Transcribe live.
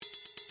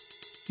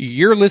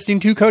You're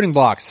listening to Coding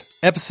Blocks,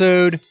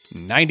 episode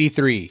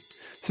 93.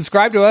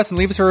 Subscribe to us and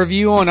leave us a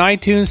review on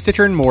iTunes,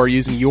 Stitcher, and more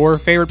using your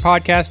favorite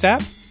podcast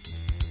app.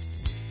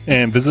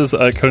 And visit us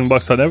at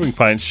codingblocks.net. We can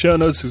find show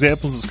notes,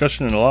 examples,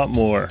 discussion, and a lot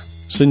more.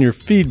 Send your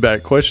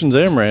feedback, questions,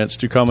 and rants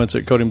to comments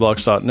at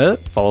codingblocks.net.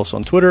 Follow us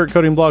on Twitter at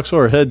codingblocks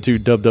or head to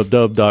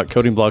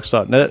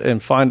www.codingblocks.net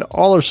and find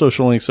all our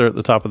social links there at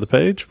the top of the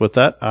page. With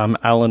that, I'm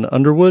Alan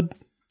Underwood.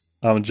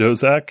 I'm Joe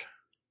Zach.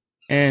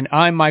 And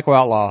I'm Michael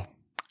Outlaw.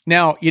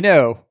 Now,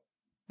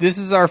 this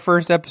is our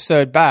first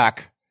episode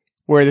back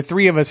where the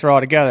three of us are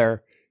all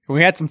together. And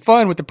we had some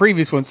fun with the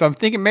previous one, so I'm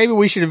thinking maybe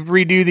we should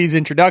redo these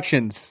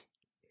introductions.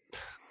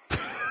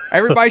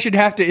 Everybody should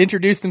have to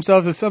introduce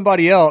themselves as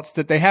somebody else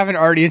that they haven't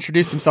already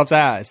introduced themselves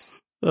as.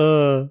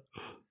 Okay,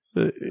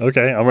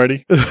 I'm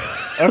ready.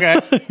 Okay.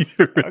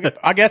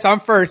 I guess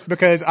I'm first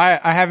because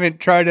I haven't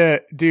tried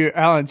to do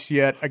Alan's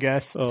yet, I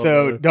guess.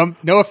 Oh,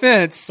 no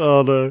offense.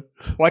 Oh, no.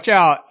 Watch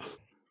out.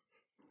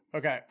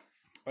 Okay.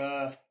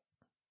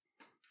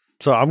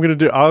 So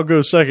I'll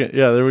go second.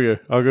 Yeah, there we go.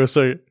 I'll go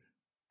second.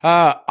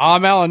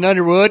 I'm Alan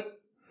Underwood.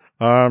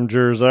 I'm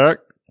Jerzak.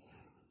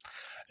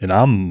 And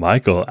I'm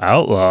Michael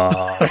Outlaw.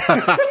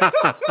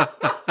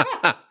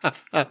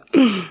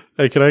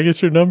 Hey, can I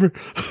get your number?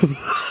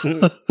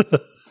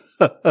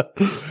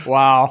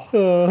 Wow.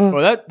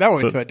 Well, that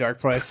went to a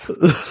dark place.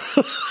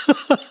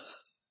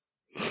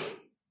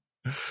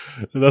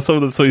 That's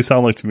what you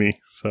sound like to me.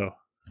 So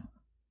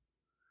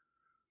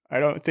I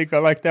don't think I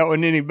like that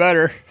one any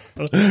better.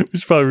 we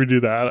should probably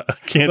redo that. I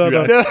can't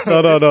do that.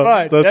 No.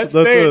 Fine. That's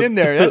staying in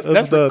there.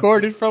 That's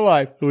recorded for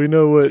life. We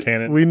know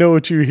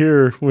what you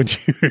hear when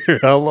you hear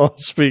Outlaw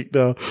speak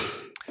now.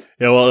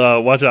 Yeah,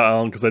 well, watch out,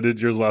 Alan, because I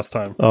did yours last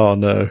time. Oh,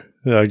 no.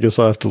 Yeah, I guess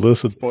I'll have to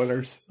listen.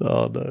 Spoilers.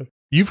 Oh, no.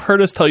 You've heard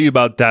us tell you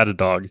about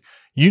Datadog.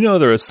 You know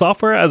they're a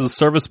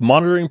software-as-a-service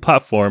monitoring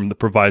platform that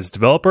provides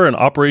developer and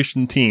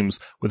operation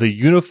teams with a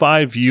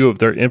unified view of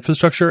their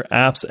infrastructure,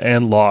 apps,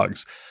 and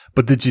logs.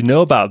 But did you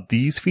know about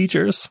these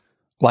features?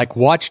 Like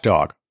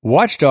Watchdog.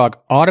 Watchdog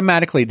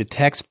automatically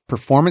detects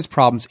performance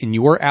problems in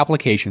your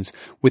applications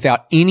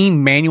without any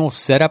manual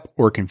setup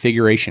or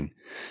configuration.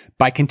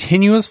 By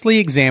continuously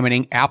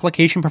examining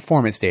application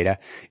performance data,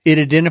 it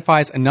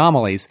identifies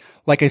anomalies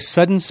like a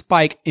sudden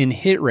spike in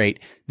hit rate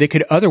that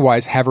could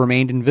otherwise have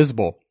remained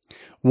invisible.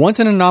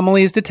 Once an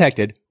anomaly is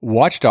detected,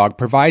 Watchdog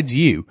provides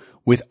you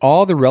with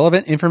all the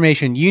relevant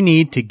information you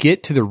need to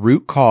get to the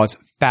root cause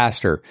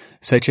faster,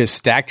 such as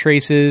stack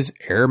traces,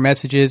 error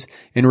messages,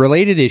 and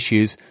related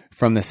issues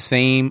from the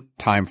same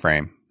time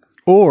frame.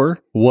 Or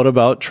what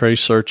about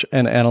Trace Search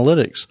and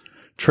Analytics?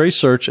 Trace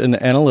Search and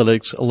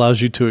Analytics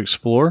allows you to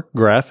explore,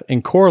 graph,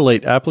 and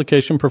correlate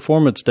application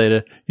performance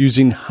data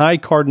using high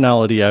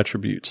cardinality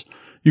attributes.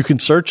 You can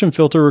search and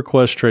filter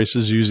request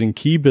traces using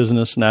key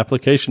business and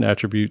application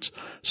attributes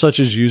such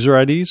as user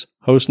IDs,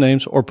 host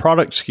names, or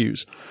product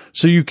SKUs,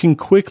 so you can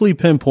quickly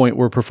pinpoint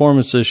where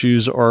performance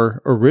issues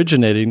are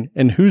originating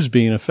and who's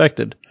being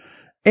affected.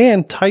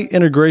 And tight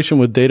integration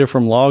with data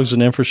from logs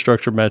and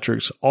infrastructure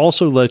metrics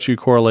also lets you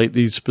correlate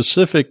these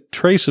specific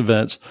trace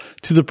events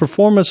to the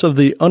performance of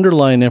the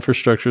underlying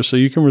infrastructure so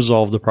you can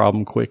resolve the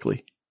problem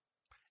quickly.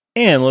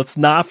 And let's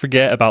not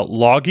forget about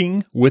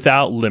Logging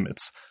Without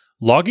Limits.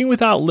 Logging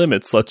Without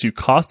Limits lets you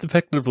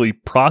cost-effectively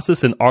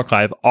process and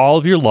archive all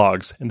of your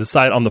logs and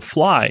decide on the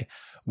fly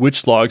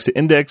which logs to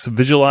index,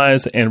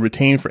 visualize, and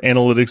retain for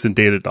analytics in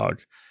Datadog.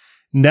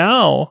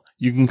 Now,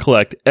 you can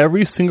collect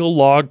every single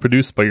log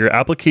produced by your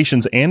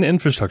applications and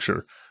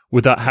infrastructure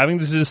without having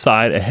to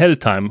decide ahead of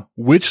time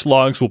which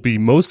logs will be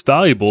most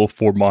valuable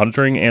for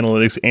monitoring,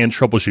 analytics, and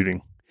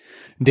troubleshooting.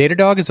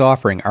 Datadog is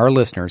offering our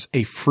listeners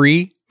a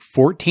free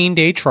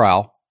 14-day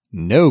trial,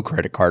 no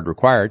credit card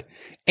required,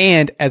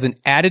 and as an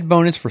added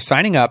bonus for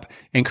signing up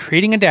and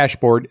creating a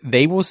dashboard,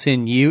 they will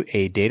send you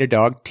a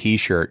Datadog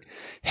t-shirt.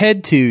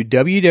 Head to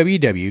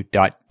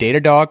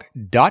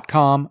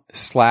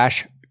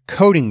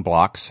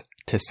www.datadog.com/codingblocks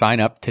to sign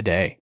up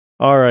today.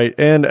 All right.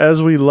 And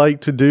as we like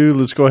to do,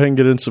 let's go ahead and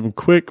get in some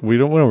quick. We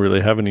don't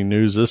really have any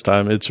news this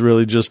time. It's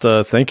really just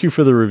thank you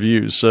for the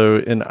reviews. So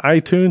in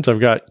iTunes,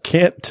 I've got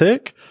Can't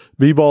Tick,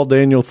 B-Ball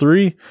Daniel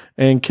 3,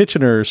 and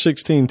Kitchener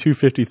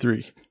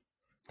 16253.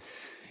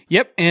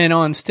 Yep, and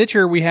on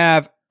Stitcher we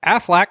have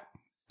Aflac,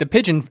 the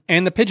Pigeon,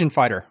 and the Pigeon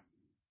Fighter.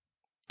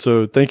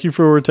 So thank you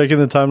for taking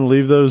the time to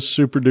leave those.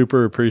 Super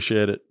duper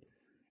appreciate it.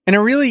 And I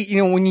really,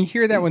 when you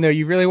hear that one though,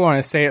 you really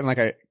want to say it in like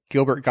a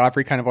Gilbert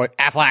Gottfried kind of voice.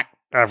 Aflac.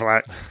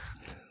 Aflac.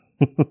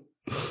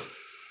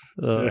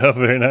 Yeah,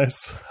 very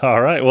nice. All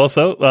right. Well,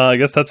 so I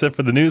guess that's it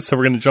for the news. So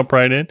we're going to jump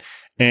right in.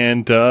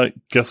 And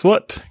guess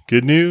what?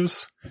 Good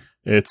news.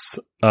 It's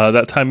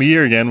that time of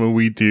year again when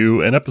we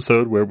do an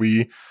episode where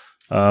we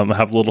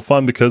have a little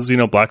fun because,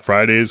 Black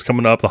Friday is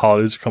coming up. The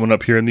holidays are coming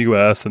up here in the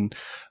U.S. and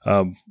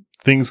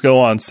things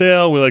go on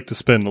sale. We like to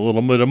spend a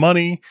little bit of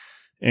money.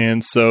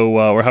 And so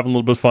we're having a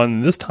little bit of fun.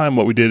 And this time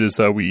what we did is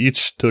we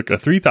each took a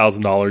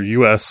 $3,000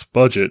 U.S.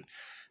 budget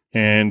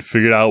and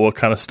figured out what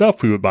kind of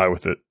stuff we would buy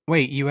with it.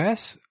 Wait,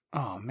 U.S.?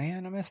 Oh,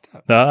 man, I messed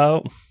up.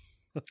 No.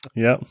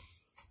 Yep.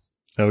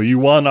 Oh, you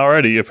won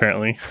already,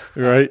 apparently.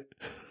 Right?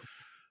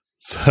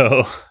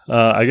 So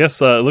I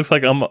guess it looks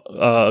like I'm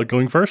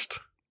going first.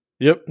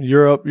 Yep.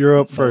 You're up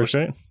first.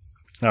 Okay.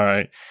 All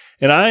right.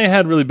 And I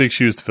had really big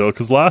shoes to fill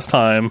because last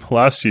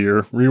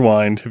year,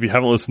 rewind, if you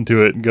haven't listened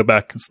to it, go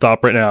back,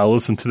 stop right now,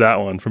 listen to that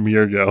one from a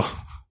year ago.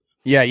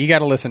 Yeah, you got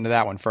to listen to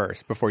that one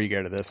first before you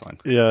go to this one.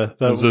 Yeah.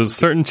 There's a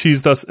certain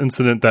cheese dust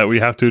incident that we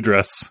have to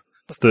address.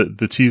 It's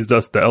the cheese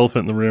dust, the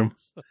elephant in the room.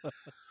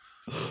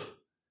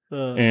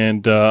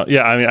 And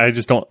yeah, I mean,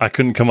 I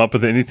couldn't come up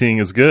with anything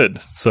as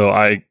good. So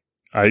I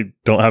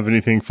don't have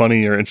anything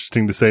funny or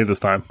interesting to say this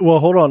time. Well,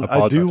 hold on.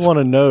 I do want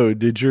to know,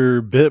 did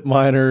your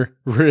BitMiner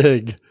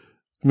rig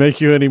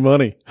make you any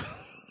money?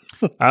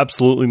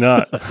 Absolutely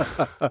not.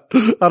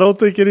 I don't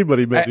think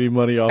anybody made any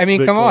money off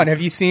Bitcoin. Come on. Have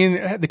you seen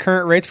the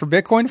current rates for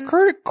Bitcoin?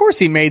 Of course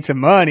he made some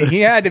money. He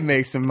had to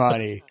make some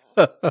money.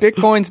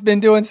 Bitcoin's been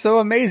doing so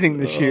amazing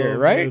this year,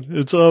 right? Man.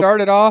 It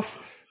started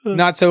off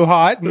not so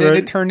hot, and then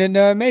it turned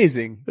into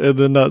amazing. And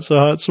then not so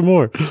hot some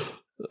more.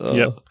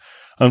 Yep.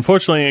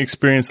 Unfortunately, I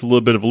experienced a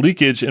little bit of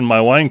leakage in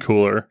my wine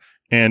cooler,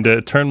 and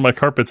it turned my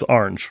carpets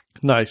orange.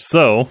 Nice.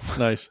 So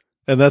nice.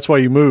 And that's why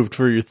you moved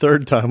for your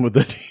third time with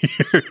it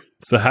here.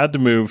 So I had to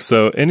move.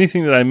 So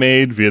anything that I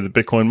made via the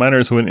Bitcoin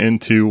miners went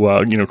into,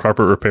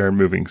 carpet repair and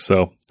moving.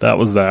 So that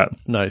was that.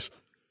 Nice.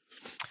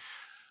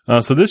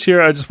 So this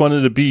year I just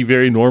wanted to be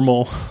very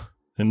normal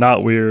and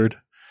not weird.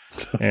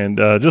 And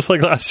just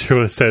like last year,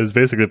 what it says,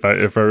 basically,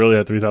 if I really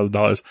had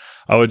 $3,000,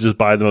 I would just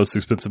buy the most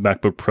expensive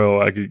MacBook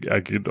Pro I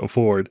could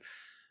afford.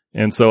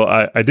 And so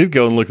I did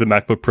go and look at the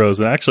MacBook Pros,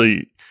 and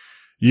actually,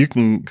 you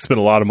can spend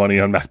a lot of money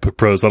on MacBook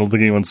Pros. I don't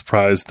think anyone's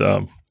surprised.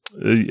 I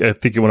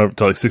think it went up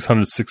to like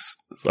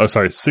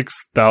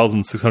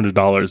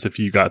 $6,600 if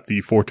you got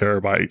the 4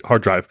 terabyte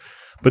hard drive.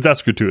 But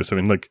that's gratuitous. I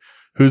mean, like,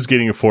 who's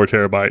getting a 4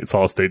 terabyte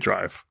solid state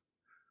drive?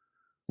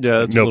 Yeah,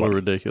 that's a little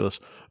ridiculous.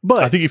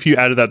 But I think if you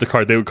added that to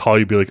cart, they would call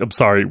you and be like, I'm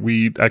sorry,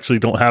 we actually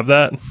don't have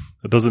that.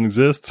 It doesn't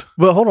exist.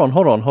 But hold on.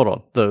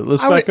 Though,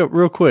 let's back up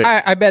real quick.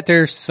 I bet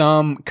there's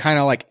some kind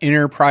of like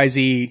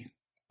enterprisey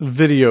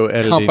video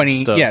editing company,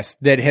 stuff. yes,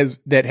 that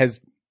has.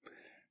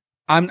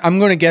 I'm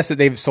going to guess that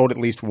they've sold at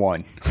least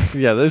one.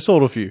 Yeah, they've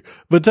sold a few.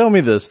 But tell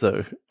me this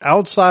though: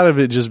 outside of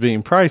it just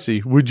being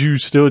pricey, would you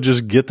still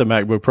just get the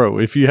MacBook Pro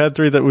if you had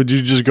three? That would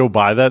you just go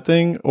buy that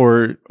thing,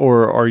 or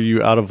are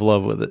you out of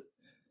love with it?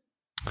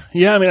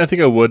 Yeah, I mean, I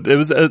think I would. That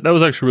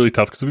was actually really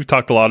tough because we've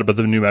talked a lot about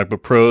the new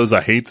MacBook Pros.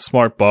 I hate the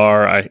Smart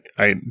Bar. I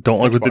don't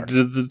like what they did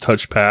to the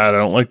touchpad. I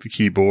don't like the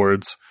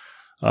keyboards.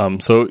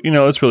 So,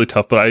 it's really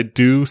tough, but I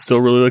do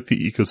still really like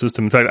the ecosystem.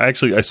 In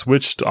fact, I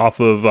switched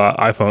off of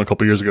iPhone a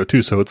couple years ago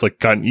too. So it's like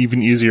gotten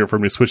even easier for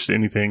me to switch to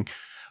anything,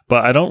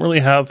 but I don't really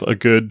have a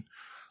good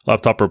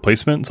laptop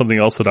replacement, something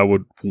else that I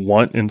would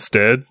want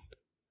instead.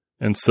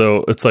 And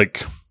so it's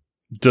like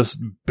just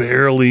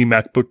barely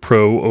MacBook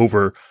Pro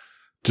over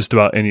just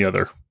about any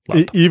other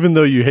laptop. Even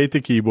though you hate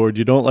the keyboard,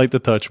 you don't like the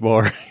touch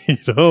bar,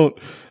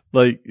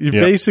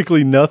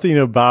 basically nothing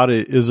about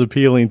it is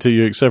appealing to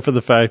you except for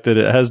the fact that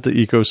it has the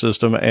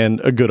ecosystem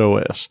and a good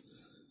OS.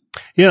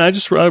 Yeah, I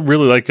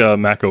really like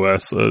Mac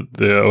OS,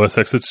 the OS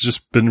X. It's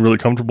just been really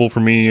comfortable for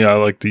me. I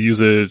like to use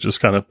it. It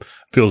just kind of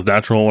feels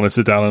natural when I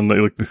sit down and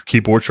like the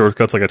keyboard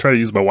shortcuts. Like I try to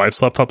use my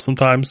wife's laptop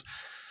sometimes,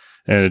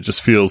 and it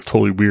just feels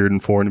totally weird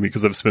and foreign to me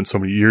because I've spent so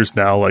many years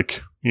now,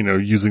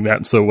 using that.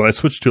 And so when I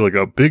switch to like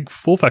a big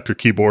full factor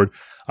keyboard,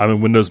 I'm in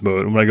Windows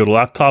mode. And when I go to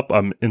laptop,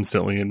 I'm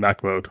instantly in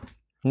Mac mode.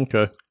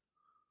 Okay.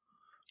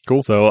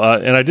 Cool. So,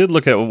 and I did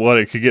look at what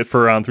it could get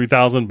for around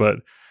 $3,000, but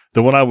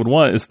the one I would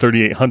want is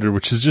 $3,800,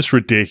 which is just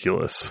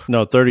ridiculous.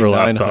 No,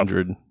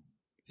 $3,900.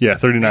 Yeah,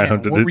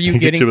 $3,900. What were you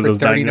getting for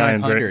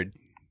 $3,900? Right?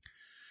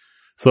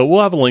 So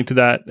we'll have a link to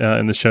that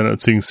in the show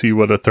notes so you can see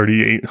what a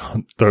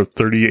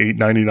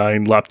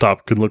 $38.99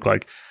 laptop could look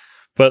like.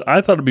 But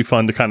I thought it'd be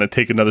fun to kind of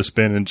take another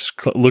spin and just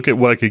look at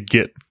what I could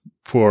get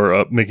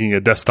for making a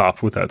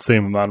desktop with that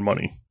same amount of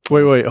money.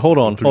 Wait, hold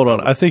on.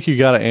 I think you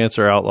got to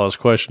answer Outlaw's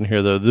question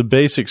here, though. The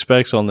basic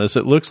specs on this,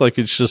 it looks like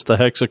it's just the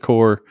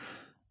Hexacore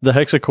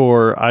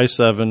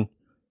i7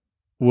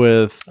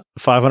 with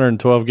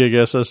 512 gig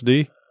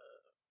SSD.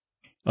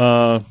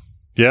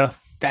 Yeah.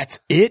 That's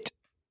it?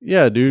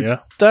 Yeah, dude. Yeah.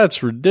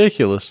 That's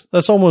ridiculous.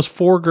 That's almost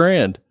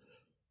 $4,000.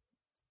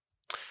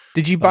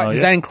 Did you buy?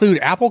 Does that include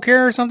Apple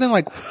Care or something?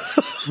 Like,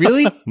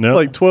 really? No,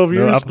 like 12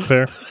 years. No Apple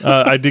Care.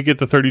 I did get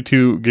the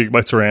 32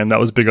 gigabytes of RAM. That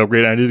was a big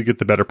upgrade. I did get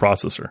the better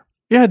processor.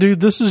 Yeah, dude.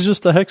 This is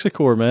just the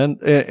Hexacore, man,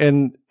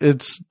 and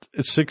it's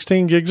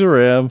 16 gigs of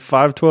RAM,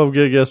 512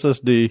 gig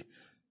SSD.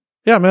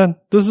 Yeah, man.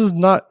 This is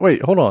not.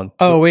 Wait, hold on.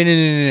 Oh, wait,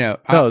 no.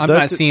 I'm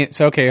not seeing it.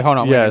 So, okay, hold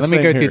on. Yeah, let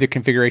me go through the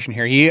configuration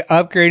here. He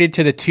upgraded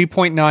to the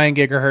 2.9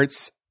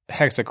 gigahertz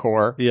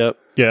Hexacore. Yep.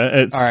 Yeah,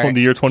 it's right.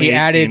 The year 2018. He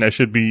added I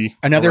should be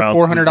another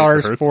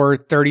 $400 for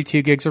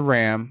 32 gigs of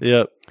RAM.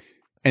 Yep.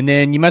 And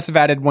then you must have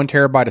added 1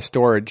 terabyte of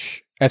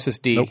storage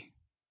SSD. Nope.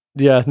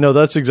 Yeah, no,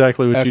 that's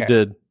exactly what you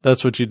did.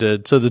 That's what you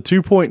did. So the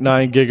 2.9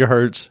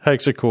 gigahertz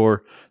Hexacore,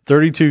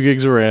 32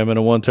 gigs of RAM, and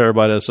a 1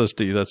 terabyte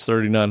SSD. That's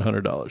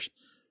 $3,900.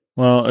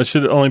 Well, it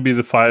should only be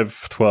the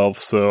 512,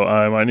 so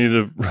I might need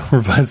to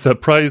revise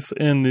that price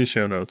in the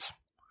show notes.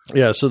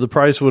 Yeah, so the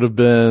price would have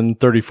been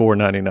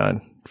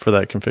 $34.99 for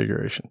that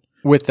configuration.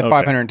 With the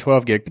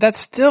 512 gig. But that's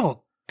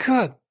still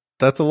good.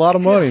 That's a lot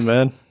of money,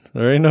 man.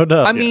 There ain't no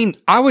doubt. I mean,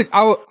 I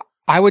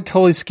would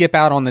totally skip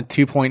out on the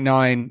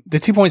 2.9, the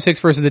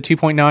 2.6 versus the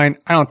 2.9.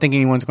 I don't think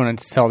anyone's going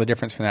to tell the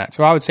difference from that.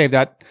 So I would save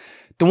that.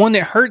 The one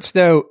that hurts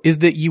though is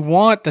that you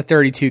want the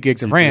 32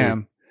 gigs of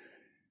RAM.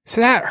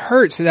 So that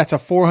hurts. So that's a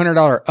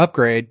 $400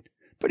 upgrade.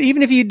 But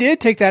even if you did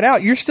take that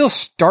out, you're still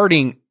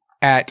starting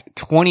at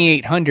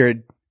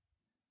 $2,800.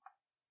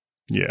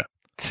 Yeah.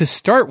 To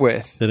start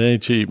with. It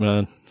ain't cheap,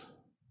 man.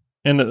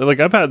 And like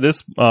I've had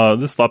this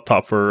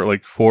laptop for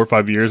like 4 or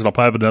 5 years, and I'll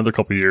probably have another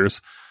couple of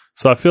years.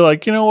 So I feel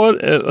like, you know what,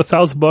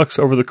 $1,000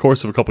 over the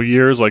course of a couple of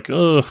years, like,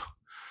 I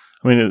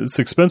mean, it's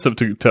expensive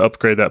to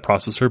upgrade that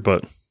processor,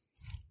 but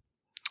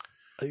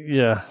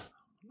yeah,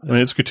 I mean,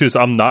 it's gratuitous.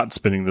 I'm not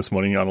spending this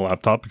money on a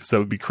laptop because that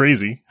would be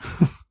crazy.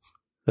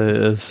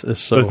 It's so but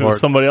if hard. it was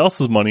somebody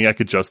else's money, I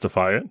could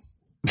justify it.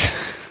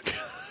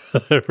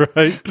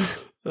 Right.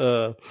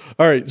 All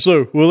right,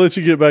 so we'll let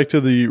you get back to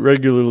the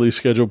regularly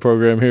scheduled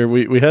program here.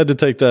 We had to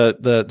take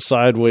that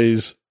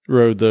sideways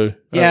road though.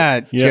 Yeah,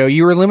 Joe,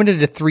 you were limited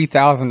to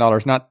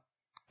 $3,000, not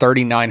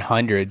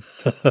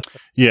 $3,900.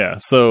 Yeah.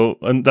 So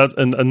and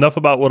enough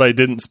about what I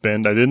didn't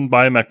spend. I didn't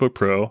buy a MacBook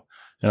Pro,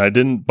 and I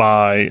didn't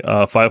buy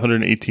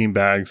 518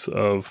 bags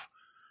of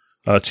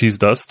cheese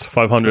dust.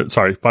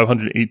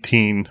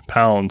 518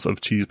 pounds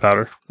of cheese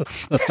powder.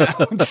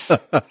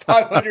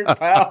 500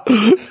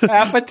 pounds.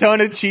 Half a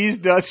ton of cheese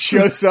dust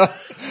shows up.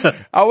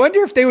 I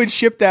wonder if they would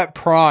ship that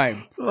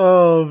Prime.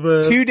 Oh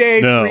man,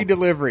 2-day free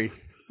delivery.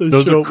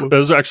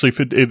 Those are actually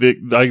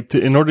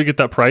in order to get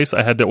that price,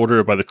 I had to order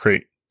it by the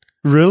crate.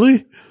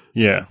 Really?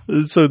 Yeah.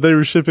 So they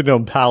were shipping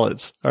on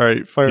pallets. All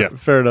right,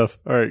 fair enough.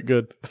 All right,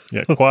 good.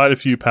 Yeah, quite a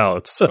few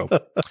pallets. So,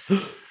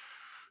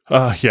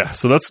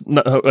 so that's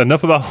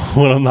enough about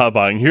what I'm not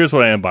buying. Here's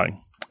what I am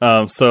buying.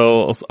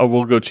 So I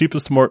will go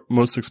cheapest to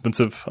most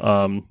expensive.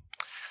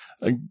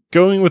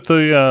 Going with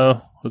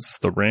the what's this,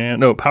 the RAM?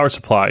 No, power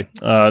supply.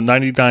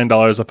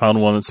 $99. I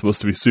found one that's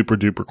supposed to be super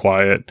duper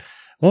quiet.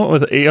 I went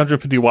with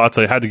 850 watts.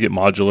 I had to get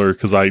modular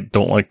because I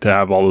don't like to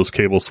have all those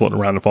cables floating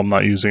around if I'm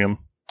not using them.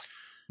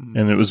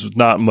 And it was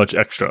not much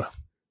extra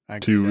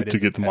to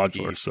get the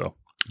modular. So,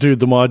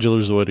 dude, the modular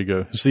is the way to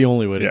go. It's the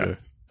only way to go.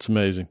 It's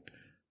amazing.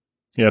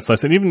 Yeah, it's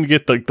nice. And even to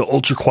get like the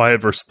ultra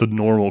quiet versus the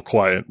normal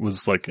quiet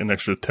was like an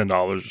extra $10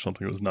 or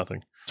something. It was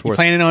nothing. You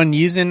planning on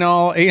using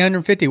all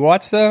 850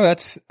 watts though?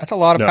 That's a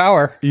lot of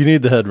power. You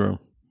need the headroom.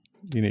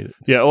 You need it.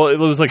 Yeah, well, it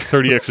was like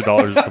 $30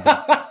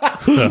 extra.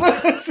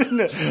 Listen,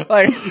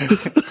 like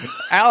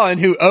Alan,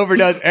 who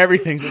overdoes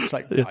everything, is just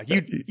like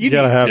you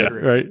gotta have it,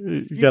 right?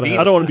 You gotta.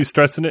 I don't want to be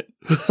stressing it,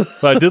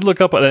 but I did look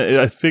up, and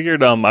I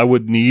figured I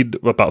would need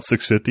about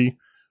 650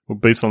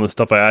 based on the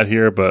stuff I had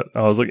here. But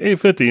I was like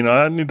 850.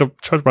 I need to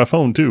charge my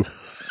phone too.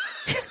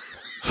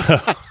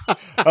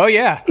 Oh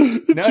yeah,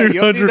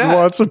 200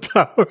 watts of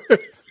power.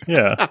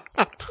 Yeah.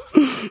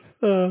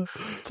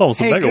 It's almost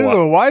a megawatt.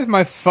 Google, why is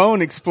my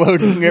phone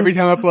exploding every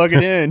time I plug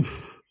it in?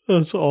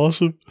 That's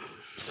awesome.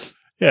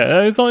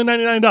 Yeah, it's only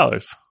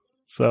 $99.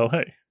 So,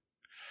 hey.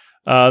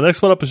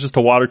 Next one up is just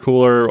a water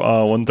cooler,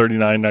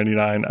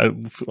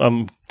 $139.99.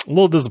 I'm a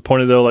little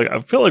disappointed, though. Like, I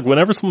feel like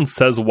whenever someone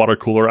says a water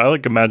cooler, I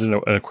like imagine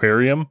an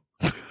aquarium.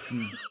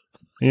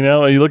 You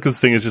look at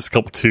this thing, it's just a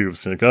couple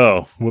tubes. You're like,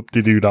 oh,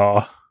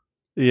 whoop-de-doo-dah.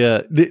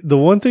 Yeah. The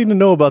one thing to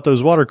know about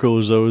those water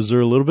coolers, though, is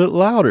they're a little bit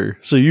louder.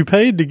 So you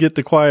paid to get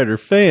the quieter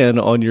fan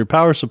on your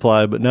power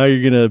supply, but now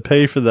you're going to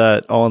pay for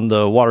that on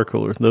the water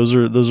cooler. Those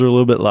are a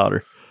little bit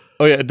louder.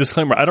 Oh, yeah.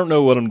 Disclaimer. I don't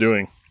know what I'm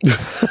doing.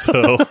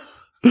 So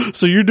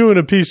you're doing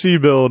a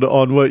PC build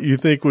on what you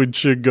think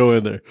should go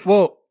in there.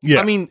 Well,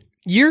 yeah. I mean,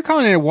 you're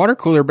calling it a water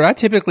cooler, but I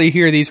typically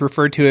hear these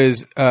referred to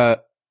as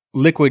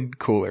liquid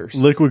coolers.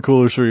 Liquid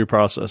coolers for your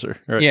processor.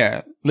 Right?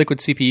 Yeah, liquid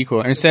CPU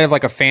cooler. Instead of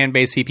like a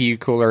fan-based CPU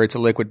cooler, it's a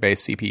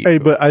liquid-based CPU cooler.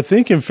 But I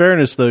think in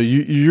fairness, though,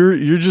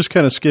 you're just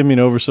kind of skimming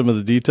over some of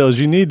the details.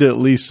 You need to at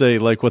least say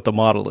like what the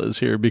model is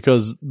here,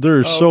 because there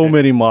are so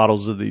many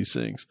models of these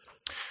things.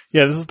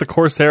 Yeah, this is the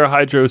Corsair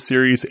Hydro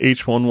Series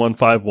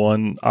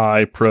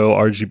H1151i Pro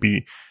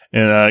RGB.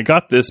 And I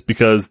got this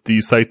because the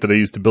site that I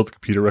used to build the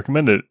computer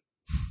recommended it.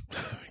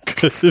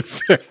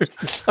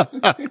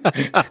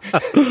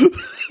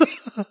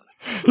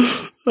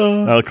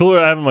 The cooler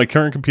I have in my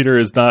current computer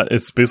it's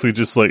basically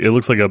just like, it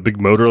looks like a big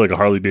motor, like a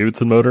Harley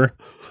Davidson motor.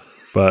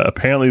 But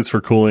apparently it's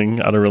for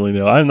cooling. I don't really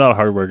know. I'm not a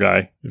hardware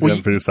guy, if you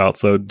haven't figured this out.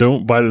 So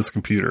don't buy this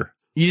computer.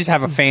 You just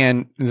have a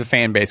fan, it's a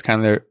fan base,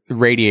 kind of the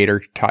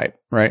radiator type,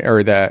 right? Or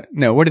what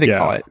do they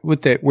call it?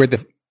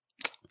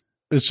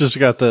 It's just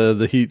got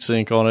the heat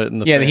sink on it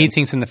and the the heat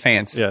sinks and the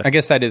fans. Yeah. I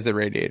guess that is the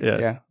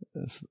radiator.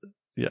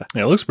 Yeah,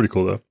 it looks pretty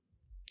cool though.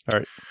 All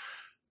right.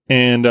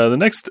 And the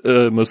next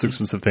most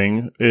expensive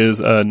thing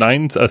is a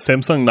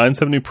Samsung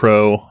 970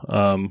 Pro.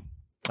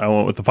 I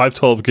went with the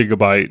 512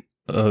 gigabyte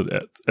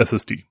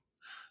SSD.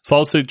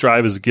 Solid state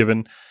drive is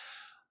given.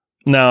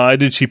 No, I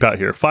did cheap out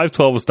here.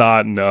 512 is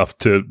not enough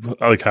to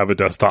like have a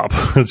desktop.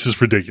 It's just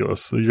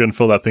ridiculous. You're going to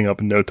fill that thing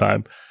up in no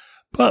time.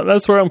 But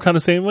that's where I'm kind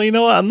of saying, well, you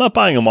know what? I'm not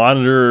buying a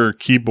monitor or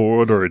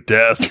keyboard or a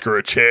desk or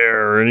a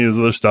chair or any of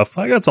this other stuff.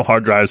 I got some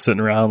hard drives sitting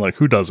around. Like,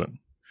 who doesn't?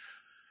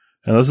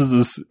 And this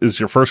is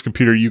your first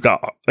computer. You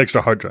got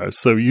extra hard drives.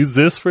 So use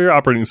this for your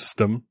operating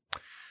system.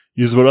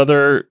 Use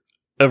whatever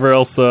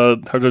else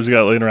hard drives you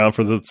got laying around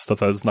for the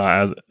stuff that's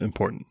not as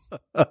important.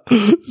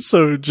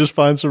 So just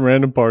find some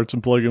random parts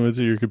and plug them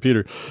into your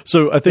computer.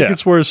 So I think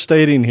it's worth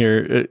stating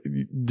here.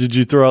 Did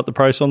you throw out the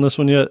price on this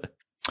one yet?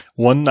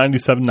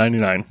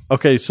 $197.99.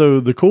 Okay, so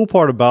the cool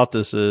part about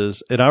this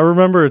is, and I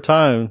remember a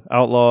time,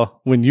 Outlaw,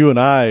 when you and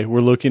I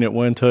were looking at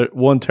 1 terabyte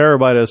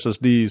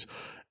SSDs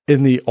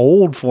in the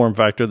old form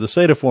factor, the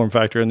SATA form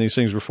factor, and these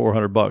things were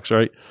 $400,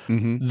 right?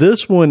 Mm-hmm.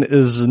 This one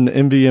is an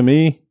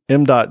NVMe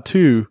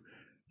M.2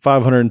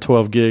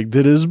 512 gig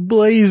that is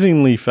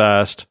blazingly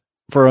fast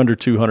for under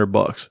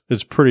 $200.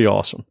 It's pretty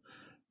awesome.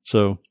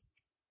 So,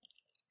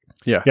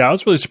 yeah. Yeah, I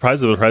was really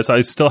surprised at the price.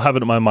 I still have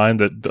it in my mind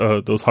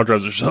that those hard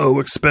drives are so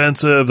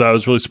expensive that I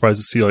was really surprised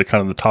to see like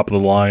kind of the top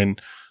of the line,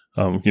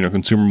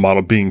 consumer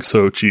model being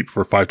so cheap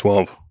for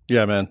 512.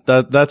 Yeah, man,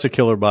 that's a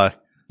killer buy.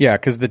 Yeah,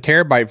 because the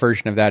terabyte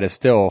version of that is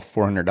still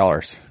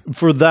 $400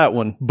 for that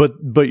one.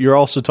 But you're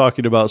also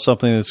talking about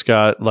something that's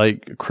got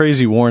like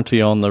crazy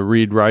warranty on the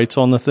read writes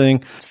on the thing.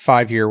 It's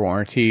 5-year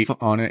warranty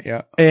on it.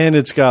 Yeah, and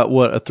it's got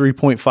a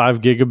 3.5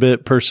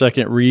 gigabit per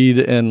second read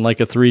and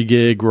like a 3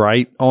 gig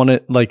write on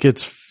it. Like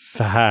it's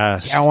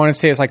fast. Yeah, I want to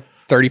say it's like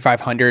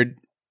 3,500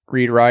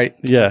 read write.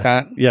 Yeah, like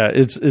that. Yeah,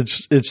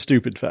 it's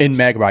stupid fast in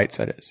megabytes.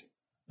 That is.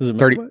 Is it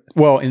 30?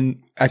 Well,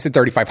 I said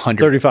 3,500.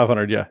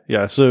 3,500,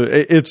 yeah. So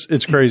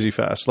it's crazy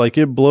fast. Like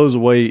it blows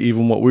away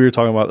even what we were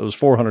talking about that was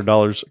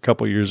 $400 a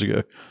couple years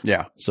ago.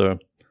 Yeah. So,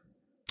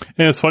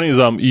 and it's funny is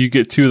you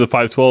get two of the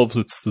 512s,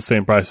 it's the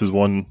same price as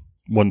one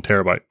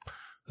terabyte.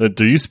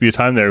 There used to be a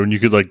time there when you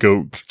could like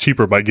go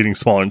cheaper by getting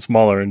smaller and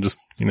smaller and just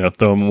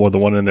throw more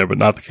than one in there, but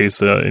not the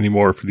case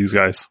anymore for these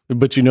guys.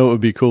 But what would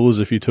be cool is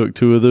if you took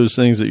two of those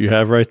things that you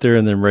have right there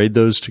and then raid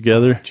those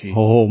together.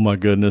 Oh my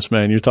goodness,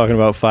 man! You're talking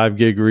about 5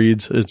 gig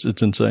reads. It's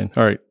insane.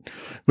 All right,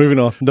 moving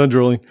on. Done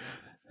drilling.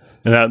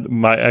 And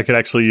I could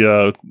actually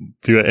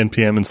do an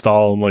npm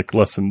install in like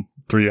less than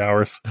 3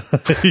 hours.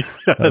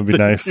 That would be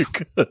nice. You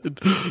could.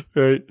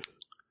 Right.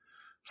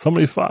 So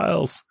many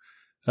files.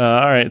 All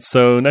right.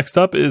 So next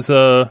up is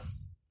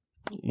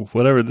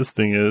whatever this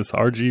thing is,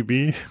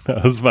 RGB.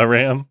 That was my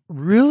RAM.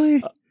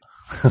 Really?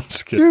 I'm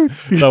just kidding.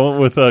 So I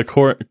went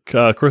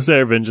with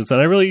Corsair Vengeance,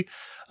 and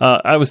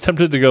I was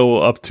tempted to go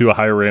up to a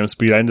higher RAM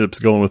speed. I ended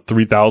up going with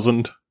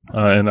 3,000,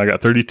 and I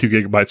got 32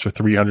 gigabytes for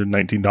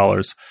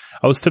 $319.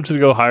 I was tempted to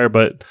go higher,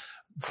 but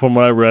from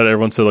what I read,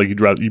 everyone said like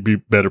you'd be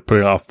better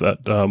putting off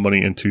that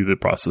money into the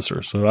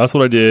processor. So that's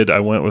what I did. I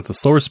went with a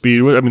slower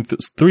speed. I mean,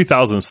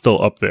 3,000 is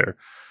still up there.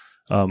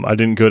 I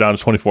didn't go down to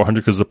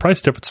 2,400 because the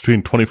price difference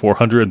between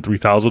 2,400 and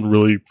 3,000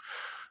 really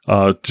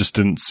just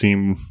didn't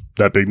seem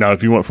that big. Now,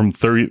 if you went from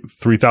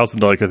 3,000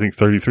 to like I think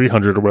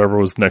 3,300 or whatever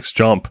was the next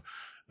jump,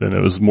 then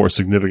it was more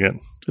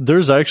significant.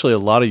 There's actually a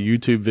lot of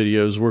YouTube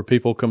videos where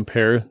people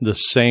compare the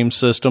same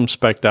system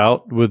spec'd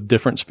out with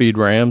different speed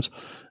RAMs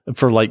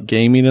for like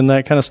gaming and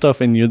that kind of stuff,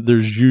 and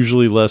there's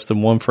usually less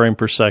than 1 frame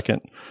per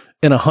second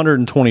in a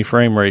 120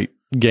 frame rate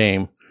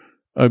game.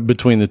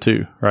 Between the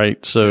two,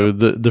 right? So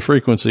the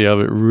frequency of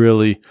it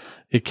really,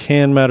 it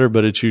can matter,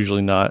 but it's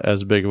usually not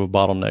as big of a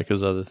bottleneck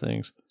as other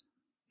things.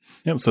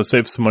 Yep. So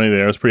save some money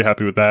there. I was pretty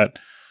happy with that.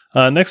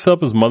 Next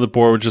up is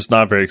motherboard, which is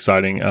not very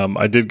exciting.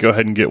 I did go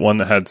ahead and get one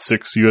that had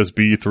 6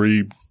 USB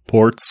 3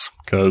 ports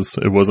because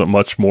it wasn't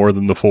much more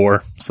than the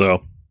 4.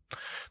 So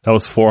that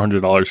was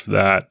 $400 for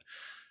that.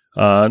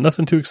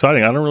 Nothing too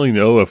exciting. I don't really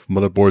know if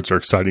motherboards are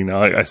exciting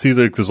now. I see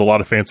that there's a lot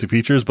of fancy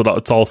features, but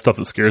it's all stuff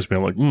that scares me.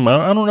 I'm like,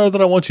 I don't know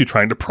that I want you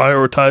trying to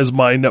prioritize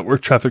my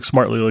network traffic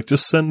smartly. Like,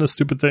 just send the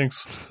stupid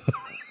things.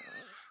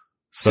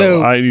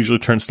 So I usually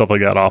turn stuff like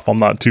that off.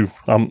 I'm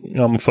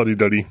a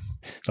fuddy-duddy.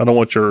 I don't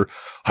want your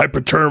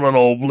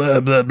hyper-terminal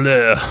blah, blah,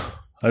 blah.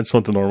 I just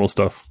want the normal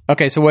stuff.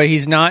 Okay, so what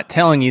he's not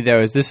telling you,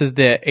 though, is this is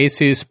the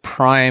Asus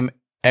Prime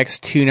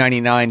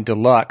X299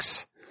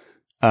 Deluxe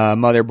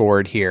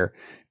motherboard here.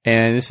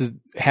 And this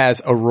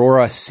has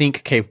Aurora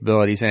Sync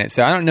capabilities in it.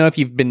 So I don't know if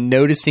you've been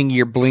noticing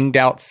your blinged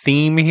out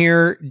theme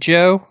here,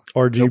 Joe.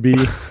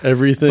 RGB,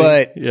 everything.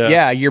 But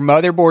yeah, your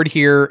motherboard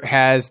here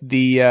has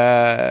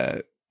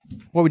the,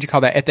 what would you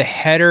call that? At the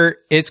header,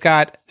 it's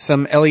got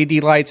some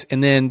LED lights,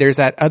 and then there's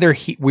that other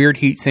weird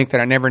heat sink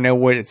that I never know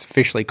what it's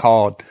officially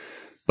called.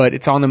 But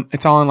it's on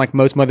like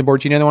most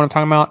motherboards. You know the one I'm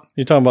talking about?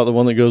 You're talking about the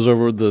one that goes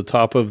over the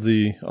top of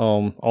the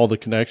all the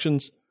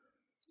connections?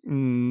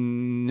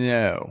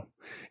 No.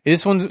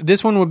 This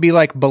one would be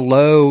like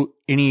below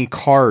any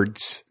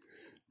cards,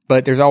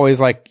 but there's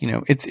always like,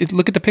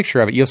 look at the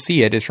picture of it. You'll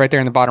see it. It's right there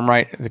in the bottom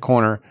right of the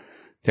corner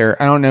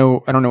there. I don't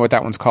know what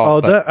that one's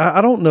called. Oh,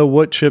 I don't know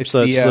what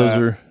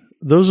chipsets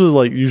those are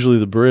like usually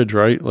the bridge,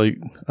 right? Like,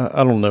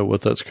 I don't know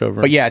what that's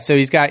covering. But yeah, so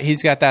he's got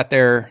that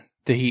there,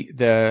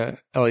 the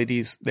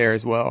LEDs there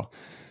as well.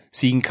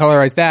 So you can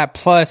colorize that.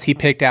 Plus, he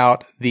picked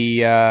out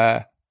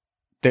the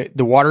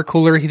water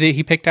cooler that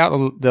he picked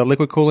out, the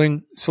liquid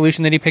cooling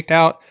solution that he picked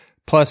out,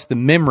 plus the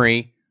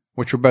memory,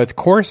 which were both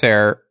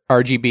Corsair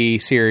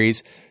RGB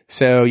series.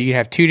 So you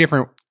have two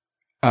different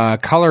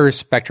color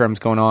spectrums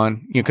going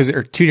on, because there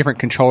are two different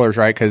controllers,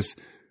 right? Because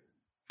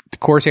the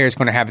Corsair is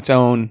going to have its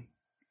own,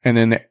 and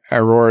then the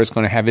Aurora is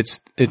going to have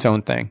its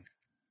own thing.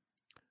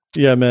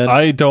 Yeah, man.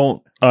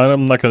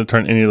 I'm not going to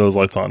turn any of those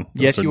lights on.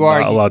 Yes, Those you are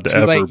are. not allowed to Too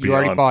ever late. be You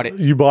already on. bought it.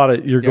 You bought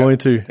it. You're going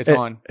to. It's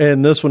on.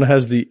 And this one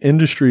has the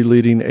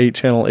industry-leading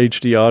 8-channel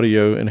HD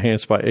audio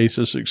enhanced by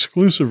Asus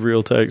exclusive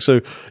Realtek. So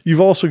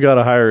you've also got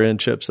a higher-end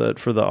chipset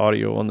for the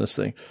audio on this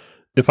thing.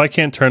 If I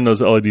can't turn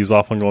those LEDs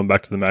off, I'm going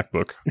back to the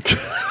MacBook.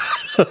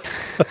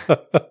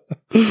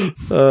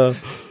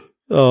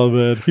 Oh,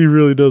 man. He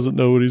really doesn't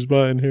know what he's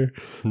buying here.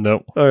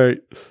 Nope. All right.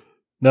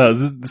 No.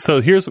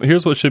 So here's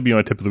what should be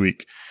my tip of the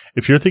week.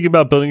 If you're thinking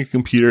about building a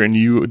computer and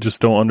you just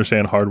don't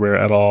understand hardware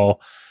at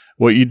all,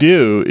 what you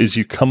do is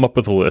you come up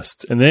with a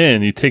list, and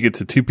then you take it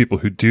to two people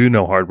who do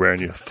know hardware, and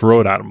you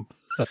throw it at them,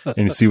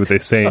 and you see what they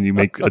say, and you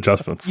make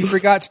adjustments. You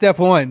forgot step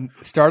one: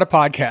 start a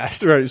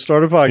podcast. Right.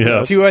 Start a podcast.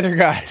 Yeah. Two other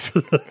guys.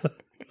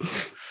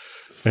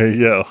 There you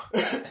go.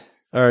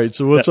 All right.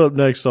 So what's up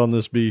next on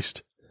this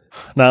beast?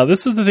 Now,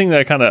 this is the thing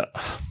that I kind of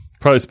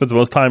probably spent the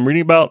most time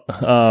reading about.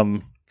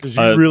 Because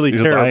you really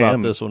care I about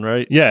am. this one,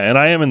 right? Yeah, and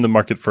I am in the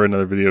market for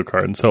another video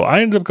card. And so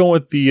I ended up going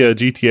with the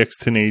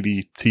GTX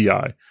 1080 Ti,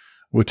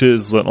 which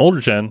is an older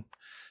gen,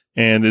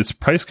 and it's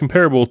price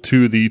comparable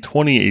to the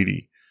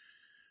 2080.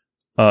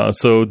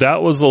 So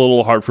that was a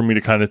little hard for me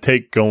to kind of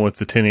take, going with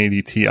the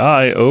 1080 Ti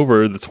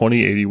over the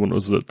 2080 when it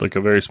was like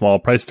a very small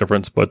price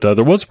difference, but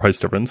there was a price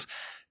difference.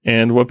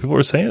 And what people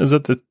are saying is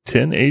that the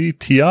 1080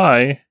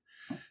 Ti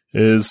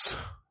is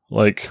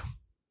like,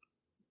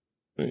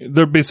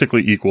 they're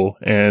basically equal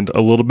and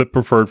a little bit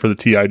preferred for the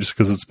Ti just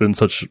because it's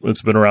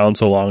been around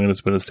so long and it's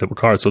been a stable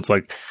card. So it's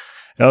like,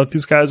 if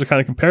these guys are kind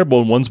of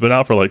comparable and one's been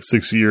out for like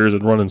 6 years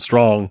and running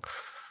strong.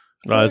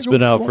 It's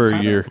been out for a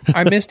year.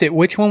 I missed it.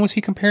 Which one was he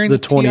comparing The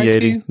the 2080.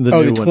 TI to? The Oh,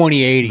 new the one.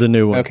 2080. The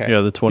new one. Okay.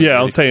 Yeah, the 2080.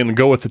 Yeah, I'm saying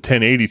go with the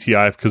 1080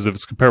 Ti because if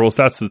it's comparable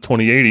stats to the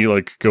 2080,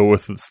 like go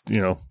with,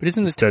 But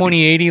isn't the steady.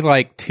 2080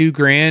 like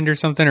 $2,000 or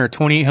something, or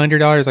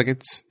 $2,800?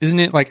 Like isn't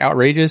it like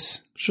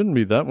outrageous? Shouldn't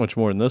be that much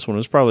more than this one.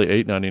 It's probably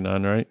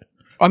 $899, right?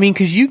 I mean,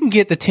 because you can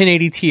get the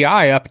 1080 Ti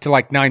up to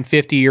like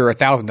 $950 or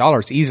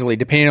 $1,000 easily,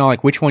 depending on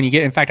like which one you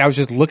get. In fact, I was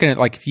just looking at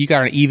like if you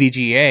got an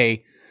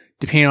EVGA,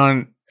 depending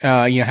on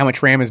how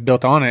much RAM is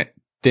built on it,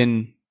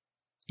 then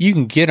you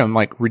can get them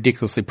like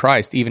ridiculously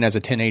priced, even as a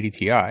 1080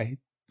 Ti.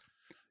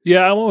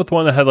 Yeah, I went with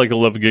one that had like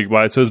 11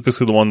 gigabytes. So it was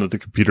basically the one that the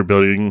computer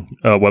building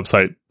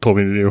website told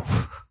me to do.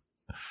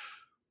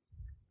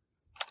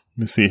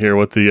 Let me see here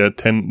what the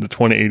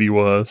 2080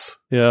 was.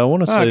 Yeah, I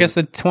want to say. I guess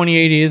the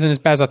 2080 isn't as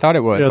bad as I thought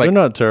it was. Yeah, like, they're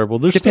not terrible.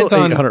 They're still depends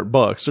on-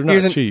 $800. They're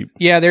not cheap.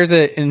 Yeah, there's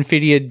a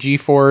NVIDIA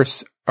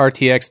GeForce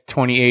RTX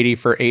 2080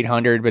 for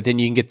 $800, but then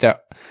you can get the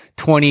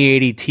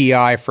 2080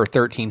 Ti for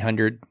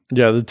 $1,300.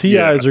 Yeah, the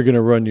TIs are going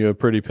to run you a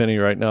pretty penny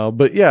right now.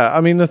 But yeah,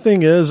 I mean, the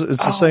thing is,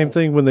 it's the same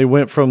thing when they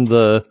went from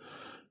the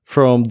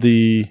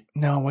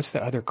No, what's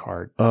the other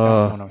card? That's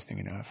the one I was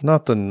thinking of.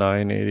 not the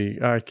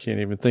 980. I can't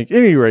even think. At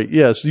any rate,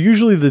 yes,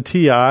 usually the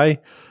TI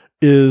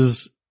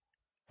is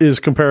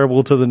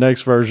comparable to the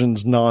next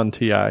version's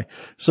non-TI.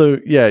 So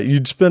yeah,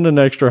 you'd spend an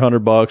extra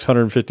 $100,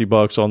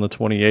 $150 on the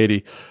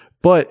 2080,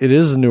 but it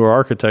is a newer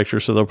architecture,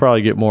 so they'll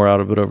probably get more out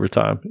of it over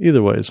time.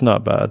 Either way, it's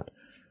not bad.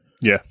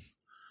 Yeah.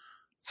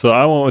 So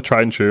I went with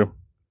tried and true,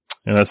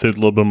 and I saved a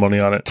little bit of money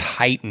on it.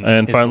 Titan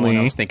And is finally- the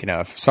one I was thinking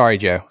of. Sorry,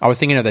 Joe. I was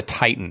thinking of the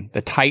Titan.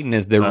 The Titan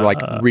is the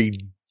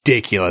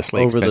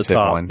ridiculously Over the expensive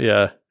top. one.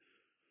 Yeah.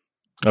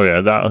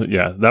 Oh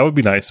that would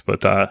be nice,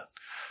 but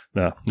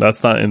no,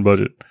 that's not in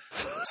budget.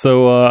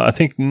 So I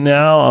think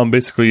now I'm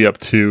basically up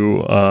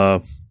to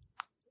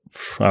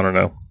I don't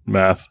know,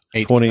 math,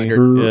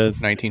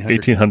 1800,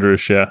 1900.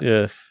 1800ish,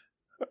 yeah.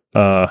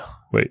 Yeah.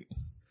 Wait,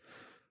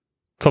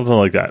 something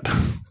like that.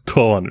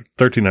 1200,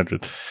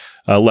 1300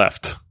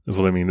 left is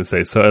what I mean to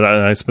say. So and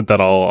I spent that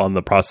all on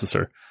the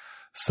processor.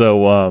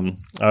 So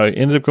I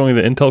ended up going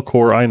with the Intel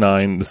Core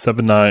i9, the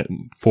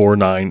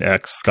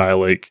 7949X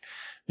Skylake,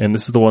 and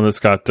this is the one that's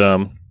got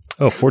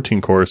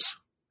 14 cores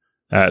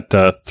at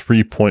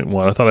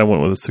 3.1. I thought I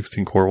went with a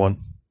 16 core one.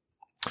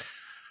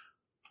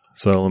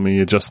 So let me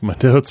adjust my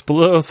notes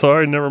below.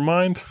 Sorry, never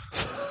mind.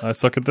 I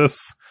suck at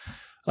this.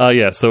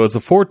 So it's a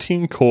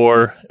 14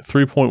 core,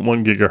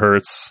 3.1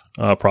 gigahertz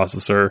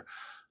processor.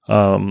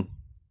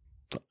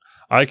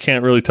 I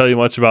can't really tell you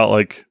much about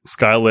like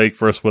Skylake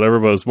versus whatever,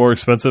 but it was more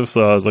expensive.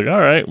 So I was like, all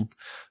right,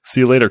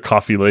 see you later,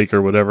 Coffee Lake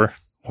or whatever.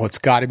 Well, it's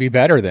got to be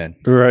better then.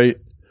 Right.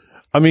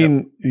 I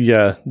mean,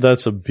 yeah,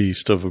 that's a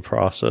beast of a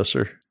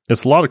processor.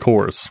 It's a lot of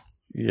cores,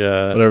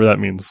 Yeah. whatever that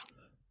means.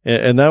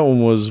 And that one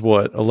was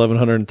what,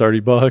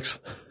 $1,130?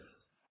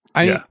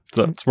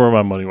 So that's where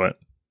my money went.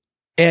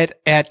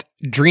 At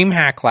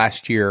DreamHack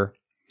last year,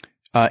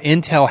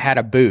 Intel had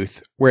a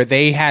booth where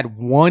they had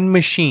one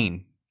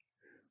machine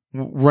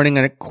running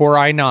a Core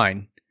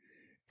i9,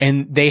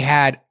 and they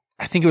had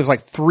I think it was like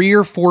 3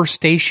 or 4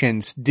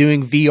 stations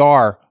doing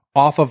VR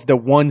off of the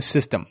one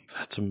system.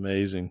 That's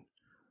amazing.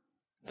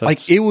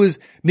 Like it was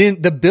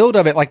then the build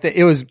of it, like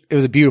it was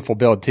a beautiful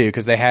build too.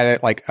 Cause they had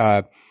it like,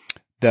 have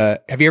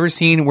you ever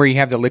seen where you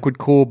have the liquid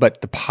cool, but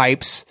the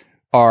pipes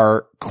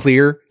are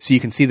clear so you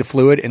can see the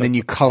fluid and then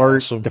you color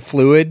the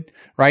fluid,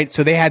 right?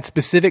 So they had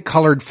specific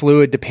colored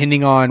fluid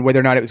depending on whether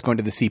or not it was going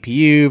to the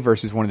CPU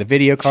versus one of the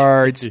video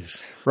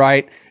cards,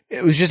 right?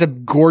 It was just a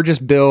gorgeous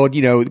build.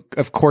 You know,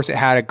 of course it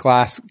had a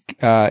glass,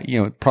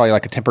 probably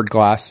like a tempered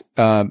glass,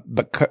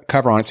 but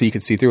cover on it so you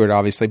could see through it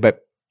obviously. But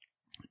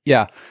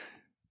yeah,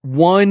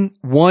 one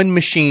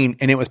machine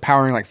and it was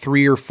powering like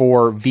 3 or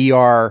 4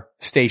 VR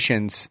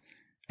stations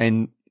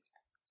and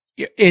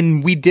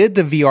we did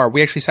the VR.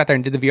 We actually sat there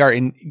and did the VR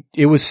and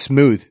it was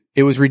smooth.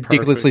 It was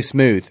ridiculously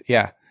smooth.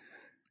 Yeah.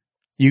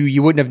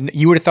 You would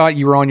have thought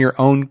you were on your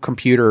own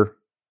computer,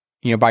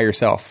 by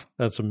yourself.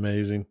 That's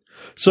amazing.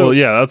 So well,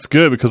 yeah, that's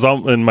good because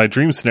I'm in my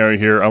dream scenario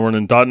here. I'm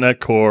running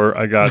 .NET Core.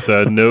 I got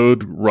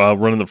Node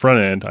running the front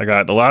end. I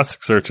got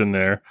Elasticsearch in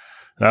there.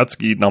 That's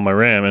eating on my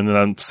RAM, and then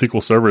I'm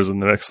SQL servers in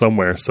the next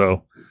somewhere.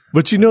 So,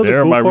 but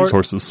there are my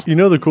resources.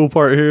 The cool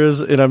part here is,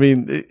 and I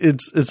mean,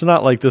 it's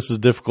not like this is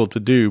difficult to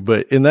do,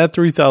 but in that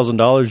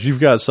 $3,000, you've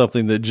got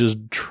something that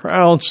just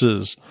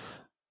trounces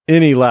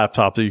any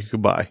laptop that you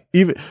could buy.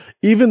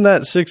 Even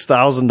that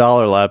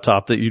 $6,000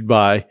 laptop that you'd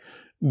buy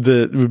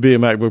that would be a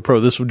MacBook Pro,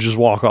 this would just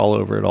walk all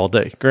over it all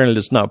day. Granted,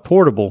 it's not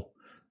portable,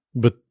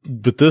 but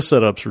this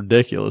setup's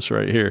ridiculous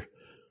right here.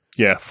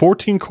 Yeah,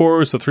 14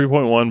 cores, the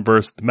 3.1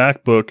 versus the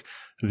MacBook.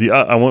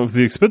 I went with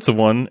the expensive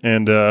one,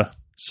 and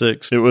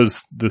 6. It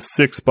was the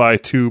 6 by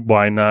 2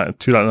 by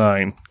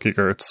 2.9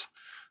 gigahertz.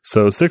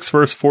 So 6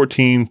 versus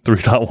 14,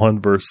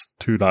 3.1 versus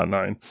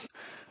 2.9.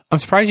 I'm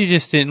surprised you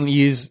just didn't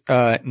use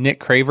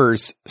Nick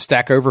Craver's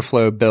Stack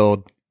Overflow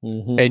build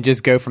and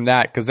just go from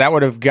that, because that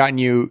would have gotten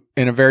you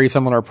in a very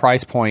similar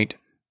price point,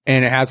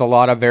 and it has a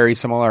lot of very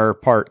similar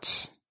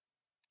parts.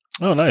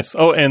 Oh, nice.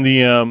 Oh, and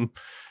the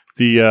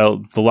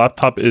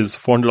laptop is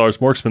 $400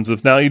 more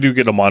expensive. Now you do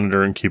get a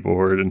monitor and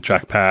keyboard and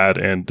trackpad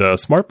and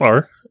smart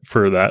bar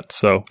for that.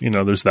 So,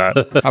 there's that.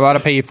 How about I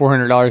pay you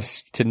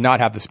 $400 to not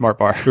have the smart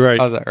bar? Right.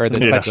 Or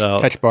the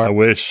touch bar. I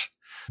wish.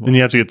 Then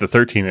you have to get the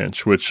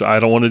 13-inch, which I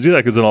don't want to do that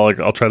because then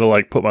I'll try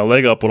to put my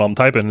leg up when I'm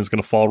typing and it's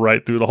going to fall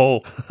right through the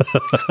hole.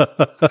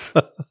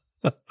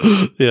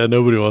 Yeah,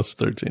 nobody wants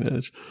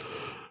 13-inch.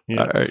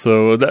 Yeah. Right.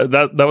 So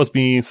that was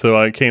me.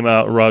 So I came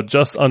out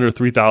just under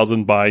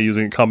 3,000 by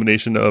using a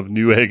combination of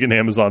Newegg and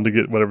Amazon to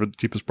get whatever the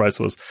cheapest price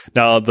was.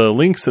 Now the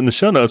links in the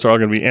show notes are all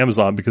going to be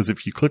Amazon, because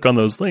if you click on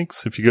those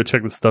links, if you go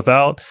check this stuff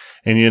out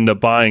and you end up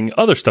buying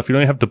other stuff, you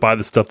don't have to buy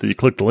the stuff that you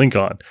click the link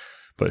on.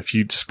 But if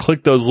you just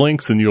click those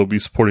links, and you'll be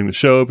supporting the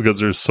show, because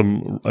there's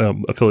some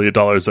affiliate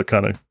dollars that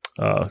kind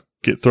of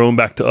get thrown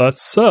back to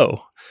us.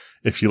 So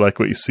if you like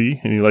what you see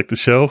and you like the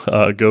show,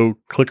 go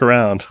click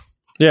around.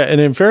 Yeah, and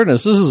in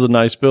fairness, this is a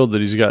nice build that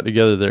he's got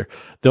together there.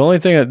 The only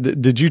thing,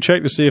 did you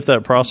check to see if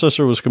that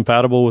processor was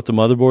compatible with the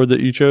motherboard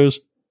that you chose?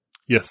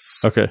 Yes.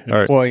 Okay, all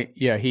right. Well,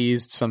 yeah, he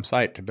used some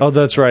site to build it. Oh,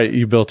 that's right.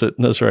 You built it.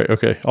 That's right.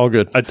 Okay, all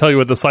good. I'd tell you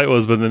what the site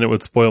was, but then it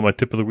would spoil my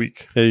tip of the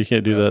week. Yeah, you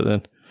can't do that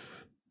then.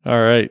 All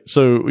right.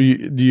 So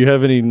do you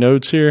have any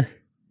notes here?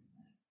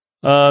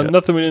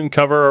 Nothing we didn't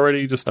cover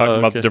already. Just talking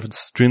about the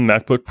difference between the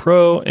MacBook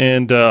Pro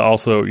and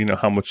also,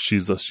 how much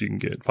cheese dust you can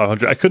get.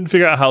 500. I couldn't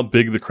figure out how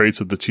big the crates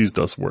of the cheese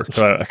dust were.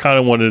 I kind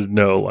of wanted to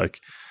know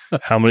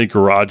how many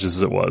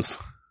garages it was.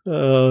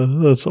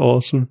 That's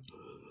awesome.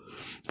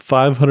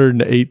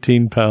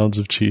 518 pounds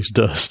of cheese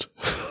dust.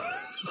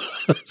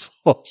 That's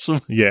awesome.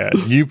 Yeah.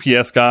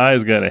 UPS guy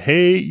is going to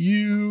hate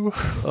you.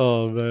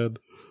 Oh, man.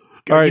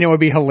 All right. You know what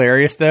would be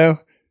hilarious, though,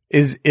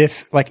 is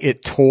if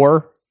it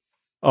tore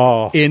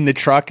in the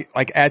truck,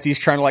 as he's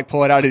trying to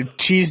pull it out, and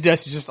cheese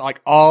dust is just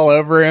all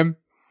over him.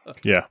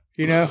 Yeah.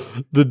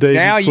 The day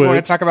now you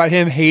want to talk about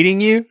him hating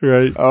you?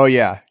 Right. Oh,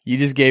 yeah. You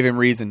just gave him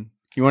reason.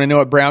 You want to know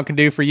what brown can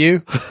do for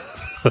you?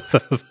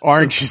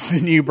 Orange is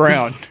the new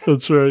brown.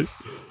 That's right.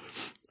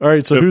 All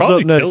right. So who's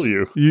up next? Kill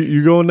you.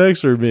 You going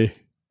next or me?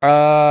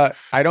 I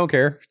don't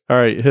care. All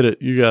right. Hit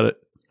it. You got it.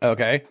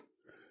 Okay.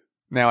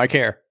 Now I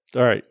care.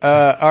 All right.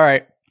 All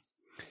right.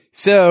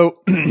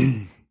 So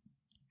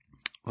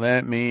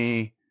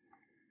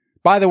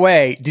by the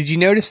way, did you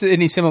notice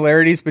any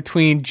similarities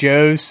between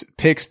Joe's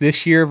picks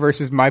this year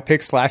versus my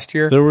picks last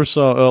year? There were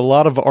a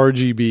lot of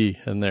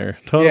RGB in there.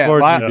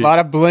 A lot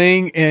of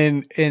bling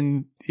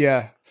and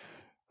yeah.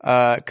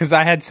 Cause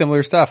I had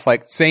similar stuff,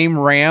 same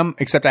RAM,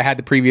 except I had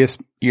the previous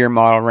year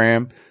model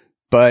RAM.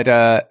 But,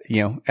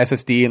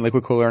 SSD and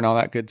liquid cooler and all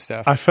that good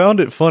stuff. I found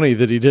it funny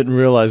that he didn't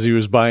realize he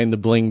was buying the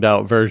blinged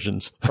out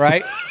versions.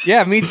 Right?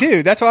 Yeah, me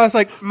too. That's why I was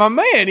like, my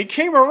man, he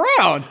came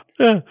around.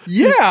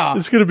 Yeah.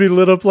 It's going to be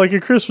lit up like a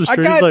Christmas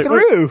tree. I got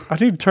through. I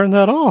need to turn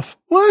that off.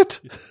 What?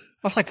 I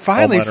was like,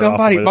 finally,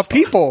 somebody, my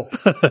people.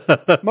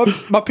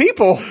 my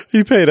people.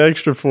 He paid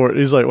extra for it.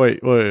 He's like,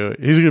 wait.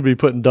 He's going to be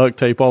putting duct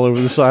tape all over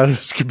the side of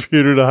his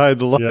computer to hide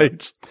the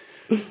lights.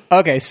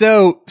 Okay,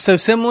 so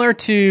similar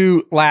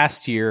to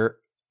last year,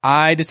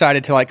 I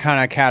decided to like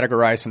kind of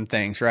categorize some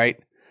things, right?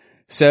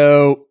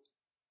 So,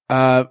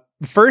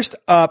 first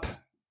up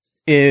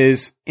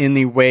is in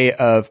the way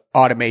of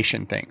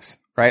automation things,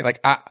 right?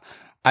 Like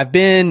I've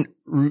been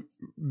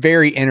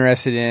very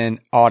interested in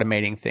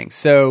automating things.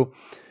 So,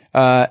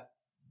 the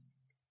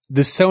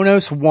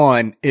Sonos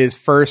One is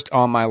first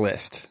on my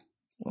list.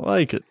 I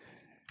like it.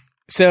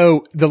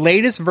 So the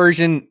latest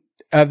version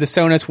of the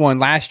Sonos One,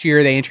 last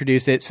year they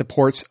introduced it,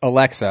 supports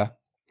Alexa.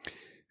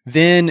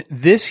 Then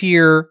this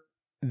year,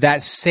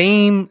 that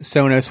same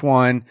Sonos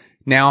One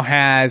now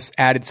has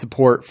added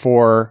support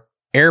for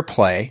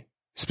AirPlay,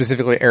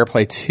 specifically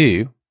AirPlay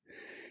 2.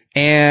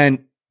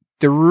 And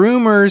the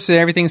rumors and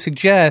everything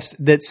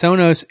suggest that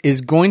Sonos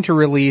is going to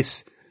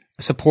release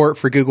support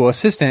for Google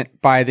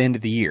Assistant by the end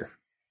of the year.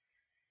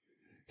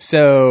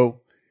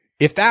 So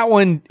if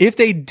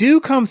they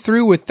do come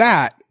through with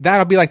that,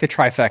 that'll be like the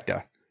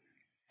trifecta,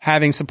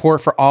 having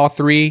support for all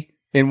three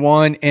in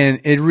one.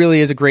 And it really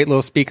is a great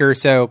little speaker.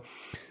 So,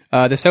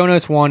 the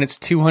Sonos One, it's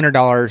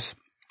 $200.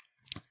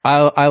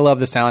 I love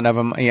the sound of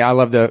them. Yeah, I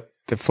love the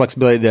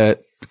flexibility,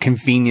 the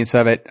convenience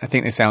of it. I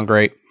think they sound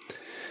great.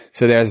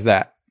 So there's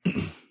that.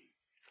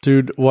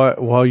 Dude,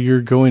 while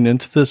you're going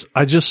into this,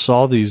 I just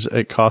saw these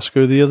at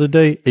Costco the other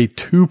day, a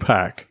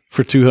 2-pack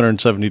for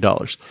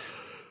 $270.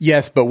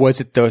 Yes, but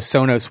was it the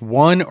Sonos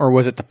One or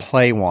was it the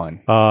Play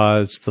One?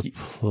 It's the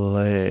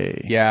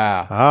Play.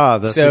 Yeah.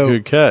 That's a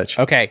good catch.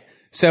 Okay.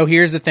 So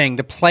here's the thing.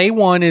 The Play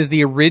One is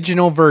the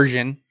original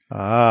version.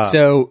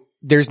 So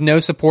there's no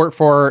support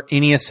for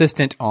any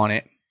assistant on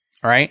it.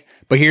 All right.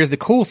 But here's the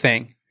cool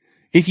thing.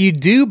 If you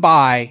do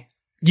buy,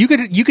 you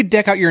could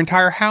deck out your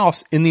entire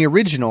house in the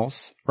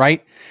originals,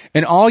 right?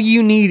 And all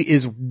you need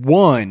is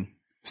one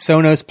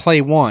Sonos Play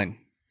One.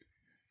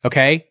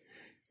 Okay.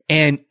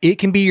 And it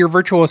can be your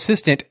virtual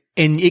assistant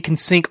and it can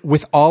sync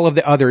with all of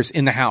the others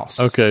in the house.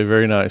 Okay.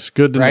 Very nice.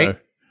 Good to know.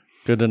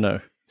 Good to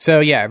know. So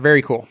yeah,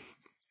 very cool.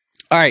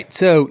 All right.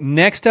 So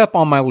next up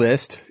on my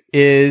list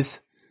is,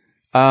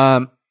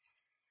 for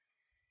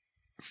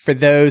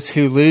those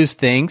who lose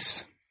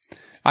things,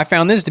 I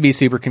found this to be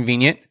super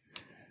convenient.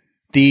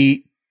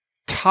 The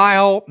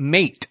Tile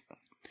Mate.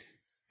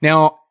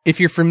 Now, if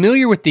you're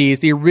familiar with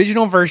these, the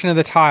original version of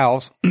the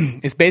Tiles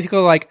is basically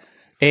like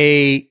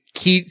a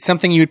key,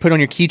 something you would put on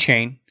your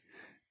keychain.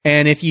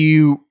 And if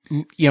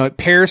it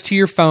pairs to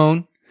your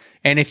phone.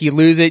 And if you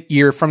lose it,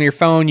 from your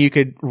phone, you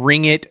could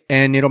ring it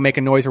and it'll make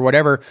a noise or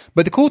whatever.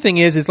 But the cool thing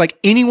is like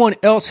anyone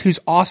else who's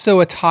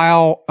also a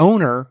Tile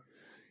owner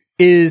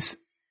is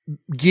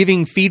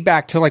giving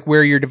feedback to like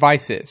where your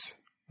device is,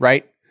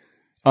 right?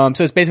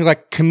 So it's basically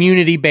like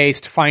community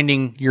based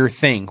finding your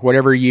thing,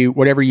 whatever you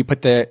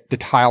put the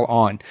Tile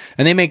on.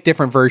 And they make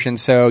different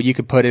versions. So you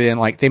could put it in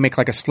they make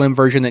like a slim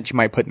version that you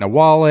might put in a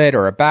wallet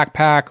or a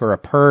backpack or a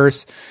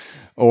purse,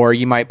 or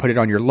you might put it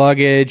on your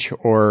luggage,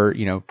 or,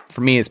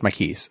 for me, it's my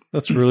keys.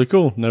 That's really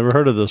cool. Never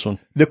heard of this one.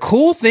 The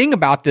cool thing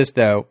about this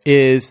though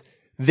is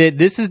that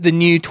this is the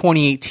new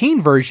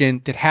 2018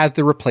 version that has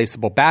the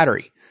replaceable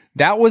battery.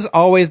 That was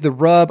always the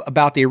rub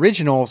about the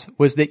originals,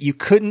 was that you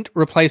couldn't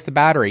replace the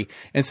battery.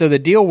 And so the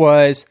deal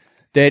was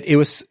that it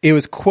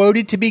was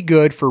quoted to be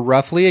good for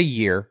roughly a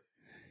year.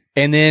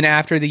 And then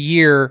after the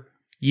year,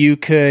 you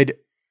could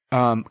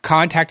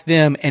contact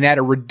them, and at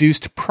a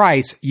reduced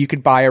price, you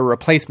could buy a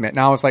replacement.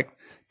 And I was like,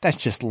 that's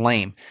just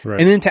lame.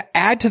 Right. And then to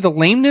add to the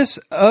lameness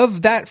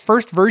of that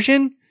first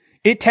version,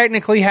 it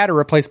technically had a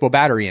replaceable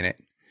battery in it.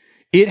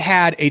 It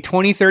had a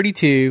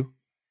 2032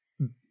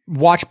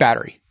 watch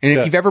battery. And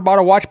if you've ever bought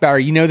a watch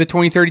battery, you know the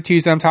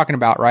 2032s that I'm talking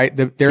about, right?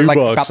 They're like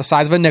 $2. About the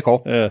size of a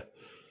nickel. Yeah.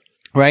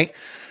 Right?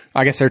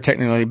 I guess they're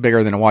technically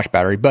bigger than a watch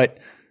battery, but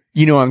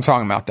you know what I'm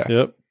talking about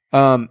though.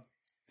 Yep.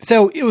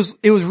 So it was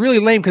really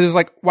lame because it was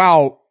like,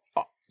 wow,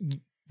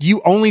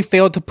 you only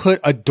failed to put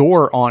a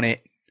door on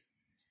it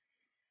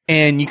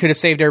and you could have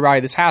saved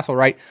everybody this hassle,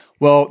 right?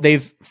 Well,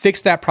 they've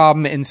fixed that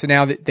problem, and so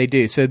now that they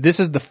do. So this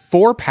is the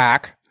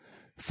 4-pack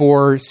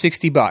for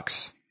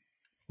 $60.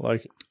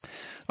 Like it.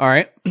 All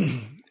right.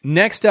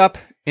 Next up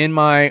in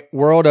my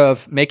world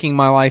of making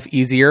my life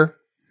easier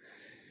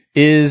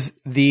is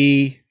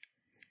the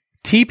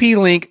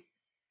TP-Link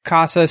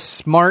Kasa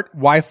Smart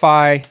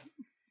Wi-Fi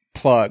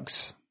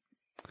plugs.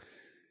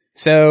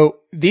 So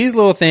these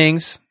little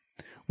things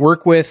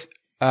work with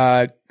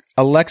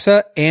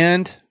Alexa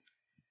and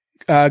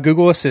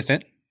Google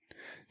Assistant.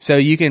 So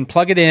you can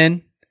plug it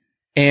in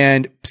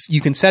and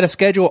you can set a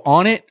schedule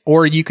on it,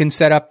 or you can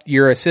set up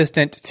your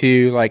assistant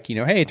to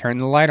hey, turn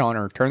the light on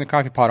or turn the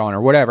coffee pot on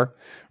or whatever,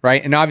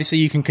 right? And obviously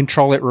you can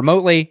control it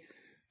remotely,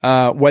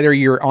 whether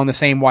you're on the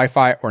same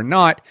Wi-Fi or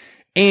not.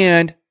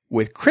 And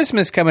with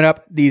Christmas coming up,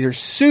 these are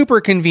super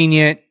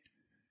convenient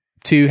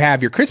to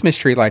have your Christmas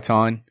tree lights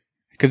on,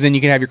 because then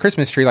you can have your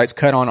Christmas tree lights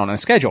cut on a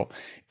schedule.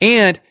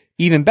 And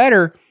even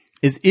better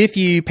is if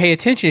you pay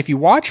attention, if you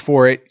watch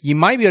for it, you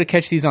might be able to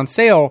catch these on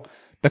sale,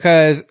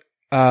 because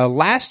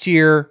last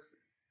year,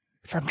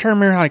 if I'm trying to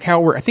remember how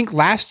it worked, I think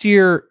last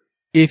year,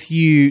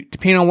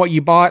 depending on what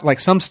you bought,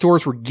 some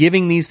stores were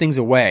giving these things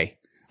away.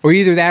 or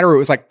either that or it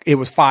was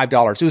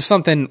 $5. It was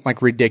something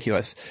like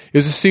ridiculous. It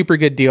was a super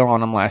good deal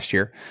on them last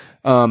year.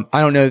 I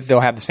don't know that they'll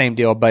have the same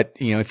deal, but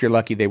if you're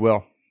lucky, they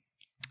will.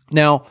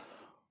 Now,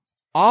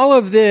 all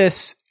of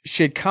this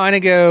should kind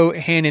of go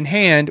hand in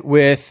hand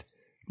with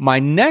my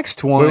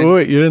next one.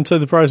 Wait, you didn't say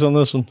the price on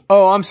this one.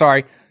 Oh, I'm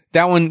sorry.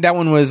 That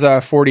one was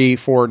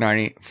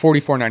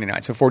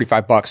 $44.99, so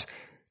 $45.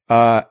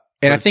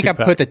 And I think I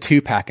put the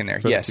 2-pack in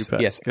there. Yes.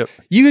 Yep.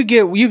 You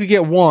could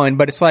get one,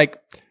 but it's like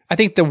I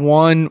think the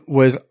one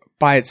was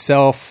by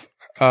itself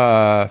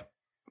like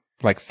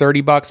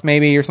 $30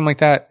 maybe or something like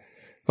that.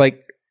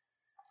 Like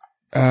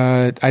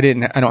I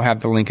don't have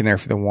the link in there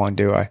for the one,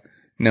 do I?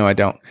 No, I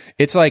don't.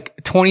 It's like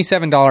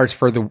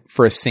 $27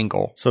 for a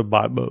single. So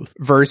buy both.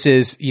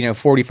 Versus,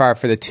 $45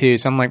 for the 2.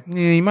 So I'm like,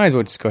 you might as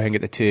well just go ahead and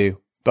get the 2.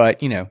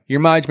 But, your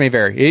mileage may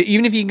vary.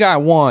 Even if you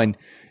got one,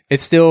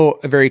 it's still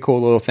a very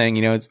cool little thing.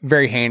 It's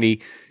very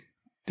handy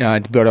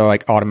to be able to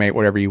like automate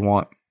whatever you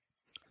want.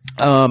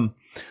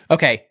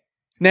 Okay.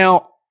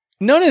 Now,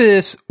 none of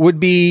this would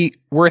be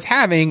worth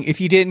having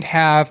if you didn't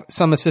have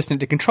some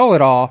assistant to control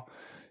it all.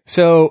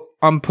 So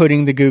I'm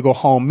putting the Google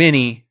Home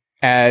Mini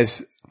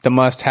as the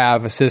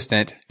must-have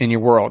assistant in your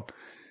world.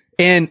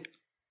 And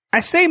I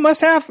say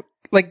must-have,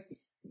 like,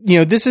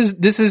 this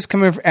is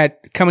coming in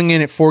at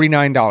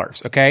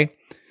 $49, okay?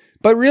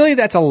 But really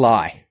that's a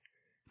lie.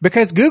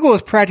 Because Google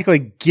is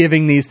practically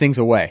giving these things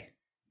away.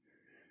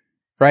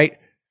 Right?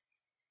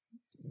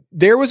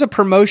 There was a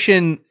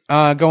promotion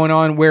going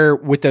on where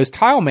with those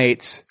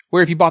TileMates,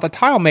 where if you bought the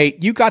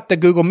TileMate, you got the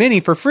Google Mini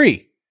for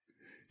free.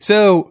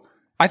 So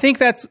I think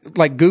that's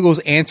like Google's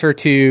answer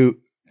to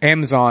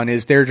Amazon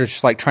is they're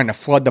just like trying to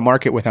flood the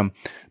market with them,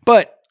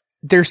 but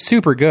they're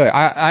super good.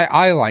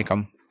 I like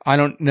them. I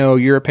don't know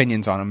your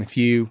opinions on them.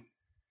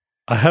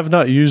 I have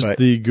not used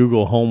the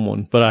Google Home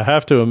one, but I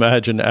have to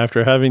imagine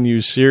after having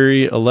used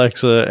Siri,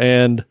 Alexa,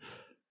 and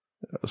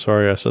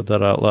sorry, I said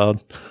that out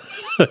loud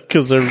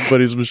because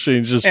everybody's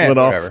machines just went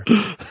off.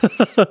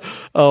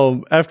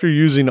 After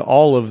using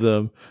all of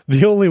them,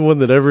 the only one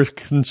that ever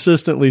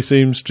consistently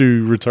seems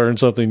to return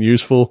something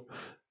useful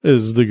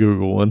is the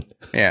Google one.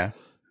 Yeah.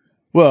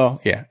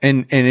 Well, yeah.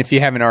 And if you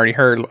haven't already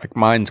heard, like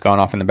mine's gone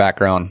off in the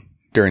background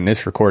during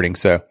this recording.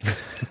 So,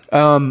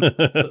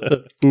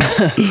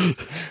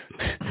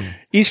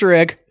 Easter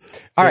egg.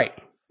 All right.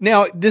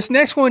 Now this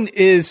next one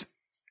is,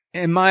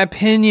 in my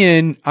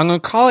opinion, I'm going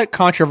to call it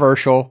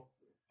controversial,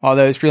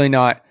 although it's really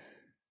not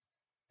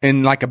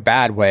in like a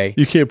bad way.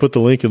 You can't put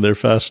the link in there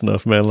fast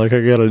enough, man. Like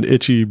I got an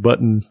itchy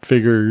button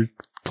figure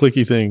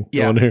clicky thing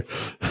on here.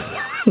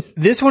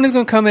 This one is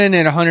going to come in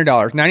at $100,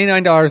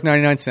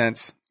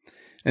 $99.99.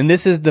 And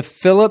this is the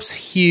Philips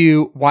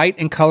Hue White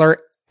and Color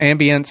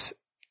Ambience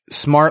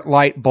Smart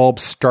Light Bulb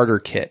Starter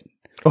Kit.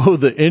 Oh,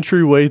 the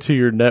entryway to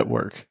your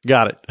network.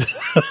 Got it.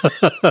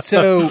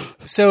 So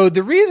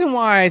the reason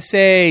why I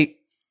say,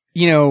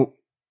 the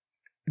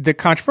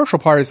controversial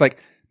part is like,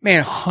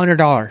 man,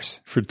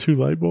 $100 for 2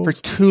 light bulbs? For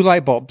 2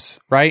 light bulbs,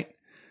 right?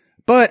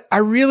 But I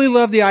really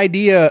love the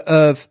idea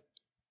of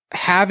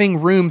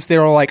having rooms that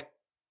are like,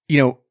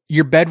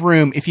 your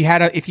bedroom. If you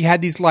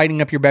had these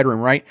lighting up your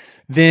bedroom, right?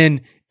 Then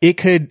it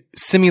could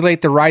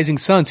simulate the rising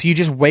sun. So you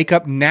just wake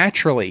up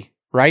naturally,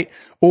 right?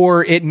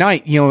 Or at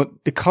night,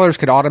 the colors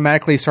could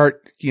automatically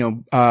start,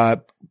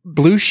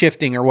 blue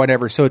shifting or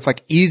whatever. So it's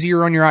like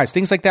easier on your eyes,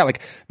 things like that,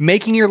 like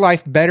making your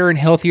life better and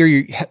healthier,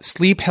 your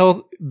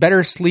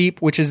better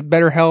sleep, which is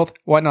better health,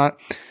 whatnot.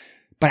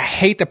 But I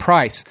hate the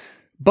price.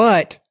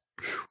 But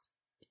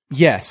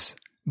here's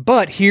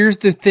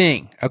the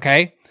thing.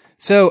 Okay.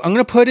 So I'm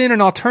going to put in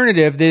an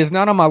alternative that is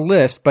not on my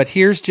list, but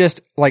here's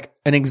just like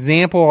an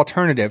example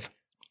alternative.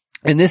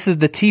 And this is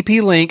the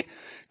TP-Link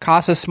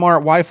Casa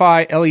Smart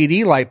Wi-Fi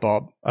LED light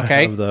bulb. Okay.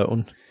 I have that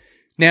one.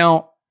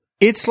 Now,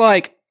 it's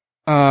like,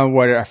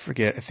 what did I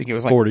forget? I think it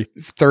was like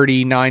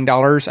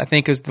 $39, I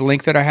think is the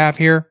link that I have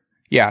here.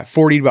 Yeah,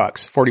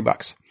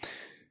 $40.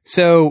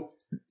 So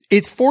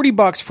it's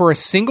 $40 for a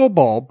single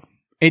bulb.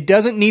 It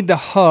doesn't need the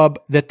hub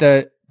that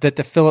the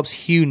Philips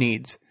Hue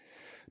needs.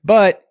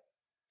 But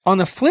on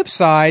the flip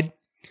side,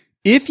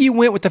 if you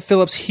went with the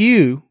Philips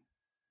Hue,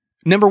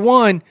 number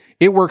one,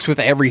 it works with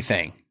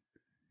everything.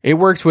 It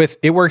works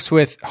with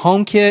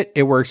HomeKit.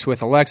 It works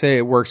with Alexa.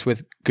 It works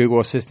with Google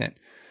Assistant.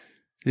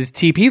 This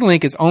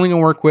TP-Link is only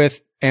going to work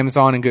with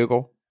Amazon and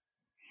Google,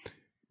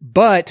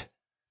 but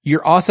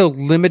you're also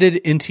limited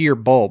into your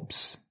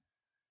bulbs,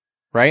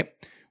 right?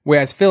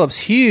 Whereas Philips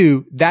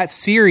Hue, that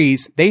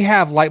series, they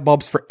have light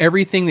bulbs for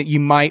everything that you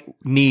might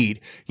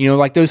need.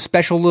 Like those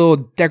special little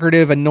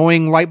decorative,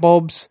 annoying light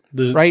bulbs,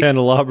 right?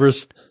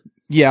 Candelabras.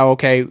 Yeah,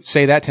 okay.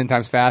 Say that 10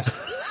 times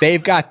fast.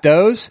 They've got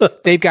those.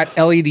 They've got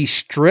LED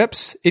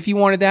strips if you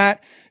wanted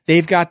that.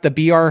 They've got the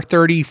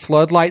BR30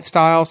 floodlight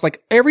styles.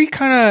 Like every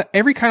kind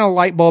of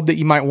light bulb that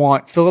you might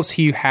want, Philips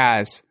Hue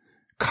has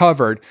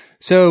covered.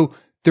 So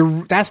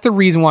that's the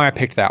reason why I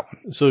picked that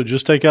one. So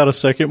just take out a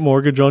second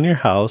mortgage on your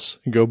house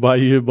and go buy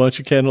you a bunch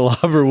of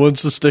candelabra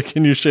ones to stick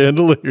in your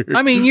chandelier.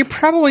 I mean, you're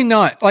probably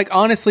not, like,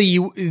 honestly,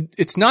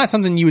 it's not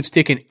something you would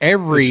stick in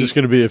every. It's just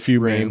going to be a few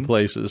room. main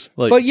places.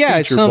 Like, But yeah,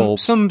 feature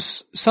bulbs.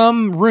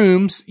 some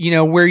rooms, you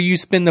know, where you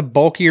spend the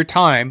bulk of your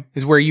time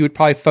is where you would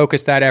probably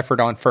focus that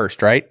effort on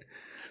first, right?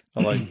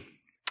 I like.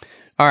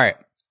 All right.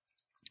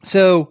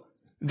 So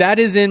that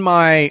is in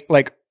my,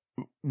 like,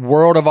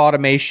 world of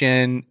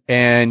automation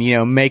and, you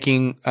know,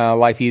 making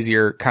life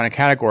easier kind of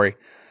category.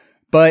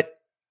 But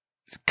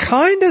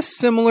kind of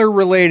similar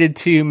related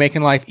to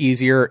making life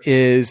easier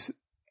is,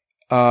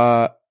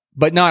 but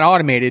not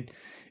automated,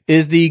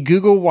 is the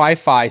Google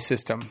Wi-Fi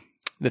system,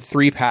 the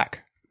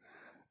 3-pack.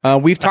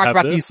 We've talked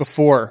about these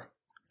before.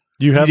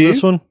 You have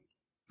this one?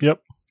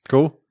 Yep.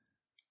 Cool.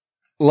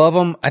 Love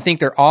them. I think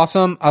they're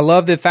awesome. I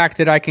love the fact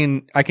that I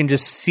can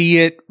just see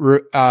it,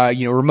 you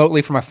know,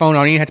 remotely from my phone. I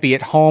don't even have to be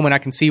at home, and I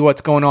can see what's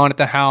going on at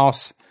the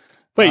house.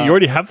 Wait, you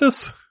already have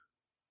this?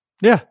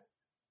 Yeah.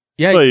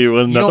 Yeah. Wait, you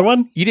want another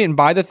one? You didn't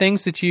buy the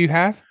things that you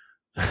have?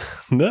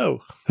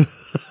 No.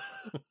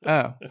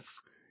 Oh,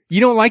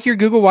 you don't like your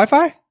Google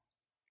Wi-Fi?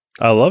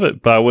 I love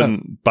it, but I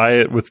wouldn't buy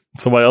it with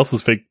somebody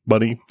else's fake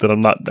money that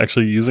I'm not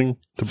actually using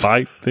to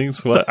buy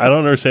things. What? I don't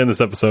understand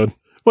this episode.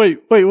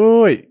 Wait.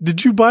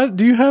 Did you buy?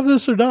 Do you have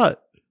this or not?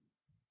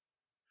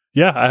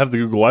 Yeah, I have the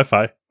Google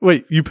Wi-Fi.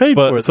 Wait, you paid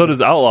for But it. so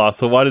does Outlaw.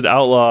 So why did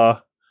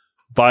Outlaw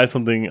buy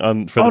something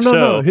for the show?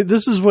 No.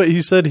 This is what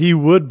he said he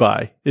would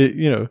buy.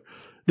 You know,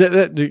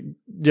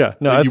 yeah.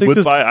 No, I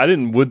think I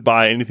didn't would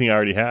buy anything I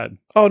already had.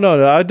 Oh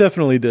no, I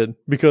definitely did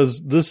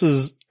because this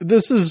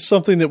is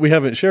something that we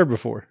haven't shared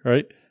before,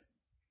 right?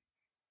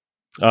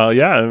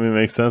 Yeah, I mean, it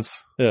makes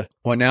sense. Yeah.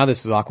 Well, now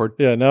this is awkward.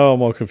 Yeah. Now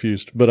I'm all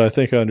confused, but I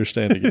think I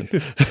understand again.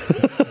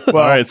 All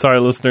right, sorry,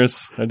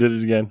 listeners, I did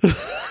it again.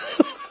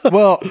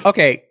 Well,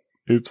 okay.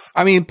 Oops.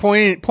 I mean,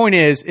 point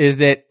is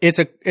that it's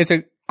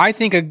a I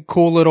think a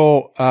cool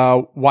little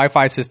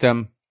Wi-Fi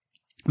system,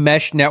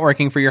 mesh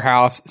networking for your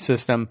house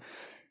system.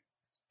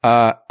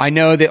 I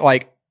know that,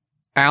 like,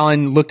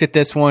 Alan looked at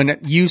this one,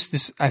 used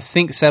this, I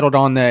think, settled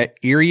on the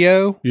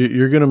Erio.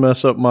 You're going to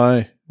mess up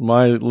my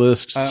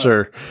list,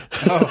 sir.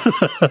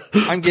 Oh,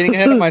 I'm getting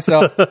ahead of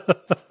myself.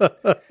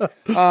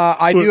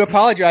 I do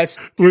apologize,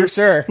 dear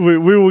sir. We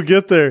will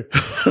get there.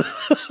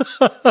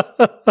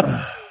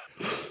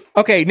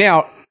 Okay,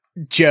 now,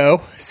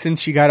 Joe,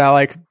 since you gotta,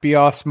 like, be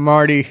all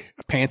smarty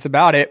pants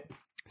about it,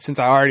 since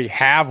I already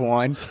have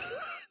one,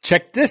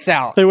 check this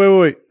out. Hey,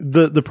 wait.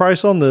 The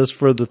price on this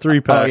for the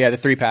 3-pack. Oh yeah, the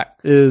 3-pack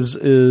is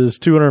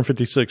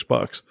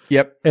 $256.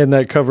 Yep. And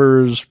that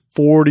covers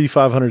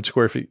 4,500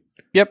 square feet.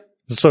 Yep.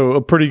 So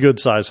a pretty good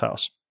size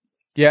house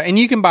Yeah, and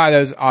you can buy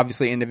those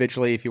obviously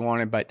individually if you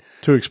wanted, but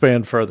to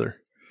expand further.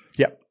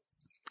 yep.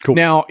 Cool.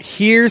 Now,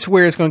 here's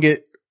where it's going to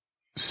get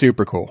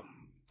super cool.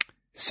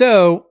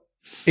 So,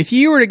 if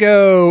you were to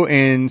go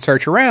and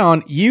search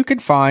around, you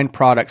could find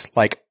products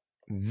like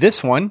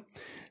this one,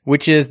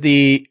 which is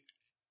the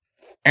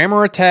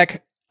Ameratech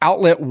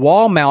outlet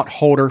wall mount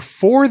holder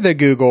for the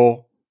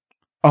Google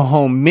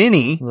Home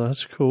Mini.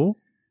 That's cool.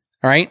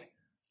 All right,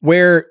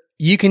 where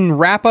you can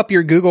wrap up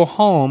your Google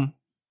Home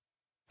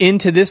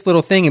into this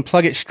little thing and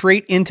plug it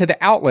straight into the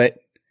outlet.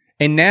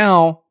 And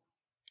now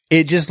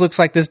it just looks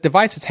like this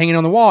device that's hanging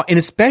on the wall. And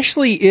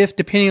especially if,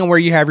 depending on where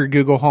you have your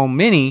Google Home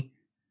Mini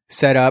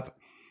set up,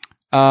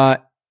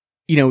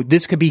 you know,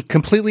 this could be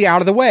completely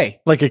out of the way.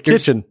 Like a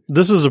kitchen.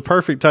 This is a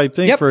perfect type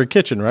thing Yep. for a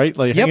kitchen, right?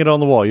 Like Yep. hang it on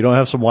the wall. You don't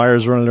have some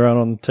wires running around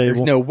on the table.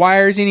 There's no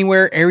wires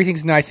anywhere.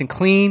 Everything's nice and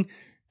clean.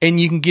 And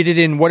you can get it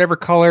in whatever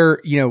color,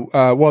 you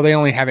know, well, they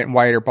only have it in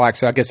white or black.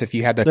 So I guess if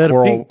you had the They had a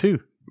coral, pink too.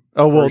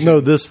 Oh, well, version.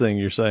 no, this thing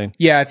you're saying.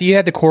 yeah, if you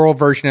had the coral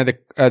version of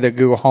the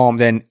Google Home,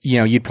 then, you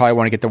know, you'd probably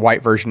want to get the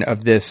white version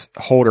of this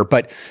holder.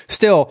 But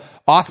still,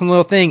 awesome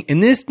little thing.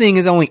 And this thing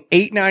is only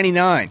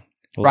 $8.99,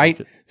 right?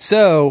 it.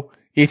 So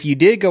if you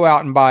did go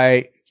out and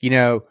buy, you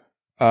know,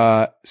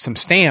 some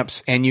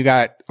stamps and you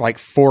got like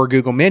 4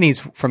 Google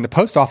Minis from the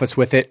post office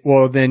with it,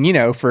 well, then, you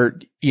know, for,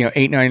 you know,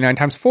 $8.99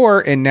 times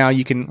 4, and now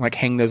you can like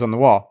hang those on the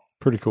wall.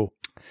 Pretty cool.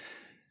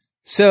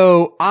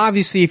 So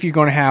obviously, if you're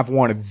going to have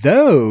one of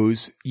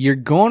those, you're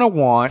going to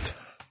want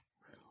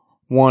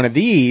one of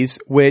these,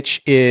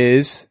 which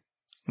is,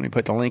 let me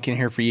put the link in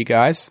here for you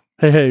guys.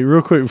 Hey,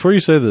 real quick, before you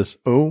say this,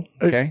 Oh,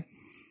 okay.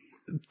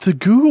 the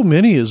Google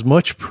Mini is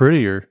much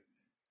prettier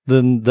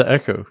than the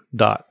Echo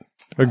Dot.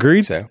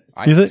 Agreed? So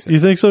I You think so. you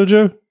think so,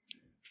 Joe?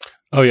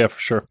 Oh yeah, for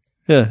sure.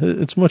 Yeah,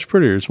 it's much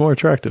prettier. It's more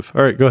attractive.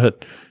 All right, go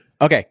ahead.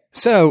 Okay.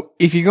 So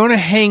if you're going to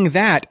hang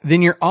that,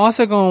 then you're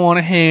also going to want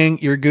to hang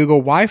your Google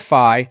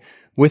Wi-Fi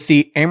with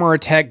the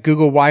Ameratech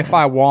Google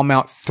Wi-Fi wall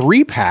mount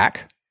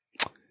 3-pack.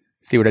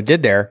 See what I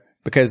did there?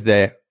 Because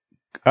the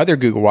other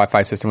Google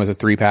Wi-Fi system was a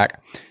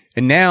 3-pack.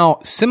 And now,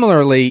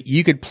 similarly,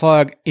 you could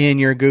plug in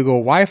your Google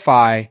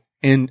Wi-Fi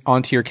in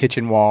onto your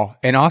kitchen wall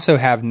and also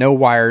have no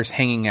wires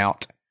hanging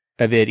out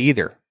of it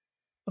either.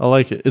 I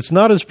like it. It's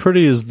not as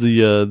pretty as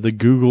the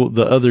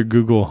other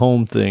Google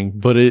Home thing,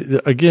 but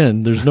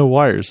again, there's no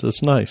wires.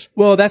 That's nice.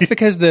 Well, that's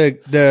because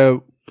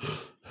the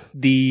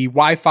the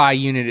Wi-Fi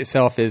unit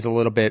itself is a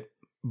little bit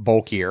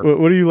bulkier.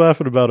 What are you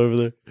laughing about over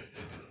there?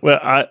 Well,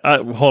 I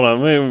hold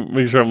on. Let me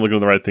make sure I'm looking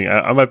at the right thing.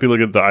 I might be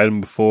looking at the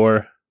item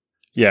before.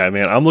 Yeah,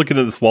 man. I'm looking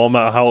at this wall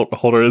mount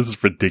holder. This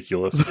is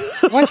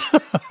ridiculous. What?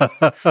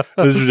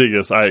 This is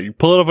ridiculous. All right,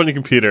 pull it up on your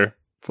computer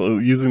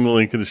using the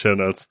link in the show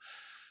notes.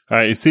 All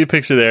right, you see a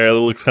picture there. It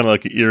looks kind of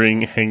like an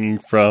earring hanging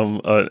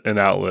from an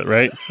outlet,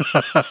 right?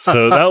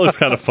 So that looks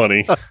kind of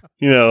funny, but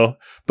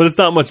it's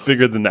not much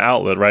bigger than the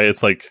outlet, right?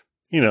 It's like,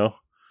 maybe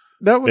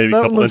a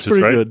couple looks inches,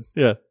 pretty right? good.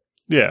 Yeah.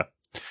 Yeah.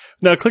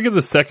 Now click at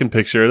the second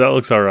picture. That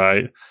looks all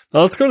right.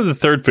 Now let's go to the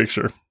third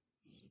picture.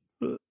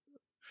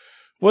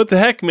 What the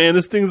heck, man?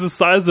 This thing's the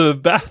size of a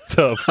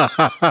bathtub.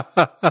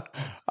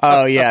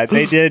 Oh yeah,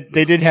 they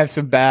did have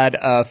some bad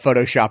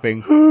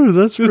photoshopping. Ooh,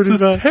 that's pretty This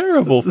is bad.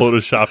 terrible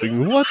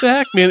photoshopping. What the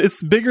heck, man?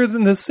 It's bigger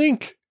than the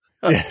sink.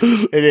 Yes,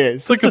 it is.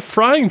 It's like a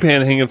frying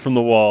pan hanging from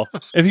the wall.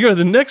 If you go to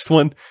the next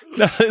one,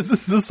 now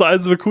it's the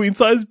size of a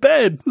queen-size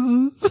bed.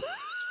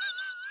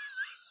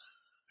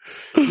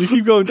 You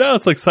keep going down,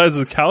 it's like size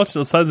of the couch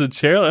and the size of the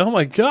chair. Like, oh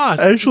my gosh.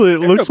 Actually, it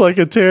looks like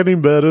a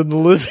tanning bed in the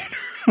living room.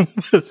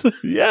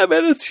 Yeah,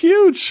 man, it's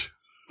huge.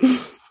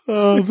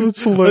 Oh,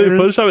 that's Are they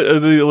hilarious. Photoshop? Are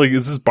they like,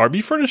 is this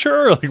Barbie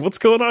furniture? Or like, what's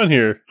going on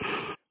here?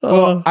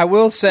 Well, I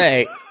will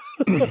say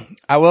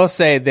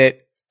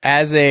that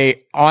as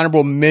a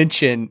honorable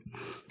mention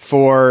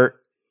for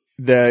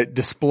the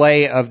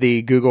display of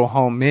the Google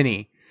Home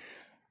Mini,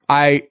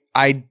 I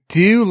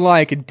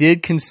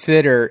did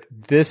consider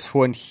this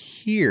one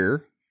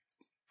here,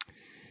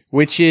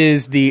 which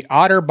is the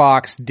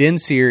OtterBox Den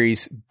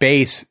Series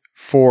base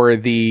for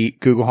the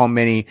Google Home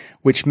Mini,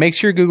 which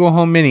makes your Google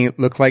Home Mini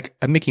look like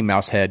a Mickey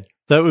Mouse head.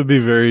 That would be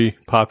very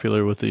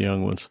popular with the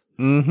young ones.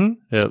 Mm-hmm.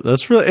 Yeah,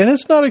 that's really, and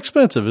it's not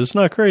expensive. It's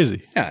not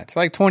crazy. Yeah, it's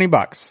like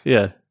 $20.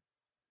 Yeah,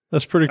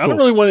 that's pretty I cool. don't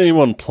really want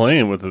anyone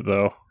playing with it,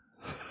 though.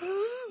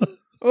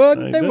 Well, Like,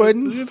 they that's-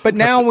 wouldn't. But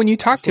now when you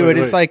talk to it,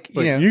 it's like,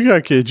 you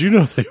got kids. You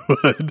know they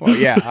would. Well,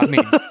 yeah, I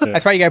mean,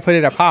 that's why you got to put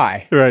it up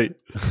high. Right.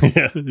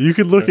 Yeah. You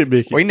can look at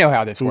Mickey. We know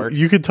how this works.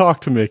 You can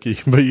talk to Mickey,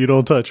 but you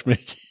don't touch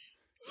Mickey.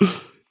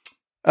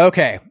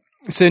 Okay.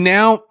 So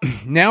now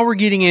we're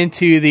getting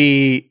into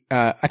the,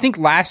 I think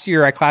last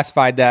year I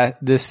classified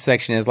this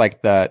section as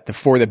like the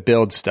for the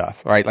build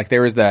stuff, right? Like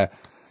there was the,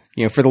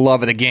 for the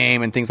love of the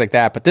game and things like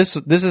that. But this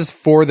is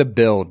for the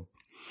build.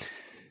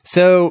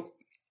 So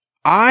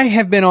I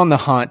have been on the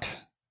hunt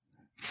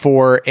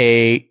for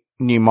a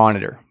new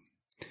monitor.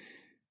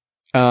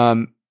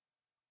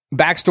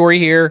 Backstory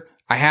here.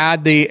 I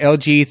had the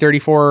LG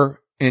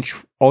 34-inch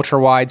ultra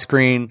wide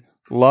screen.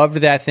 Loved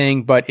that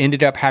thing, but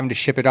ended up having to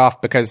ship it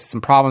off because some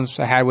problems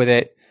I had with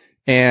it.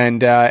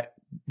 And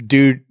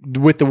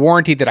with the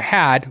warranty that I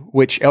had,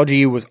 which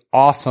LG was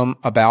awesome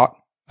about,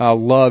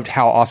 loved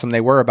how awesome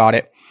they were about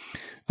it.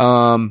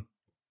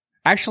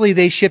 Actually,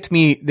 they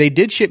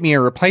did ship me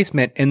a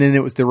replacement, and then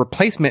it was the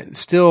replacement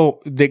still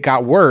that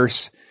got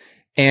worse,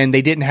 and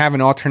they didn't have an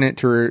alternate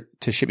to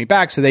ship me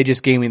back, so they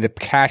just gave me the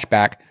cash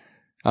back.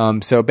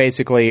 So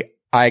basically,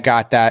 I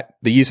got the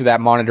use of that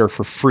monitor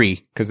for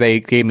free because they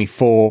paid me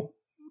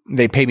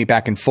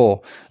back in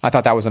full. I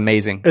thought that was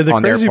amazing. And the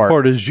on their crazy part.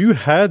 part is you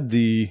had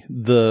the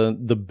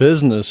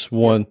business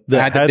one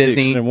that had the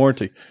extended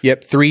warranty.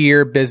 Yep,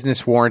 3-year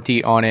business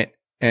warranty on it,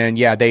 and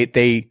yeah,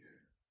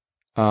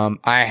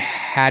 I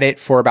had it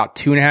for about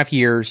 2.5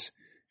 years,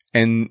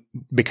 and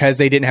because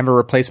they didn't have a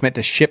replacement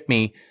to ship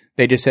me,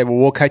 they just said, well,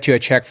 we'll cut you a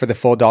check for the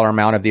full dollar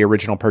amount of the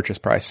original purchase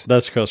price.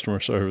 That's customer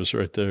service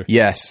right there.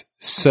 Yes.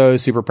 So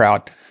super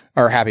proud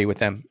or happy with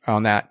them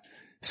on that.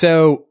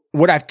 So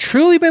what I've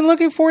truly been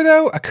looking for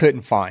though, I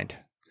couldn't find.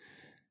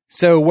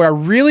 So what I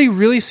really,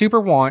 really super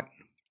want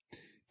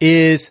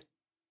is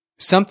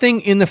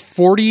something in the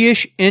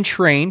 40-ish inch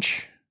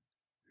range,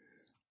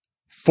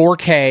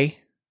 4K,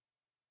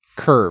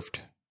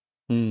 curved.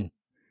 The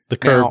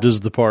curved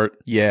is the part.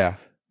 Yeah.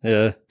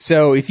 Yeah.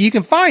 So if you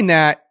can find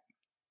that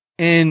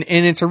and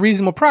it's a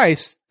reasonable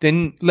price,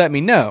 then let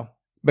me know.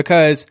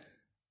 Because,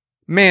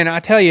 man, I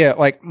tell you,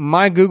 like,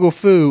 my Google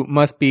Foo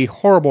must be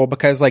horrible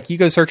because, like, you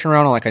go searching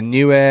around on, like, a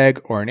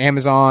Newegg or an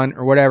Amazon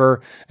or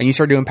whatever, and you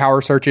start doing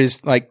power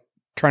searches, like,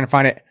 trying to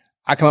find it.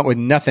 I come up with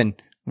nothing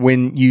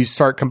when you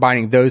start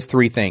combining those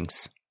three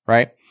things,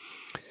 right?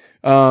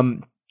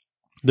 There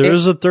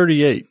is a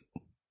 38.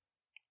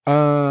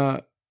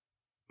 And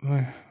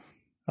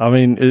I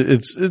mean,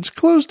 it's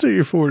close to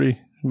your 40,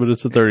 but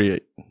it's a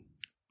 38.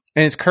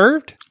 it's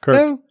curved? Curved.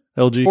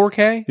 Though? LG.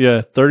 4K?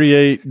 Yeah,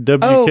 38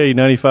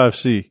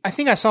 WK95C. I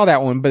think I saw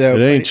that one, but It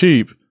ain't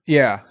cheap.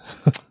 yeah.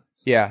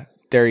 Yeah.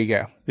 There you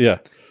go. Yeah.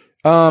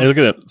 Are you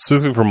looking at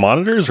specifically for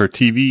monitors or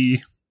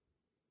TV?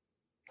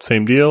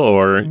 Same deal,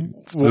 or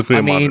specifically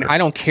a monitor? I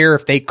don't care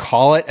if they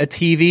call it a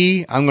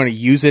TV. I'm going to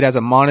use it as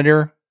a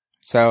monitor.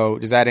 So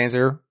does that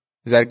answer?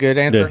 Is that a good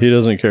answer? Yeah, he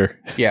doesn't care.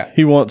 Yeah.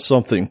 He wants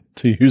something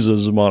to use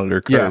as a monitor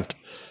curved.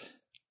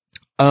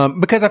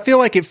 Because I feel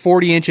like at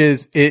 40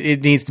 inches,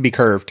 it needs to be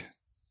curved.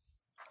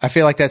 I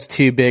feel like that's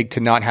too big to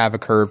not have a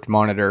curved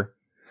monitor.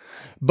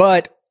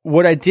 But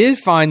what I did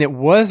find that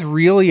was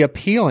really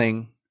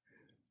appealing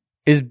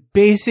is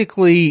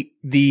basically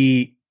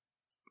the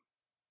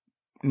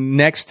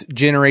next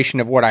generation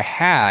of what I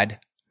had,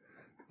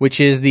 which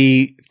is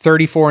the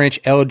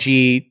 34-inch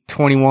LG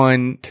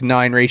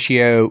 21:9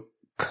 ratio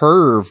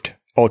curved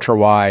ultra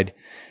wide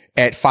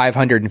at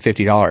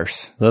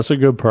 $550. That's a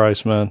good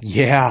price, man.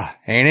 Yeah,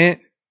 ain't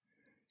it?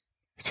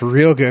 It's a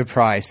real good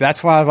price.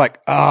 That's why I was like,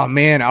 oh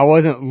man, I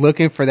wasn't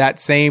looking for that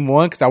same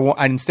one because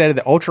I instead of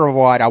the ultra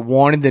wide, I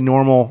wanted the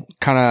normal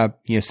kind of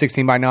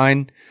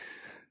 16:9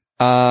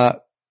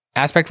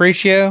 aspect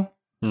ratio.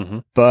 Mm-hmm.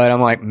 But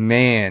I'm like,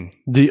 man,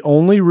 The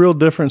only real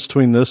difference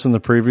between this and the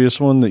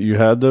previous one that you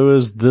had, though,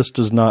 is this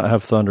does not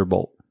have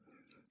Thunderbolt.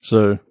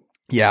 So,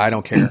 yeah, I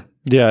don't care.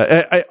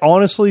 yeah, I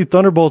honestly,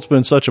 Thunderbolt's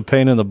been such a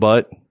pain in the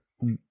butt,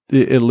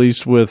 at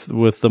least with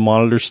the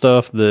monitor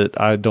stuff, that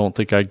I don't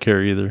think I'd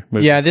care either.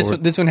 Yeah,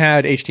 this one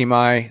had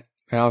HDMI,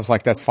 and I was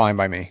like, that's fine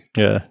by me.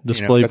 Yeah,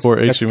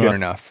 DisplayPort that's HDMI. good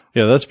enough.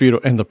 Yeah, that's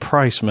beautiful. And the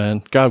price,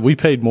 man. God, we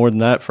paid more than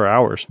that for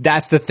ours.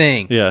 That's the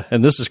thing. Yeah,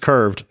 and this is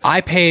curved.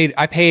 I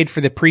paid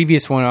for the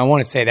previous one. I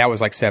want to say that was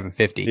like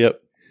 $750.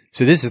 Yep.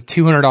 So this is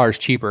 $200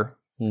 cheaper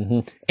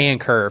and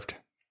curved.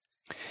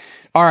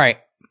 All right.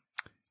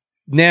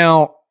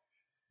 Now,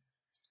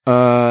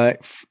 that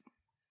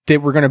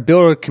we're going to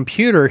build a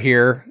computer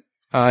here.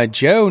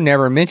 Joe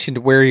never mentioned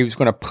where he was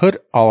going to put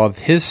all of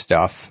his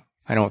stuff.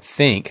 I don't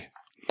think.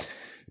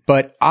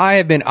 But I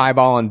have been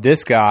eyeballing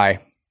this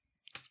guy.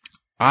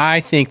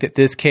 I think that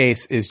this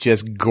case is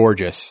just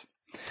gorgeous.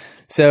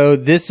 So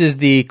this is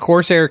the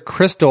Corsair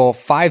Crystal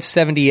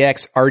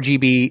 570X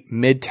RGB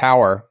mid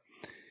tower.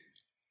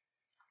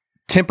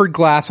 Tempered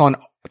glass on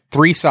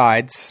 3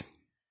 sides.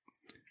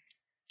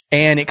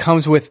 And it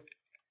comes with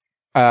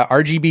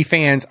RGB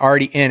fans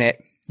already in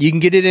it. You can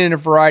get it in a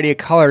variety of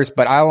colors,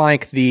 but I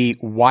like the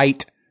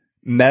white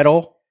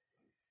metal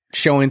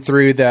showing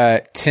through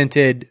the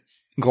tinted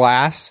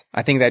glass.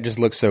 I think that just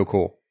looks so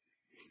cool.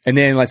 And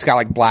then it's got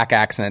like black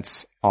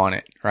accents on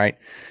it, right?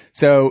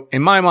 So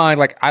in my mind,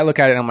 like I look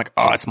at it and I'm like,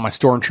 oh, it's my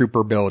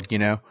Stormtrooper build,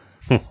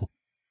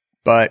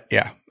 But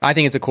yeah, I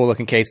think it's a cool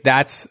looking case.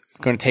 That's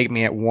going to take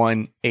me at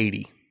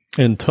 $180.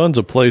 And tons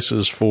of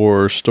places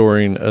for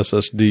storing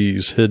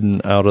SSDs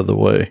hidden out of the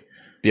way.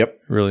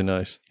 Yep. Really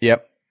nice.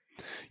 Yep.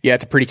 Yeah,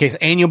 it's a pretty case.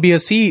 And you'll be able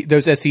to see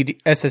those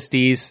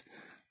SSDs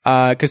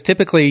because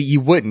typically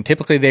you wouldn't.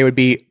 Typically they would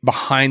be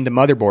behind the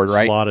motherboard,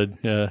 right? Slotted,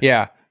 yeah.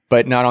 Yeah,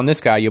 but not on this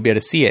guy. You'll be able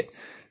to see it.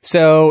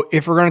 So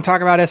if we're going to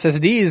talk about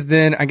SSDs,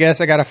 then I guess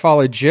I got to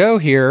follow Joe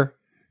here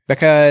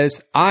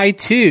because I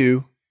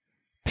too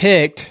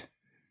picked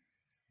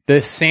the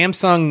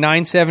Samsung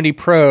 970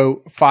 Pro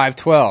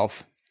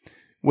 512,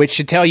 which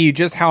should tell you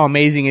just how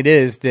amazing it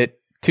is that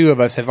 2 of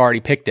us have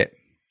already picked it.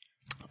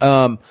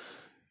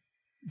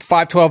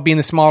 512 being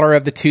the smaller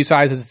of the 2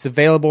 sizes it's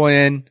available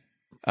in.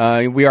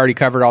 We already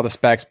covered all the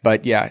specs,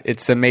 but yeah,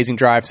 it's an amazing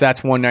drive. So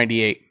that's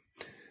 $198.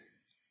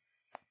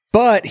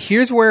 But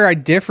here's where I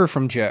differ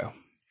from Joe.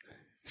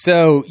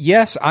 So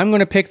yes, I'm going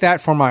to pick that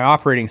for my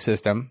operating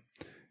system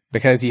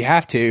because you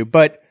have to,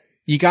 but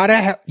you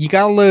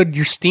gotta load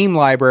your Steam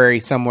library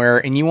somewhere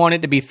and you want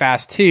it to be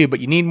fast too, but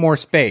you need more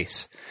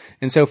space.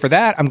 And so for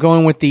that, I'm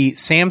going with the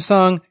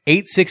Samsung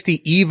 860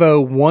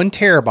 EVO 1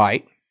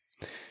 terabyte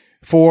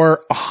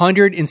for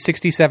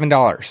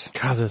 $167.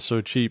 God, that's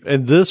so cheap.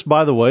 And this,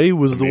 by the way,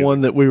 was the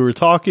one that we were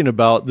talking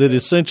about that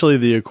essentially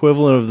the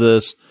equivalent of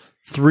this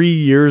 3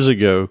 years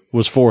ago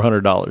was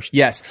 $400.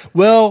 Yes.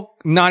 Well,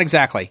 not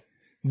exactly.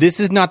 This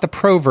is not the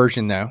Pro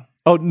version though.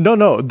 Oh,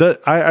 no.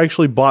 I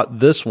actually bought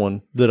this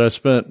one that I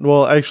spent.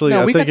 Well, actually,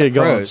 No, I we think got the it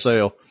got on Pros.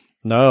 sale.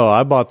 No,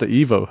 I bought the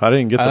Evo. I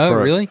didn't get the Pro.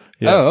 Oh, really?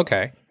 Yeah. Oh,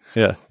 okay.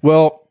 Yeah.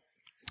 Well,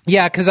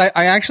 yeah, because I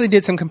actually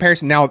did some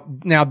comparison.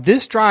 Now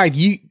this drive,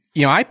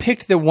 I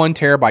picked the 1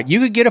 terabyte.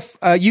 You could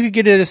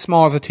get it as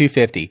small as a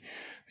 250.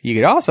 You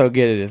could also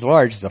get it as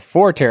large as a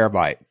 4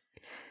 terabyte.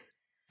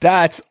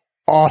 That's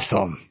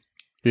awesome.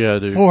 Yeah,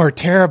 dude. 4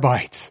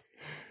 terabytes.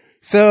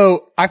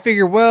 So I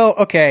figure, well,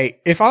 okay,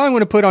 if all I'm going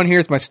to put on here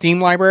is my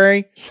Steam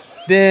library,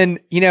 then,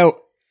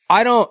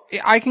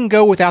 I can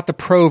go without the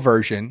Pro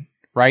version,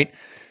 right?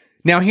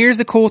 Now, here's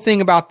the cool thing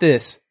about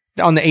this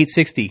on the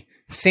 860.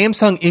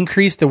 Samsung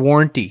increased the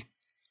warranty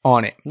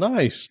on it.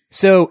 Nice.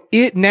 So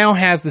it now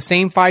has the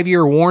same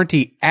 5-year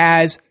warranty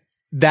as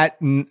that,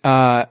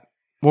 what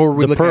were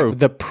we looking Pro. at?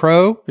 The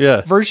Pro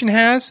Yeah. version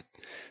has.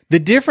 The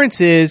difference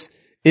is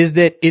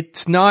that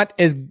it's not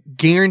as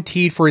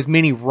guaranteed for as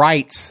many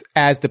writes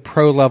as the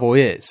Pro level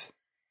is.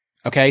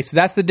 Okay, so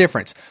that's the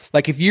difference.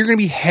 Like if you're going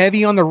to be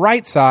heavy on the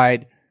right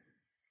side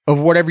of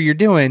whatever you're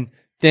doing,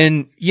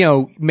 then,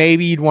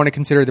 maybe you'd want to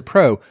consider the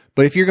Pro.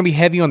 But if you're going to be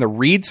heavy on the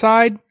read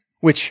side,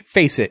 which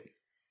face it,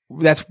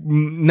 that's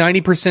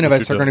 90% of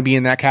us are going to be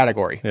in that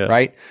category,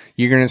 right?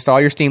 You're going to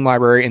install your Steam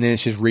library and then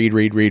it's just read.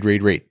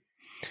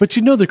 But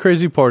the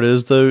crazy part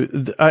is, though,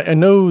 I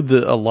know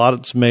that a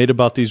lot's made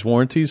about these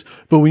warranties,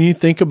 but when you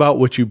think about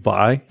what you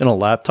buy in a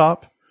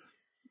laptop,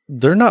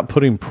 they're not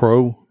putting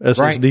Pro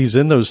SSDs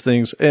in those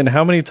things. And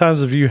how many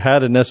times have you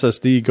had an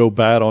SSD go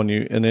bad on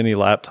you in any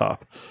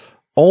laptop?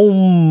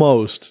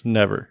 Almost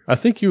never. I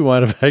think you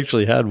might have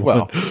actually had one.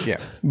 Well,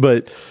 yeah.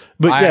 but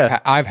yeah.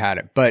 I've had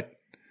it, but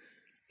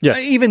Yeah.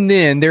 even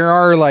then there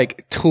are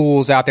like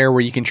tools out there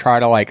where you can try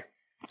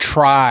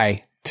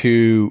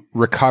to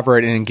recover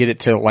it and get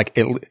it to like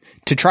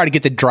to try to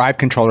get the drive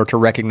controller to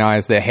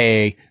recognize that,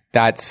 hey,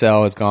 that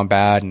cell has gone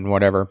bad and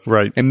whatever.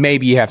 Right. And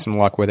maybe you have some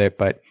luck with it,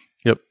 but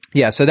Yep.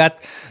 yeah, so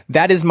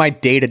that is my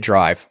data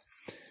drive.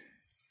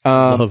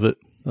 Love it.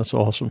 That's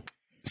awesome.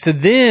 So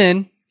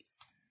then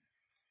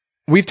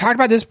we've talked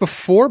about this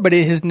before, but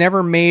it has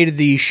never made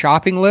the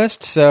shopping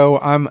list. So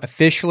I'm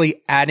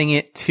officially adding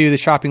it to the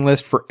shopping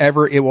list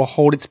forever. It will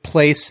hold its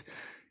place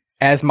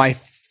as my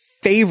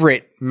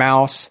favorite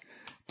mouse,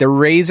 the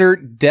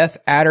Razer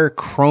DeathAdder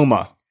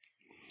Chroma.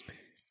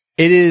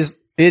 It is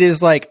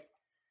like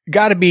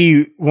got to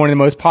be one of the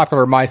most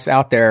popular mice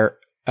out there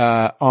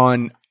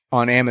on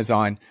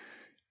Amazon.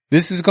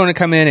 This is going to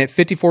come in at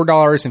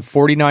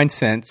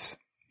 $54.49.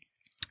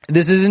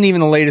 This isn't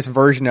even the latest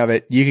version of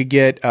it. You could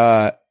get,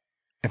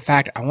 in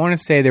fact, I want to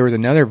say there was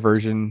another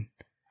version.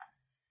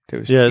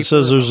 Yeah, it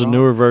says there's a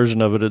newer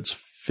version of it. It's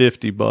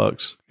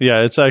 $50.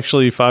 Yeah, it's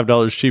actually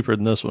 $5 cheaper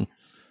than this one.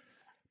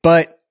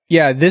 But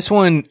yeah, this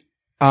one,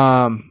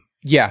 yeah.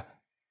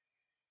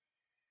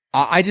 The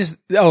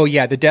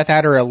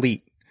DeathAdder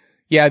Elite.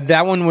 Yeah,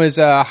 that one was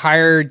a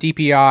higher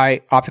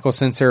DPI optical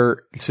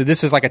sensor. So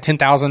this is like a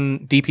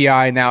 10,000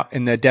 DPI now,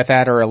 and the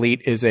DeathAdder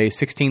Elite is a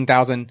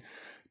 16,000.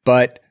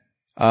 But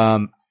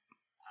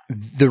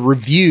the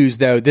reviews,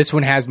 though, this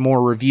one has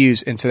more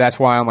reviews, and so that's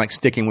why I'm like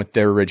sticking with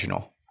the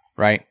original,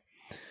 right?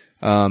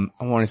 I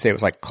want to say it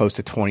was like close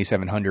to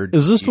 2,700.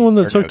 Is this the one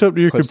that's hooked up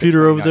to your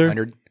computer over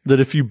there? That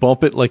if you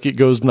bump it, like it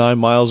goes 9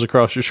 miles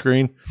across your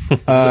screen?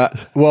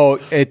 Well,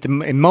 at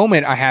the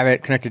moment, I have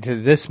it connected to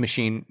this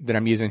machine that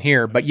I'm using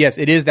here. But yes,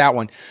 it is that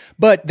one.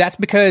 But that's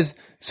because,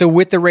 so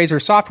with the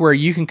Razer software,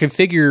 you can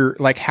configure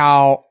like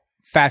how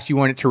fast you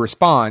want it to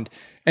respond.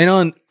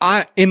 And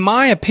in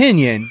my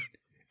opinion,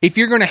 if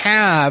you're going to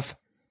have,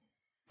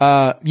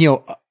 a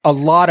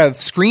lot of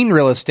screen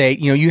real estate,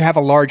 you have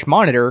a large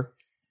monitor,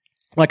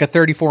 like a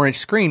 34-inch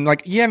screen,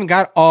 like you haven't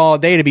got all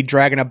day to be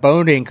dragging a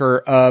bone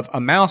anchor of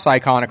a mouse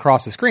icon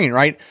across the screen,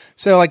 right?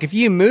 So like if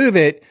you move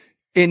it,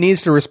 it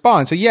needs to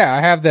respond. So yeah,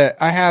 I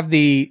have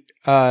the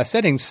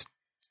settings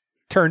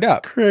turned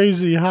up.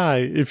 Crazy high.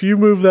 If you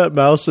move that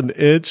mouse an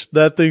inch,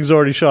 that thing's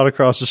already shot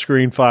across the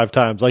screen 5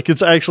 times. Like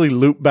it's actually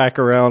looped back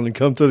around and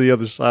come to the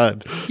other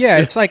side. Yeah,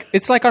 it's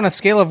like on a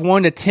scale of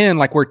 1 to 10,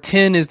 like where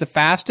 10 is the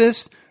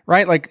fastest,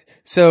 right? Like,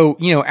 so,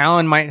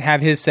 Alan might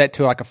have his set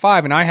to like a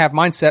 5 and I have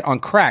mine set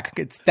on crack.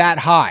 It's that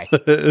high.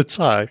 It's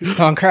high. It's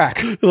on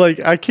crack.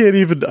 Like I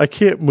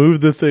can't move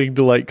the thing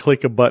to like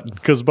click a button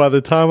because by the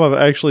time I've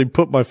actually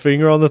put my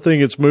finger on the thing,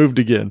 it's moved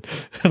again.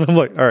 And I'm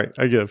like, all right,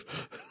 I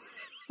give.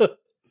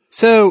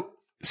 So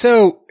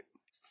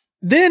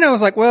then I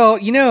was like, well,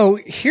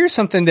 here's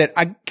something that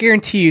I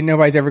guarantee you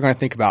nobody's ever going to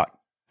think about,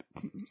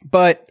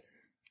 but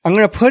I'm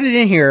going to put it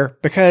in here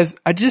because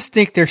I just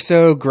think they're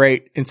so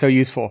great and so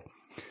useful.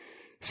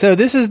 So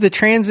this is the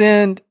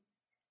Transcend,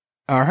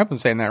 I hope I'm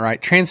saying that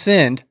right,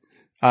 Transcend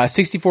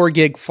 64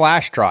 gig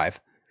flash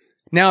drive.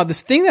 Now,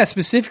 this thing that I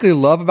specifically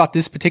love about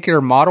this particular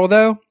model,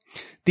 though,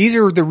 these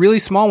are the really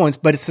small ones,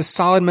 but it's a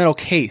solid metal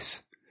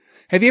case.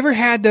 Have you ever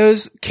had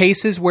those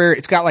cases where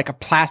it's got like a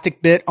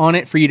plastic bit on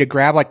it for you to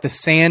grab? Like the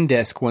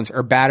SanDisk ones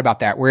are bad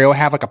about that, where it'll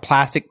have like a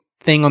plastic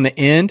thing on the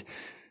end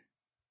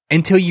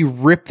until you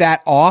rip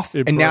that off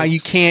and now you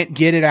can't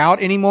get it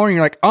out anymore. And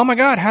you're like, oh my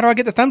God, how do I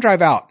get the thumb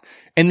drive out?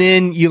 And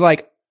then you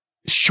like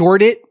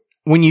short it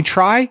when you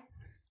try.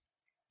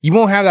 You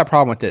won't have that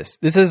problem with this.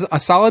 This is a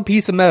solid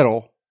piece of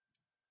metal,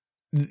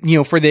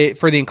 for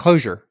the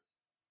enclosure.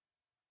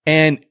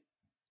 And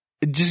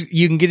just,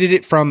 you can get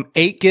it from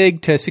 8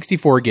 gig to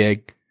 64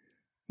 gig,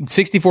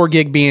 64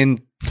 gig being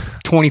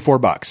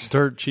 $24.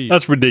 Dirt cheap.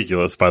 That's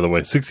ridiculous, by the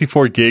way.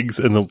 64 gigs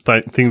and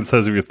the thing the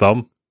size of your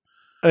thumb.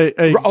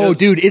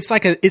 Dude, it's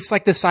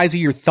like the size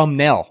of your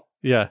thumbnail.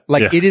 Yeah.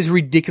 It is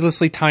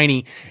ridiculously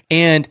tiny,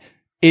 and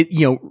it,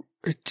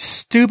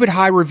 stupid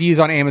high reviews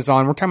on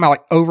Amazon. We're talking about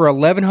like over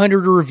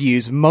 1,100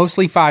 reviews,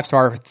 mostly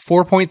 5-star,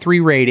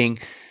 4.3 rating,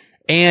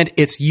 and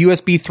it's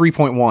USB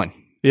 3.1.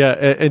 Yeah,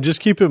 and just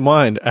keep in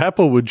mind,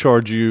 Apple would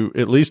charge you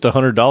at least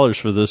 $100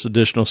 for this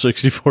additional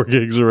 64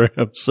 gigs of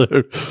RAM.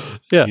 So,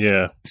 yeah.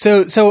 Yeah.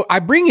 So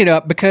I bring it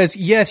up because,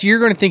 yes, you're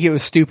going to think it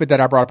was stupid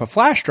that I brought up a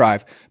flash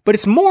drive, but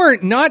it's more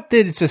not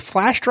that it's a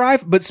flash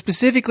drive, but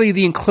specifically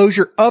the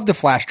enclosure of the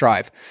flash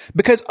drive.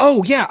 Because,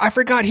 oh yeah, I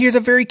forgot, here's a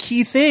very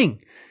key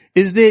thing,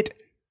 is that,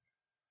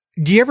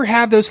 do you ever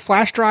have those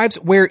flash drives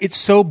where it's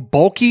so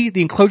bulky,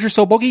 the enclosure's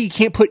so bulky, you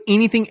can't put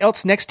anything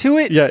else next to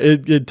it? Yeah,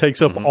 it takes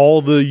up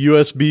all the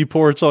USB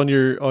ports on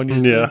your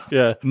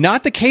Yeah.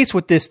 Not the case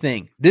with this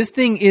thing. This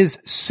thing is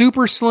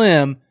super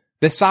slim,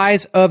 the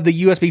size of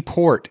the USB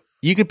port.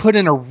 You could put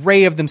an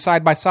array of them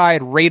side by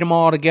side, rate them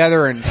all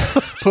together, and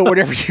put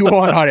whatever you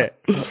want on it.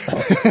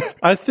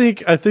 I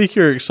think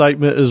your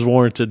excitement is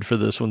warranted for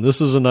this one.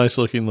 This is a nice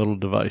looking little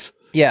device.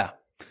 Yeah.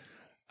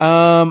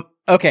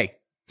 Okay.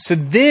 So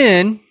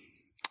then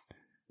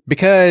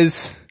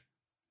because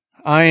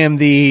I am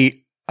the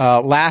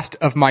last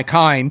of my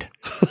kind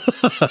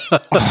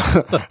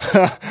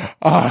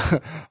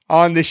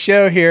on the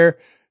show here,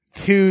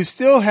 who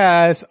still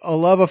has a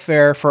love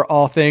affair for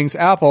all things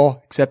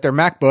Apple, except their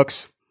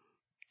MacBooks.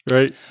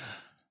 Right.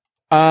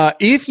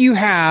 If you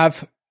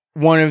have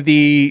one of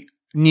the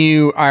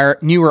newer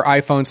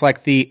iPhones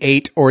like the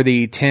 8 or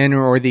the 10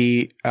 or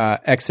the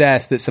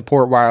XS that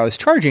support wireless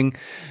charging,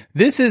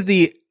 this is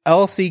the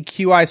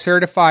LCQI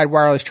certified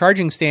wireless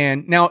charging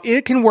stand. Now,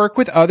 it can work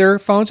with other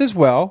phones as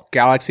well,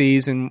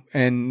 Galaxies and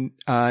Notes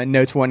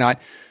and whatnot.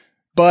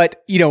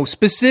 But,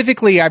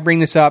 specifically I bring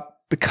this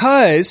up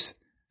because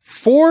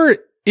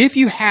if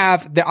you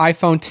have the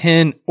iPhone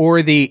 10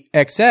 or the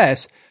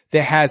XS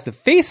that has the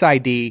Face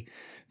ID,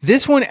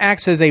 this one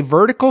acts as a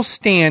vertical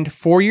stand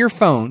for your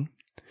phone,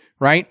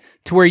 right?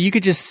 To where you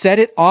could just set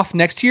it off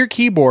next to your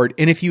keyboard.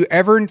 And if you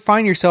ever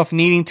find yourself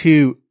needing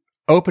to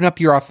open up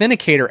your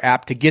Authenticator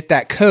app to get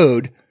that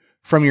code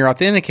from your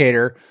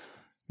Authenticator,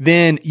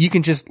 then you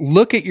can just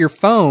look at your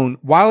phone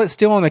while it's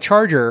still on the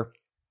charger,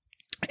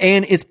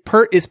 and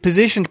it's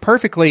positioned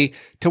perfectly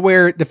to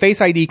where the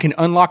Face ID can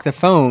unlock the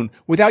phone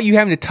without you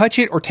having to touch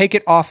it or take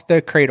it off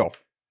the cradle.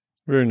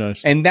 Very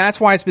nice. And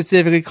that's why I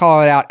specifically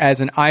call it out as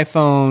an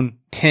iPhone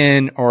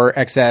 10 or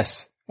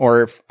XS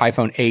or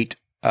iPhone 8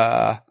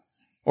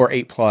 or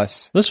 8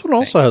 Plus. This one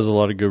also has a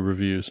lot of good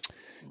reviews.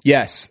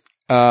 Yes.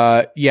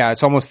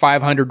 It's almost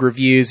 500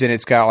 reviews, and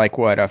it's got a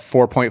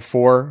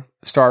 4.4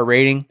 star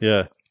rating.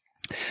 Yeah.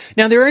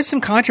 Now, there is some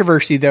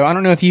controversy, though. I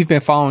don't know if you've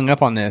been following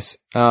up on this.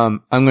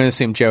 I'm going to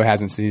assume Joe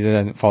hasn't, since he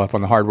doesn't follow up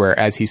on the hardware,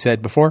 as he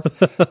said before.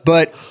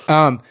 But,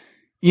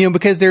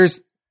 because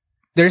there's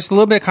a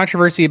little bit of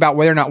controversy about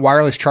whether or not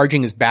wireless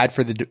charging is bad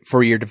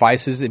for your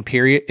devices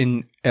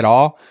at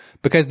all.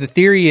 Because the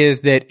theory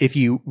is that if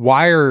you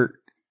wire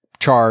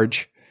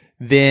charge,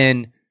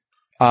 then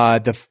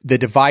the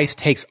device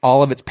takes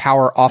all of its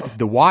power off of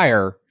the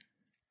wire,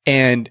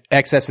 and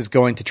excess is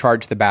going to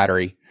charge the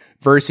battery.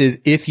 Versus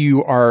if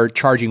you are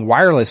charging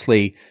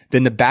wirelessly,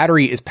 then the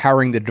battery is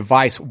powering the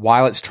device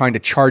while it's trying to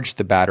charge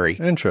the battery.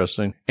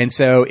 Interesting. And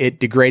so it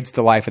degrades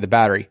the life of the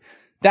battery.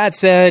 That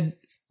said,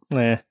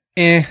 I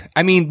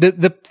mean,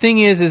 the thing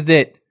is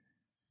that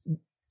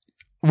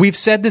we've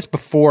said this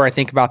before, I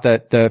think, about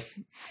the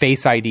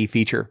Face ID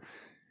feature.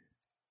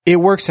 It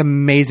works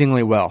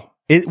amazingly well.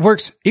 It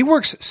works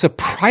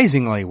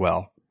surprisingly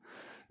well.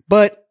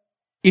 But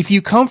if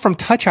you come from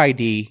Touch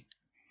ID,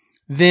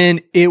 then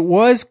it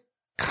was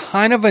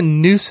kind of a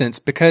nuisance,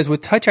 because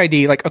with Touch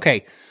ID,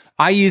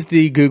 I use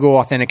the Google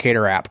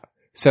Authenticator app.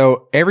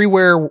 So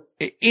everywhere,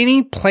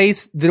 any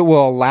place that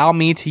will allow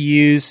me to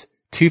use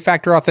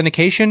two-factor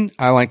authentication,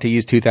 I like to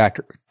use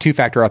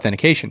two-factor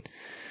authentication.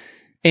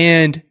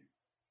 And,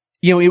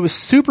 it was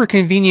super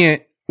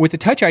convenient with the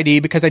Touch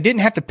ID because I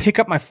didn't have to pick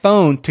up my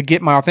phone to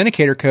get my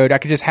Authenticator code. I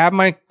could just have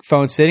my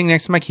phone sitting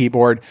next to my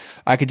keyboard.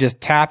 I could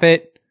just tap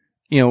it,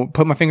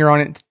 put my finger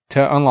on it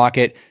to unlock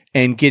it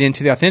and get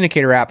into the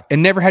Authenticator app,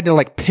 and never had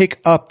to pick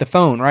up the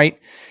phone, right?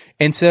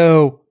 And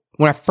so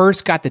when I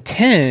first got the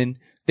 10,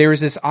 there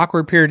was this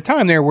awkward period of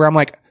time there where I'm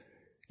like,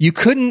 you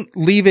couldn't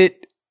leave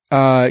it,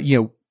 I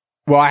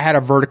had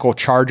a vertical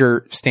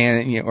charger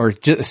stand, or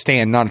just a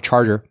stand, not a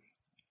charger,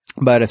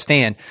 but a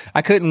stand.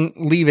 I couldn't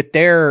leave it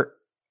there.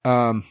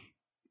 It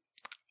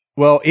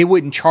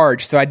wouldn't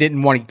charge, so I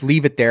didn't want to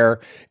leave it there.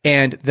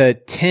 And the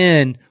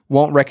 10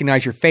 won't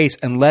recognize your face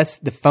unless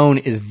the phone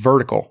is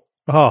vertical.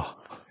 Oh,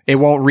 it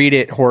won't read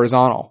it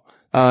horizontal.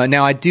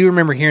 Now, I do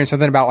remember hearing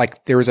something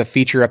about there was a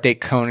feature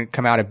update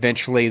come out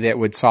eventually that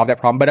would solve that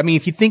problem. But I mean,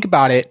 if you think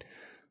about it,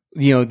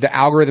 the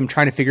algorithm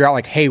trying to figure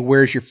out hey,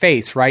 where's your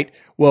face, right?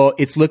 Well,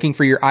 it's looking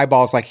for your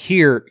eyeballs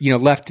here,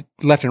 left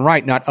and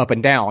right, not up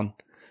and down.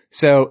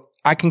 So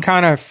I can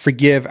kind of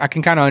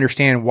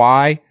understand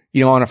why,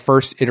 on a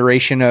first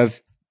iteration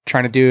of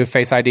trying to do a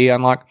Face ID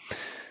unlock.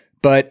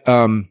 But,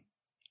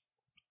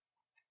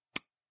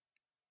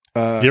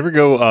 you ever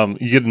go,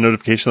 you get a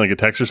notification, a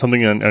text or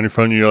something on your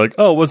phone, and you're like,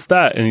 oh, what's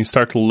that? And you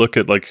start to look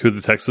at who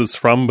the text is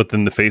from, but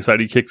then the Face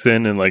ID kicks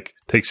in and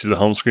takes you to the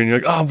home screen. You're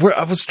like, oh,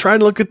 I was trying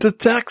to look at the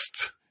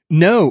text.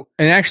 No.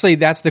 And actually,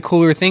 that's the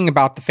cooler thing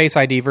about the Face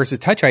ID versus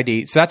Touch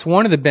ID. So that's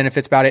one of the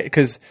benefits about it,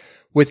 because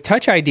with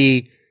Touch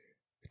ID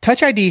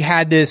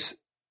had this,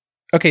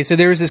 okay, so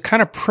there was this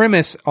kind of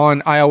premise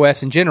on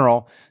iOS in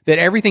general that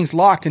everything's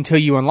locked until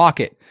you unlock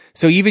it.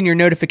 So even your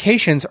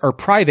notifications are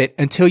private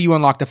until you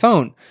unlock the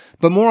phone.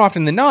 But more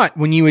often than not,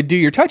 when you would do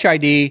your Touch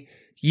ID,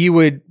 you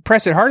would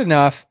press it hard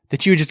enough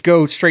that you would just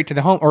go straight to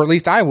the home, or at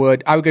least I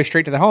would go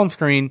straight to the home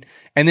screen,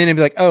 and then it'd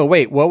be like, oh,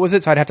 wait, what was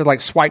it? So I'd have to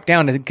swipe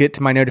down to get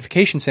to my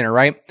notification center,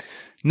 right?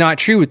 Not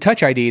true with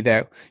Touch ID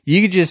though.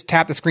 You could just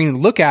tap the screen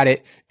and look at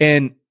it,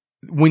 and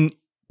when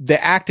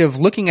the act of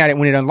looking at it,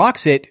 when it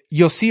unlocks it,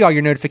 you'll see all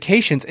your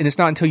notifications, and it's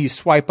not until you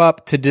swipe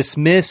up to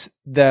dismiss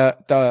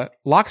the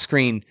lock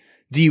screen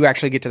do you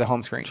actually get to the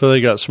home screen. So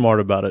they got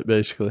smart about it,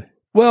 basically.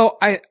 Well,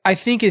 I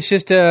think it's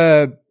just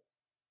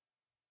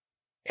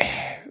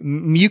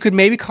you could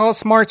maybe call it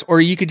smarts,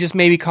 or you could just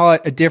maybe call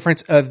it a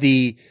difference of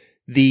the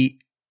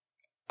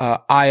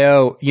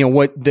IO,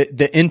 what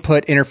the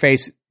input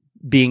interface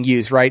being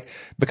used, right?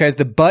 Because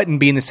the button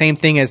being the same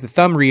thing as the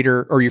thumb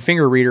reader or your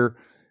finger reader,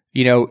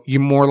 you're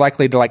more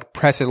likely to like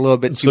press it a little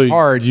bit too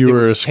hard. You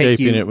were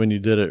escaping it when you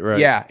did it, right?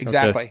 Yeah,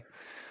 exactly.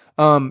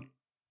 Okay.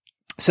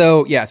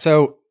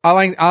 So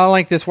I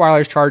like this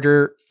wireless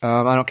charger.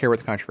 I don't care what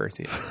the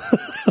controversy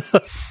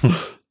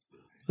is.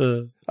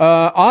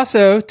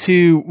 Also,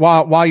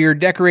 while you're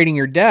decorating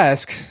your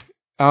desk,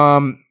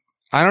 I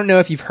don't know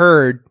if you've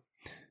heard,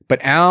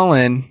 but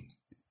Alan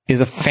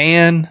is a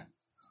fan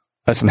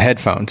of some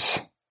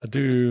headphones. I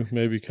do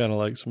maybe kind of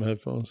like some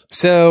headphones.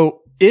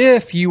 So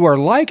if you are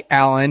like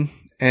Alan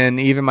and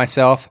even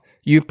myself,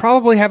 you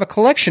probably have a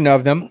collection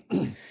of them.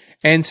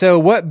 And so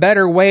what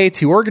better way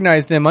to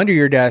organize them under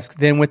your desk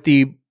than with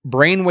the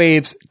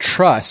Brainwaves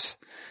Truss,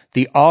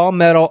 the all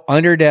metal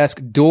under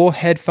desk dual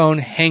headphone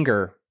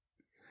hanger.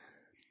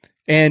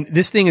 And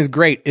this thing is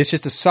great. It's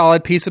just a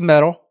solid piece of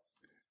metal.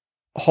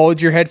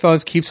 Holds your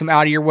headphones, keeps them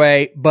out of your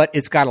way, but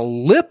it's got a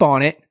lip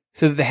on it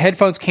so that the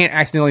headphones can't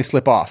accidentally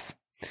slip off.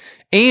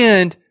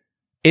 And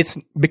it's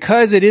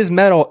because it is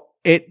metal,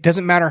 it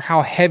doesn't matter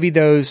how heavy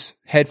those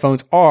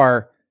headphones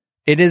are,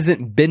 it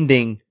isn't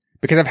bending,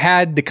 because I've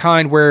had the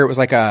kind where it was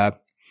like a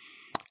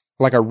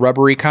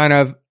rubbery kind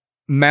of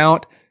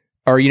mount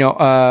or,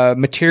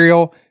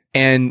 material.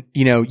 And,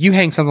 you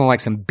hang something like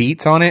some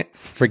Beats on it,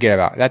 forget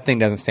about it. That thing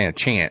doesn't stand a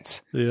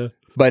chance. Yeah.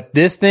 But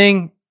this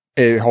thing,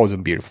 it holds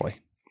them beautifully.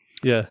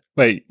 Yeah.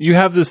 Wait, you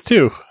have this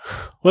too.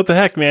 What the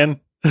heck, man?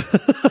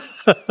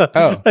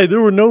 Oh. Hey, there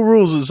were no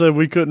rules that said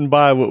we couldn't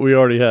buy what we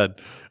already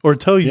had or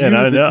tell you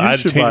that you I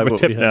should changed buy my what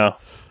tip we had.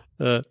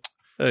 now.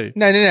 Hey.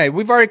 No.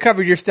 We've already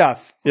covered your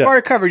stuff. Yeah.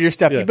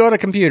 Yeah. You built a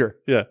computer.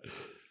 Yeah.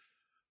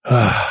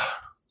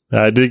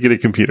 I did get a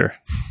computer.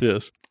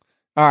 Yes.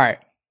 All right.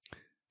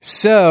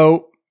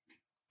 So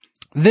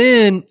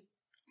then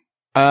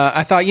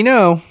I thought,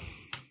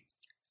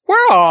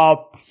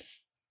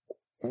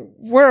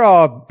 we're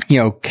all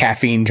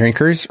caffeine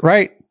drinkers,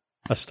 right?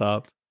 I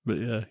stopped, but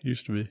yeah,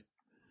 used to be.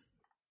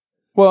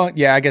 Well,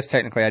 yeah, I guess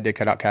technically I did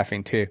cut out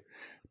caffeine too.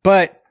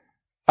 But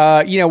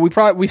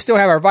we still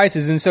have our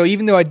vices, and so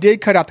even though I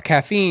did cut out the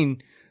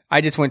caffeine,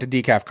 I just went to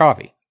decaf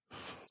coffee.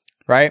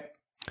 Right?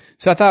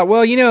 So I thought,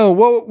 well,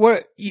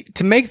 what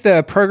to make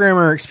the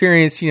programmer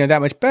experience,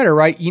 that much better,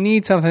 right? You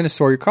need something to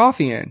store your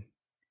coffee in,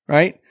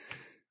 right?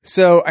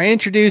 So I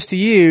introduced to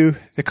you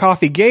the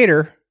Coffee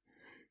Gator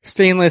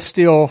stainless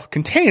steel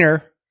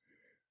container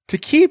to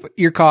keep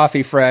your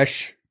coffee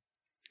fresh.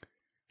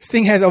 This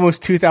thing has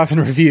almost 2,000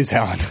 reviews,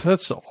 Alan.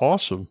 That's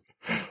awesome.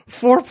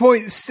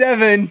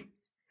 4.7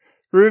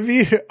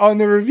 review on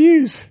the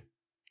reviews.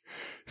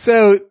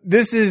 So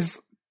this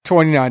is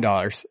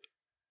 $29.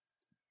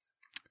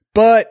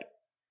 But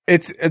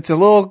it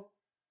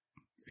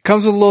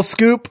comes with a little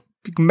scoop.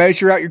 You can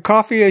measure out your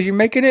coffee as you're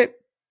making it.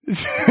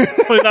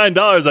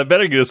 $29. I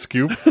better get a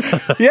scoop.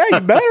 Yeah, you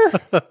better.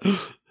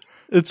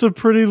 It's a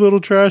pretty little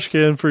trash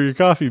can for your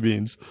coffee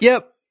beans.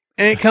 Yep.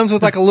 And it comes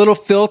with like a little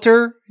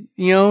filter,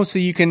 so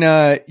you can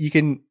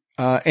and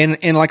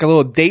like a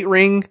little date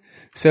ring.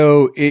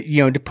 So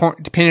it,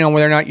 depending on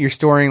whether or not you're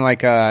storing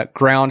like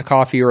ground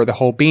coffee or the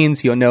whole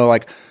beans, you'll know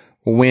like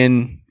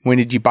when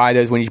did you buy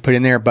those, when did you put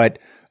in there. But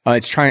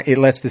it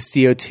lets the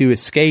CO2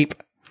 escape.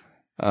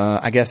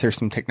 I guess there's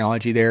some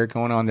technology there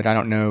going on that I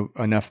don't know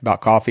enough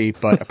about coffee,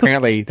 but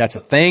apparently that's a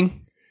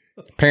thing.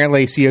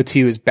 Apparently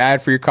CO2 is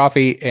bad for your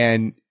coffee,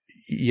 and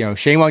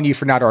shame on you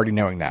for not already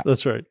knowing that.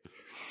 That's right.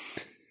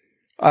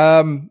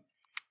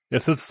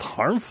 Yes, it's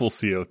harmful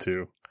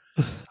CO2.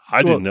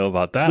 I didn't know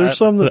about that. There's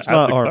some that's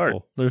not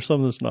harmful. There's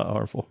some that's not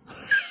harmful.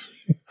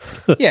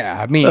 Yeah,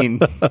 I mean,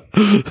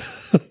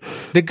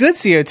 the good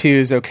CO2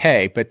 is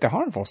okay, but the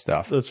harmful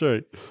stuff. That's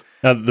right.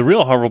 Now, the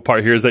real harmful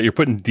part here is that you're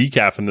putting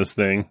decaf in this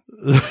thing.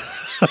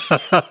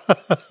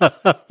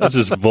 That's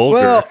just vulgar.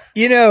 Well,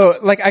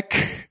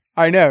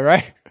 I know,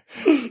 right?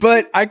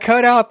 But I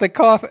cut out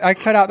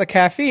the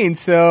caffeine.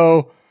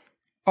 So,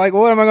 like,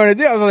 what am I going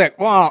to do? I was like,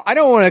 well, I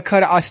don't want to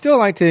cut it. I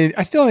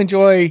still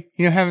enjoy,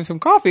 having some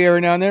coffee every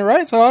now and then,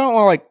 right? So I don't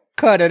want to like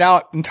cut it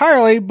out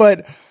entirely,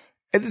 but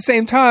at the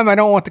same time, I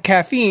don't want the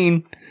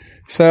caffeine.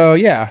 So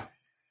yeah,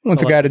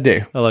 what's a guy to do?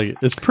 I like it.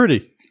 It's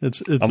pretty.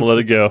 It's I'm gonna let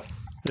it go.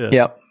 Yeah.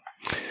 Yep.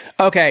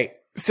 Okay.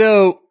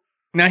 So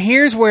now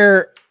here's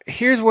where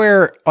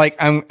like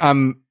I'm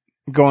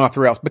going off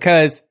the rails,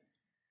 because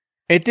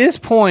at this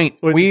point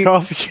the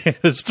coffee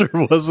canister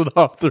wasn't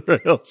off the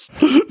rails.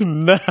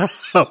 Now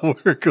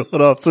we're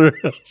going off the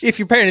rails. If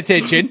you're paying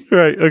attention.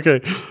 Right.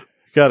 Okay.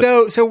 Got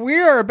it. So we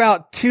are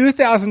about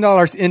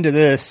 $2,000 into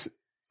this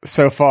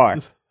so far.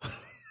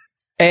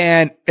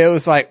 And it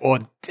was like, well,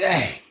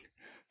 dang,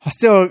 I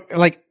still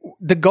like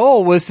the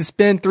goal was to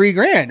spend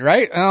 $3,000,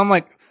 right? And I'm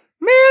like,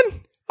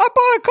 man, I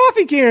bought a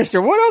coffee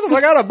canister. What else have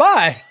I got to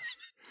buy?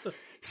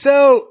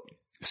 So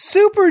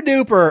super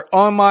duper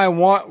on my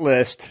want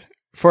list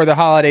for the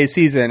holiday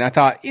season. I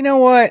thought, you know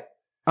what?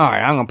 All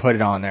right, I'm going to put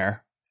it on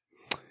there.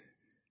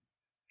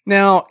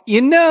 Now,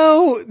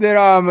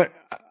 that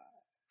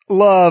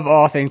love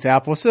all things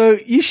Apple, so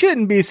you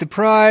shouldn't be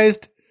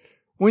surprised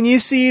when you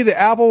see the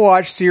Apple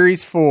Watch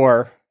Series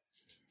 4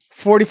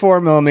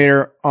 44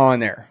 millimeter on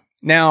there.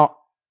 Now,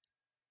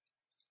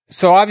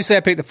 so obviously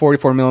I picked the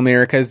 44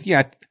 millimeter because,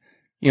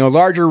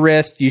 larger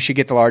wrist, you should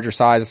get the larger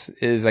size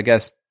is, I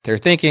guess, they're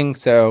thinking.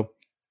 So,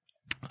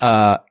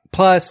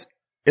 plus,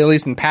 at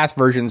least in past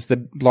versions,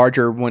 the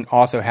larger one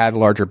also had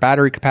larger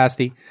battery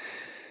capacity.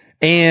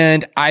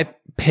 And I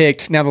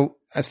picked, now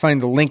it's funny,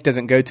 the link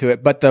doesn't go to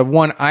it, but the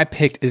one I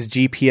picked is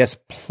GPS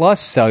plus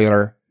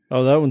cellular.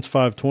 Oh, that one's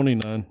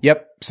 $529.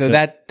 Yep. So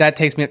that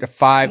takes me up to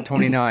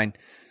 $529.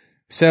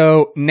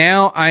 So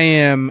now I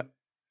am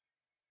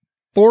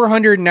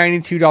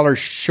 $492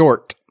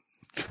 short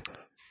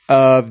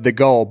of the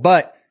goal.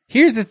 But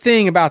here's the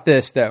thing about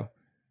this, though.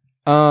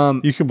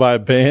 You can buy a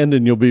band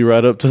and you'll be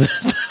right up to that.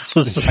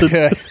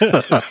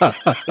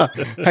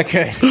 I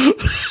could.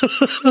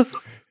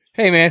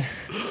 Hey, man,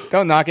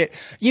 don't knock it.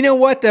 You know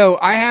what, though?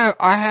 I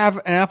have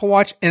an Apple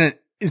Watch, and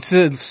it's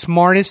the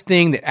smartest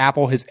thing that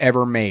Apple has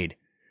ever made.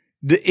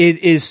 It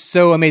is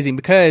so amazing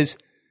because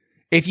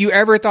if you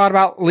ever thought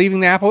about leaving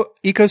the Apple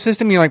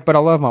ecosystem, you're like, but I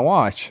love my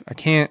watch. I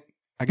can't.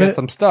 I guess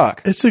I'm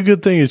stuck. It's a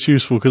good thing it's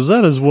useful because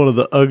that is one of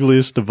the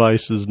ugliest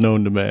devices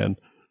known to man.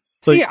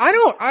 See,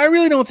 I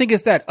really don't think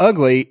it's that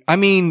ugly. I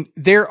mean,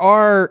 there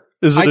are.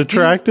 Is it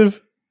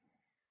attractive?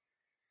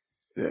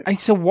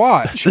 It's a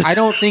watch. I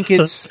don't think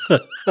it's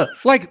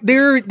like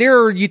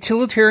there are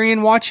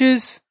utilitarian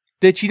watches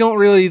that you don't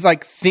really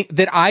like think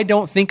that I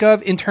don't think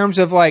of in terms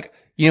of like,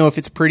 if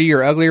it's pretty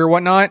or ugly or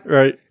whatnot.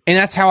 Right. And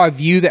that's how I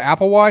view the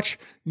Apple Watch.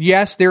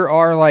 Yes, there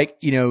are like,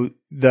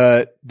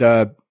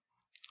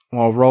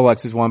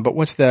 Rolex is one, but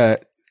what's the,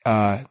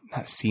 not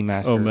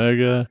Seamaster.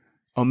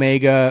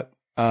 Omega.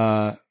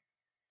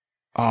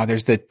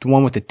 There's the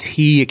one with the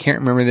T. I can't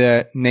remember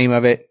the name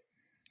of it.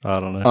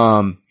 I don't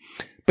know.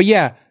 But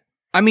yeah,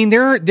 I mean,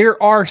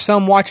 there are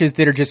some watches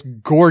that are just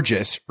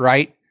gorgeous,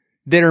 right?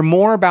 That are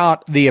more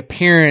about the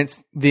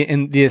appearance, the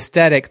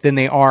aesthetic than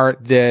they are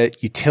the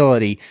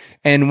utility.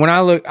 And when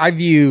I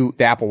view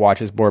the Apple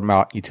Watch as more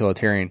about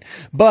utilitarian.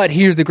 But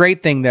here's the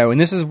great thing though, and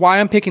this is why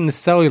I'm picking the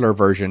cellular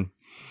version,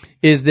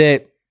 is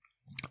that,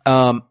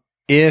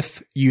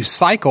 if you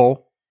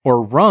cycle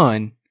or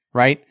run,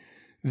 right,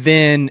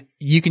 then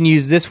you can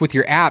use this with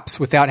your apps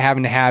without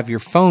having to have your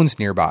phones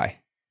nearby.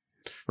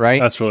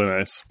 Right? That's really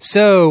nice.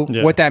 So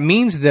what that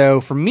means though,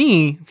 for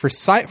me,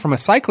 from a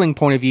cycling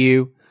point of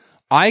view,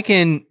 I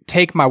can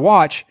take my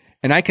watch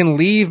and I can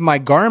leave my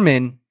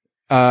Garmin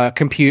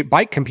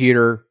bike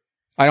computer.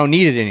 I don't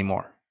need it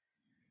anymore.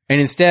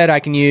 And instead I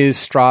can use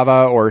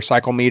Strava or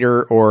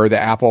Cyclemeter or the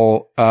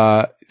Apple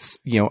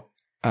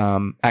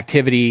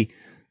activity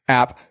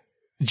app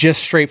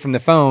just straight from the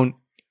phone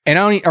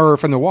or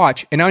from the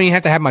watch, and I don't even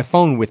have to have my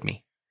phone with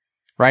me.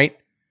 Right?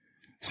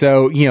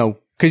 So,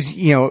 because,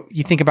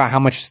 you think about how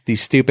much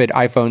these stupid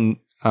iPhone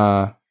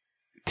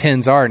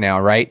 10s are now,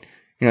 right?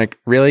 You're like,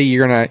 really?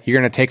 You're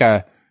gonna take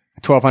a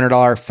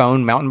 $1,200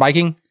 phone mountain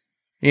biking?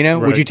 Right.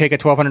 Would you take a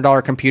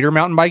 $1,200 computer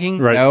mountain biking?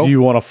 Right. No. Do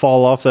you want to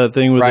fall off that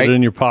thing with it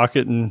in your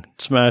pocket and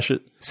smash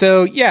it?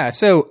 So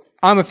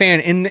I'm a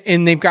fan,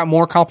 and they've got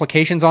more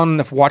complications on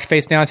the watch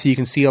face now, so you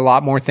can see a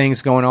lot more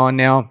things going on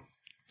now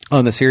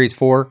on the Series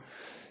 4.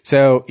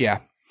 So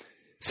yeah.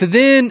 So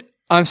then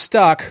I'm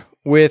stuck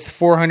with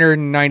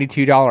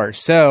 $492.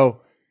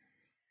 So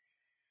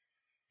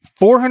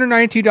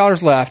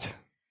 $492 left.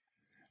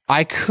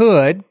 I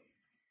could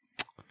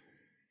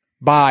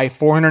buy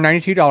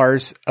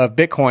 $492 of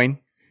Bitcoin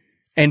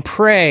and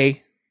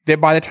pray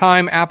that by the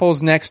time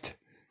Apple's next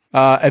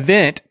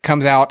event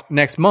comes out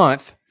next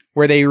month,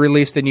 where they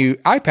release the new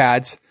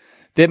iPads,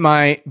 that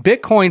my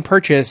Bitcoin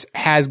purchase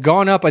has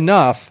gone up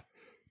enough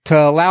to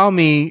allow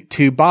me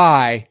to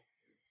buy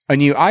a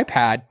new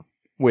iPad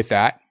with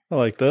that. I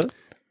like that.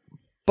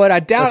 But I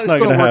doubt it's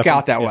going to work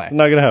out that way.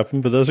 Not going to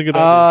happen, but that's a good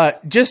idea.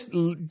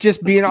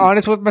 Just being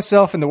honest with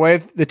myself and the way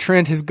the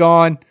trend has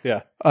gone.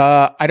 Yeah.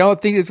 I don't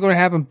think it's going to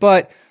happen,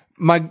 but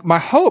my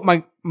hope,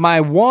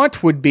 my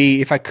want would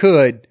be, if I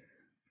could,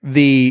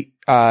 the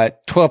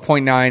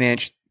 12.9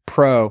 inch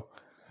Pro.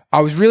 I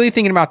was really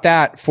thinking about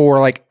that for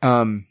like,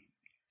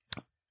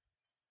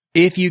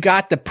 if you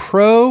got the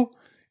Pro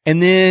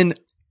and then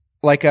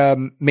like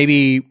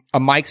maybe a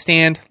mic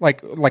stand,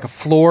 like a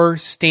floor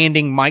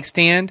standing mic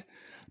stand,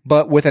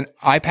 but with an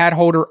iPad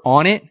holder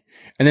on it.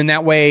 And then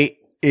that way,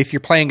 if you're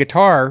playing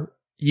guitar,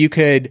 you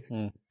could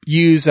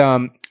use,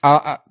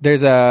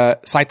 there's a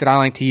site that I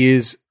like to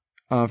use,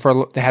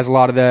 that has a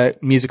lot of the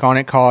music on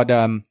it called,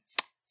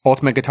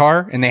 Ultimate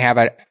Guitar, and they have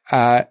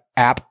a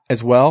app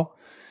as well.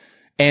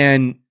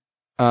 And,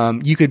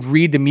 you could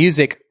read the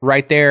music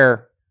right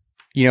there,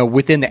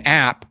 within the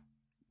app.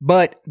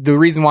 But the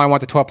reason why I want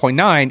the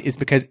 12.9 is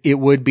because it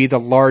would be the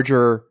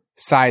larger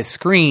size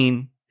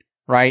screen,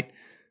 right?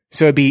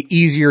 So it'd be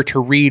easier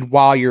to read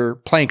while you're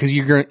playing, because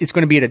it's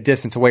going to be at a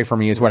distance away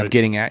from you is what I'm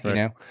getting at,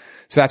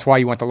 So that's why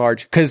you want the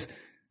large, because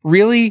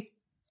really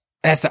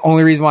that's the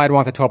only reason why I'd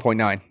want the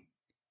 12.9.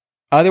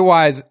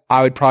 Otherwise,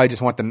 I would probably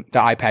just want the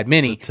iPad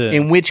mini,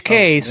 in which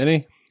case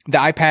the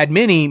iPad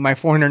mini, my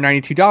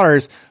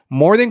 $492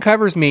 more than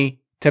covers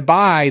me to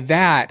buy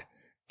that,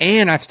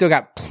 and I've still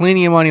got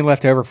plenty of money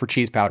left over for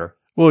cheese powder.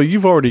 Well,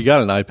 you've already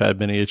got an iPad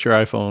mini. It's your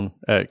iPhone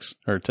X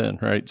or 10,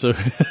 right? So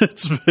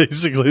it's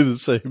basically the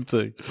same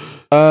thing.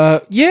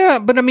 Yeah,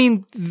 but I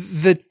mean,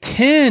 the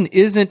 10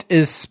 isn't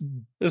as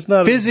It's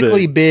not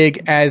physically as big.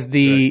 big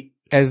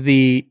as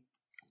the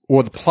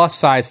plus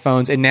size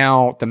phones, and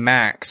now the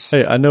Max.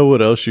 Hey, I know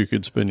what else you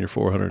could spend your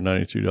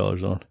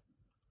 $492 on.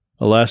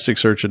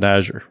 Elasticsearch and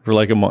Azure for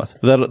like a month.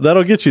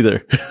 That'll get you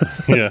there.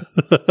 Yeah.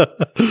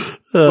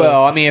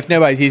 Well, I mean, if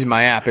nobody's using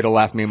my app, it'll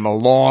last me a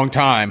long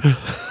time.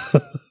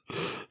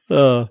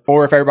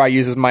 Or if everybody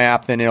uses my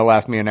app, then it'll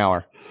last me an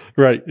hour.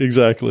 Right,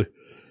 exactly.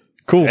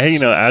 Cool. Hey,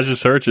 Azure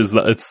Search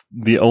it's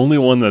the only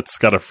one that's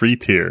got a free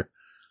tier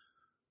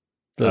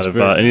That's out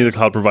of any of the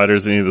cloud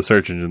providers, any of the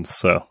search engines.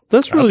 So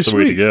that's really the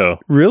sweet. way to go.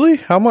 Really?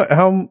 How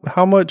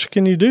much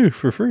can you do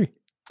for free?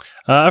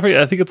 I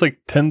think it's like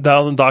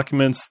 10,000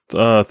 documents,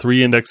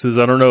 3 indexes.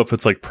 I don't know if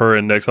it's like per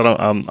index.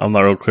 I'm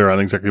not real clear on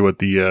exactly what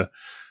the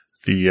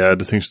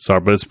distinctions are,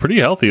 but it's pretty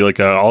healthy. Like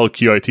all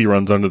QIT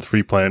runs under the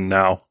free plan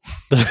now.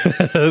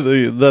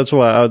 That's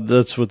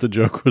what the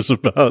joke was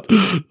about.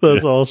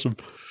 That's awesome.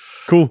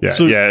 Cool. Yeah,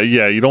 So, yeah.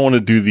 You don't want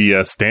to do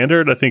the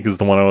standard. I think is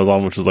the one I was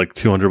on, which is like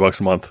 $200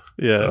 a month.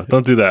 Yeah. So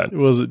don't do that. It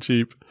wasn't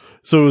cheap.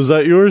 So was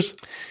that yours?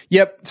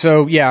 Yep.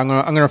 So yeah, I'm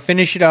gonna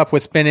finish it up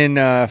with spending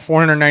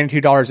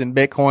 $492 in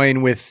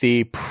Bitcoin with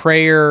the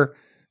prayer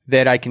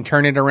that I can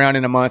turn it around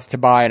in a month to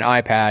buy an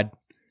iPad,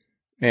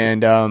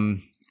 and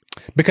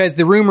because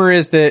the rumor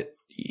is that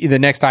the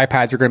next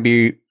iPads are going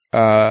to be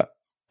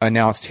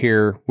announced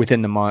here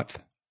within the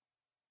month.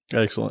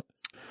 Excellent.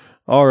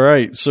 All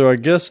right. So I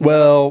guess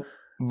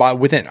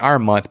Within our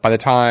month, by the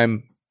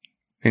time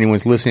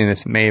anyone's listening to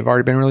this, it may have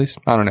already been released.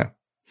 I don't know.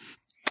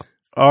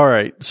 All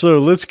right. So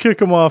let's kick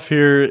them off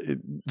here.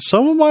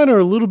 Some of mine are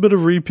a little bit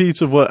of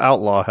repeats of what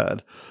Outlaw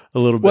had. A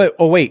little bit.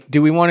 Wait.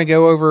 Do we want to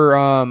go over?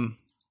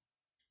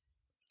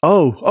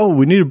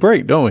 We need a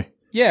break, don't we?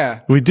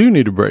 Yeah. We do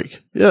need a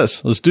break.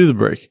 Yes. Let's do the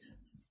break.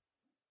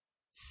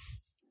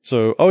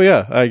 So,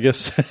 I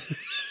guess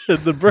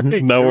the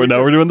break. Now we're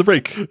doing the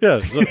break. Yeah.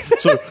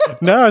 So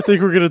now I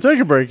think we're going to take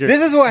a break here.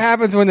 This is what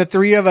happens when the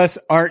three of us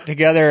aren't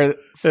together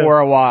for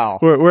a while.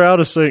 We're out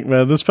of sync,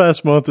 man. This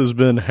past month has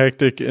been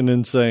hectic and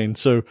insane.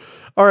 So,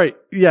 all right.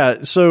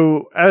 Yeah.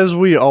 So as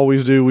we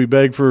always do, we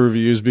beg for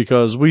reviews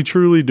because we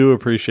truly do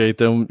appreciate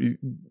them.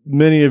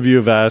 Many of you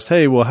have asked,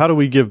 hey, well, how do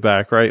we give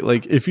back? Right?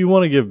 Like if you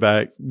want to give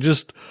back,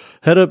 just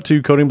head up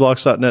to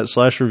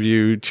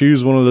codingblocks.net/review,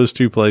 choose one of those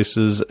two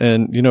places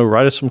and,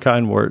 write us some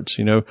kind words,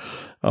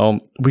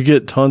 we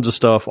get tons of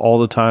stuff all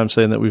the time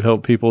saying that we've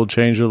helped people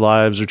change their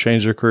lives or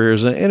change their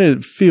careers. And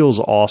it feels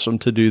awesome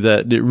to do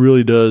that. It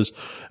really does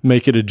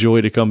make it a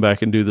joy to come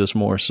back and do this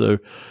more. So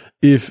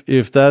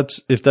if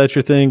that's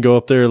your thing, go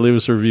up there, leave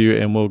us a review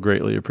and we'll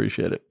greatly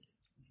appreciate it.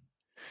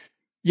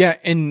 Yeah.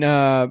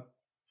 And,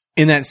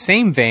 in that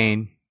same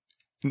vein,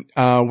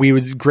 we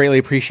would greatly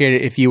appreciate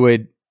it if you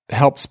would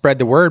help spread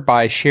the word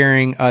by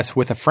sharing us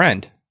with a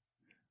friend.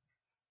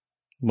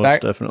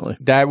 Most definitely.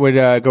 That would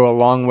go a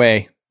long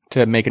way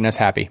to making us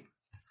happy.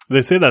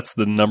 They say that's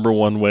the number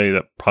one way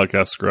that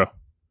podcasts grow.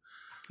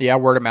 Yeah,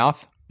 word of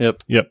mouth.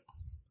 Yep.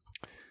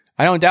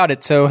 I don't doubt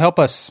it. So help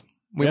us.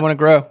 We want to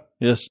grow.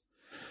 Yes.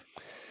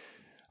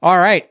 All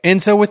right.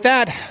 And so with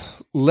that,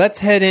 let's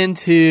head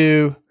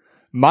into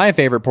my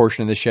favorite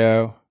portion of the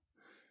show.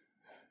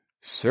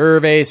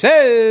 Survey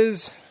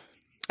says.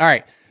 All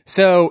right.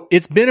 So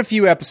it's been a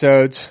few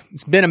episodes.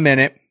 It's been a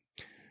minute.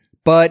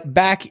 But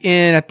back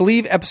in, I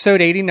believe,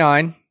 episode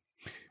 89,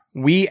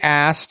 we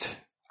asked,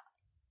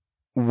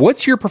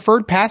 what's your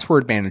preferred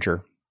password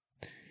manager?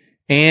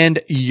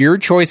 And your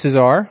choices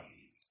are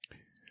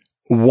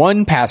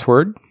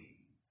 1Password,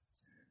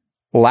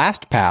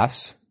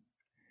 LastPass,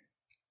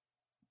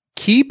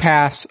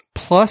 KeePass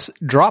plus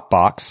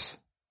Dropbox,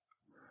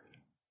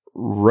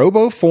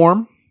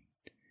 RoboForm,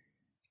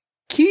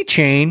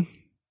 Keychain,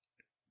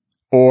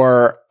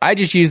 or I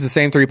just use the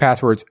same 3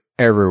 passwords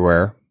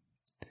everywhere,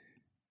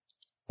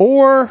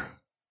 or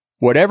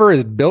whatever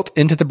is built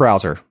into the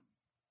browser.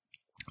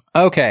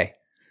 Okay.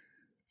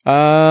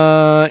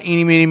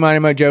 Eeny, meeny, miny,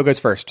 mo, Joe goes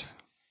first.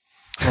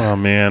 Oh,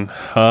 man.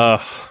 I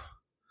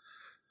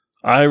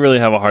really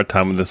have a hard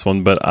time with this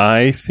one, but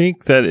I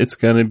think that it's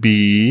going to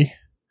be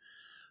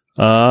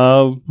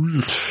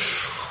LastPass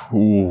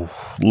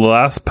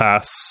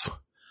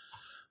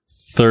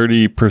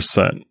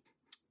 30%.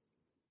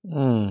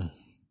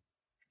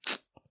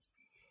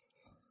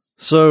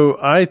 So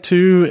I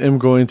too am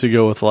going to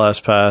go with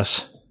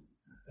LastPass,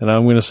 and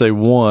I'm going to say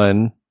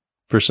 1%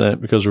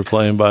 because we're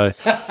playing by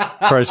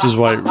Price is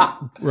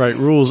Right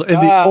rules. And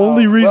the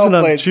only reason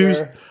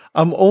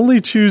I'm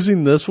only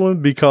choosing this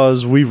one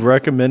because we've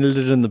recommended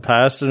it in the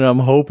past, and I'm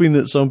hoping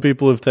that some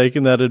people have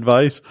taken that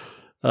advice.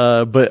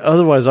 But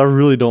otherwise, I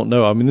really don't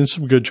know. I mean, there's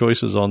some good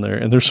choices on there,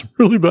 and there's some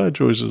really bad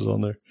choices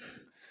on there.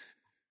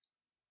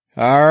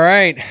 All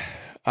right.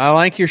 I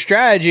like your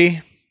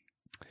strategy.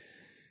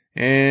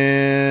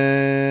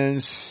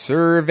 And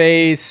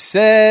survey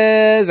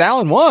says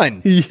Alan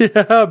won.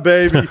 Yeah,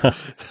 baby.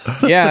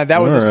 Yeah,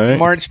 that was All a right.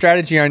 smart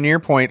strategy on your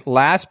point.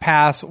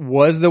 LastPass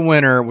was the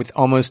winner with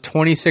almost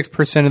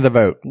 26% of the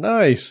vote.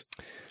 Nice.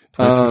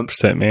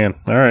 26%, man.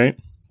 All right.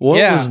 What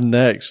Yeah. was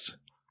next?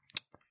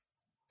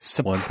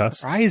 OnePass.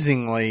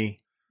 Surprisingly,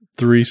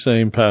 3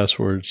 same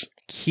passwords.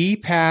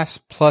 KeyPass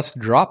plus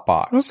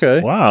Dropbox.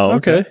 Okay. Wow.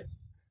 Okay.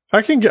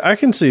 I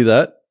can see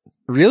that.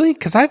 Really?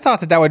 Because I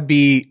thought that would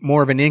be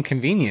more of an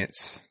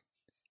inconvenience.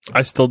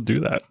 I still do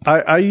that.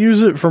 I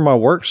use it for my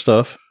work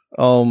stuff.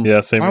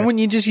 Yeah, same Why here. wouldn't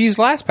you just use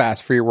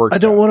LastPass for your work I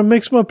don't stuff? want to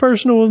mix my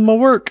personal with my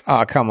work.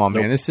 Oh, come on,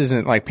 man. This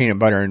isn't like peanut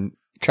butter and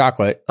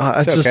chocolate. I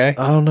It's just, okay.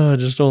 I don't know. I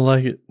just don't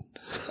like it.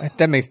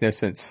 That makes no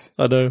sense.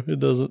 I know it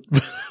doesn't.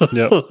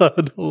 Yep. I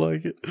don't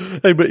like it.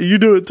 Hey, but you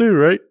do it too,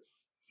 right?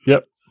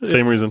 Yep.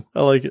 Same reason.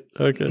 I like it.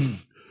 Okay.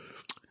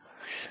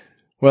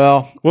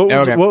 Well, What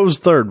was okay. what was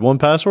third?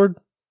 1Password?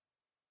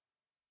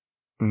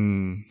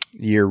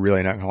 You're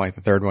really not going to like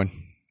the third one.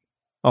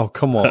 Oh,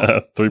 come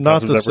on. 3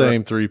 Not the passwords everywhere.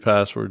 same 3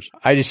 passwords.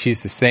 I just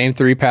use the same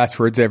 3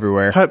 passwords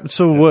everywhere.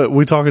 So what?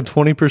 We talking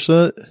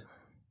 20%?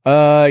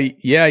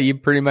 Yeah, you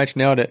pretty much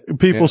nailed it.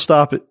 People, Yeah.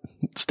 stop it.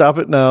 Stop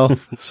it now.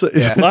 So-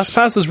 Yeah.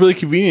 LastPass is really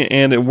convenient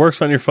and it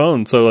works on your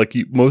phone. So like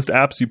most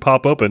apps you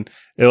pop open,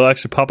 it'll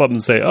actually pop up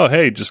and say, "Oh,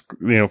 hey, just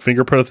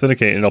fingerprint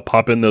authenticate," and it'll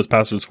pop in those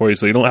passwords for you,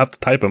 so you don't have to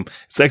type them.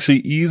 It's actually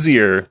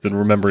easier than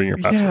remembering your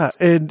passwords.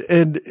 Yeah,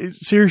 and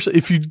seriously,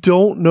 if you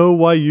don't know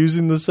why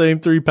using the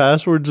same 3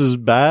 passwords is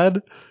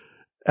bad,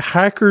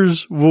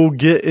 hackers will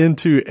get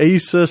into a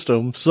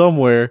system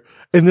somewhere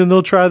and then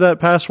they'll try that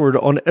password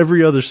on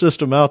every other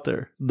system out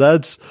there.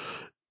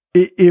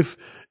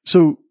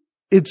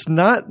 It's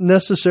not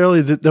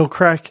necessarily that they'll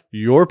crack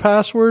your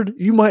password.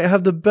 You might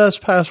have the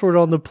best password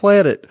on the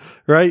planet,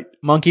 right?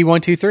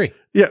 Monkey123.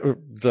 Yeah,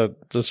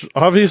 that's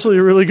obviously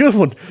a really good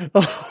one.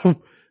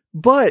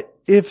 But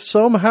if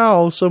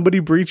somehow somebody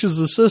breaches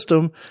the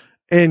system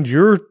and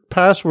your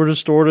password is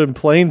stored in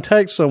plain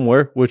text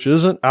somewhere, which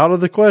isn't out of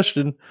the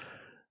question,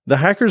 the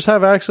hackers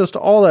have access to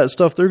all that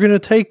stuff. They're going to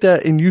take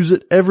that and use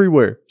it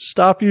everywhere.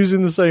 Stop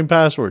using the same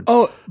password.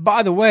 Oh,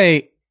 by the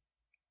way,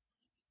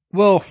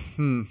 well,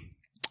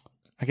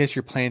 I guess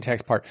your plain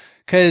text part.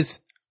 Because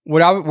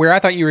where I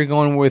thought you were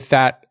going with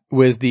that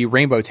was the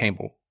rainbow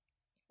table.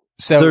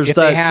 So There's if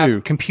they that have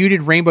too.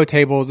 computed rainbow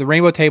tables, the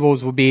rainbow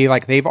tables will be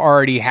like they've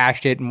already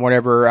hashed it in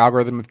whatever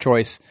algorithm of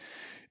choice.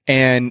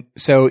 And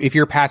so if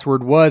your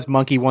password was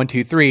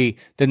monkey123,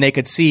 then they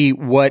could see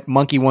what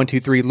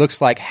monkey123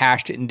 looks like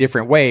hashed in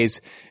different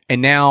ways.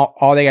 And now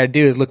all they got to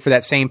do is look for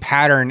that same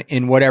pattern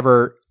in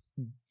whatever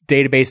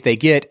database they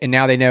get. And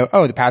now they know,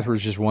 oh, the password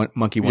is just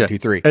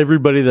monkey123.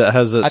 Everybody that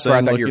has that That's same where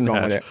I thought you were looking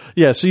going with hash. it.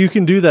 Yeah, so you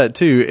can do that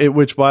too.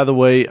 Which, by the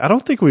way, I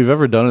don't think we've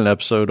ever done an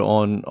episode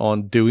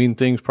on doing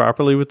things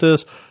properly with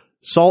this.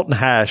 Salt and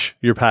hash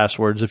your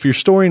passwords. If you're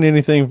storing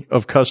anything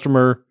of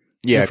customer,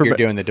 Yeah, if you're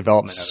doing the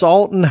development of it.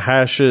 salt and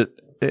hash it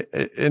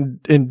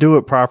and do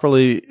it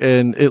properly.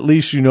 And at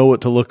least you know what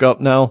to look up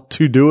now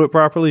to do it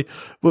properly.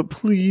 But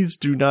please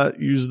do not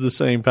use the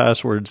same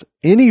passwords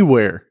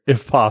anywhere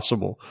if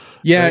possible.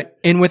 Yeah, Right.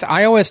 and with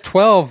iOS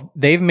 12,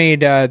 they've made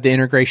the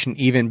integration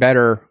even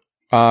better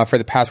for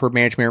the password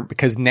management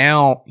because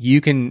now you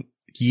can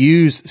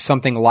use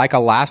something like a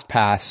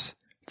LastPass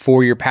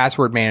for your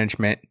password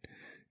management.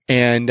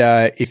 And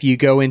if you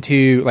go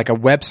into like a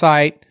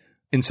website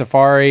in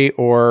Safari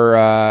or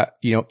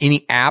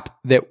any app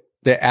that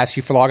asks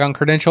you for logon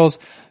credentials,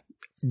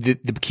 the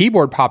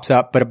keyboard pops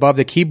up, but above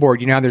the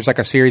keyboard, how there's like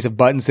a series of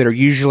buttons that are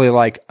usually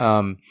like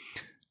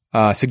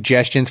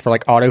suggestions for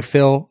like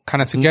autofill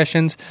kind of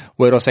suggestions.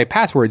 Well, it'll say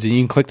passwords and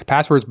you can click the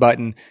passwords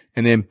button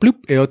and then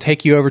bloop, it'll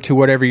take you over to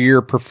whatever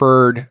your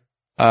preferred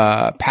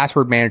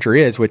password manager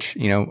is, which,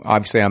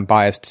 obviously I'm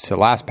biased to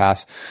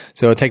LastPass.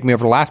 So it'll take me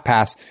over to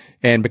LastPass.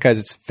 And because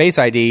it's Face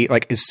ID,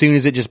 like as soon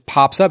as it just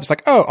pops up, it's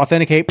like, oh,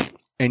 authenticate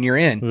and you're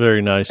in.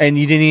 Very nice. And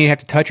you didn't even have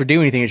to touch or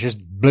do anything. It's just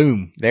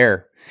boom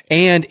there.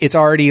 And it's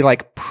already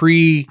like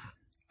filtered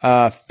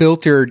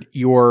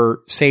your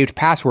saved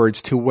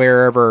passwords to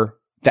wherever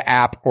the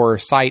app or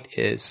site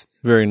is.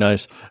 Very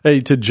nice.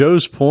 Hey, to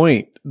Joe's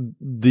point,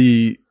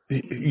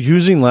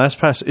 using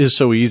LastPass is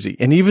so easy.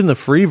 And even the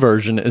free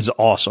version is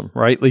awesome,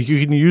 right? Like you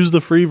can use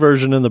the free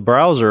version in the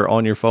browser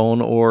on your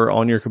phone or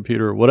on your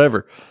computer or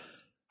whatever.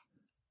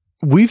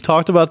 We've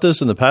talked about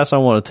this in the past. I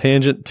don't want to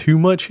tangent too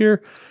much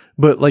here,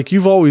 but like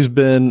you've always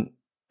been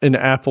an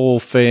Apple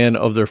fan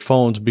of their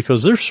phones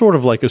because they're sort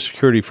of like a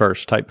security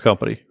first type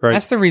company, right?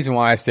 That's the reason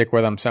why I stick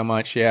with them so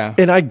much. Yeah.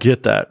 And I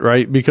get that,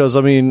 right? Because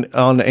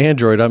on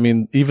Android,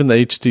 even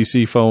the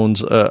HTC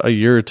phones a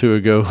year or two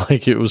ago,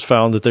 like it was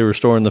found that they were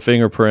storing the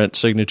fingerprint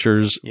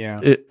signatures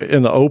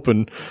in the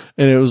open.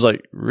 And it was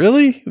like,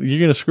 really? You're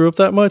going to screw up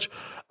that much?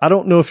 I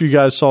don't know if you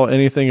guys saw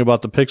anything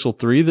about the Pixel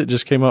 3 that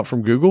just came out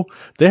from Google.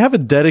 They have a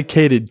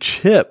dedicated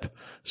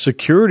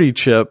security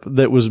chip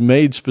that was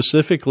made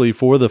specifically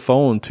for the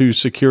phone to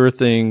secure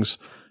things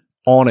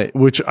on it,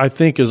 which I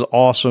think is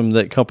awesome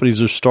that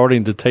companies are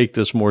starting to take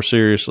this more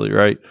seriously,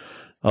 right?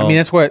 I mean,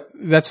 that's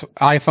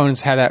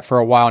iPhones had that for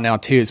a while now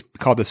too. It's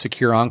called the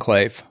Secure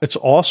Enclave. It's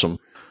awesome.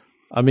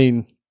 I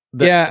mean,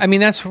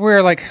 that's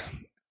where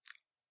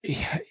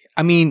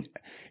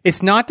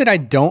it's not that I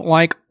don't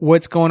like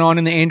what's going on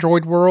in the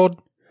Android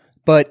world,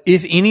 but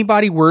if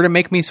anybody were to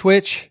make me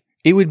switch,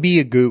 it would be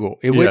a Google.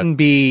 It wouldn't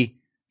be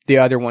the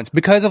other ones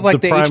because of the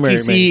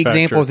HTC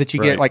examples that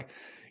you get,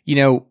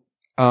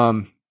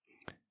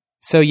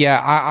 So yeah,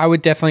 I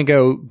would definitely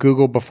go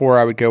Google before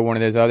I would go one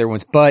of those other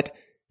ones. But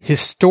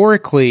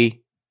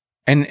historically,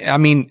 and I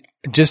mean,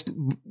 just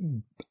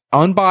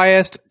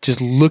unbiased,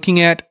 just looking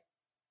at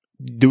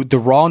the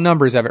raw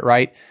numbers of it,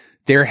 right?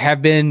 There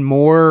have been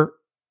more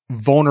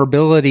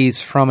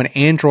vulnerabilities from an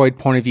Android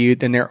point of view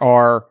than there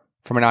are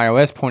from an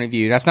iOS point of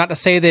view. That's not to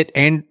say that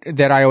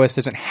that iOS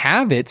doesn't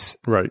have its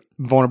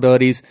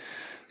vulnerabilities.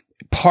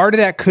 Part of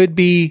that could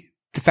be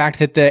the fact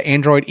that the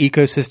Android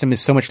ecosystem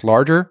is so much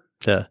larger.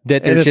 Yeah.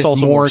 That there's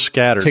just more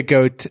scattered to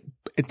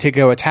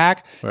go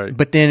attack. Right.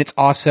 But then it's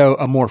also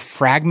a more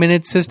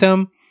fragmented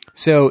system.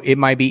 So it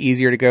might be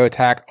easier to go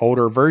attack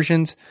older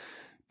versions.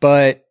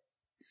 But,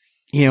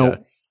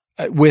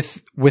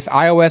 with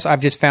iOS,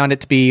 I've just found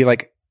it to be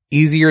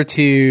easier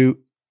to,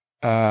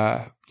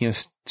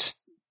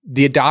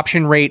 the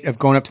adoption rate of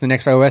going up to the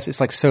next iOS is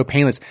so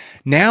painless.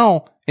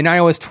 Now in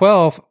iOS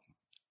 12,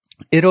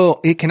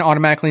 it can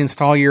automatically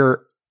install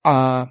your,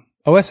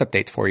 OS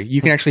updates for you. You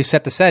can actually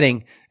set the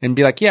setting and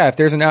be like, yeah, if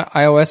there's an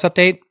iOS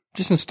update,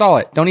 just install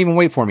it. Don't even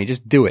wait for me.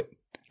 Just do it.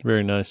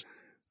 Very nice.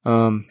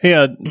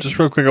 Just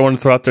real quick, I want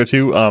to throw out there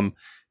too.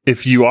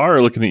 If you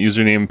are looking at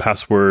username and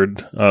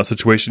password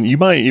situation, you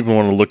might even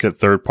want to look at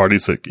third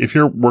parties. Like if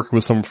you're working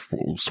with some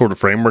sort of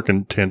framework,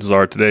 and chances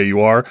are today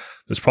you are,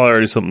 there's probably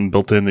already something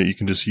built in that you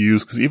can just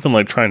use. Because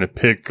even trying to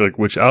pick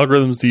which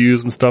algorithms to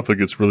use and stuff, it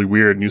gets really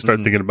weird. And you start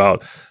thinking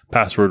about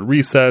password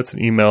resets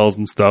and emails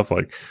and stuff.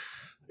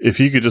 If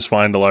you could just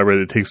find a library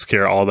that takes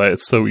care of all that,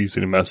 it's so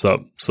easy to mess up.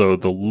 So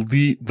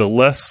the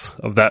less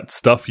of that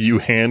stuff you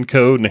hand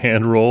code and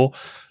hand roll,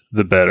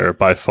 the better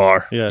by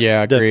far.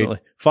 Yeah, definitely.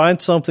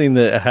 Find something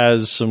that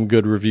has some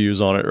good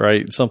reviews on it,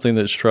 right? Something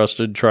that's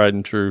trusted, tried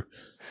and true.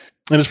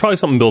 And it's probably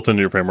something built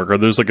into your framework. Or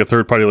there's a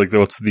third party,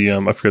 what's the,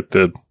 I forget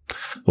the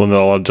one that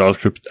a lot of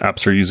JavaScript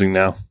apps are using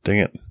now. Dang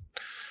it.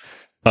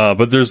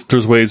 But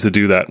there's ways to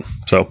do that.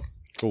 So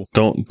cool.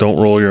 Don't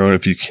roll your own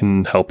if you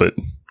can help it.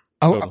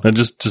 Oh, and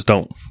just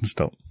don't.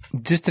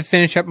 Just to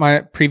finish up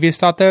my previous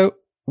thought, though,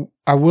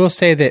 I will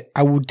say that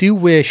I do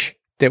wish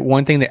that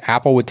one thing that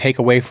Apple would take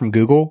away from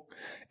Google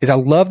is I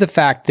love the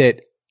fact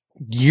that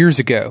years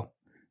ago,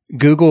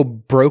 Google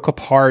broke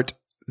apart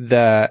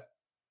the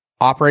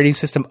operating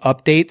system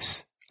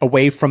updates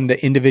away from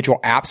the individual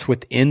apps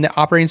within the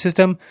operating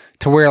system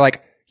to where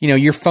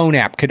your phone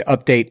app could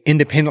update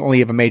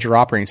independently of a major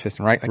operating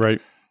system, right? Right.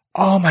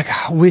 Oh my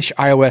God, I wish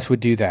iOS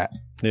would do that.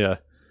 Yeah.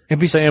 It'd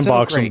be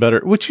Sandbox them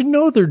better, which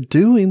they're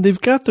doing. They've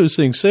got those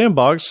things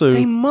Sandbox, so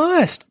they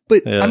must.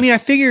 But I mean, I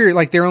figure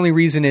their only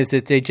reason is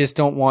that they just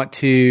don't want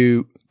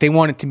to. They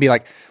want it to be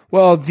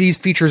well, these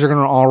features are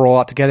going to all roll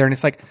out together, and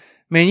it's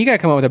man, you got to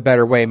come up with a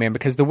better way, man,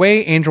 because the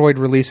way Android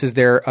releases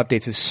their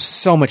updates is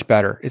so much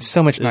better. It's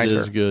so much nicer. It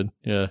is good,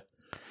 yeah.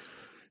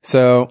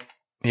 So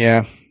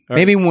yeah,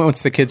 maybe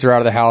once the kids are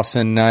out of the house,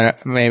 and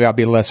maybe I'll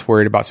be less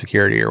worried about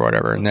security or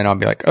whatever, and then I'll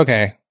be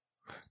okay.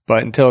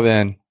 But until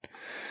then.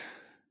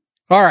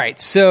 All right,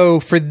 so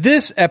for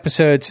this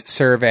episode's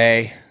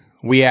survey,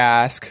 we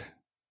ask,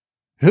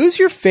 who's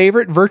your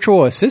favorite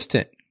virtual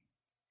assistant?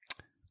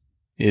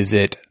 Is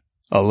it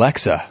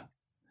Alexa,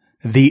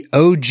 the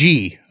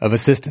OG of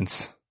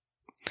assistants?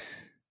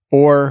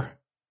 Or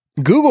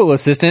Google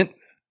Assistant,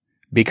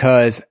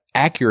 because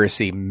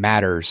accuracy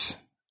matters?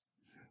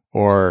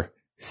 Or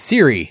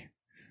Siri,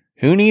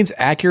 who needs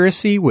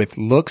accuracy with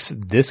looks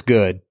this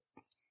good?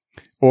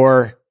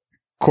 Or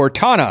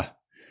Cortana,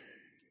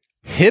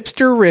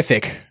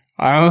 hipsterific.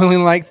 I only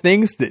like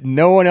things that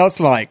no one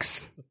else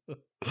likes.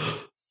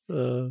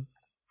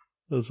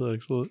 That's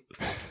excellent.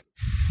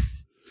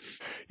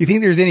 You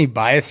think there's any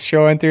bias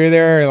showing through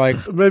there?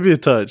 Maybe a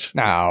touch.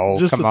 No,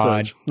 just come a on.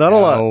 Touch. Not a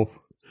lot.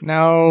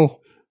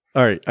 No.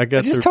 All right, I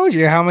just told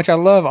you how much I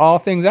love all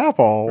things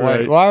Apple.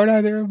 Right. Why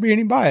would there be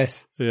any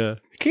bias? Yeah,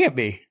 it can't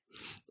be.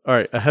 All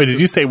right. Did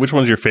you say which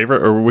one's your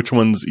favorite or which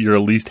one's your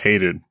least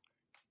hated?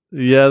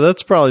 Yeah,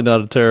 that's probably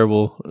not a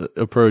terrible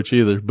approach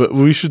either, but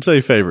we should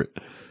say favorite.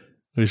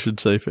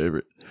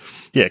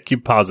 Yeah,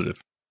 keep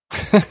positive.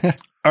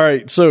 All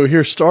right, so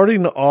here,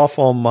 starting off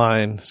on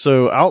mine.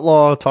 So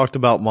Outlaw talked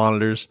about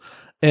monitors,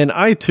 and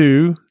I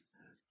too,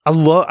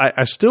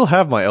 I still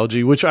have my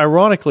LG, which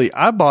ironically,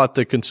 I bought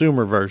the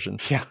consumer version.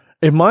 Yeah.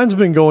 And mine's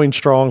been going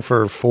strong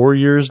for 4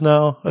 years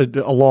now,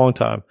 a long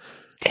time.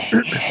 Dang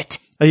it.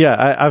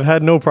 Yeah, I've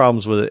had no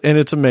problems with it, and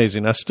it's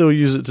amazing. I still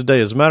use it today.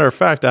 As a matter of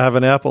fact, I have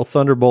an Apple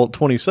Thunderbolt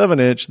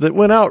 27-inch that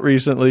went out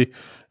recently,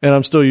 and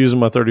I'm still using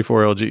my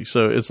 34 LG.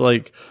 So it's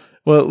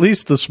Well, at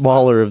least the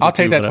smaller of the I'll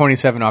take two that went out.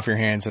 27 off your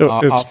hands and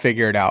I'll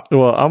figure it out.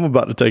 Well, I'm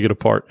about to take it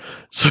apart.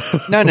 So,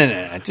 No.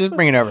 Just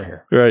bring it over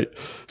here. right.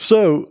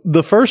 So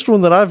the first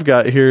one that I've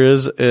got here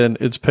is, and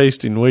it's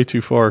pasting way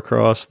too far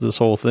across this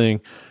whole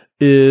thing,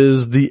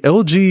 is the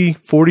LG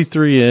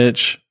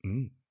 43-inch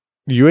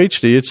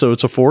UHD. So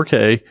it's a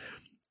 4K.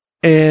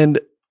 And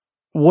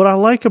what I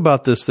like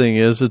about this thing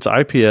is it's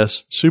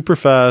IPS, super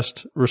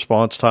fast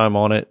response time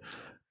on it,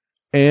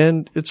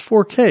 and it's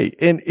 4K.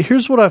 And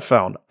here's what I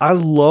found. I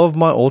love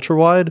my ultra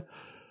wide,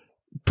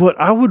 but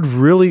I would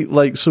really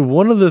like, so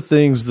one of the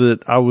things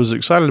that I was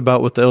excited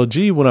about with the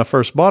LG when I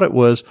first bought it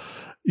was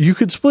you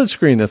could split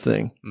screen the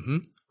thing. Mm-hmm.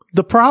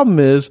 The problem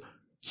is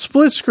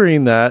split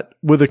screen that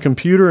with a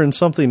computer and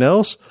something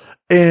else,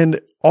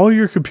 and all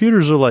your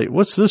computers are like,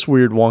 what's this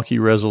weird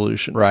wonky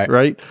resolution? Right.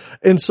 Right.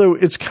 And so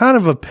it's kind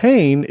of a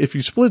pain if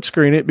you split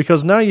screen it,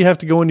 because now you have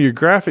to go into your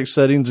graphics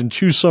settings and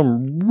choose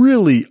some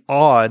really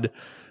odd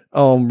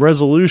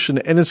resolution,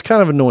 and it's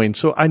kind of annoying.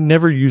 So I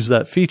never use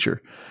that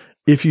feature.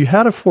 If you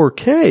had a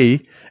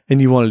 4K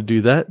and you want to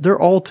do that, they're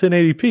all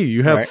 1080p.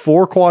 You have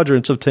 4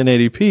 quadrants of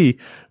 1080p,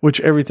 which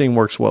everything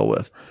works well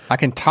with. I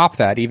can top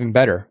that even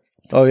better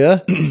Oh yeah.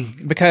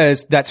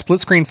 because that split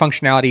screen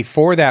functionality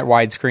for that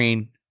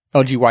widescreen,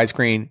 LG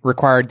widescreen,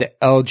 required the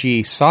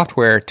LG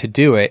software to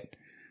do it.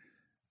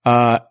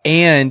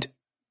 And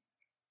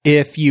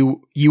if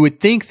you would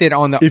think that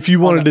on the, If you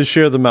wanted to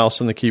share the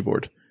mouse and the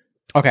keyboard.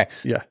 okay.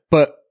 Yeah.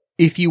 But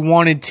if you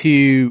wanted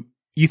to,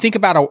 you think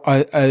about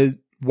a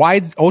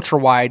wide, ultra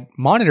wide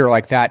monitor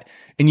like that,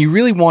 and you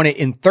really want it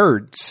in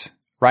thirds,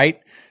 right?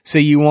 So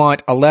you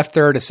want a left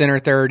third, a center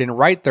third, and a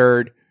right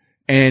third,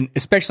 and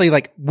especially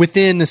like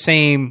within the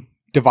same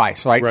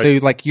device, right? So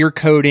like you're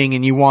coding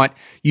and you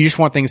just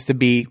want things to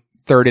be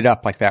thirded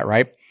up like that,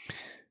 right?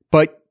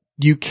 But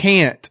you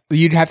can't,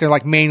 you'd have to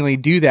like manually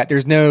do that.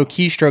 There's no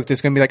keystroke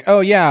that's going to be like, oh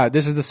yeah,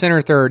 this is the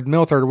center third,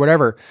 middle third,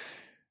 whatever.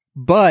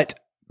 But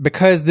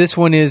because this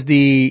one is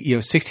the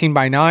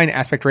 16:9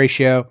 aspect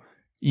ratio,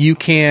 you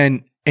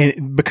can,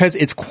 and because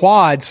its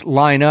quads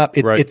line up,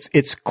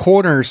 its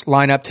corners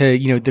line up to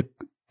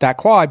that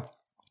quad.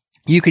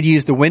 You could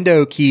use the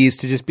window keys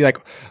to just be like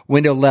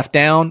window left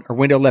down or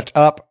window left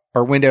up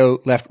or window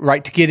left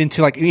right to get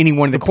into like any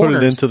one of the corners.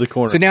 Put it into the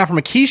corner. So now from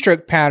a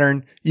keystroke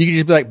pattern, you can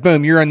just be like,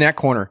 boom, you're on that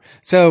corner.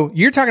 So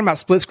you're talking about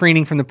split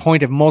screening from the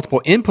point of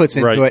multiple inputs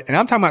into it. And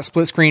I'm talking about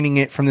split screening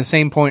it from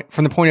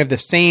the point of the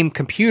same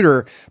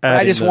computer. But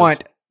I just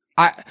want,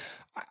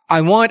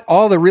 I want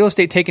all the real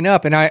estate taken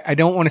up, and I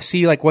don't want to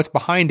see like what's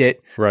behind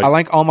it. Right. I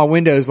like all my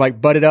windows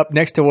like butted up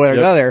next to one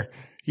another,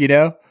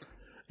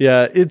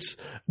 Yeah,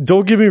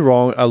 don't get me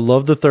wrong, I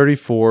love the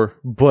 34,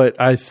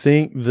 but I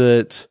think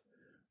that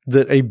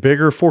a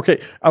bigger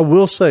 4K, I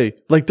will say,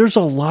 like there's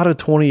a lot of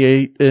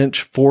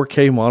 28-inch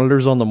 4K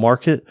monitors on the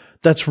market.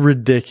 That's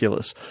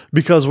ridiculous,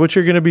 because what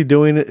you're going to be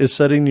doing is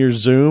setting your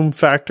zoom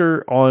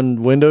factor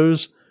on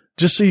Windows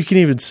just so you can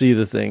even see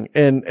the thing.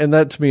 And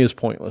that to me is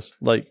pointless.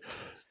 Like,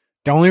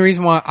 the only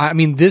reason why,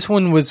 this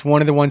one was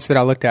one of the ones that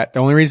I looked at. The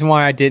only reason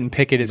why I didn't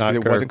pick it is because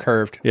it wasn't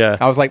curved. Yeah.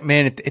 I was like,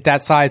 man, at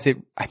that size,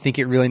 I think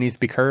it really needs to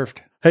be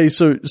curved. Hey,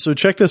 so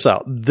check this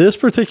out. This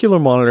particular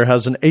monitor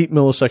has an 8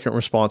 millisecond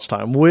response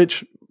time,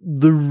 which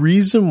the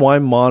reason why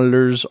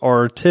monitors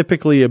are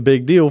typically a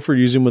big deal for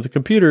using with a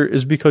computer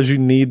is because you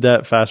need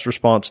that fast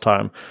response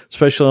time,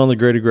 especially on the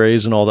graded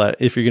grays and all that,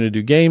 if you're going to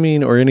do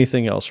gaming or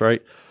anything else,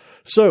 right?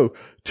 So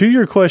to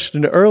your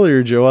question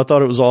earlier, Joe, I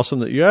thought it was awesome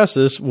that you asked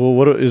this. Well,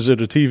 what is it,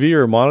 a TV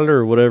or a monitor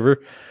or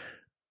whatever?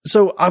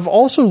 So I've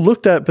also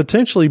looked at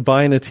potentially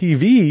buying a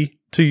TV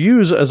to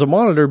use as a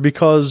monitor,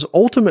 because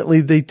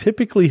ultimately they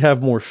typically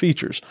have more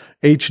features.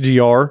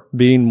 HDR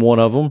being one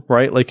of them,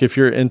 right? Like if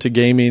you're into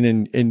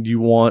gaming and you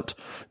want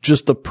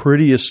just the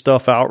prettiest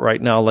stuff out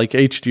right now, like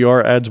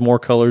HDR adds more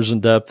colors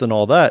and depth and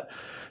all that.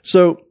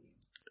 So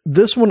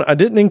this one I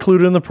didn't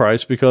include in the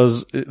price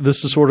because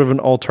this is sort of an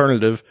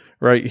alternative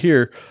right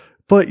here,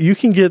 but you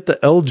can get the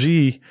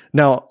LG.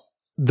 Now,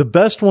 the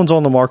best ones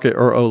on the market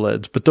are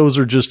OLEDs, but those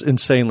are just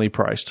insanely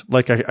priced.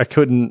 Like I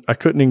couldn't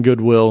in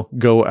Goodwill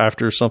go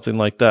after something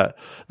like that.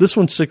 This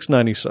one's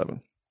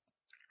 $697.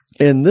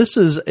 And this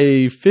is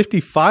a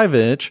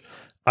 55-inch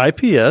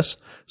IPS.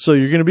 So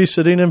you're going to be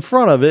sitting in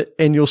front of it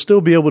and you'll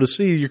still be able to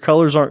see your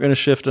colors aren't going to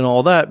shift and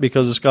all that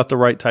because it's got the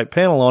right type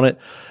panel on it.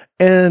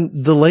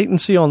 And the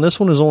latency on this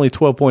one is only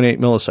 12.8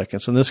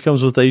 milliseconds. And this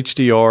comes with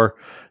HDR.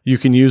 You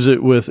can use it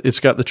it's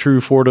got the true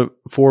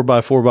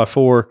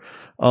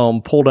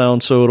 4x4x4 pull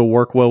down, so it'll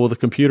work well with a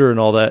computer and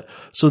all that.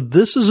 So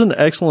this is an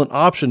excellent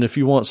option if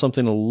you want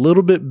something a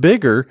little bit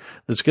bigger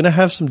that's going to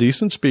have some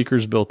decent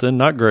speakers built in,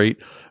 not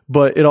great,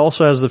 but it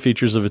also has the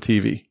features of a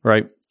TV,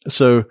 right?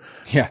 So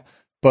yeah,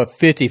 but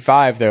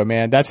 55 though,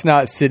 man, that's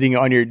not sitting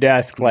on your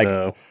desk. Like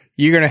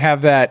you're going to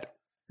have that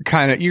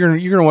kind of, you're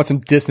going to want some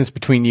distance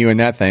between you and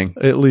that thing.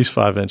 At least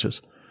 5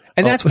 inches.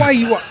 And that's why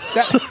you want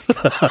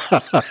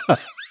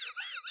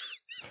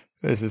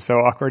This is so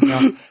awkward now.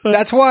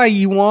 That's why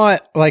you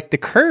want like the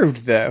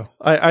curved though.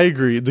 I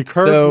agree. The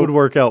curved would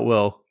work out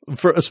well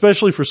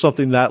especially for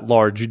something that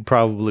large. You'd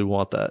probably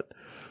want that.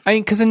 I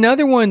mean, because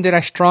another one that I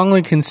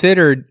strongly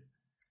considered,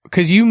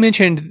 because you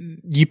mentioned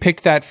you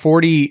picked that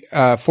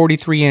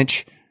 43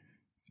 inch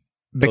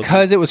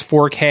because it was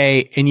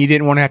 4K and you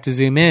didn't want to have to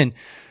zoom in.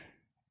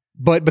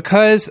 But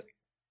because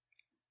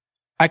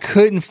I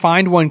couldn't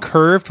find one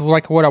curved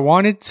like what I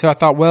wanted, so I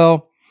thought,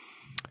 well,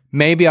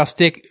 maybe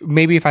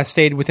if I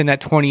stayed within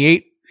that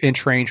 28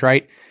 inch range,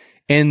 right?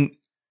 And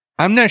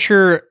I'm not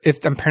sure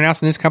if I'm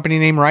pronouncing this company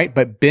name right,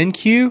 but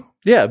BenQ.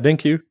 Yeah,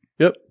 BenQ.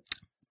 Yep.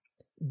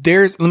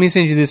 Let me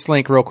send you this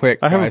link real quick.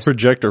 I have a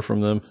projector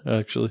from them,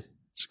 actually.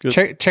 It's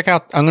good. Check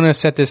out. I'm going to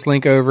set this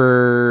link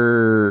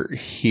over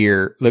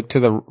here. Look to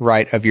the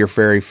right of your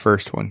very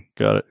first one.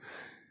 Got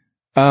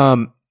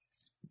it.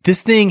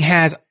 This thing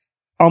has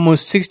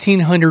almost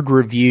 1,600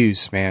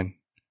 reviews, man.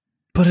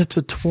 But it's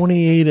a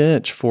 28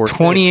 inch 4K.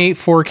 28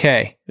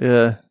 4K.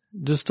 Yeah.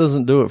 Just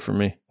doesn't do it for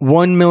me.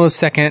 1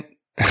 millisecond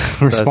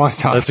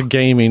response time. That's a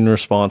gaming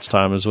response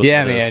time is what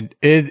yeah, man.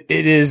 It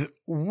is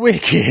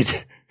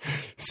wicked.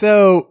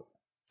 So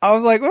I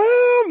was like,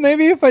 well,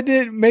 maybe if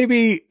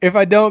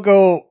I don't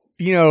go,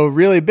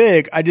 really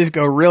big, I just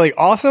go really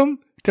awesome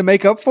to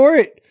make up for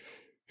it.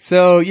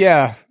 So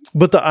yeah.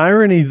 But the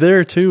irony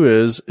there too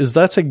is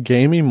that's a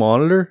gaming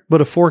monitor,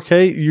 but a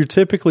 4K, you're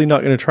typically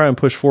not going to try and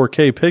push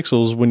 4K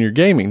pixels when you're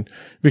gaming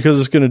because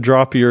it's going to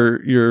drop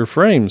your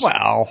frames.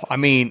 Well, I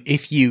mean,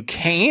 if you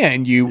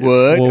can, you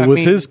would. Well, with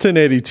his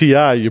 1080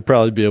 Ti, you'd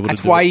probably be able to do it.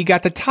 That's why you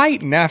got the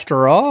Titan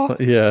after all.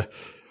 Yeah.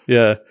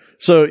 Yeah.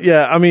 So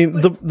yeah, I mean,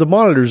 the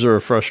monitors are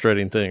a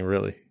frustrating thing,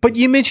 really. But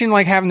you mentioned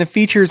like having the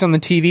features on the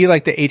TV,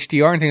 like the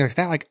HDR and things like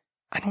that. Like,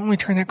 I normally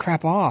turn that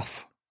crap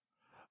off.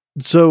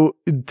 So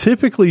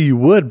typically you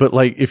would, but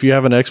like if you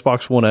have an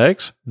Xbox One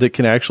X that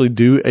can actually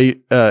do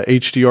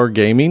HDR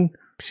gaming,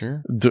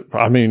 sure.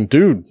 I mean,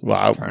 dude,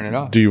 wow. Turn it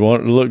off. Do you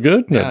want it to look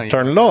good? No,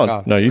 turn it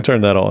on. No, you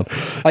turn that on.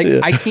 Like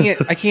yeah. I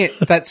can't.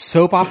 That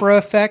soap opera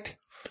effect.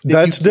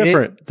 That's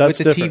different. That's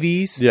with the different.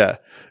 TVs. Yeah.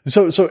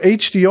 So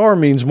HDR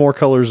means more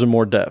colors and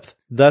more depth.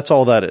 That's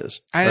all that is.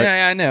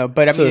 I know,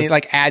 but I mean, it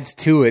like adds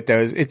to it,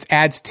 though. It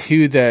adds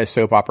to the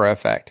soap opera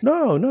effect.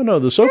 No.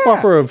 The soap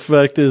opera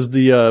effect is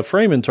the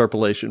frame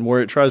interpolation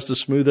where it tries to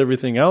smooth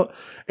everything out.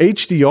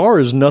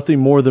 HDR is nothing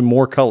more than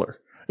more color.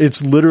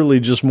 It's literally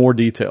just more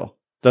detail.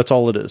 That's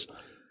all it is.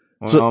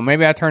 Well, so,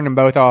 maybe I turned them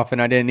both off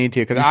and I didn't need to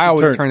because I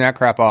always turn that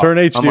crap off. Turn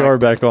HDR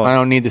back on. I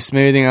don't need the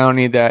smoothing. I don't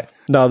need that.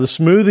 No, the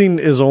smoothing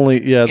is only,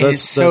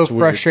 that's so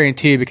frustrating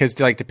too because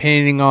like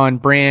depending on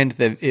brand,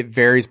 it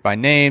varies by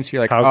name. So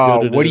you're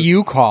like, what do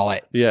you call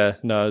it? Yeah,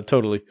 no,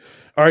 totally.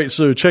 All right.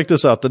 So check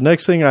this out. The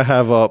next thing I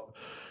have up.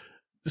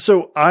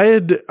 So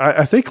I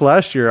think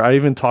last year I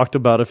even talked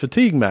about a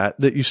fatigue mat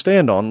that you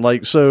stand on.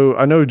 Like, so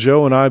I know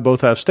Joe and I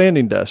both have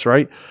standing desks,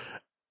 right?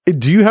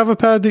 Do you have a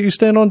pad that you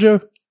stand on, Joe?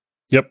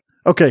 Yep.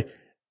 Okay.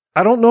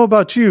 I don't know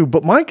about you,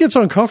 but mine gets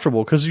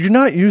uncomfortable because you're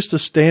not used to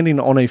standing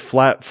on a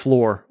flat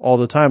floor all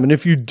the time. And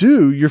if you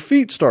do, your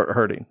feet start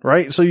hurting,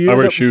 right? So I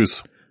wear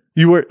shoes.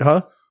 You wear,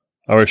 huh?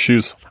 I wear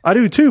shoes. I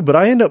do too, but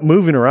I end up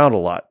moving around a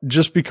lot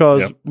just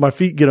because my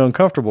feet get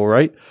uncomfortable,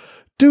 right?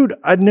 Dude,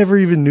 I never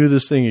even knew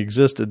this thing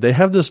existed. They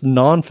have this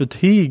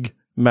non-fatigue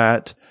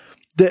mat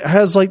that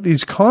has like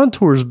these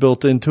contours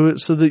built into it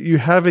so that you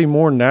have a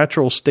more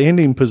natural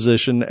standing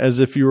position as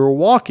if you were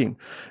walking.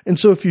 And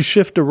so if you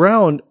shift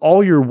around,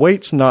 all your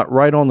weight's not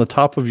right on the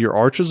top of your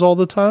arches all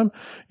the time.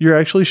 You're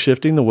actually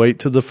shifting the weight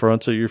to the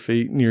fronts of your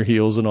feet and your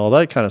heels and all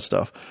that kind of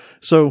stuff.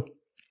 So,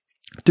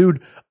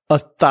 dude,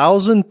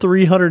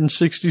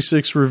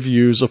 1,366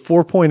 reviews, a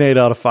 4.8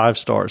 out of 5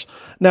 stars.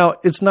 Now,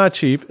 it's not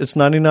cheap. It's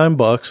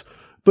 $99.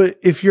 But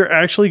if you're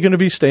actually going to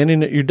be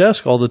standing at your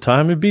desk all the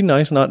time, it'd be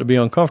nice not to be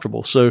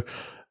uncomfortable. So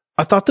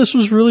I thought this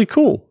was really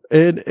cool.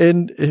 And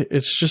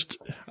it's just,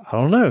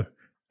 I don't know.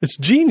 It's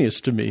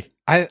genius to me.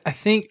 I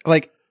think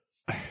like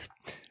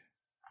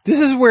this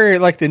is where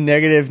like the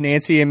negative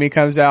Nancy in me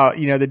comes out,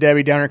 the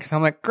Debbie Downer, because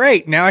I'm like,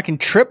 great. Now I can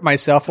trip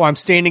myself while I'm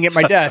standing at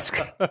my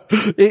desk.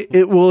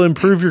 It will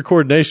improve your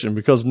coordination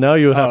because now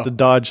you'll have to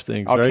dodge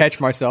things. I'll catch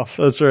myself.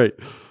 That's right.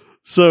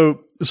 So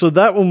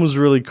that one was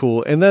really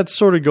cool. And that's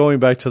sort of going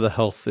back to the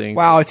health thing.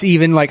 Wow. It's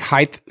even like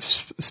height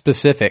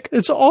specific.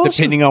 It's awesome.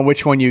 Depending on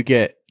which one you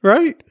get.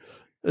 Right.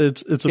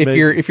 It's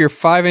amazing. If you're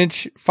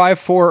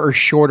 5'4" or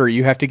shorter,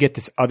 you have to get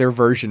this other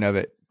version of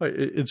it.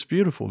 It's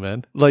beautiful,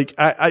 man. Like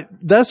I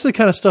that's the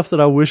kind of stuff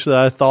that I wish that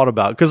I thought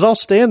about. Cause I'll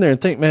stand there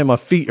and think, man, my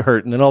feet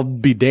hurt. And then I'll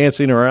be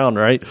dancing around.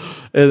 Right.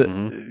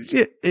 And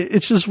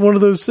it's just one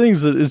of those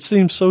things that it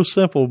seems so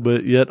simple,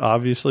 but yet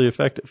obviously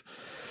effective.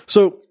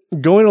 So,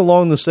 going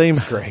along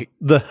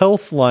the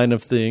health line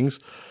of things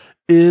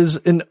is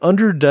an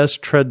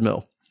under-desk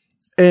treadmill.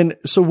 And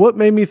so what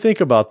made me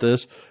think about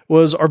this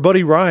was our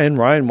buddy Ryan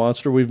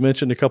Monster, we've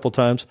mentioned a couple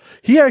times.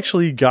 He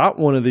actually got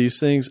one of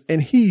these things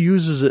and he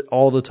uses it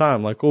all the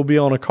time. Like we'll be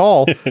on a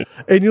call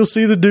and you'll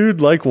see the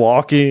dude like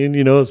walking,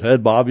 his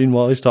head bobbing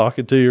while he's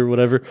talking to you or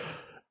whatever.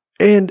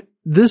 And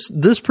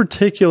this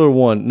particular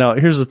one, now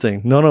here's the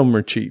thing. None of them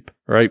are cheap,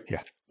 right? Yeah.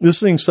 This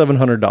thing's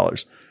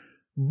 $700,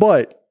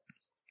 but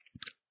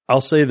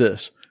I'll say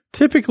this.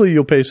 typically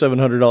you'll pay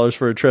 $700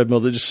 for a treadmill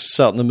that just sits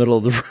out in the middle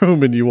of the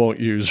room and you won't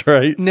use,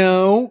 right?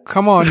 No,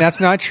 come on. That's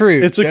not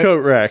true. It's a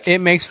coat rack. It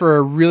makes for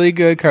a really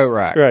good coat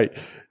rack. Right.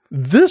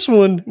 This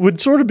one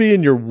would sort of be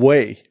in your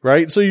way,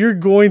 right? So you're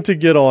going to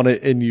get on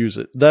it and use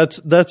it. That's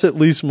at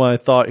least my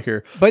thought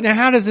here. But now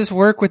how does this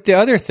work with the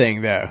other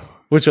thing though?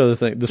 Which other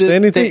thing? The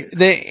standing thing?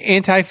 The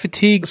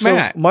anti-fatigue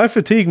mat. My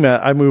fatigue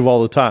mat, I move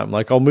all the time.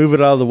 Like I'll move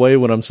it out of the way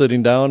when I'm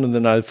sitting down and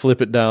then I flip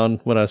it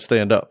down when I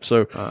stand up.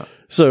 So,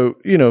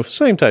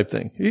 same type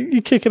thing.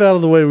 You kick it out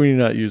of the way when you're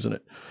not using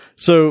it.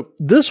 So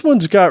this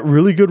one's got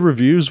really good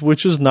reviews,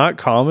 which is not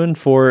common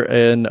for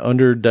an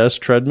under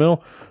desk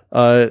treadmill.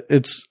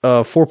 It's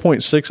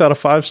 4.6 out of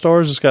 5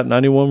 stars. It's got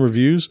 91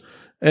 reviews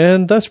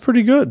and that's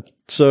pretty good.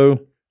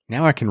 So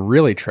now I can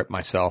really trip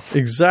myself.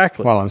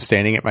 Exactly. While I'm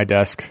standing at my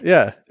desk.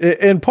 Yeah.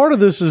 And part of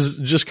this is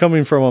just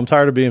coming from, I'm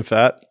tired of being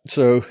fat.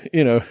 So,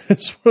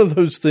 it's one of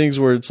those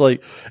things where it's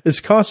like, it's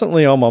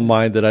constantly on my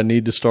mind that I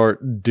need to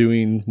start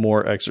doing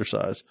more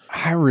exercise.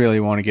 I really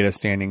want to get a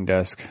standing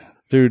desk.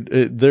 Dude,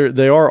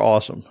 they are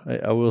awesome.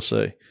 I will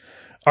say.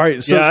 All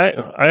right. So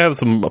I have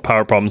some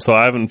power problems, so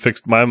I haven't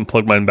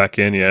plugged mine back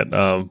in yet.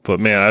 But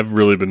man, I've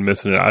really been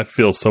missing it. I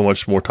feel so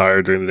much more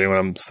tired during the day when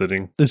I'm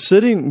sitting. The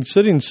sitting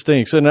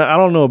stinks. And I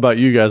don't know about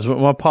you guys, but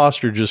my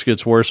posture just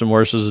gets worse and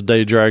worse as the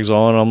day drags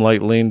on. I'm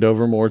like leaned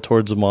over more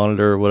towards the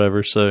monitor or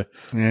whatever. So,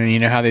 and you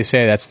know how they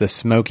say that's the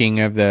smoking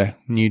of the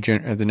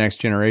the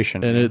next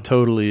generation. And it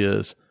totally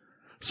is.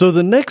 So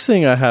the next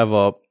thing I have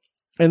up,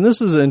 and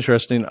this is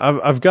interesting.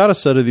 I've got a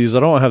set of these. I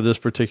don't have this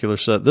particular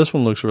set. This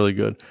one looks really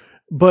good.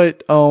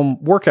 But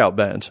workout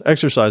bands,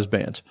 exercise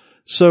bands.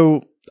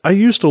 So I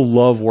used to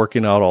love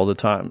working out all the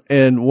time.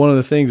 And one of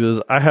the things is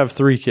I have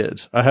 3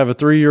 kids. I have a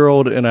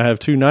 3-year-old and I have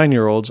 2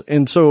 9-year-olds.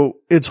 And so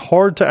it's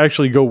hard to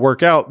actually go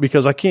work out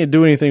because I can't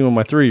do anything with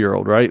my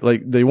 3-year-old, right?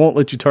 Like they won't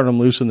let you turn them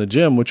loose in the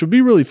gym, which would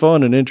be really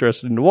fun and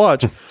interesting to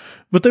watch,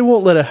 but they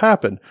won't let it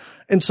happen.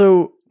 And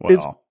so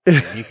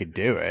you could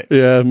do it.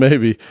 Yeah,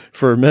 maybe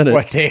for a minute.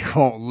 What they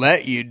won't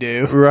let you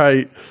do.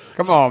 Right.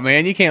 Come on,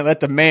 man. You can't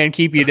let the man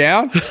keep you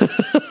down.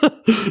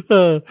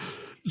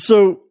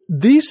 So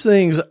these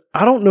things,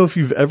 I don't know if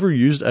you've ever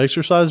used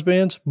exercise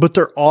bands, but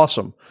they're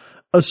awesome.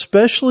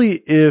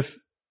 Especially if,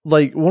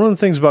 like, one of the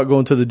things about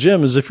going to the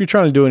gym is if you're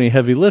trying to do any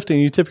heavy lifting,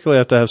 you typically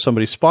have to have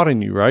somebody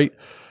spotting you, right?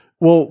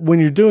 Well, when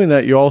you're doing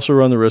that, you also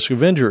run the risk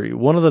of injury.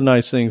 One of the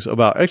nice things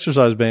about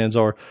exercise bands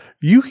are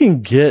you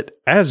can get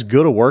as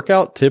good a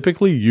workout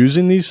typically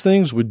using these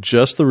things with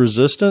just the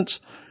resistance,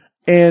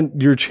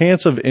 and your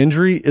chance of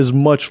injury is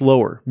much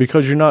lower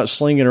because you're not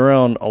slinging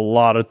around a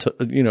lot of,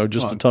 a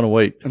ton of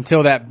weight.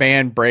 Until that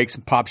band breaks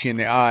and pops you in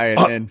the eye.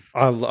 And then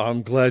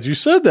I'm glad you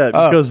said that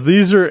because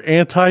these are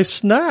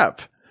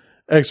anti-snap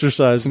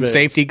exercise bands. Some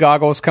safety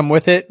goggles come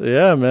with it.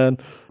 Yeah, man.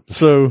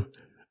 So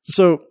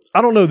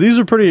I don't know. These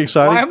are pretty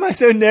exciting. Why am I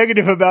so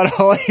negative about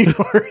all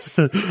yours?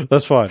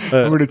 That's fine.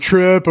 I'm going to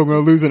trip. I'm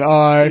going to lose an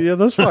eye. Yeah,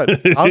 that's fine.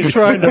 I'm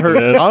trying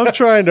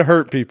to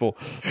hurt people.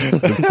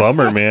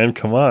 Bummer, man.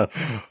 Come on.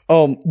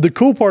 The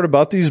cool part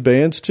about these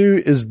bands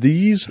too is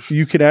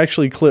you can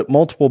actually clip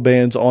multiple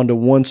bands onto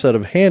one set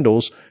of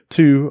handles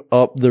to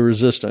up the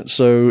resistance.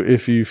 So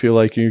if you feel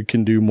like you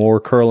can do more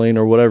curling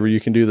or whatever,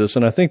 you can do this.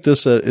 And I think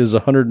this set is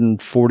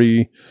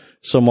 140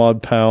 some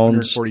odd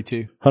pounds,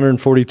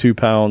 142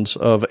 pounds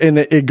and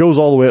it goes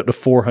all the way up to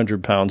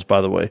 400 pounds,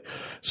 by the way.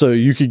 So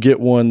you could get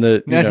one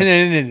that,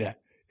 No.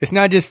 It's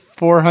not just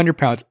 400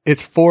 pounds.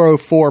 It's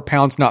 404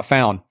 pounds not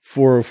found.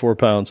 404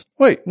 pounds.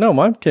 Wait, no,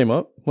 mine came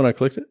up when I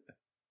clicked it.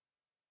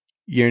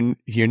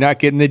 You're not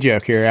getting the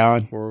joke here,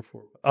 Alan.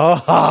 404.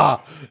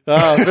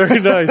 Very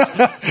nice.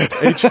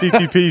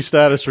 HTTP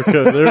status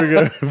recode. There we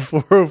go.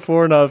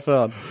 404 not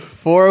found.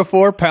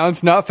 404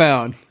 pounds not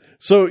found.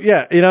 So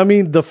yeah, and I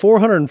mean the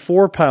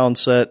 404 pound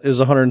set is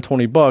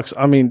 $120.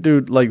 I mean,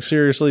 dude, like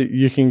seriously,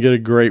 you can get a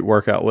great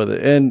workout with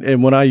it.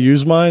 And when I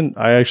use mine,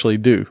 I actually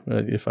do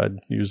if I'd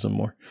use them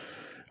more.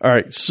 All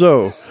right.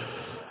 So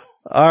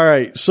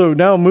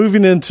now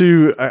moving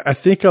into, I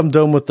think I'm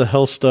done with the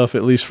health stuff,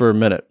 at least for a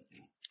minute.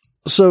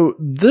 So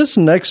this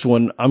next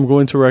one I'm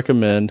going to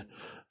recommend,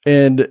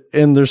 and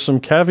there's some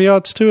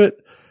caveats to it.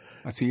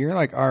 So you're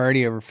like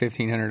already over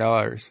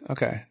 $1,500.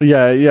 Okay.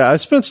 Yeah. I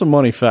spent some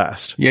money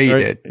fast. Yeah, you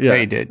did. Yeah,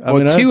 you did.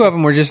 Well, two of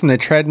them were just in the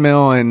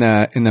treadmill and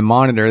in the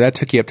monitor. That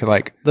took you up to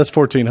like. That's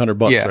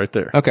 $1,400 right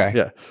there. Okay.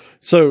 Yeah.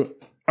 So,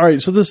 all right.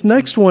 So this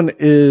next one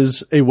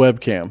is a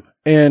webcam.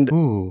 And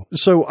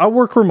so I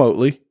work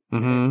remotely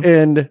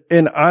and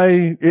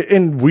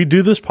we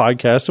do this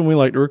podcast and we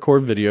like to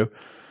record video.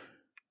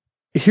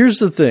 Here's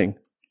the thing.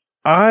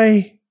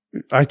 I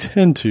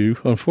tend to,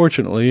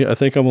 unfortunately, I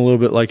think I'm a little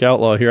bit like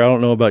Outlaw here. I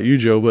don't know about you,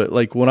 Joe, but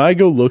like when I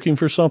go looking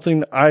for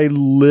something, I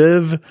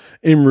live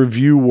in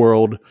review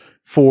world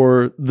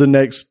for the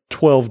next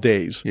 12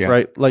 days,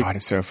 right? Like, God,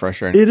 it's so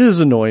frustrating. It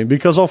is annoying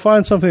because I'll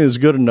find something that's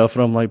good enough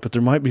and I'm like, but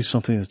there might be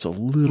something that's a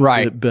little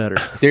bit better.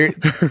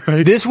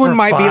 Right? This one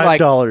might be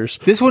like $5.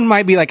 This one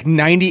might be like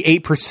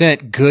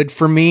 98% good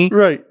for me.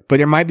 Right. But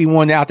there might be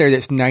one out there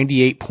that's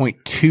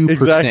 98.2%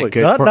 Exactly.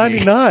 good Not for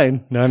 99,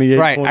 me. 98.2.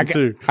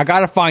 Right. I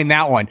got to find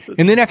that one.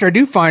 And then after I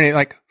do find it,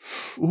 like,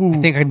 I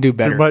think I can do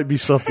better. There might be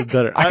something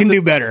better. I can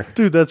do better.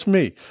 Dude, that's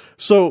me.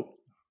 So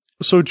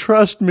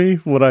trust me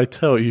when I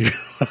tell you,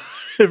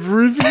 I've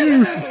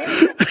reviewed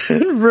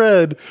and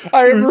read.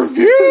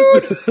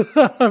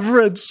 I've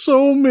read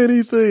so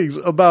many things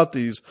about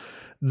these.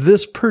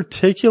 This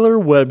particular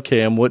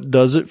webcam, what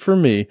does it for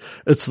me?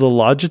 It's the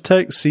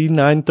Logitech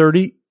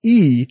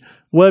C930E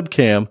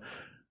webcam.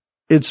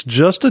 It's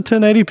just a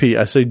 1080p.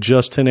 I say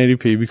just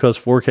 1080p because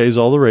 4K is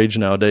all the rage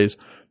nowadays.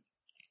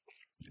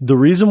 The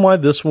reason why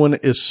this one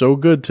is so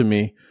good to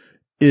me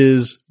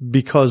is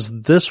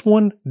because this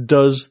one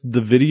does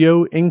the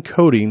video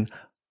encoding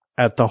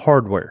at the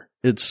hardware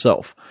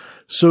itself.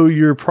 So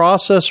your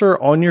processor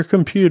on your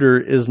computer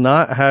is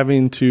not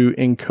having to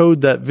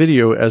encode that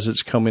video as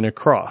it's coming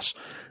across.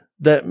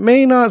 That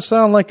may not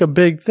sound like a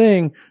big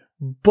thing,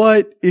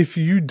 but if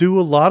you do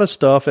a lot of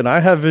stuff, and I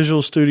have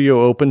Visual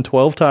Studio open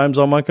 12 times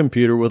on my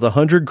computer with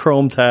 100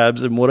 Chrome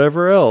tabs and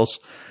whatever else,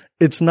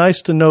 it's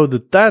nice to know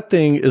that that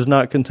thing is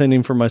not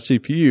contending for my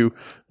CPU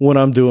when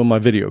I'm doing my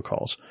video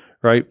calls,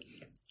 right?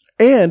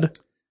 And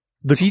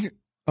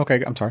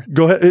okay, I'm sorry.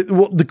 Go ahead.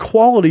 The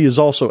quality is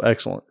also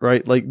excellent,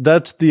 right? Like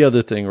that's the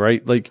other thing,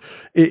 right? Like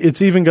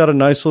it's even got a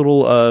nice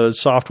little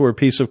software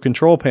piece of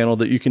control panel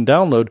that you can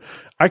download.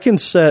 I can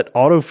set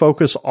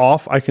autofocus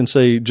off. I can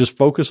say just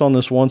focus on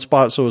this one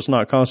spot so it's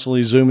not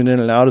constantly zooming in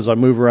and out as I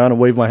move around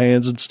and wave my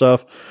hands and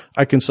stuff.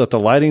 I can set the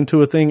lighting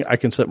to a thing. I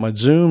can set my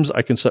zooms.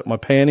 I can set my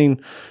panning.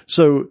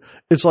 So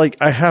it's like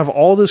I have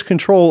all this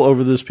control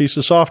over this piece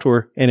of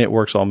software and it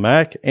works on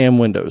Mac and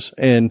Windows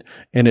and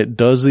it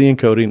does the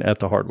encoding at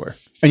the hardware.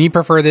 And you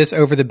prefer this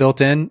over the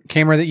built-in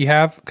camera that you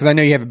have? Because I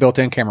know you have a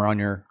built-in camera on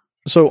your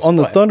So display. on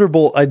the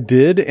Thunderbolt, I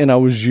did, and I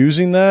was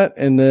using that.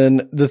 And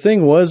then the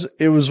thing was,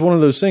 it was one of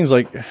those things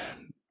like,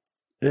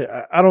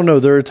 I don't know.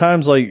 There are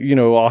times like,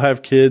 I'll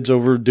have kids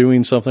over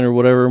doing something or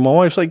whatever. And my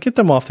wife's like, get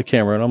them off the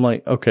camera. And I'm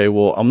like, okay,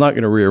 well, I'm not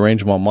going to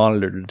rearrange my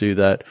monitor to do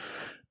that.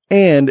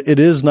 And it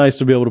is nice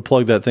to be able to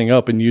plug that thing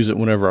up and use it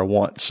whenever I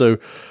want. So,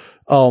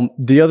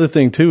 the other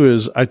thing too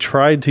is I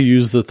tried to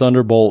use the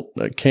Thunderbolt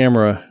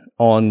camera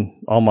on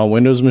my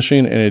Windows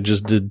machine and it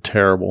just did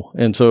terrible.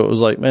 And so it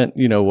was like, man,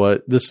 you know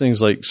what? This thing's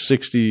like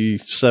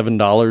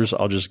 $67.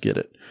 I'll just get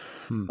it.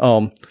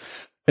 And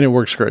it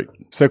works great.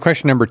 So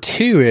question number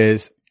 2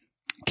 is,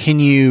 can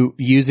you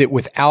use it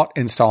without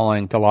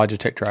installing the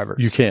Logitech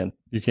drivers? You can.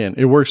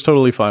 It works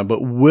totally fine.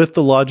 But with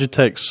the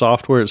Logitech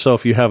software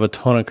itself, you have a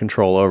ton of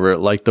control over it,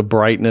 like the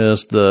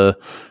brightness, the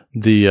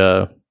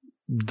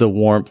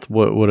warmth.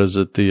 What is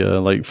it?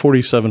 Like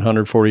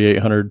 4700,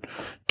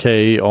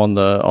 4800K on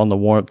the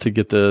warmth to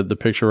get the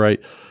picture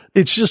right.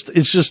 It's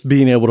just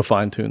being able to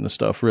fine tune the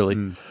stuff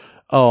really.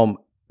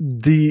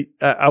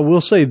 I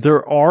will say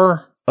there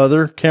are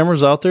other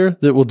cameras out there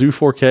that will do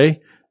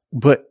 4K,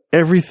 but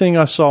everything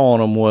I saw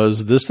on them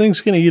was this thing's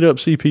going to eat up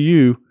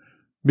CPU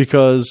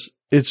because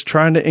it's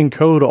trying to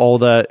encode all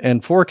that.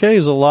 And 4K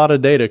is a lot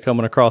of data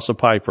coming across a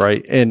pipe,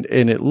 right? And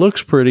it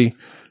looks pretty,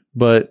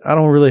 but I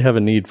don't really have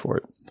a need for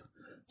it.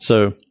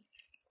 So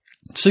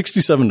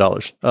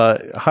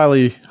 $67.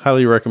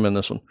 Highly recommend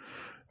this one.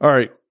 All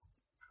right.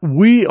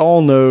 We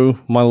all know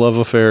my love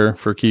affair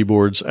for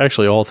keyboards,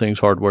 actually all things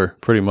hardware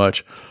pretty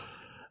much.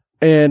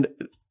 And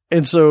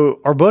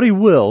so our buddy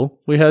Will,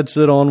 we had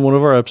sit on one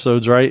of our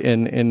episodes, right?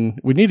 And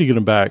we need to get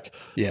him back.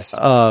 Yes.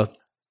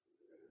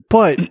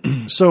 But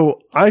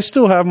so I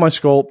still have my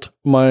Sculpt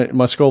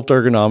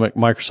ergonomic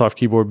Microsoft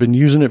keyboard. Been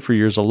using it for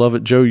years. I love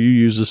it. Joe, you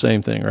use the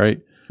same thing,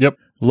 right? Yep.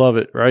 Love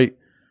it, right?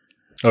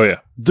 Oh yeah.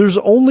 There's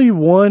only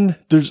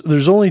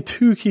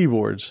two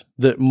keyboards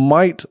that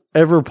might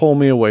ever pull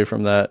me away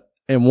from that.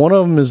 And one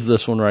of them is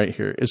this one right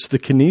here. It's the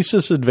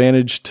Kinesis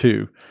Advantage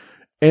 2.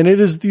 And it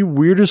is the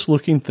weirdest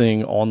looking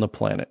thing on the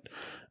planet.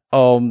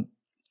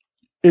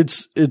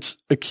 It's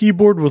a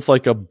keyboard with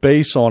like a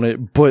base on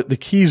it, but the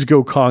keys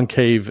go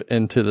concave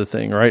into the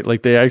thing, right?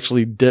 Like they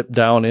actually dip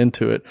down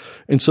into it.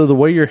 And so the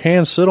way your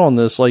hands sit on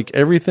this, like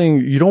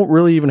everything, you don't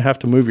really even have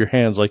to move your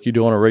hands like you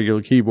do on a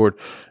regular keyboard.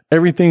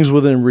 Everything's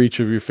within reach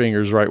of your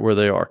fingers right where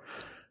they are.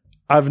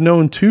 I've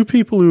known 2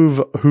 people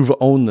who've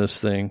owned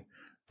this thing,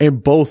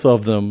 and both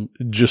of them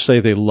just say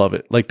they love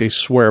it. Like they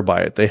swear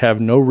by it. They have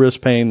no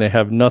wrist pain. They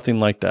have nothing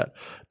like that.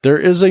 There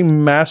is a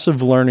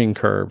massive learning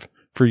curve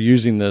for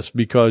using this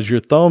because your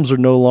thumbs are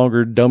no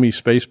longer dummy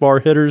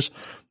spacebar hitters.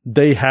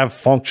 They have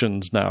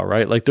functions now,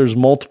 right? Like there's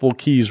multiple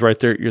keys right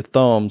there at your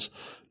thumbs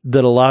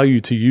that allow you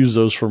to use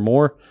those for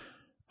more.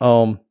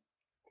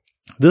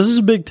 This is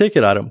a big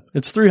ticket item.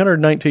 It's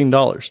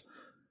 $319.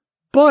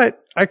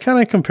 But I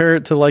kind of compare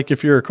it to like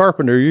if you're a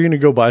carpenter, you're going to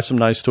go buy some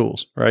nice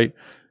tools, right?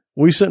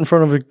 We sit in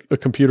front of a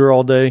computer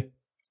all day.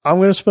 I'm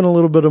going to spend a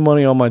little bit of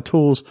money on my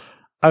tools.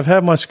 I've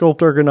had my Sculpt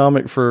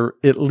Ergonomic for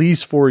at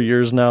least 4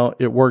 years now.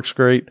 It works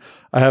great.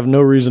 I have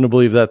no reason to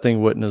believe that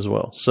thing wouldn't as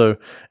well. So,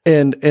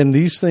 and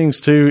these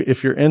things too,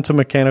 if you're into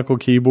mechanical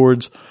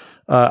keyboards,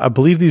 I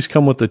believe these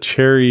come with the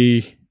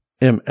Cherry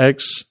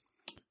MX.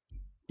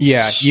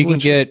 Yeah, you can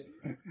get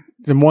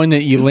the one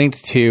that you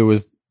linked to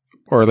was,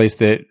 or at least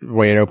the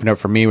way it opened up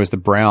for me was the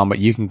brown, but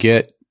you can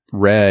get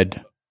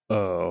red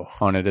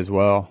on it as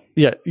well.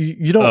 Yeah,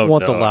 you don't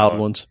want the loud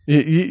ones.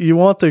 You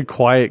want the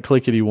quiet,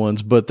 clickety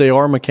ones, but they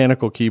are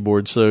mechanical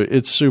keyboards, so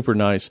it's super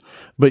nice.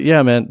 But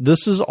yeah, man,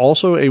 this is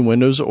also a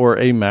Windows or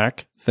a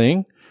Mac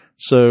thing.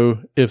 So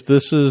if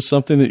this is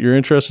something that you're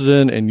interested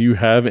in and you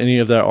have any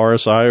of that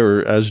RSI,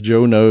 or as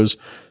Joe knows,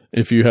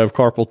 if you have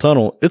carpal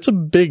tunnel, it's a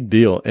big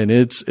deal and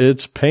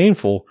it's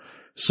painful.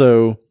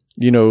 So,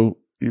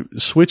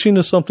 switching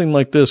to something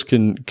like this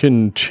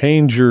can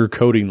change your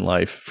coding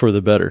life for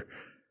the better.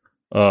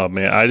 Oh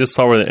man, I just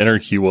saw where the enter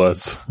key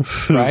was.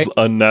 This right? is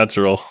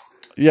unnatural.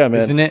 Yeah,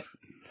 man. Isn't it?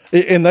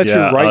 And that's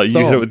your right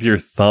thumb. You hit it with your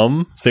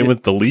thumb. Same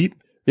with delete.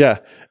 Yeah.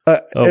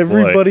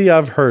 Everybody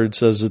I've heard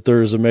says that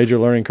there is a major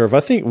learning curve. I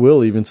think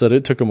Will even said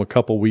it took him a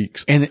couple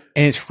weeks. And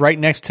it's right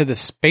next to the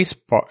space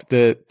bar,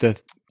 the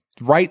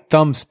right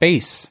thumb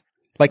space.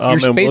 Like your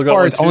space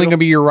bar is only going to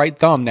be your right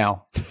thumb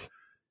now.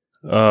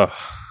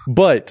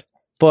 But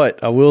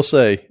I will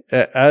say,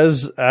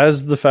 as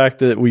the fact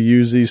that we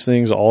use these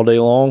things all day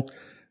long,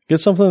 get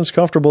something that's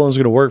comfortable and is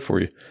going to work for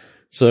you.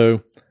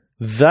 So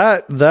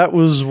that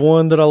was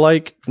one that I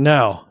like.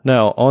 Now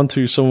on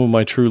to some of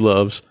my true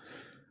loves.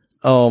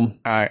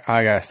 I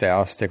gotta say,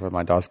 I'll stick with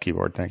my DOS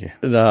keyboard. Thank you.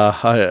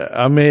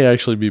 I may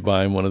actually be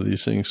buying one of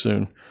these things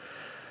soon.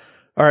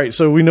 All right.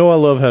 So we know I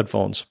love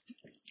headphones.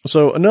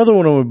 So another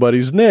one of my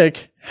buddies,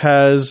 Nick,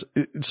 has,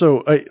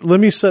 let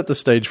me set the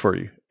stage for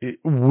you.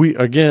 We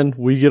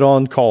get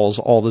on calls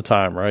all the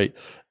time, right?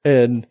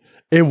 And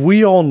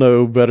we all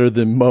know better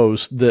than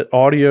most that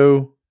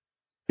audio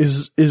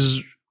is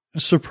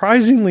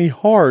surprisingly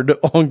hard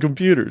on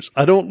computers.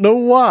 I don't know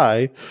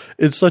why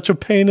it's such a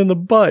pain in the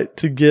butt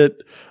to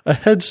get a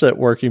headset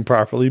working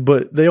properly,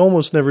 but they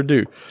almost never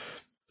do.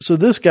 So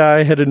this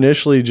guy had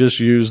initially just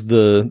used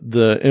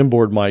the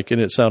inboard mic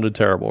and it sounded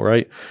terrible,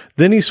 right?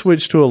 Then he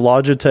switched to a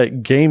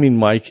Logitech gaming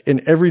mic, and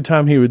every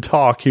time he would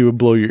talk, he would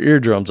blow your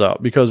eardrums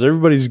out because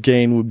everybody's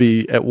gain would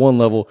be at one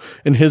level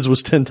and his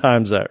was 10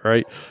 times that,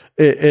 right?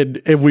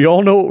 And we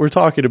all know what we're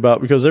talking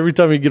about because every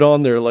time we get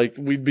on there, like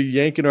we'd be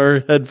yanking our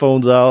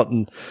headphones out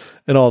and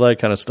all that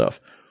kind of stuff.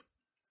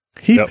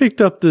 He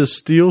picked up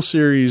this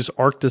SteelSeries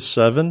Arctis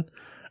 7,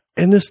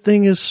 and this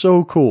thing is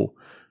so cool.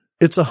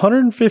 It's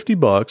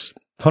 $150,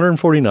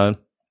 $149,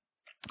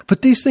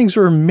 but these things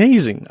are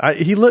amazing.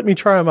 He let me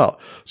try them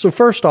out. So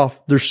first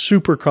off, they're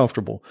super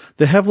comfortable.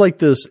 They have like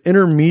this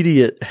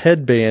intermediate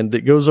headband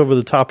that goes over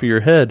the top of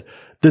your head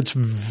that's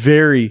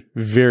very,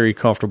 very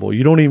comfortable.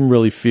 You don't even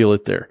really feel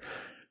it there.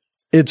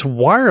 It's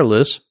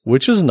wireless,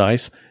 which is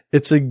nice.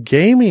 It's a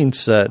gaming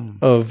set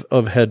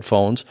of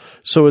headphones.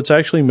 So it's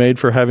actually made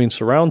for having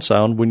surround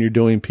sound when you're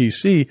doing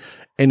PC.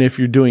 And if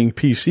you're doing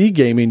PC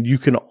gaming, you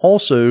can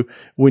also,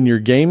 when you're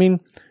gaming,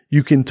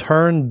 you can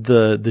turn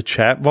the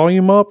chat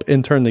volume up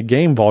and turn the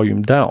game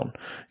volume down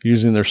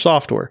using their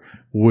software,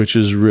 which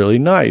is really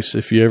nice.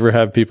 If you ever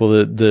have people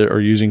that are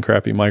using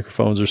crappy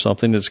microphones or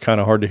something, it's kind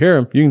of hard to hear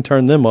them. You can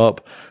turn them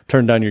up,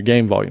 turn down your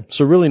game volume.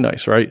 So really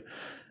nice, right?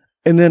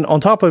 And then on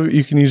top of it,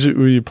 you can use it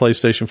with your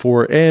PlayStation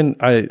 4. And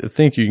I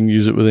think you can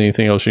use it with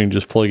anything else you can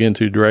just plug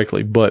into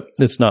directly, but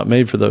it's not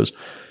made for those.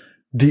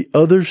 The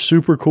other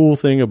super cool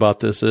thing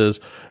about this is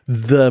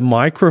the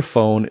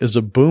microphone is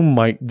a boom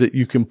mic that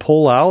you can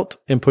pull out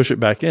and push it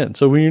back in.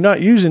 So when you're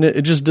not using it,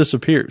 it just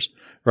disappears,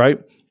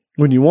 right?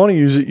 When you want to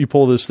use it, you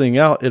pull this thing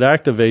out, it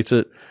activates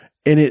it,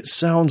 and it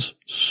sounds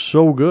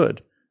so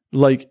good.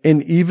 Like,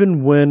 and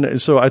even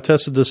so I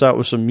tested this out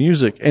with some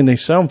music and they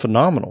sound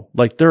phenomenal.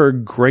 Like they're a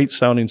great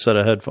sounding set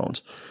of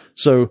headphones.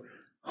 So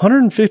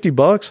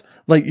 $150,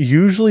 like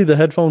usually the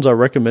headphones I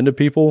recommend to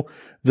people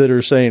that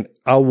are saying,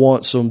 I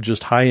want some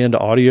just high end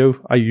audio.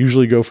 I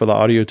usually go for the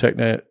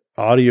Audio-Technica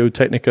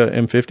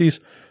M50s.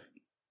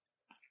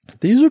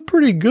 These are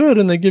pretty good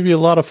and they give you a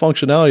lot of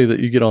functionality that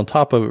you get on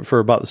top of it for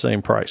about the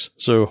same price.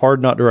 So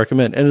hard not to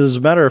recommend. And as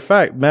a matter of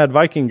fact, Mad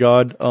Viking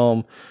God,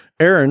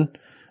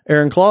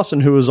 Aaron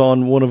Clausen, who was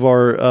on one of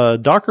our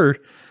Docker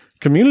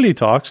community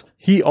talks,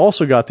 he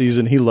also got these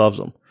and he loves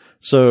them.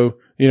 So,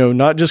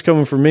 not just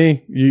coming from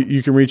me,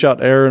 you can reach out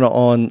to Aaron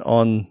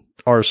on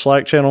our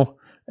Slack channel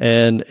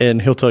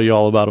and he'll tell you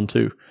all about them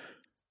too.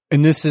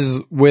 And this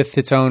is with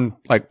its own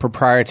like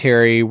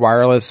proprietary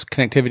wireless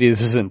connectivity.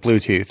 This isn't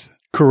Bluetooth.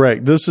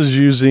 Correct. This is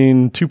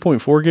using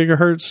 2.4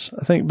 gigahertz,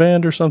 I think,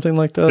 band or something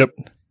like that.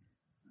 Yep.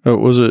 Oh,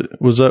 was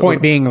that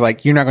point being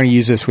like you're not going to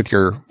use this with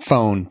your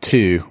phone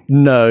too?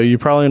 No, you're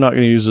probably not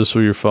going to use this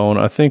with your phone.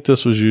 I think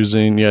this was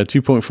using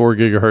 2.4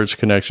 gigahertz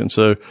connection.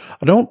 So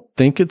I don't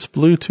think it's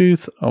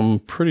Bluetooth. I'm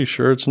pretty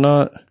sure it's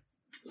not.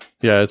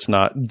 Yeah, it's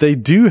not. They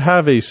do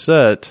have a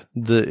set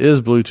that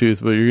is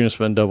Bluetooth, but you're going to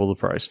spend double the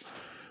price.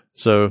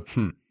 So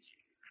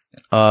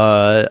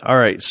All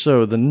right.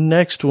 So the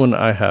next one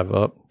I have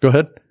up. Go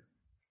ahead.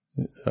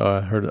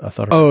 I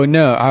thought. Oh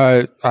no,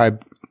 I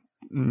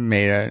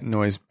made a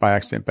noise by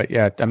accident, but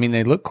yeah, I mean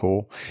they look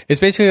cool. It's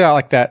basically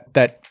like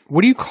that.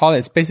 What do you call it?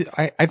 It's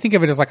basically I think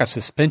of it as like a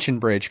suspension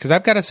bridge because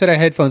I've got a set of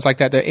headphones like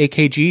that, the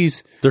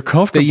AKGs. They're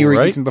comfortable, that you were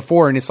right? using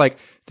before, and it's like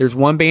there's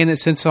one band that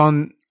sits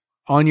on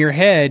your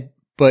head,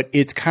 but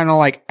it's kind of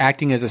like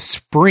acting as a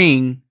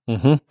spring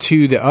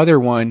to the other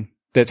one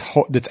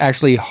that's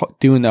actually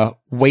doing the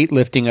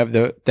weightlifting of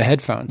the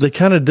headphones. They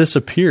kind of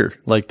disappear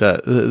like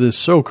that. It's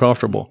so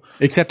comfortable.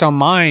 Except on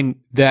mine,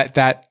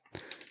 that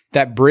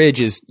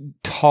bridge is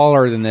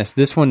taller than this.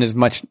 This one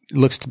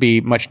looks to be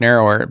much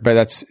narrower, but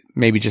that's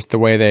maybe just the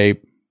way they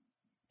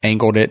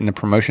angled it in the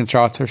promotion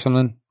shots or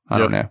something. I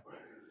don't know.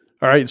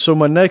 All right. So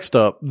my next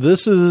up,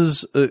 this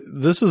is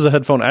a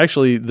headphone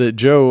actually that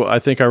Joe, I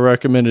think I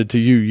recommended to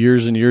you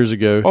years and years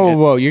ago. Oh,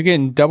 whoa. You're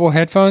getting double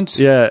headphones?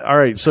 Yeah. All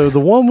right. So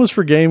the one was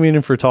for gaming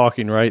and for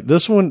talking, right?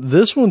 This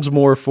one's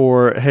more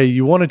for, hey,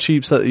 you want a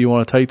cheap set that you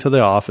want to take to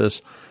the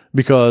office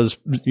because,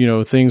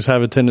 things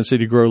have a tendency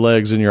to grow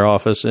legs in your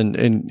office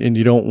and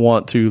you don't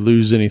want to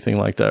lose anything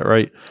like that,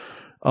 right?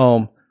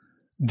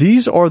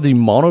 These are the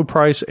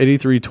Monoprice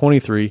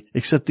 8323,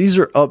 except these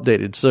are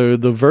updated. So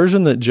the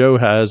version that Joe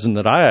has and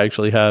that I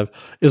actually have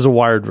is a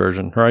wired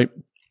version, right?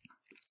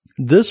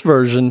 This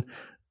version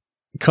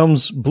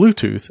comes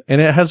Bluetooth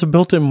and it has a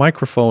built-in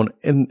microphone.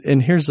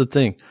 And here's the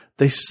thing.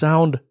 They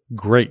sound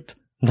great,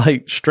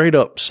 like straight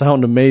up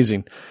sound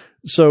amazing.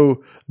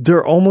 So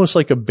they're almost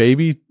like a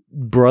baby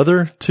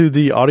brother to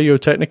the Audio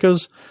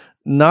Technicas.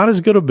 Not as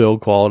good a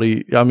build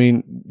quality. I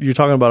mean, you're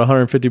talking about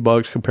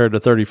 $150 compared to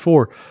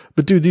 34,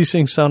 but dude, these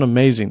things sound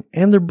amazing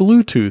and they're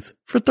Bluetooth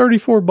for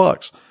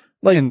 $34.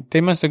 Like, and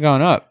they must have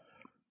gone up.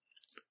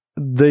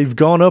 They've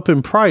gone up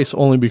in price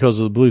only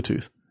because of the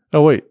Bluetooth.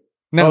 Oh, wait.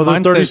 No,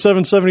 they're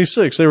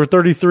 $37.76. They were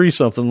 33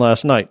 something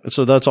last night.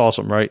 So that's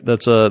awesome, right?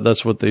 That's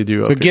what they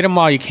do. So get them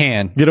while you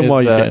can. Get them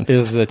while you can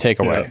is the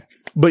takeaway. Yeah.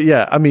 But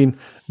yeah, I mean,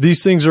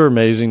 these things are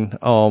amazing.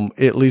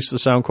 At least the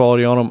sound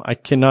quality on them. I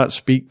cannot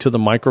speak to the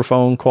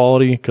microphone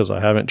quality because I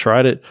haven't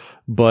tried it.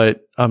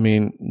 But I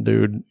mean,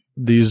 dude,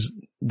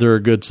 they're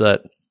a good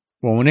set.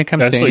 Well, when it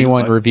comes to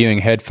anyone reviewing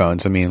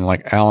headphones, I mean,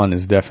 like Alan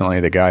is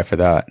definitely the guy for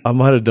that. I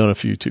might have done a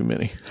few too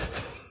many.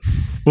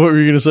 What were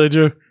you going to say,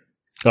 Joe?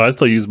 Oh, I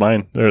still use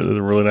mine. They're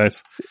really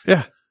nice.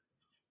 Yeah.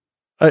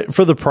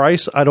 For the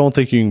price, I don't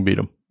think you can beat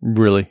them.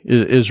 Really,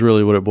 it is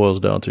really what it boils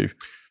down to.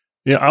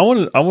 Yeah, I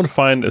want to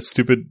find a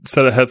stupid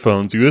set of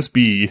headphones,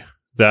 USB,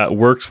 that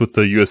works with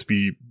the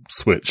USB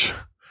switch.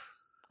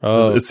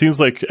 It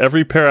seems like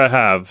every pair I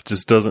have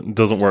just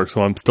doesn't work.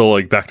 So I'm still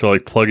like back to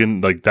like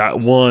plugging like that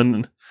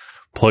one,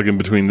 plug in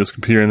between this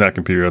computer and that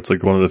computer. That's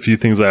like one of the few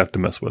things I have to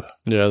mess with.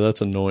 Yeah,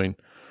 that's annoying.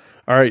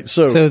 All right,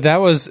 so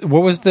that was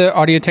what was the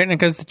Audio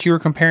Technicas that you were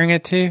comparing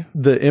it to?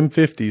 The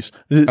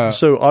M50s.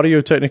 So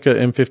Audio Technica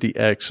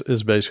M50X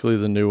is basically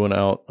the new one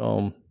out.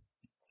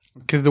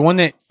 Because the one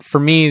that,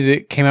 for me,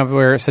 that came up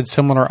where it said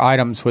similar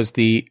items was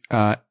the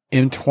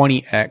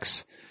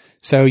M20X.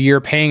 So you're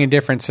paying a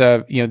difference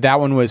of, that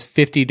one was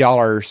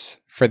 $50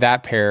 for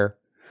that pair.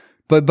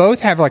 But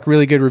both have like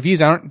really good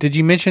reviews. Did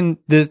you mention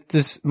this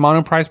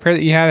Monoprice pair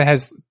that you have that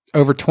has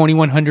over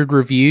 2,100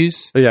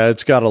 reviews? Yeah,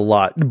 it's got a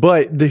lot.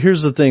 But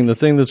here's the thing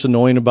that's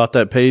annoying about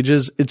that page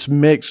is it's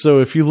mixed. So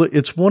if you look,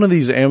 it's one of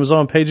these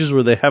Amazon pages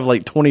where they have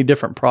like 20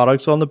 different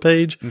products on the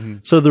page. Mm-hmm.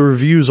 So the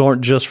reviews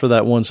aren't just for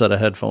that one set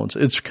of headphones.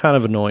 It's kind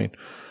of annoying.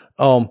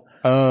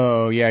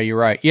 Oh yeah, you're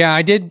right. Yeah,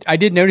 I did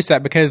notice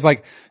that because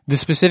like the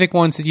specific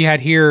ones that you had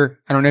here,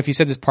 I don't know if you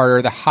said this part,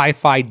 are the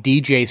hi-fi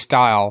DJ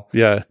style.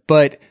 Yeah.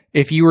 But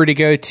if you were to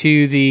go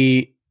to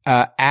the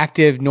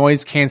active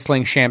noise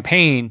canceling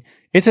Champagne,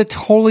 it's a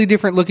totally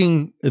different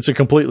looking. It's a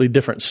completely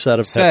different set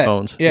of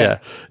headphones. Yeah.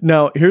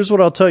 Now, here's what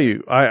I'll tell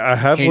you. I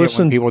have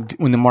listened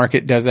when the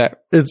market does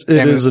that. It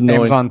is annoying.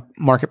 Amazon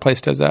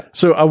Marketplace does that.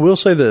 So I will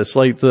say this,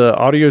 like the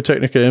Audio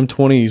Technica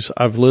M20s,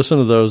 I've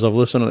listened to those. I've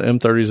listened to the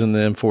M30s and the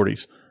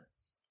M40s.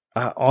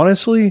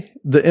 Honestly,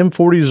 the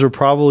M40s are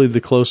probably the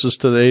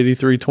closest to the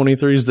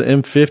 8323s. The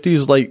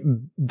M50s, like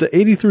the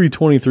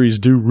 8323s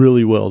do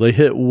really well. They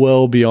hit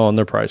well beyond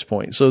their price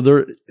point. So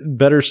they're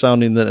better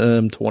sounding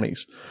than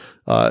M20s.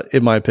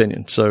 In my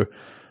opinion. So,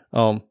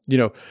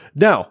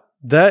 now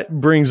that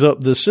brings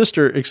up the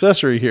sister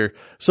accessory here.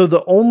 So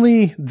the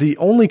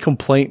only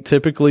complaint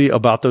typically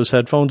about those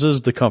headphones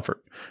is the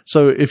comfort.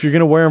 So if you're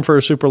going to wear them for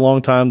a super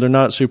long time, they're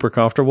not super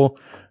comfortable.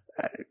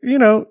 You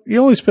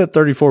only spent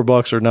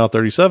 $34 or now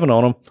 $37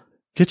 on them.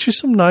 Get you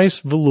some nice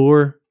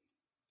velour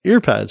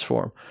ear pads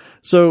for them.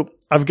 So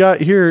I've got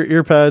here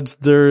ear pads.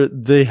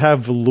 They have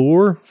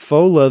velour,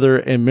 faux leather,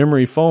 and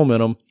memory foam in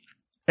them.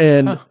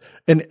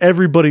 And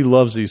everybody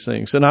loves these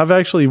things. And I've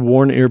actually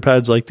worn ear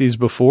pads like these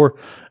before,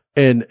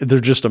 and they're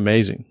just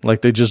amazing.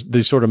 Like they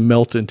sort of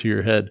melt into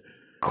your head.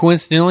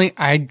 Coincidentally,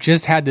 I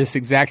just had this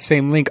exact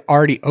same link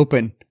already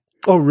open.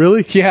 Oh,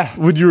 really? Yeah.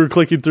 When you were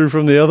clicking through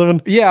from the other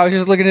one? Yeah, I was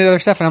just looking at other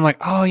stuff, and I'm like,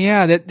 oh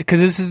yeah, that because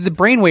this is the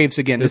Brainwaves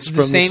again. This is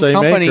the same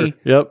company anchor.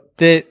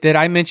 Yep. that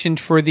I mentioned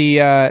for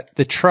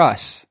the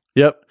truss.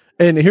 Yep.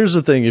 And here's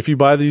the thing: if you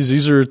buy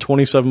these are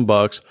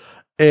 $27,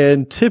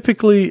 and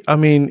typically, I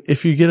mean,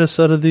 if you get a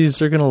set of these,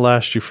 they're going to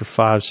last you for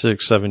 5,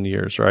 6, 7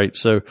 years, right?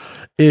 So,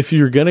 if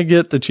you're going to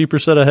get the cheaper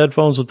set of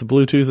headphones with the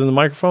Bluetooth and the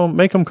microphone,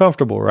 make them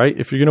comfortable, right?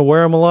 If you're going to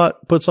wear them a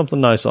lot, put something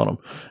nice on them.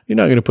 You're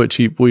not going to put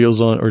cheap wheels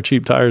on or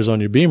cheap tires on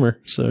your Beamer.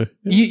 So,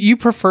 you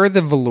prefer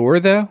the velour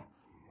though?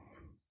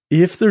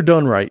 if they're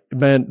done right,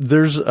 man,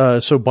 there's,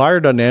 so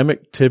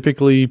Beyerdynamic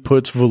typically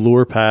puts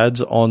velour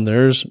pads on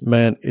theirs.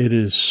 Man, it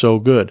is so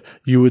good.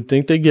 You would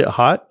think they get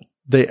hot.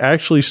 They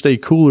actually stay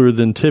cooler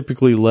than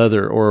typically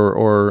leather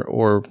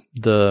or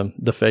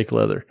the fake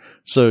leather.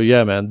 So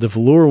yeah, man, the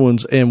velour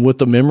ones and with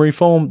the memory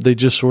foam, they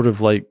just sort of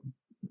like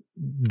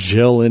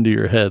gel into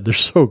your head. They're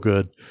so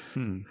good.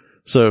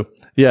 So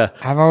yeah,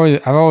 I've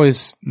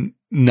always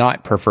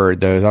not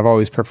preferred those. I've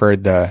always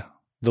preferred the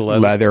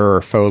leather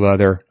or faux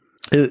leather.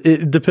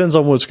 It depends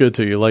on what's good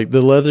to you. Like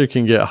the leather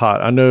can get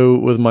hot. I know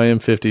with my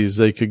M50s,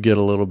 they could get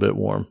a little bit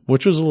warm,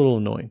 which was a little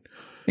annoying.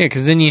 Yeah,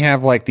 because then you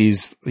have like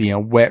these,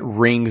 wet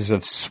rings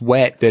of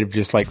sweat that have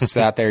just like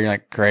sat there. You're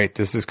like, great,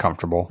 this is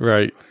comfortable.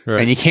 Right.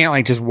 And you can't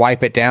like just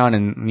wipe it down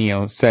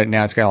and, set it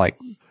now. It's got like.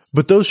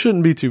 But those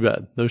shouldn't be too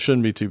bad.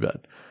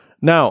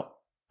 Now,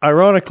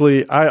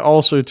 ironically, I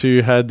also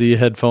too had the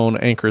headphone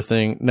anchor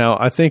thing. Now,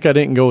 I think I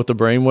didn't go with the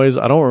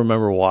Brainwaves. I don't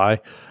remember why.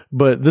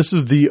 But this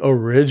is the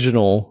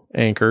original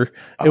anchor,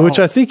 in which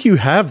I think you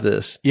have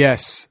this.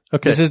 Yes.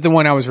 Okay. This is the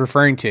one I was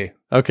referring to.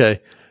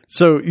 Okay.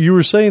 So you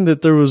were saying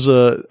that there was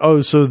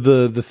so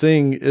the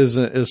thing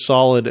isn't as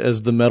solid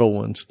as the metal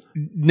ones.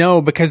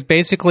 No, because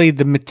basically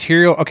the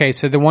material, okay,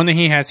 so the one that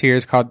he has here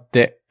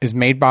is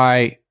made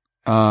by,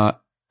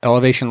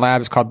 Elevation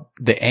Labs, called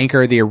the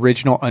Anchor, the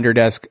original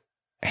underdesk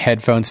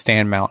headphone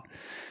stand mount.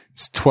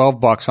 It's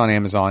 $12 on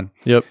Amazon.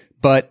 Yep.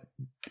 But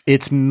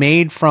it's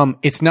made from,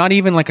 it's not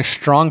even like a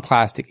strong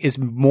plastic. It's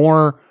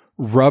more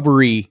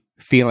rubbery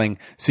feeling.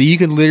 So you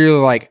can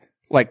literally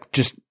like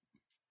just,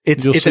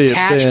 it's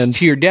attached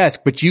to your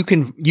desk, but you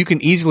can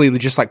easily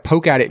just like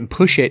poke at it and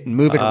push it and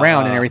move it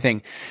around and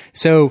everything.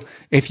 So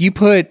if you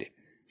put,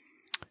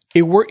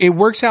 it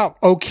works out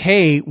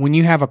okay when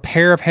you have a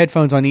pair of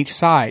headphones on each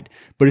side,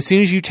 but as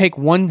soon as you take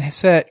one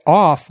set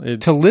off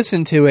to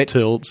listen to it,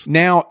 tilts.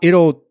 Now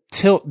it'll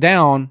tilt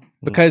down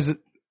because,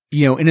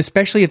 and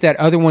especially if that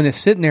other one that's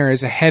sitting there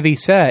is a heavy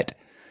set,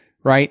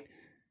 right?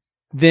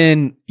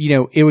 Then,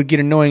 it would get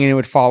annoying and it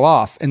would fall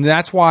off. And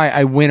that's why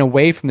I went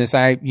away from this.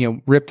 I,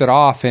 ripped it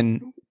off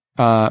and,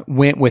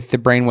 went with the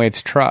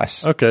Brainwaves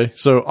truss. Okay.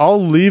 So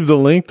I'll leave the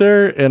link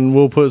there and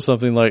we'll put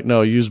something like,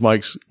 no, use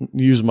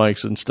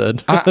mics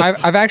instead.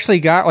 I've actually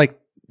got like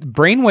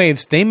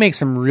Brainwaves. They make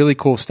some really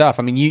cool stuff.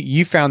 I mean,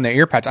 you found the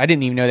earpads. I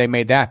didn't even know they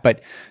made that,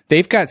 but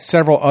they've got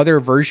several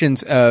other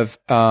versions of,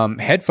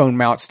 headphone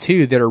mounts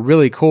too that are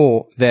really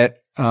cool that,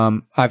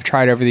 I've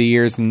tried over the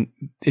years, and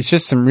it's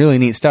just some really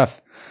neat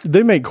stuff.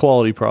 They make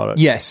quality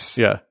products. Yes.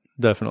 Yeah,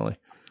 definitely.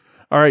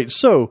 All right.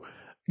 So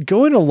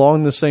going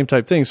along the same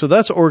type thing. So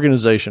that's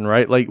organization,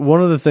 right? Like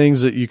one of the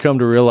things that you come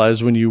to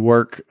realize when you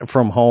work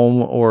from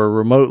home or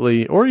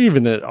remotely or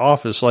even at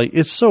office, like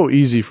it's so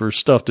easy for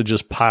stuff to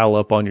just pile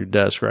up on your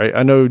desk, right?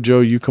 I know,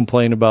 Joe, you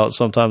complain about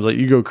sometimes like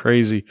you go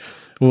crazy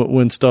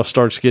when stuff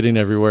starts getting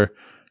everywhere.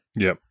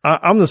 Yep.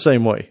 I'm the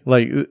same way.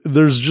 Like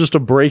there's just a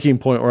breaking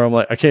point where I'm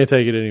like, I can't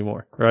take it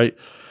anymore. Right.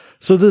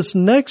 So this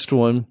next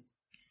one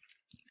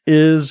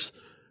is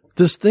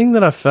this thing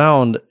that I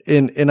found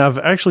and I've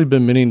actually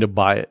been meaning to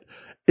buy it.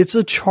 It's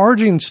a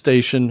charging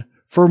station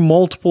for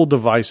multiple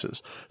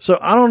devices. So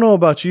I don't know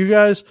about you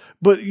guys,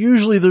 but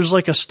usually there's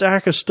like a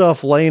stack of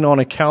stuff laying on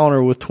a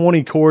counter with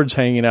 20 cords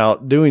hanging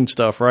out doing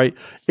stuff, right?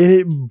 And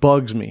it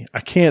bugs me.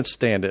 I can't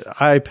stand it.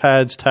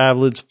 iPads,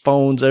 tablets,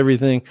 phones,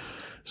 everything.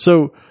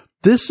 So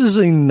this is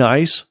a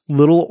nice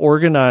little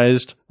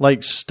organized,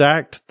 like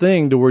stacked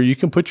thing to where you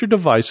can put your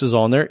devices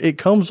on there. It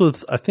comes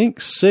with, I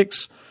think,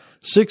 six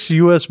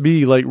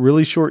USB, like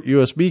really short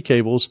USB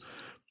cables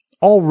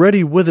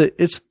already with it.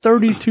 It's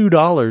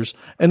 $32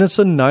 and it's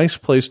a nice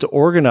place to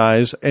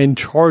organize and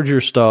charge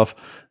your stuff,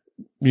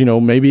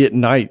 maybe at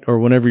night or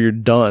whenever you're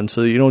done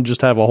so that you don't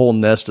just have a whole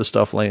nest of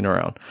stuff laying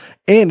around.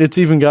 And it's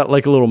even got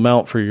like a little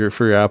mount for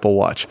your Apple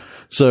Watch.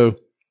 So,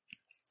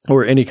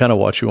 or any kind of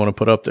watch you want to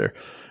put up there.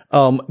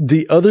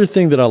 The other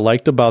thing that I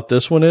liked about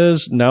this one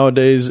is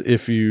nowadays,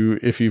 if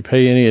you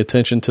pay any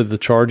attention to the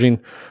charging,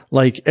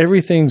 like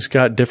everything's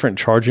got different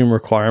charging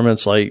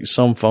requirements. Like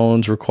some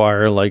phones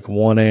require like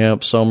 1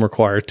 amp, some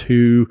require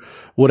 2,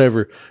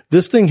 whatever.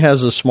 This thing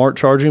has a smart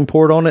charging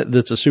port on it.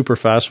 That's a super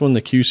fast one,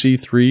 the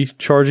QC3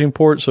 charging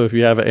port. So if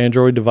you have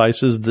Android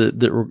devices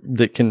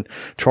that can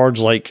charge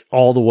like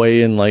all the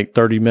way in like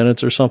 30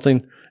 minutes or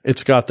something,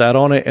 it's got that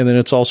on it. And then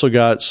it's also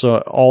got,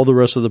 so all the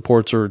rest of the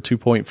ports are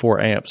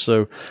 2.4 amps.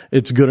 So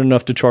it's good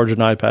enough to charge an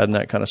iPad and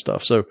that kind of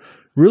stuff. So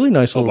really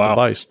nice little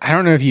device. I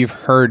don't know if you've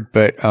heard,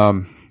 but,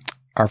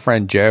 our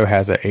friend Joe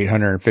has a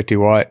 850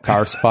 watt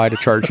power supply to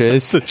charge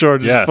his. To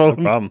charge his No phone.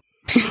 problem.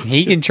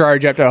 He can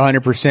charge up to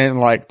 100% in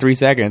like 3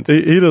 seconds.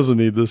 He doesn't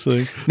need this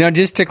thing. Now,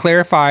 just to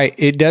clarify,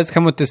 it does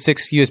come with the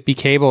 6 USB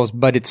cables,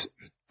 but it's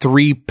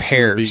 3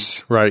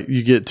 pairs. Right.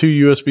 You get 2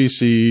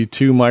 USB-C,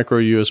 2 micro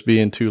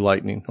USB, and 2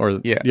 Lightning.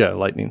 Yeah,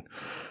 Lightning.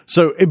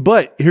 So,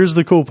 but here's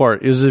the cool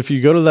part is if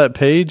you go to that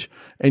page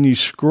and you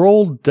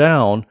scroll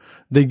down,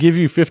 they give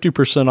you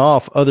 50%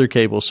 off other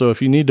cables. So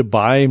if you need to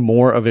buy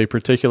more of a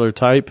particular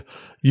type,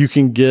 you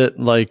can get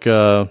like,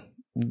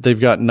 they've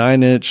got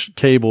 9-inch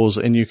cables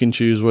and you can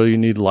choose whether you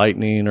need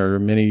Lightning or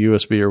mini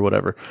USB or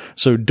whatever.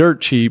 So dirt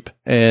cheap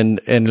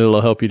and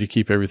it'll help you to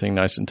keep everything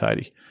nice and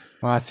tidy.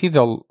 Well, I see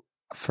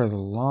for the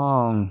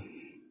long.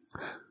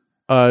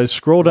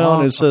 Scroll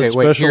down. It says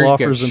special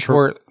offers and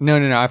short.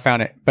 No, I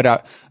found it,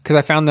 but because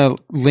I found the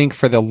link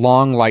for the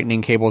long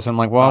Lightning cables, I'm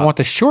like, well, I want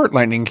the short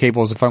Lightning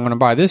cables if I'm going to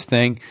buy this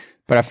thing.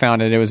 But I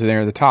found it was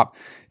there at the top.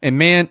 And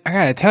man, I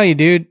gotta tell you,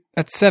 dude,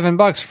 that's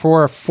 $7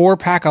 for a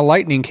 4-pack of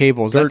Lightning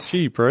cables. That's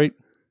cheap, right?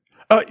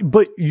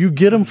 But you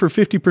get them for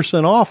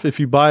 50% off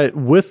if you buy it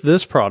with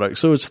this product.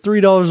 So it's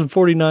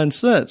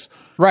 $3.49.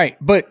 Right,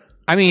 but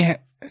I mean,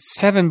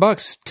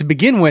 $7 to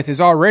begin with is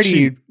already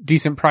cheap. A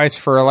decent price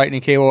for a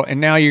Lightning cable, and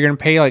now you're going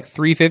to pay like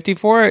 $3.50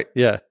 for it.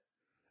 Yeah.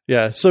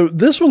 So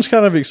this one's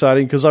kind of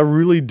exciting because I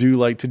really do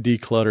like to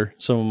declutter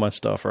some of my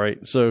stuff,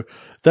 right? So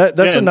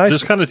that's a nice.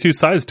 There's kind of two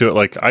sides to it.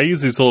 Like I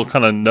use these little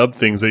kind of nub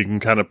things that you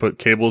can kind of put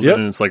cables in,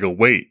 and it's like a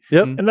weight.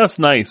 Yep. And that's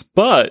nice,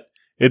 but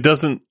it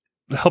doesn't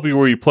help you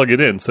where you plug it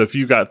in. So if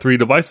you got 3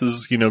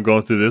 devices,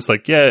 going through this,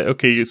 like, yeah,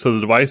 okay, so the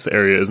device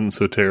area isn't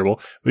so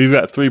terrible, but you've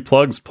got 3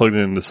 plugs plugged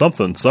into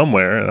something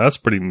somewhere, and that's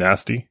pretty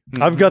nasty.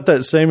 I've got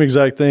that same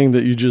exact thing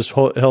that you just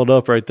held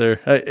up right there.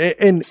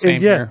 And yeah,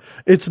 here.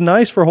 It's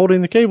nice for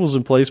holding the cables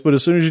in place, but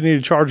as soon as you need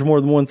to charge more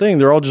than one thing,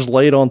 they're all just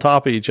laid on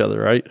top of each other,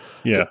 right?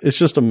 Yeah. It's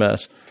just a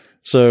mess.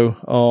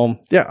 So,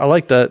 yeah, I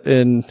like that.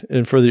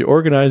 And for the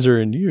organizer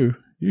and you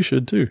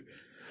should too.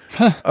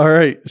 All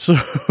right. So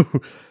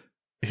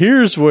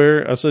here's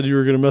where I said you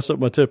were going to mess up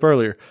my tip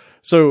earlier.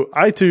 So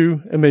I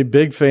too am a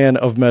big fan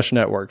of mesh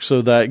networks.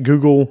 So that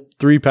Google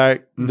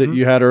 3-pack that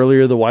you had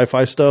earlier, the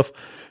Wi-Fi stuff.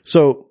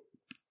 So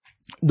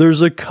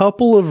there's a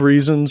couple of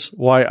reasons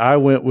why I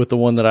went with the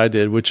one that I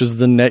did, which is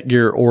the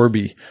Netgear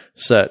Orbi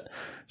set.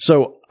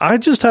 So I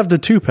just have the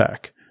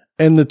 2-pack,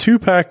 and the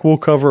 2-pack will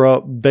cover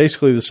up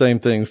basically the same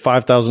thing,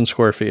 5,000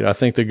 square feet. I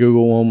think the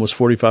Google one was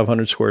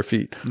 4,500 square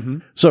feet.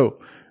 So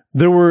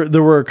there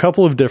were a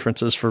couple of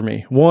differences for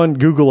me. One,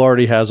 Google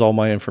already has all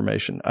my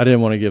information. I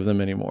didn't want to give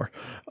them any more.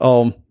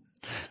 Oh,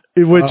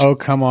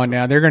 come on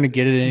now. They're going to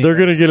get it anyways. They're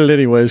going to get it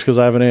anyways because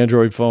I have an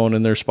Android phone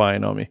and they're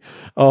spying on me.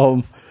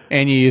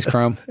 And you use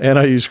Chrome. And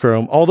I use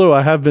Chrome, although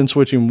I have been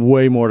switching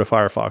way more to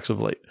Firefox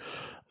of late.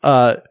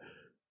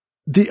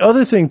 The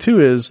other thing too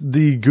is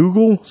the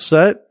Google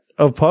set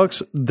of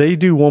pucks, they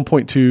do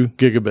 1.2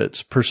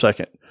 gigabits per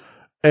second.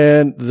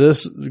 And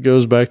this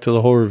goes back to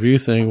the whole review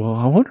thing. Well,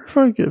 I wonder if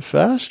I get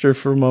faster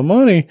for my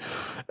money.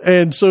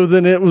 And so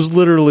then it was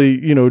literally,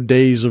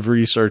 days of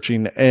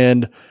researching.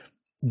 And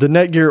the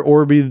Netgear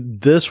Orbi,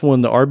 this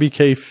one, the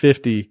RBK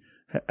 50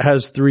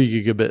 has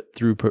 3 gigabit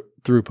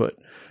throughput,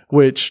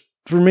 which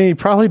for me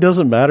probably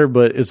doesn't matter,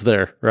 but it's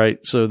there, right?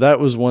 So that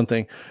was one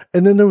thing.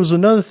 And then there was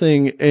another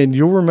thing, and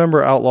you'll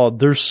remember Outlawed.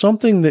 There's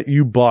something that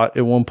you bought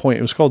at one point.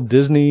 It was called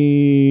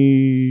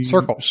Disney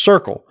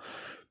Circle.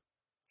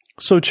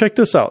 So check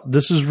this out.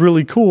 This is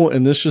really cool.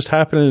 And this just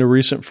happened in a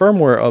recent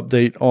firmware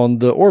update on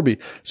the Orbi.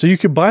 So you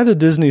could buy the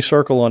Disney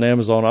Circle on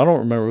Amazon. I don't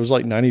remember. It was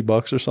like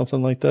 $90 or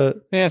something like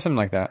that. Yeah, something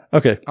like that.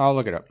 Okay. I'll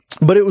look it up.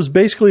 But it was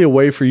basically a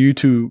way for you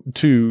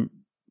to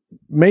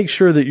make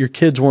sure that your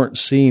kids weren't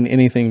seeing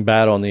anything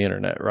bad on the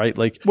internet, right?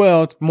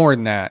 Well, it's more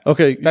than that.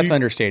 Okay. That's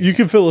understated. You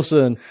can fill us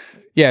in.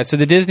 Yeah. So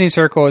the Disney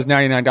Circle is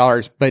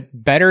 $99, but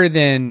better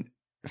than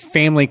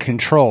Family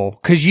Control.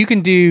 Cause you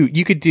could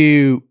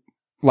do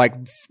like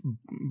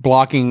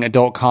blocking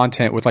adult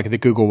content with like the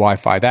Google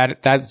Wi-Fi.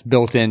 That's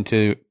built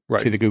into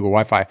to the Google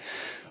Wi-Fi.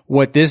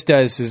 What this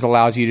does is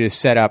allows you to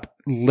set up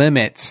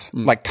limits,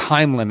 like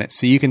time limits.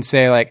 So you can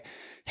say like,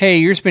 hey,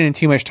 you're spending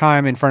too much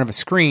time in front of a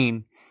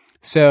screen.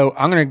 So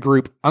I'm going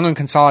to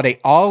consolidate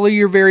all of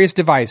your various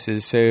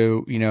devices.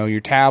 So, your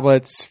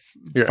tablets,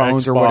 your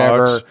phones Xbox, or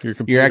whatever,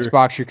 your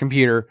Xbox, your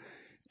computer,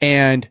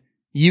 and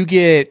you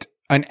get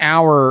an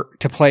hour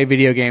to play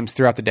video games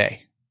throughout the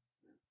day.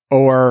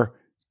 Or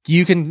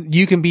you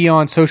can be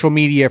on social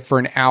media for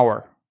an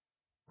hour,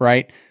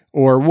 right?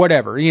 Or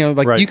whatever, you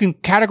can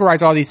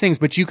categorize all these things,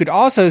 but you could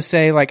also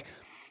say like,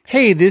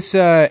 hey, this,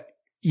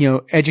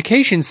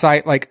 education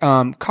site like,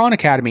 Khan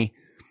Academy,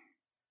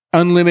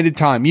 unlimited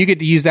time. You get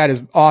to use that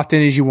as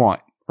often as you want,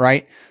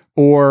 right?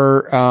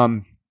 Or,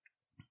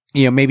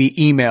 maybe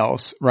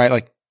emails, right?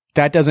 Like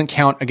that doesn't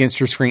count against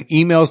your screen.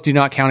 Emails do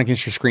not count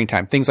against your screen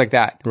time, things like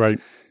that. Right.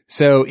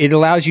 So it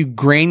allows you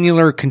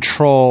granular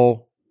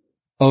control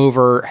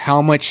over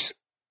how much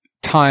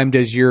time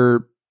does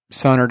your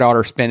son or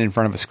daughter spend in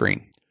front of a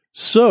screen.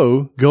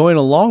 So going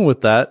along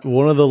with that,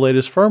 one of the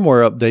latest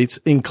firmware updates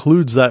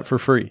includes that for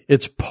free.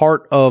 It's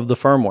part of the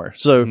firmware.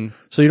 So,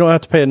 so you don't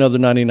have to pay another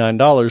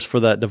 $99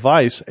 for that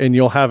device, and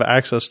you'll have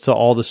access to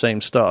all the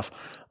same stuff.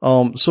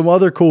 Some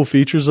other cool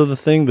features of the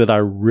thing that I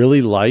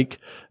really like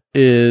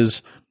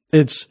is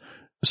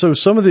so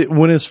some of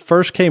when it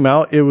first came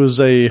out, it was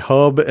a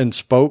hub and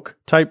spoke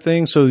type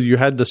thing. So you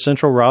had the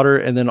central router,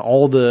 and then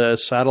all the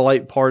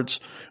satellite parts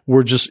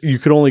were you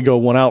could only go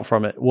one out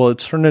from it. Well,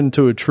 it's turned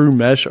into a true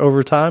mesh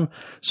over time.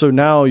 So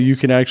now you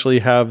can actually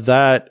have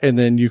that, and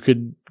then you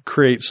could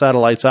create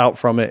satellites out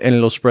from it, and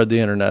it'll spread the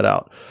internet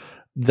out.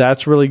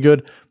 That's really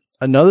good.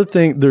 Another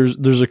thing,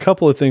 there's a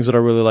couple of things that I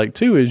really like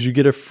too, is you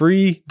get a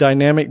free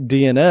dynamic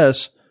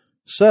DNS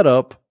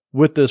setup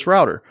with this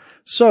router.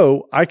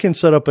 So I can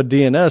set up a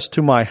DNS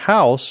to my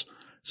house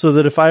so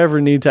that if I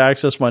ever need to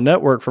access my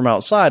network from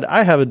outside,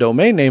 I have a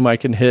domain name I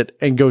can hit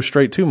and go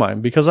straight to mine.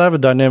 Because I have a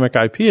dynamic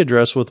IP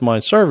address with my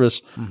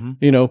service,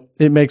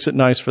 it makes it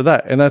nice for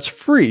that. And that's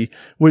free,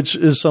 which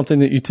is something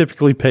that you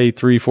typically pay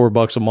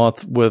 $3-4 a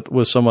month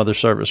with some other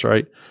service,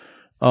 right?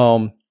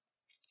 And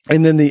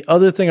then the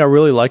other thing I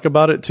really like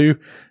about it too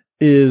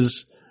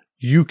is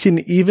you can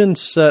even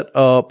set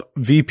up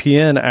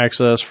VPN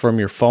access from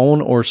your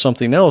phone or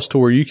something else to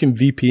where you can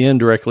VPN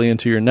directly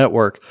into your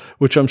network,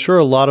 which I'm sure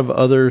a lot of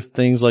other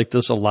things like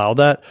this allow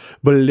that.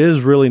 But it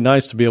is really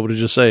nice to be able to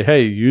just say,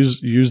 hey, use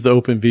the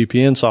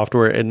OpenVPN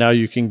software, and now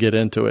you can get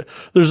into it.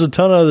 There's a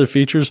ton of other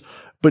features,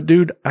 but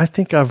dude, I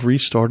think I've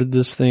restarted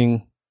this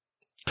thing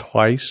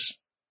twice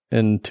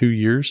in 2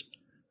 years.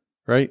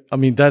 Right? I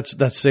mean, that's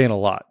saying a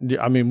lot.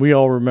 I mean, we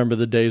all remember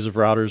the days of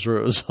routers where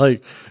it was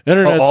like,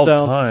 internet's all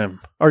down. The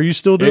time. Are you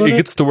still doing it? It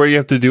gets to where you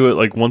have to do it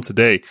like once a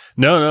day.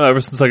 No, ever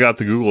since I got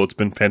the Google, it's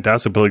been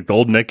fantastic. But like the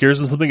old Netgears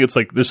and something, it's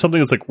like, there's something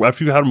that's like,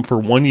 after you had them for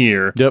 1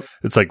 year,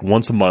 it's like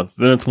once a month,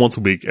 then it's once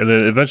a week, and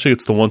then eventually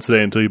it's the once a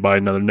day until you buy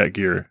another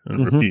Netgear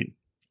and repeat.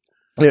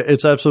 Yeah,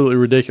 it's absolutely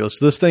ridiculous.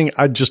 This thing,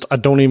 I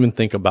don't even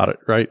think about it,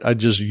 right? I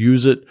just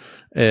use it,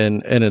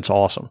 and it's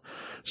awesome.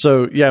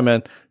 So yeah,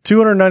 man,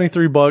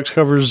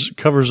 $293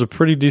 covers a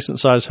pretty decent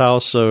sized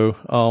house. So,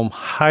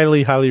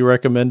 highly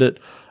recommend it.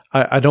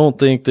 I don't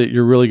think that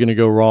you're really going to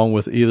go wrong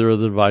with either of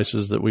the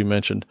devices that we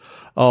mentioned.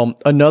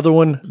 Another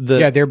one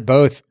that, they're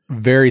both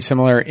very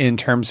similar in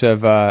terms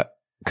of,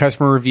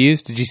 customer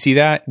reviews. Did you see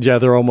that? Yeah,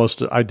 they're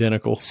almost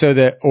identical. So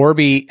the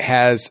Orbi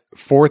has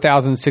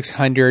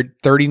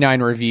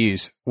 4,639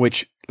 reviews,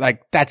 which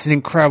that's an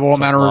incredible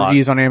amount of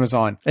reviews on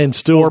Amazon. And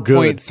still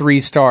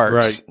 4.3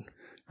 stars.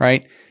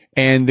 Right.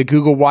 And the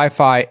Google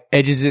Wi-Fi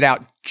edges it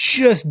out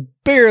just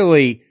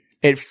barely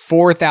at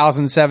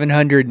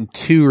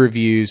 4,702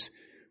 reviews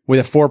with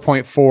a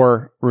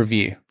 4.4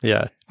 review.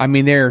 Yeah. I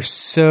mean, they're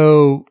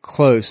so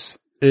close.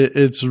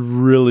 It's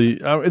really,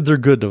 they're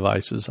good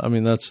devices. I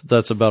mean,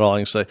 that's about all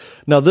I can say.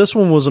 Now, this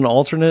one was an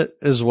alternate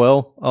as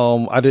well.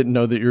 I didn't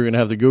know that you were going to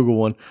have the Google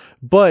one,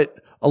 but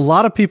a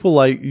lot of people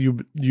like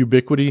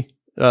Ubiquiti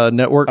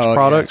Networks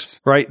products,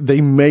 right? They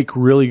make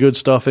really good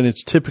stuff, and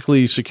it's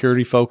typically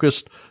security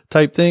focused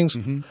type things.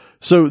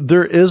 So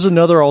there is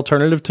another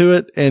alternative to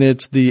it, and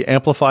it's the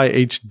Amplify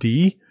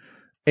HD,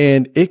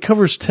 and it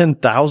covers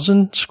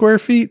 10,000 square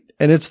feet.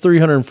 And it's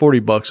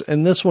 $340.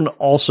 And this one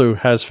also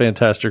has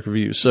fantastic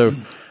reviews. So,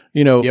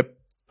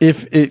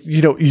 if it,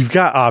 you've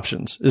got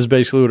options is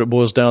basically what it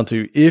boils down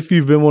to. If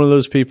you've been one of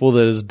those people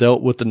that has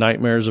dealt with the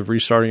nightmares of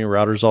restarting your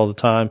routers all the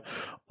time,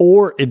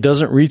 or it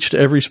doesn't reach to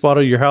every spot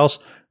of your house,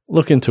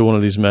 look into one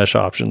of these mesh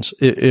options.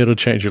 It'll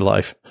change your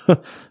life.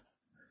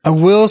 I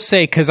will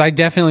say, cause I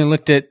definitely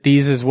looked at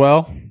these as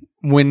well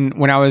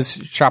when I was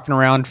shopping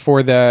around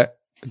for the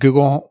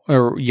Google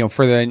or,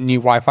 for the new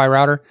Wi-Fi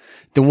router.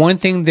 The one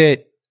thing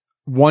that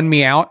won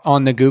me out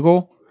on the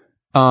Google.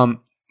 And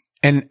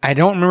I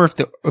don't remember if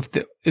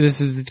this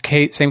is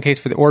the same case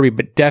for the Orbi,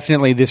 but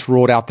definitely this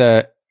ruled out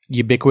the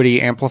Ubiquiti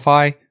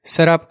Amplify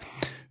setup,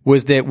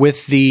 was that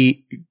with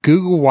the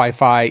Google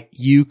Wi-Fi,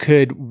 you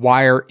could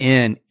wire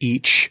in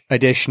each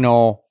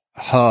additional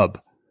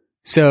hub.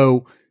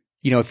 So,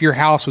 if your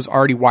house was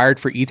already wired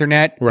for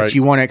Ethernet, but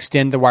you want to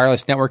extend the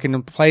wireless network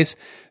into place,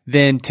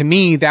 then to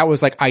me, that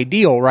was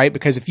ideal, right?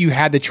 Because if you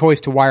had the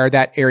choice to wire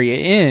that area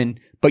in,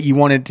 but you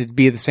wanted to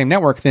be the same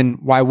network, then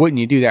why wouldn't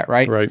you do that,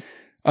 right? Right.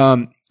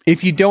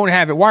 If you don't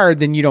have it wired,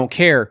 then you don't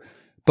care.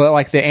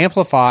 But the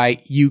Amplify,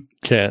 you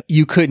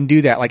couldn't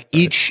do that.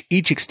 Each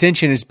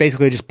extension is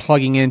basically just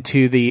plugging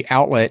into the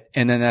outlet,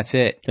 and then that's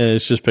it. And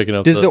it's just picking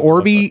up. Does the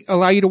Orbi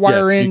allow you to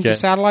wire in the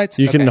satellites?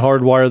 You can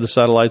hardwire the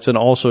satellites, and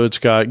also it's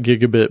got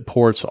gigabit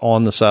ports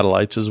on the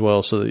satellites as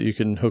well, so that you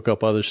can hook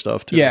up other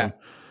stuff to them.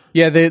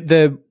 Yeah.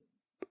 The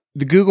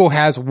Google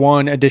has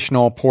one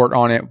additional port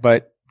on it,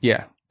 but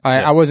yeah.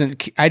 I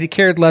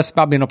cared less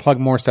about being able to plug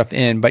more stuff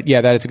in, but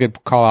yeah, that is a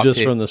good call out.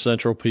 Just from the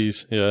central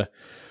piece. Yeah.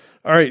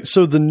 All right.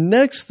 So the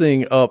next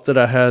thing up that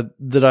I had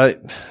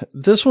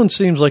this one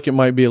seems like it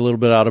might be a little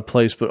bit out of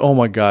place, but oh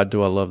my God,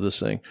 do I love this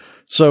thing.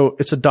 So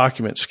it's a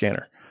document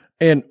scanner.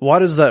 And why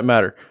does that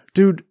matter?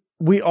 Dude,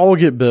 we all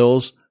get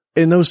bills,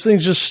 And those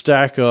things just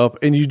stack up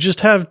and you just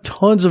have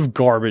tons of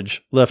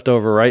garbage left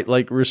over, right?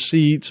 Like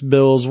receipts,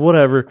 bills,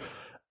 whatever.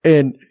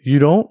 And you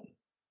don't?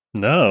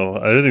 No,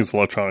 everything's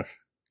electronic.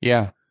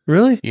 Yeah.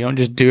 Really? You don't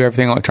just do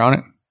everything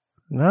electronic?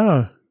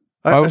 No.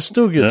 I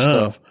still get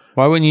stuff.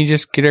 Why wouldn't you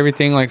just get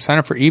everything, like sign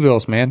up for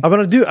e-bills, man? I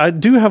mean, I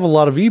do have a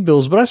lot of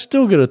e-bills, but I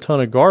still get a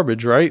ton of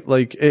garbage, right?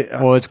 Like,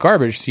 Well, it's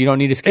garbage, so you don't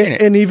need to scan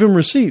it. and even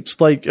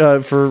receipts, like,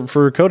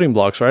 for coding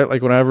blocks, right?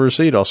 Like when I have a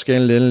receipt, I'll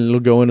scan it in and it'll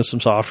go into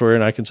some software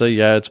and I can say,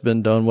 yeah, it's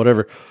been done,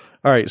 whatever.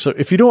 All right. So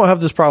if you don't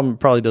have this problem,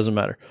 it probably doesn't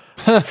matter.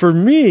 For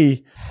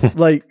me,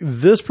 like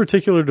this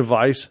particular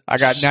device, I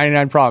got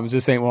 99 problems.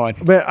 This ain't one.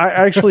 man, I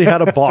actually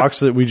had a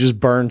box that we just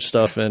burn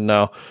stuff in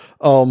now.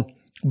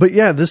 But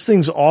yeah, this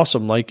thing's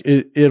awesome. Like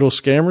it'll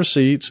scan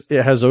receipts.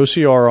 It has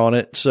OCR on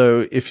it.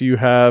 So if you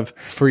have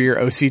For your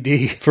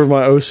OCD. for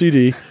my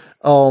OCD,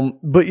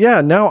 but yeah,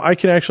 now I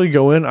can actually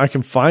go in. I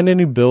can find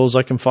any bills.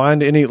 I can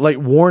find any like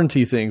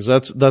warranty things.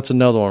 That's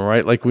another one,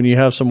 right? Like when you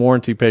have some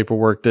warranty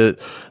paperwork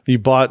that you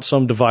bought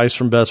some device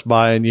from Best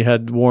Buy and you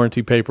had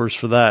warranty papers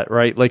for that,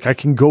 right? Like I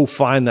can go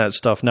find that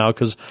stuff now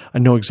because I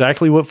know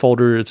exactly what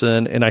folder it's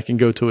in and I can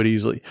go to it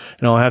easily.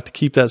 And I don't have to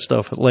keep that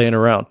stuff laying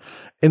around.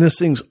 And this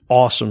thing's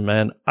awesome,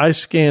 man. I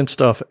scan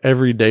stuff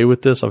every day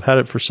with this. I've had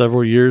it for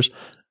several years.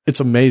 It's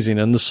amazing.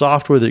 And the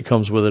software that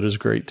comes with it is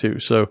great too.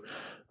 So,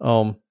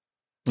 and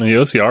the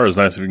OCR is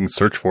nice if you can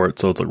search for it.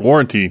 So it's like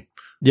warranty,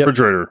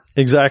 refrigerator.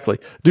 Exactly.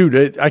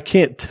 Dude, I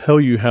can't tell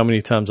you how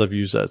many times I've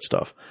used that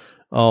stuff.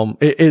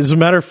 As a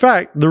matter of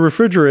fact, the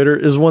refrigerator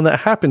is one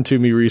that happened to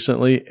me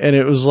recently. And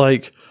it was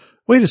like,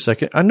 wait a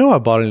second. I know I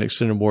bought an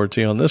extended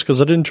warranty on this because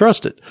I didn't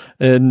trust it.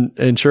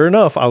 And sure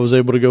enough, I was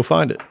able to go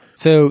find it.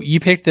 So you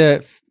picked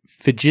the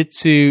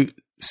Fujitsu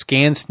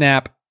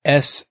ScanSnap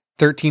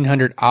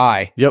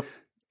S1300i. Yep.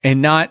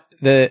 And not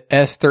the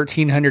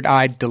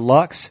S1300i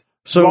Deluxe.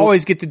 So you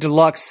always get the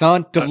Deluxe,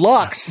 son.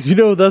 Deluxe. You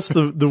know, that's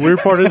the weird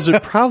part is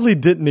it probably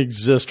didn't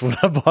exist when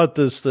I bought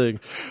this thing.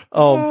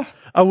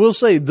 I will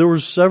say there were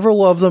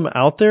several of them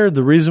out there.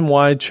 The reason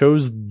why I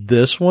chose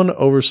this one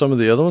over some of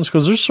the other ones,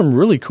 because there's some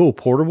really cool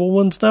portable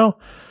ones now.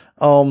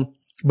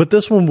 But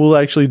this one will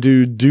actually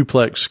do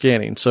duplex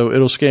scanning. So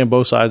it'll scan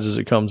both sides as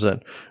it comes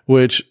in,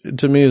 which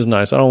to me is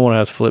nice. I don't want to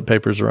have to flip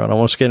papers around. I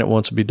want to scan it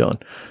once and be done.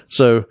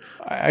 So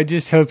I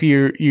just hope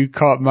you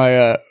caught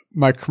my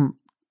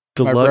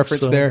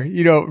reference there.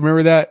 You don't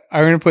remember that?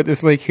 I'm going to put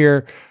this link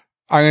here.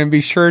 I'm going to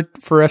be sure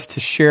for us to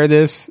share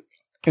this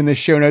in the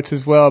show notes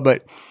as well.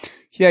 But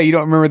yeah, you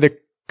don't remember the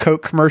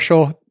Coke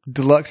commercial,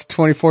 Deluxe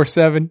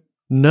 24/7?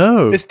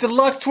 No. It's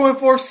Deluxe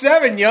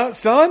 24/7, yeah,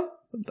 son.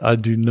 I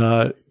do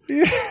not.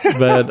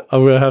 Man,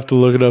 I'm going to have to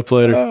look it up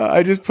later.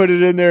 I just put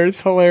it in there.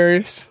 It's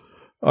hilarious.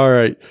 All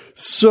right.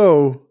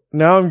 So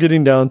now I'm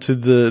getting down to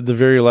the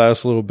very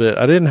last little bit.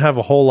 I didn't have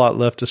a whole lot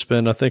left to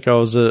spend. I think I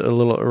was a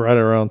little right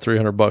around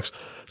 $300.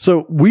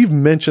 So we've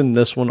mentioned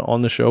this one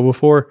on the show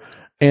before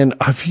and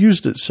I've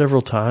used it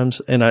several times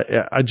and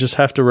I just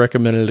have to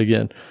recommend it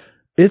again.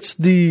 It's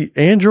the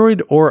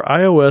Android or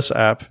iOS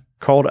app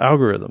called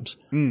Algorithms.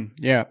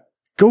 Yeah.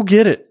 Go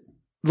get it.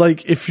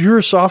 Like if you're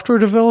a software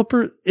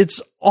developer,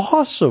 it's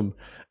awesome.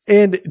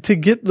 And to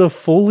get the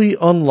fully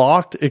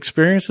unlocked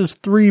experience is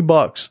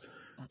 $3.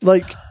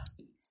 Like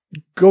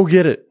go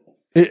get it.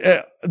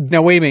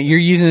 Now, wait a minute. You're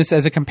using this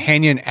as a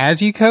companion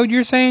as you code,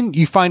 you're saying?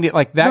 You find it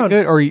like that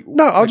good? Or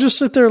no, I'll just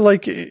sit there.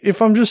 Like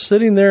if I'm just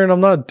sitting there and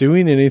I'm not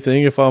doing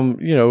anything, if I'm,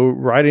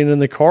 riding in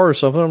the car or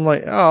something, I'm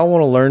like, I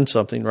want to learn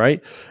something.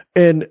 Right.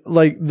 And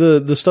like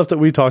the stuff that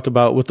we talked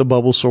about with the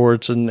bubble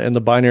sorts and the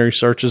binary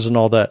searches and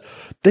all that,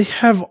 they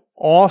have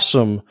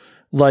awesome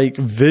like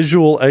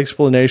visual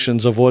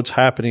explanations of what's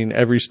happening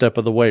every step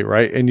of the way,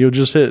 right? And you'll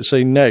just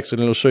say next and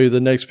it'll show you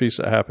the next piece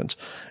that happens.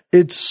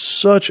 It's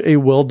such a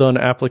well done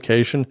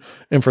application.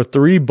 And for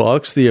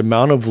 $3, the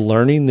amount of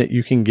learning that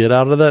you can get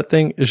out of that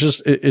thing is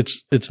just,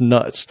 it's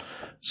nuts.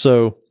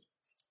 So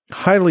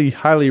highly,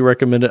 highly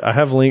recommend it. I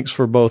have links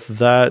for both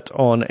that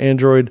on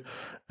Android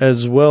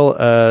as well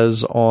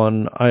as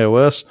on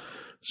iOS.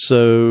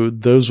 So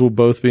those will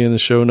both be in the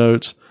show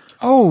notes.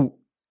 Oh,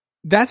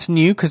 that's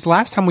new because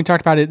last time we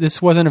talked about it,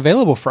 this wasn't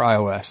available for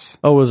iOS.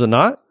 Oh, was it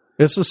not?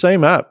 It's the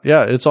same app.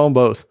 Yeah, it's on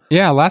both.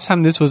 Yeah, last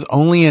time this was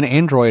only an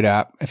Android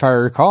app, if I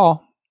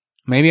recall.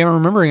 Maybe I'm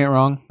remembering it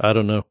wrong. I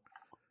don't know.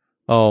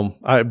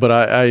 I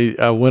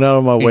went out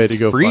of my way to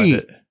go find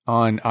it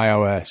on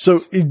iOS. So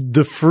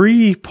the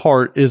free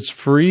part is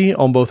free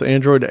on both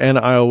Android and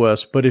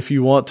iOS. But if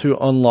you want to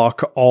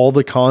unlock all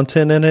the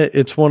content in it,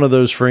 it's one of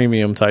those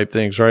freemium type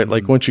things, right?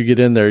 Like once you get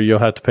in there, you'll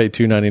have to pay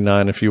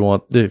 $2.99 if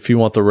you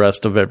want the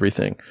rest of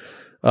everything.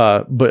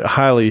 But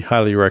highly,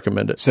 highly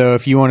recommend it. So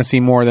if you want to see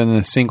more than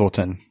the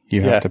singleton,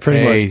 you have to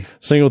pay. Much.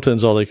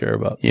 Singleton's all they care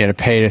about. You have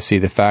to pay to see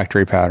the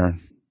factory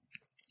pattern.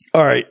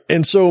 All right.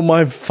 And so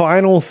my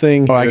final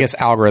thing. Oh, I guess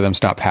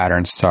algorithms, not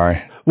patterns.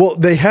 Sorry. Well,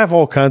 they have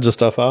all kinds of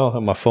stuff. I don't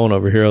have my phone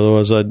over here.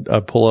 Otherwise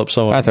I'd pull up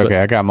some of it. That's okay.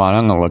 I got mine.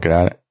 I'm going to look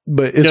at it.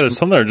 But it's, there's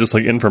some that are just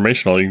like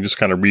informational. You can just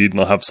kind of read and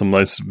they'll have some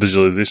nice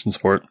visualizations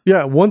for it.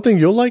 yeah, one thing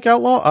you'll like,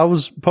 Outlaw, I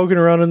was poking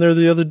around in there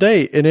the other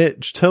day and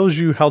it tells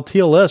you how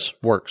TLS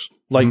works.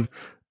 Like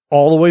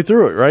all the way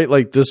through it, right?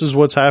 Like this is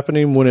what's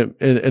happening when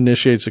it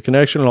initiates a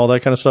connection and all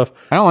that kind of stuff.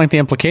 I don't like the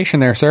implication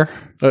there, sir.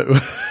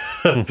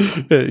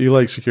 You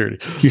like security.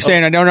 You're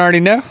saying I don't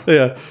already know?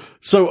 Yeah.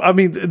 So, I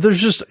mean, it's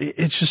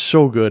just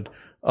so good.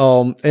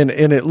 And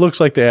it looks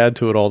like they add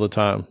to it all the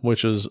time,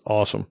 which is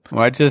awesome.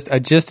 Well, I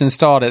just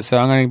installed it, so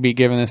I'm going to be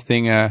giving this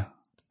thing a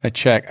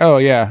check. Oh,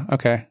 yeah.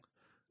 Okay.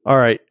 All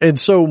right. And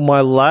so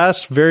my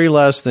very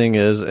last thing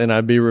is, and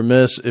I'd be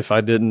remiss if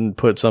I didn't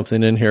put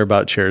something in here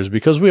about chairs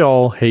because we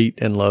all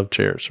hate and love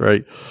chairs,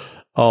 right?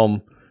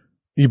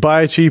 You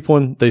buy a cheap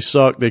one, they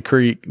suck, they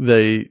creak,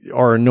 they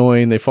are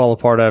annoying, they fall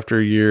apart after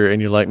a year,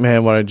 and you're like,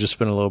 man, why did I just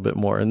spend a little bit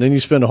more? And then you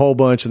spend a whole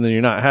bunch, and then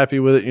you're not happy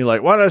with it, and you're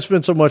like, why did I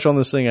spend so much on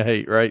this thing I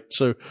hate, right?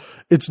 So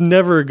it's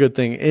never a good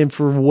thing. And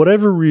for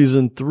whatever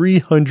reason,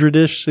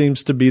 300-ish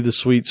seems to be the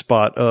sweet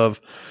spot of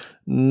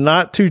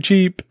not too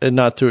cheap and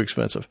not too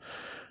expensive.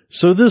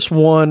 So this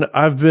one,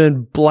 I've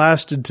been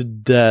blasted to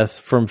death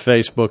from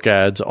Facebook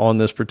ads on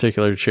this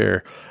particular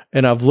chair,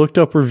 and I've looked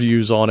up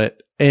reviews on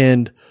it,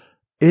 and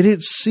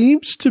it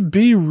seems to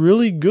be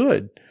really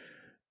good.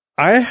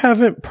 I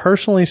haven't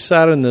personally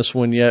sat in this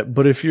one yet,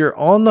 but if you're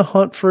on the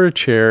hunt for a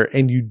chair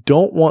and you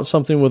don't want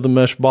something with a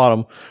mesh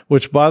bottom,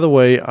 which by the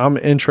way, I'm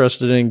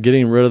interested in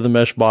getting rid of the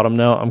mesh bottom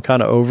now. I'm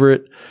kind of over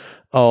it.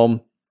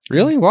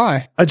 Really?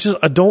 Why? I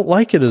don't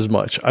like it as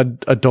much. I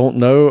don't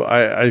know.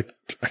 I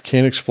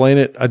can't explain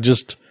it. I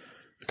just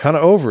kind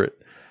of over it.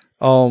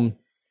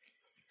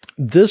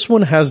 This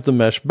one has the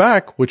mesh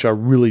back, which I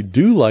really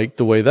do like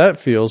the way that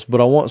feels,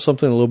 but I want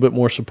something a little bit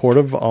more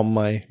supportive on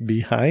my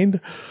behind.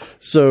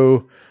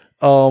 So,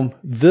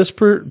 this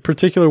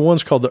particular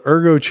one's called the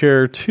Ergo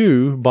Chair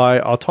 2 by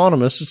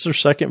Autonomous. It's their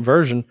second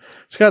version.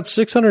 It's got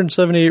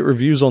 678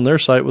 reviews on their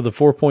site with a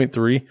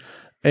 4.3.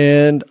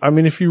 And I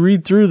mean, if you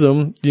read through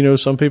them, you know,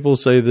 some people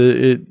say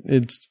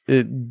that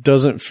it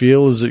doesn't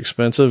feel as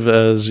expensive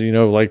as, you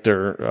know, like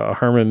their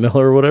Herman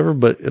Miller or whatever,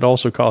 but it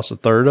also costs a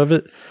third of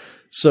it.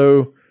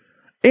 So,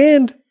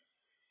 and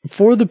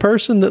for the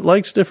person that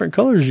likes different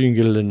colors, you can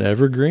get it in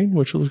evergreen,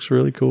 which looks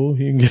really cool.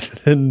 You can get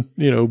it in,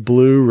 you know,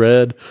 blue,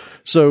 red.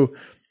 So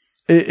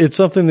it's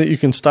something that you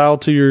can style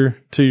to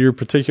your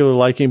particular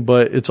liking,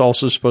 but it's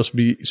also supposed to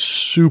be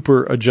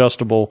super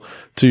adjustable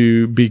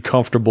to be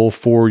comfortable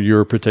for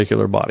your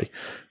particular body.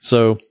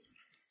 So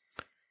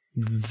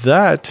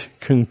that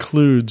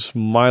concludes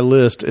my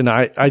list. And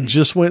I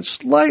just went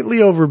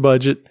slightly over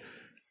budget.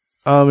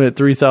 I'm at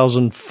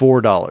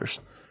 $3,004.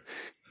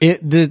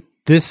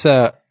 This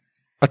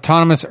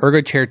Autonomous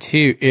Ergo Chair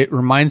 2, it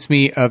reminds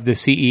me of the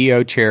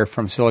CEO chair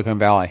from Silicon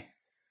Valley.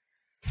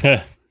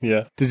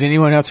 Yeah. Does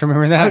anyone else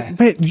remember that?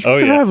 Man,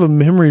 you have a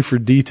memory for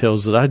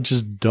details that I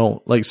just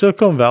don't. Like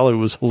Silicon Valley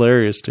was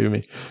hilarious to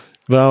me,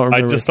 but I don't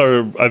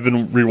remember. I've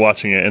been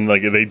rewatching it and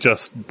like they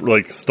just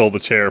like stole the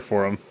chair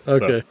for him.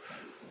 Okay. So.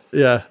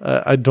 Yeah.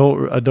 I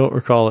don't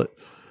recall it,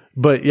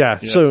 but yeah.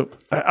 So,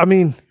 I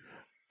mean,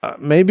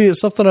 maybe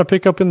it's something I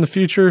pick up in the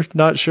future.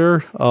 Not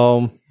sure.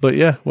 But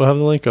yeah, we'll have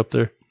the link up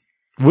there.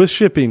 With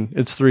shipping,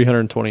 it's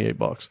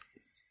 $328.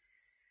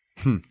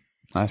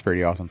 That's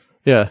pretty awesome.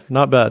 Yeah,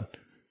 not bad.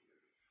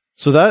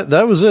 So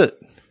that was it.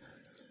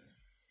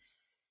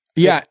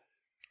 Yeah.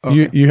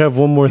 Okay. You have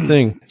one more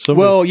thing.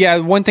 Well, yeah,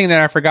 one thing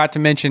that I forgot to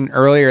mention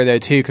earlier though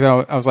too,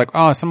 because I was like,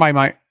 oh, somebody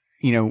might,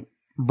 you know,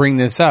 bring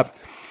this up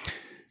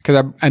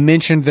because I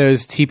mentioned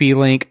those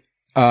TP-Link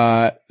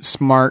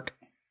smart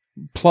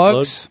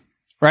plugs,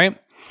 right?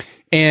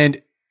 And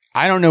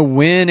I don't know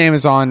when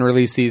Amazon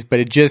released these, but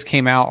it just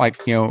came out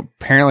like, you know,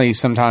 apparently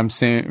sometime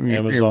soon.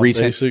 Amazon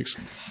recent. Basics.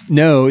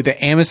 No,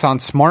 the Amazon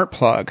Smart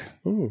Plug.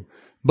 Ooh.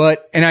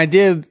 And I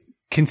did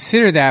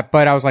consider that,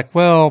 but I was like,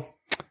 well,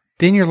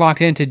 then you're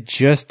locked into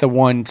just the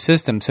one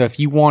system. So if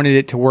you wanted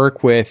it to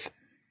work with,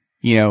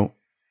 you know,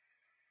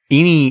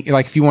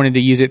 if you wanted to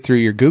use it through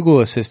your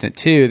Google Assistant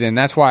too, then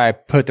that's why I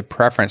put the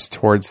preference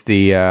towards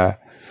the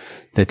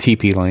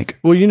TP-Link.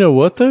 Well, you know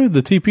what though?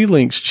 The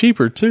TP-Link's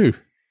cheaper too.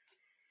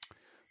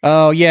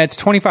 Oh yeah,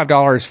 it's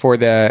 $25 for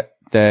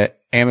the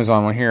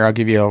Amazon one. Here, I'll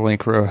give you a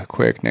link real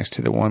quick next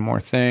to the one more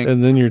thing.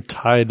 And then you're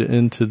tied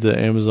into the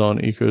Amazon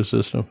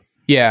ecosystem.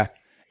 Yeah.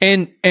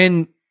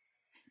 And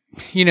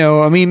you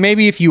know, I mean,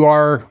 maybe if you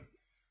are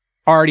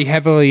already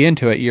heavily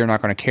into it, you're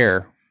not going to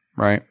care,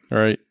 right?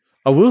 Right.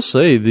 I will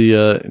say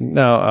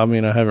now, I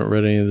mean, I haven't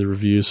read any of the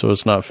reviews, so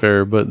it's not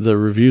fair, but the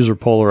reviews are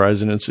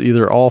polarizing. It's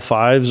either all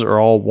 5s or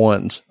all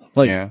 1s.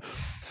 Yeah.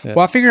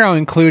 Well, I figure I'll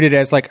include it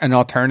as like an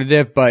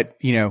alternative, but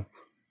you know,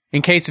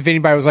 in case if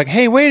anybody was like,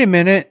 hey, wait a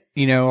minute,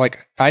 you know,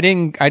 like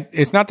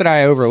it's not that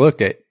I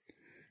overlooked it.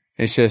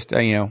 It's just,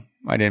 you know,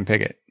 I didn't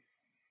pick it.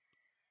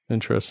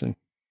 Interesting.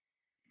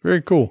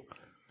 Very cool.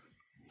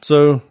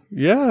 So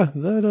yeah,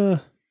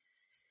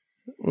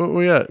 what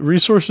we got?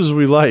 Resources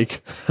we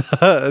like.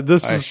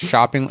 This is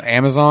shopping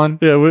Amazon.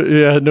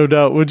 Yeah. No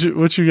doubt. What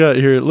you got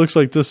here? It looks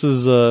like this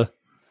is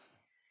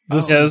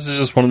This is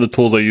just one of the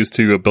tools I used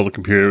to build a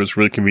computer. It was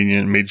really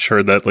convenient and made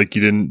sure that like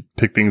you didn't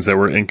pick things that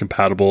were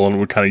incompatible and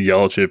would kind of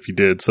yell at you if you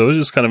did. So it was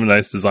just kind of a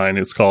nice design.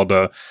 It's called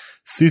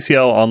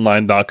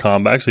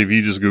cclonline.com. But actually, if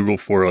you just Google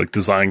for like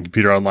design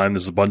computer online,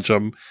 there's a bunch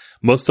of them.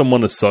 Most of them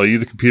want to sell you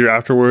the computer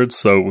afterwards.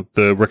 So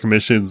the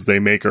recommendations they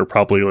make are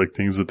probably like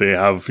things that they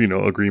have,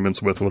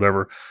 agreements with,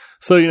 whatever.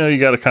 So, you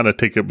got to kind of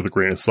take it with a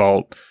grain of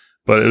salt.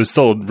 But it was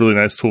still a really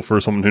nice tool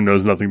for someone who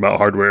knows nothing about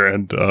hardware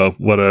and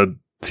what a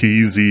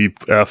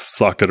TZF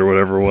socket or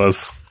whatever it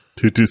was.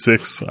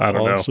 226. I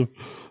don't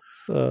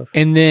know.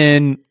 And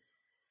then,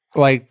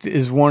 like,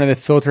 is one of the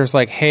filters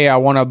like, hey, I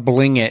want to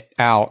bling it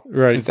out.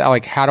 Right. Is that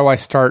like, how do I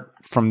start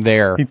from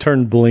there? He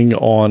turned bling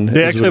on.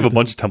 They actually have a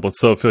bunch of templates.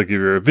 So if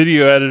you're a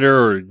video editor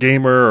or a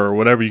gamer or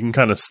whatever, you can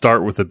kind of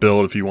start with a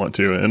build if you want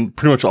to. And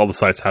pretty much all the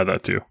sites have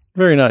that too.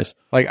 Very nice.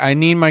 Like, I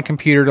need my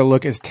computer to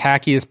look as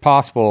tacky as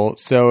possible.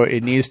 So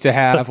it needs to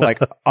have like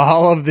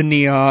all of the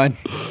neon.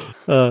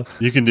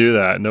 You can do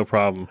that. No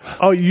problem.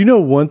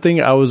 Oh, one thing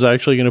I was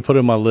actually going to put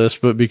in my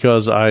list, but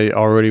because I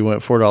already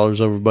went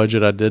 $4 over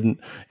budget, I didn't.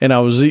 And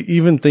I was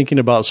even thinking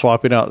about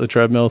swapping out the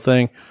treadmill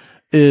thing.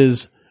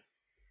 Is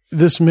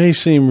this may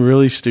seem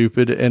really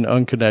stupid and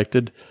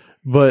unconnected,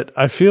 but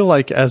I feel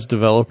like as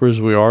developers,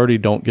 we already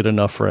don't get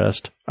enough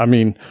rest. I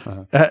mean,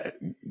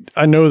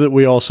 I know that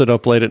we all sit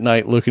up late at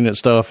night looking at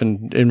stuff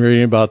and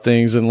reading about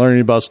things and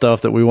learning about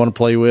stuff that we want to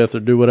play with or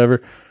do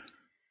whatever.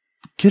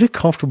 Get a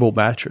comfortable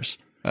mattress.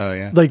 Oh,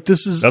 yeah. Like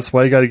that's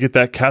why you got to get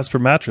that Casper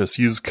mattress.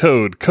 Use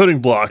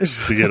coding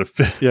blocks to get a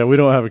fit. Yeah, we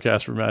don't have a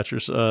Casper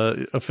mattress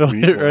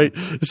affiliate, right?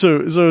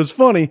 So it's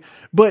funny,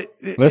 but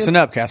listen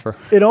up, Casper.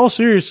 In all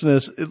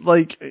seriousness,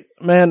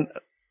 man,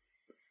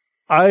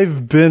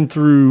 I've been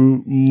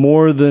through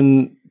more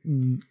than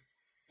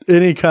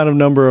any kind of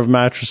number of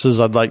mattresses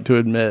I'd like to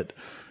admit.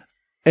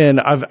 And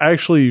I've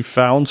actually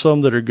found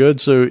some that are good.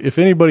 So if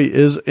anybody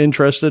is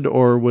interested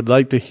or would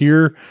like to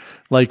hear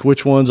like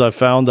which ones I've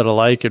found that I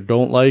like or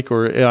don't like,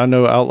 or I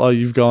know Outlaw,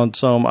 you've gone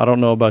some, I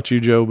don't know about you,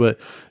 Joe, but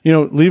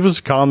leave us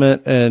a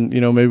comment and,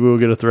 maybe we'll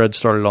get a thread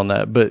started on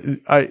that. But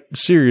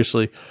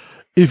seriously,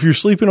 if you're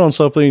sleeping on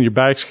something and your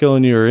back's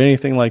killing you or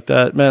anything like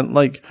that, man,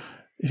 like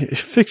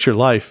fix your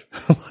life,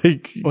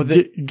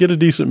 get a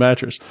decent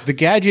mattress. The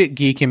gadget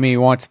geek in me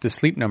wants the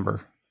Sleep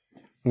Number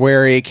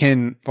where it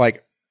can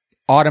like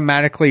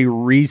automatically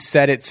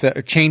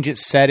reset change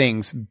its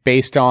settings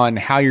based on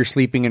how you're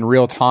sleeping in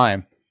real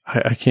time.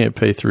 I can't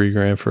pay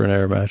 $3,000 for an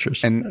air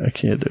mattress, and I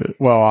can't do it.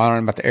 Well, I don't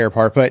know about the air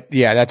part, but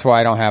yeah, that's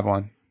why I don't have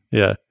one.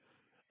 Yeah.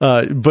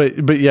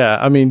 But yeah,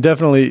 I mean,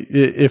 definitely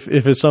if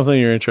it's something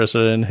you're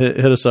interested in, hit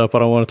us up. I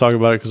don't want to talk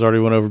about it because I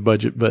already went over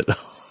budget, but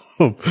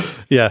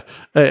yeah,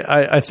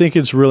 I think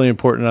it's really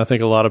important. I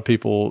think a lot of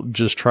people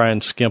just try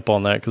and skimp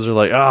on that because they're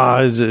like,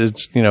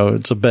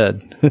 it's a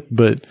bed,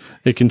 but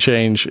it can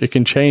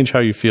change how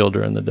you feel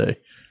during the day.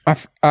 I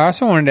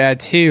also wanted to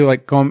add too,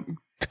 like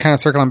kind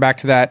of circling back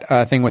to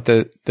that thing with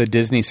the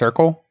Disney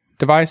Circle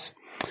device.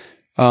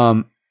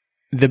 The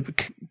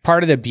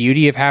part of the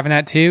beauty of having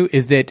that too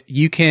is that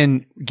you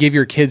can give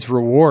your kids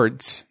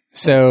rewards.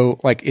 So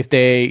like if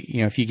they,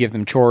 if you give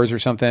them chores or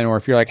something, or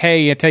if you're like,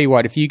 hey, I tell you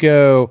what, if you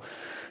go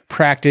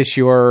practice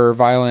your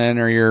violin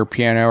or your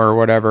piano or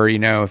whatever,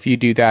 if you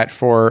do that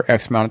for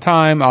X amount of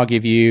time, I'll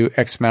give you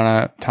X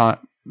amount of time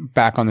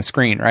back on the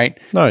screen. Right.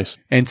 Nice.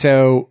 And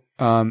so,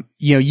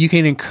 you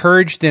can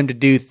encourage them to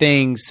do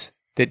things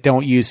that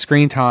don't use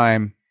screen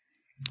time.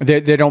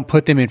 They don't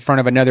put them in front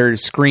of another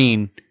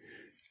screen,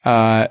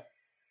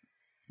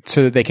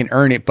 so that they can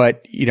earn it.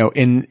 But,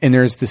 and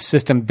there's the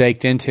system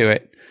baked into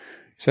it.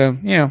 So,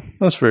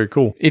 that's very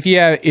cool. If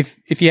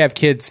you have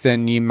kids,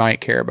 then you might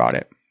care about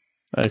it.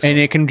 Excellent. And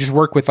it can just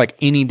work with like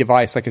any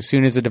device. Like as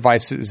soon as a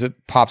device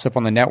pops up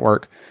on the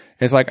network,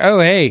 it's like, oh,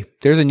 hey,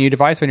 there's a new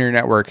device on your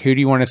network. Who do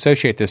you want to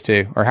associate this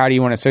to? Or how do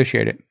you want to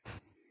associate it?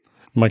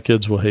 My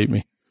kids will hate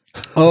me.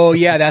 Oh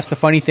yeah, that's the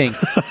funny thing.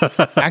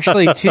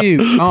 Actually, too.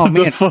 Oh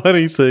man, the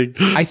funny thing.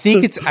 I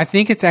think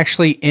it's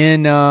actually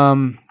in.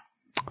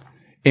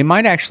 It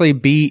might actually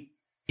be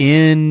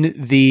in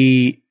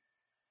the.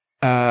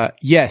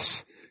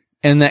 Yes,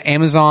 in the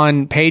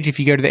Amazon page. If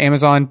you go to the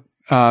Amazon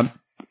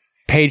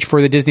page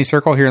for the Disney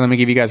Circle, here, let me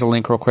give you guys a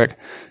link real quick,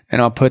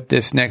 and I'll put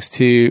this next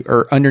to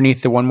or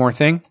underneath the one more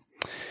thing.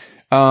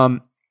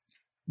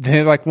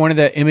 Like one of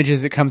the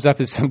images that comes up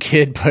is some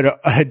kid put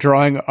a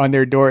drawing on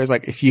their door is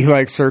like, if you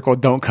like circle,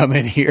 don't come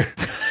in here.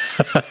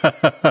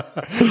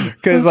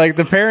 Cause like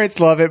the parents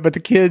love it, but the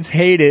kids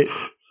hate it.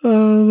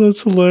 Oh,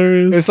 that's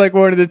hilarious. It's like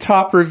one of the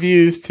top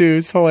reviews too.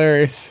 It's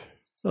hilarious.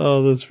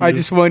 Oh, that's beautiful. I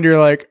just wonder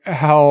like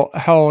how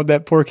old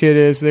that poor kid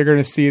is. They're going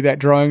to see that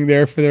drawing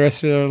there for the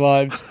rest of their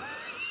lives.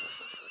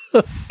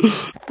 Oh,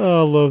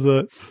 I love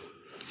that.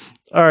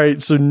 All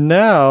right, so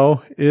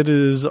now it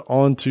is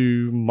on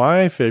to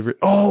my favorite.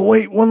 Oh,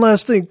 wait, one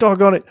last thing.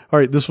 Doggone it. All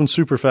right, this one's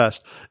super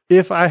fast.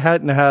 If I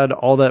hadn't had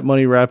all that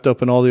money wrapped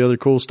up in all the other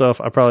cool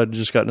stuff, I probably would have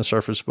just gotten a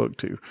Surface Book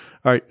too.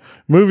 All right,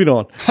 moving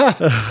on.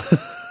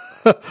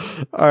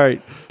 All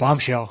right.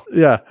 Bombshell.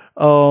 Yeah.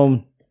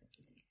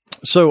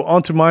 So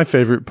on to my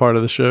favorite part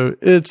of the show.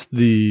 It's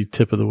the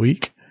tip of the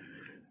week.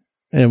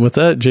 And with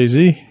that,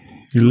 Jay-Z,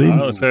 you lead.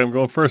 I would say I'm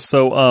going first.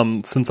 So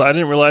since I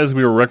didn't realize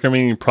we were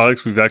recommending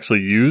products we've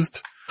actually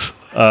used,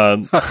 I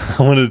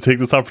wanted to take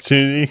this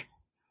opportunity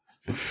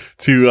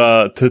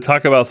to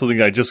talk about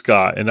something I just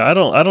got. And I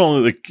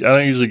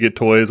don't usually get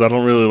toys. I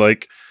don't really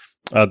like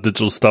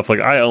digital stuff. Like,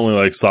 I only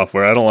like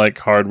software. I don't like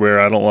hardware.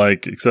 I don't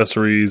like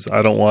accessories.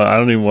 I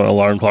don't even want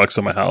alarm clocks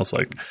in my house.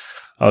 Like,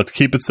 I like to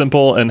keep it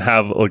simple and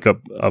have like a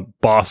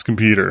boss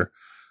computer,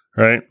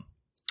 right?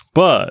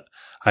 But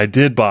I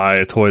did buy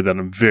a toy that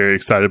I'm very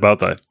excited about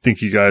that I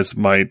think you guys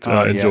might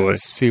enjoy. Yeah,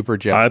 super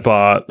jet. I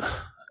bought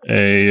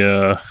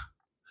a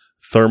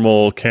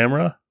thermal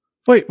camera.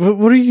 Wait,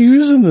 what are you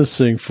using this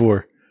thing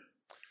for?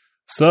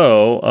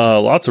 So,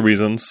 lots of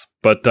reasons,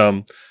 but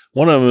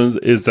one of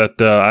them is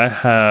that I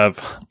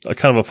have a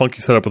kind of a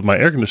funky setup with my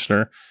air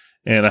conditioner,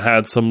 and I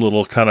had some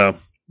little kind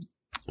of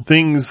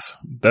things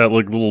that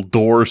like little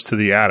doors to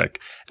the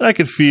attic, and I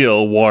could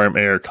feel warm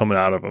air coming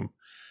out of them.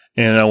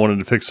 And I wanted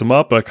to fix them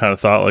up, but I kind of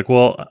thought like,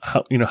 well,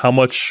 how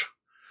much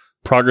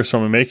progress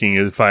am I making?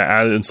 If I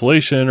add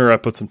insulation or I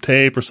put some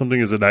tape or something,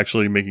 is it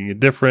actually making a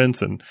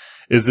difference? And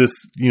is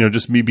this,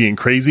 just me being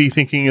crazy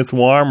thinking it's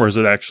warm, or is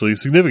it actually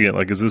significant?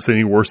 Like, is this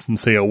any worse than,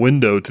 say, a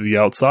window to the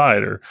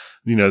outside or,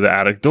 the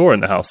attic door in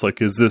the house?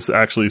 Like, is this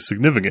actually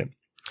significant?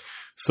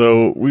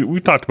 So we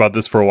talked about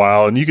this for a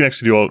while, and you can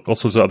actually do all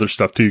sorts of other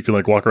stuff too. You can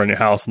like walk around your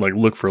house and like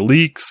look for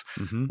leaks,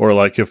 or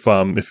like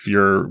if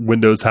your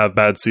windows have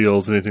bad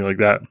seals, anything like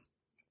that.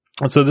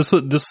 And so this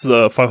is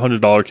a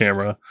 $500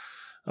 camera,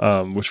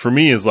 which for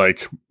me is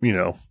like,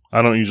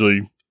 I don't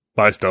usually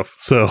buy stuff,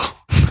 so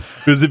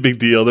it was a big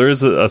deal. There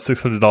is a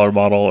 $600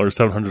 model or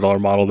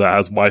 $700 model that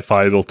has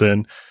Wi-Fi built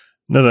in.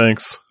 No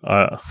thanks.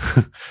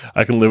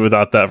 I can live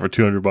without that for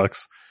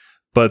 $200.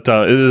 But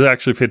it is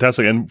actually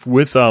fantastic. And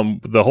with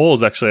the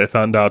holes, actually, I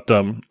found out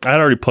I had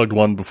already plugged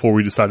one before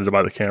we decided to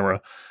buy the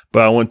camera.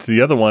 But I went to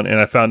the other one, and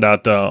I found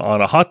out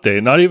on a hot day,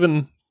 not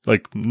even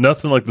like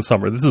nothing like the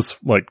summer. This is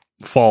like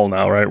fall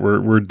now, right?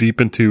 We're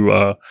deep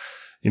into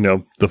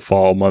the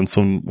fall months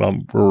when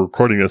we're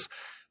recording this.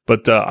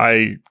 But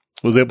I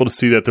was able to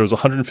see that there was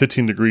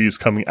 115 degrees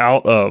coming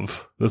out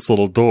of this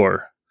little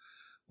door,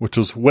 which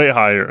was way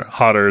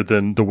hotter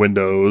than the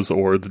windows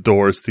or the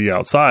doors to the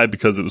outside,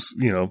 because it was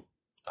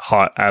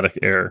hot attic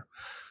air.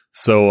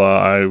 So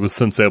I was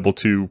since able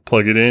to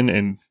plug it in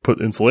and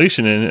put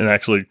insulation in and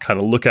actually kind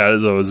of look at it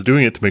as I was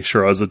doing it to make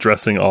sure I was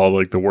addressing all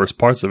like the worst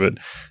parts of it.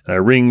 And I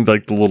ringed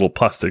like the little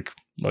plastic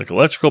like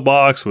electrical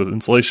box with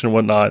insulation and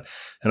whatnot,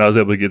 and I was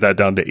able to get that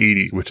down to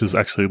 80, which is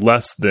actually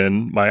less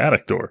than my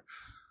attic door.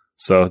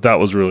 So that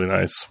was really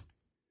nice.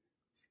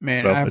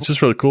 Man, so it's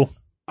just really cool.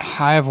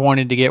 I've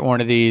wanted to get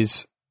one of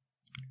these,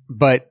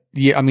 but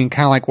yeah, I mean,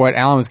 kind of like what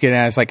Alan was getting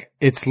at, is like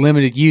it's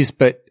limited use,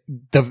 but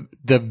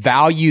the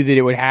value that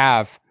it would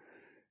have,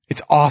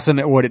 it's awesome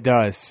at what it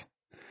does.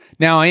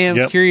 Now, I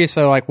am curious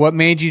though, like what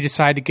made you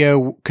decide to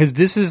go, because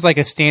this is like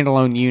a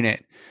standalone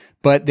unit,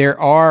 but there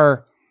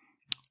are,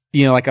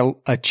 like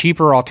a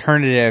cheaper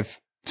alternative,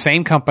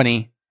 same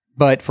company,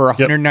 but for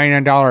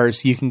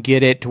 $199, you can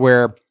get it to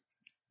where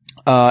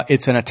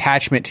it's an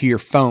attachment to your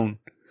phone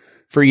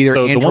for either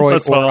Android the ones I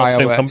saw or iOS.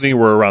 Same company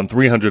were around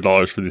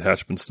 $300 for the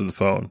attachments to the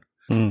phone.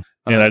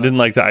 And I didn't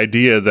like the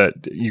idea that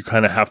you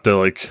kind of have to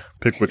like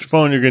pick which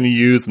phone you're going to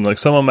use. And like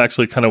some of them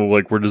actually kind of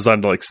like were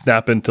designed to like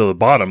snap into the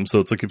bottom.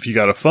 So it's like if you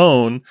got a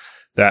phone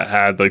that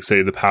had like,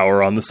 say, the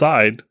power on the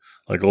side,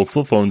 like old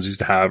flip phones used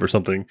to have or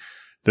something,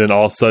 then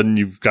all of a sudden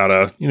you've got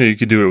a, you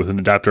could do it with an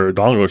adapter or a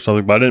dongle or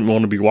something. But I didn't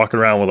want to be walking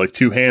around with like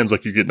two hands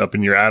like you're getting up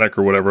in your attic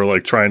or whatever,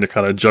 like trying to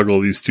kind of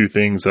juggle these two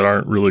things that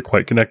aren't really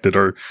quite connected,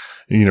 or,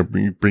 you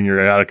bring your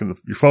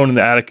your phone in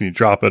the attic and you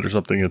drop it or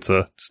something. It's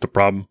just a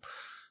problem.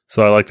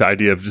 So I like the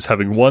idea of just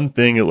having one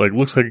thing. It like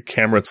looks like a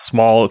camera. It's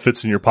small. It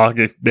fits in your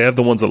pocket. They have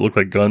the ones that look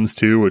like guns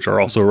too, which are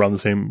also around the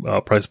same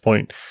price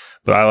point.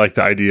 But I like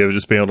the idea of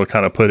just being able to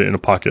kind of put it in a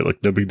pocket,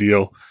 like no big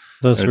deal.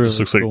 That's really it just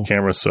looks cool. like a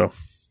camera. So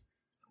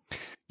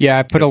yeah,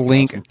 I put a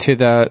link to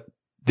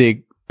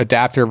the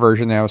adapter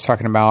version that I was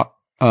talking about.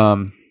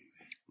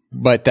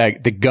 But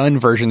the gun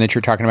version that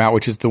you're talking about,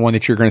 which is the one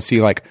that you're going to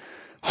see like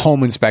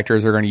home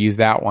inspectors are going to use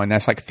that one.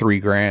 That's like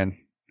 $3,000.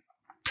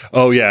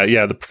 Oh yeah.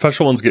 The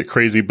professional ones get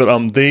crazy, but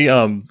they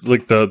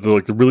like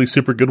the really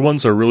super good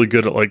ones are really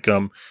good at like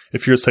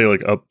if you're say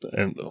like up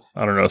and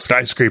I don't know, a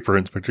skyscraper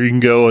inspector, you can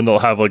go and they'll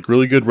have like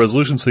really good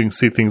resolution so you can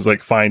see things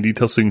like fine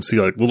detail, so you can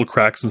see like little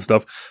cracks and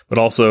stuff. But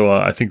also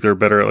I think they're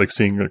better at like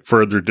seeing like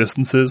further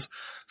distances.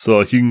 So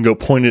like you can go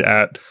point it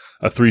at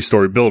a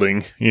 3-story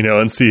building,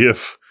 and see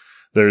if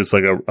there's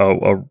like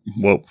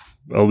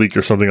a leak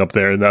or something up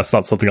there, and that's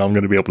not something I'm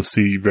going to be able to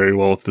see very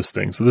well with this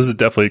thing. So this is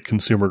definitely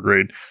consumer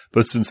grade,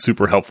 but it's been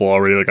super helpful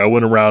already. Like I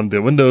went around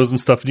the windows and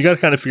stuff, and you got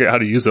to kind of figure out how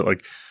to use it.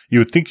 Like you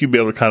would think you'd be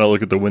able to kind of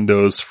look at the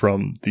windows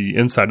from the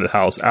inside of the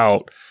house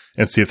out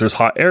and see if there's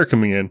hot air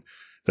coming in.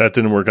 That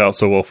didn't work out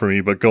so well for me,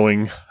 but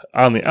going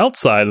on the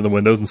outside of the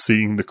windows and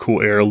seeing the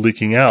cool air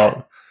leaking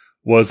out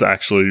was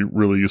actually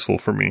really useful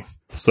for me.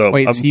 So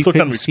wait, I'm so you still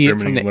couldn't kind of see it from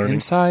experimenting the and learning.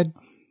 inside?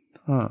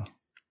 Huh.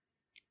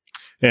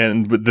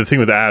 And the thing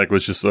with the attic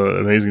was just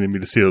amazing to me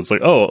to see. It was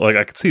like, oh, like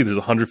I could see there's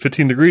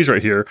 115 degrees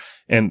right here.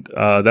 And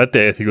that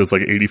day, I think it was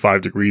like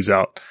 85 degrees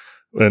out.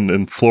 And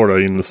in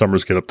Florida, the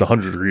summers get up to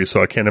 100 degrees.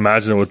 So I can't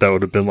imagine what that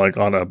would have been like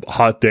on a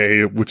hot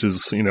day, which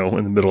is, in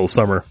the middle of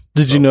summer.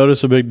 Did you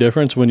notice a big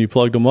difference when you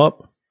plugged them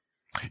up?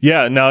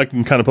 Yeah, now I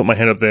can kind of put my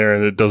hand up there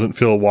and it doesn't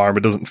feel warm.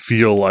 It doesn't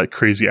feel like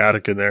crazy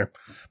attic in there.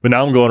 But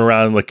now I'm going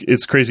around, like,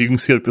 it's crazy. You can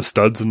see like the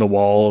studs in the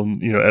wall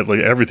and, at, like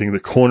everything. The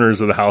corners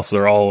of the house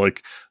are all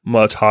like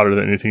much hotter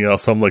than anything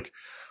else. So I'm like,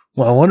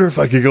 well, I wonder if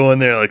I could go in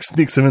there, like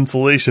sneak some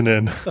insulation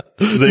in.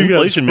 The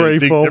insulation made a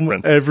big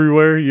difference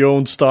everywhere. You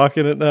own stock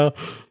in it now.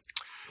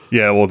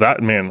 Yeah, well,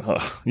 that, man,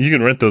 you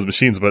can rent those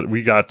machines, but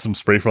we got some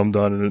spray foam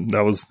done, and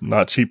that was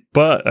not cheap.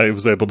 But I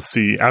was able to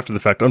see after the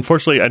fact.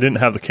 Unfortunately, I didn't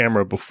have the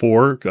camera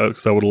before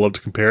because I would have loved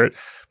to compare it.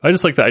 I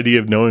just like the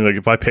idea of knowing, like,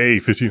 if I pay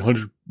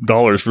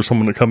 $1,500 for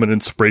someone to come in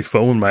and spray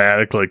foam in my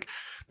attic, like,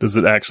 does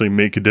it actually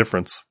make a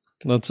difference?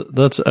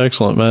 That's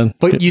excellent, man.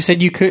 But you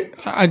said you could.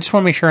 I just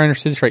want to make sure I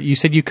understood this right. You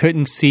said you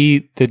couldn't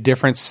see the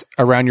difference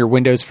around your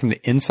windows from the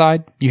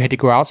inside. You had to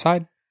go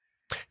outside.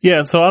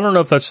 Yeah, so I don't know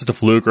if that's just a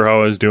fluke or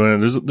how I was doing it.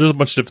 There's a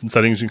bunch of different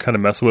settings you can kind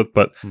of mess with,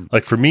 but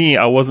like for me,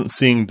 I wasn't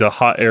seeing the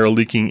hot air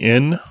leaking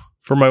in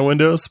from my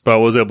windows, but I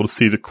was able to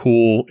see the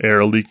cool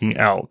air leaking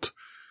out.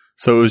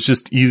 So it was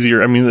just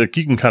easier. I mean, like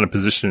you can kind of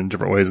position it in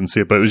different ways and see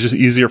it, but it was just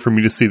easier for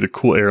me to see the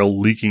cool air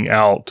leaking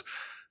out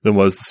than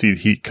was to see the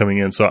heat coming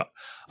in. So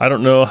I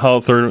don't know how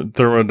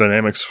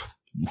thermodynamics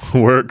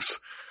works.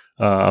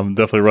 I'm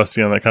definitely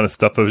rusty on that kind of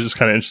stuff. But it was just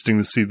kind of interesting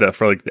to see that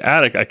for like the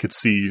attic, I could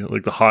see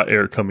like the hot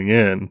air coming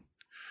in.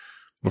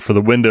 But for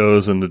the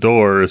windows and the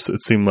doors,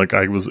 it seemed like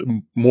I was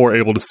more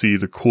able to see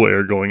the cool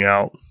air going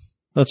out.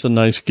 That's a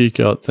nice geek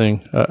out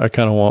thing. I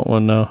kind of want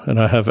one now, and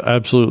I have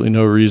absolutely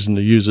no reason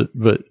to use it,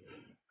 but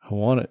I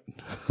want it.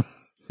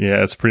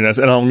 Yeah, it's pretty nice.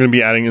 And I'm going to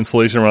be adding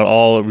insulation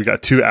around we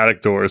got 2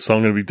 attic doors, so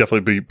I'm going to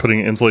definitely be putting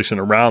insulation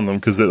around them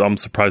because I'm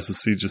surprised to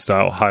see just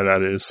how high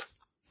that is.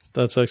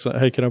 That's excellent.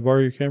 Hey, can I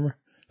borrow your camera?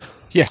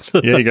 Yeah.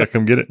 Yeah, you got to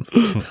come get it.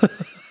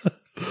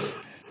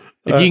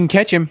 If you can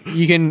catch him,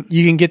 you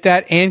can get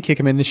that and kick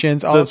him in the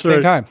shins all at the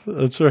same time.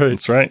 That's right.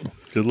 That's right.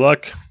 Good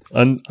luck.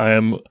 I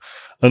am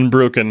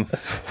unbroken.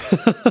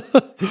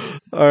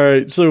 All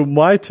right. So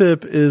my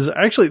tip is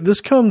actually,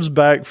 this comes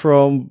back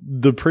from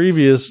the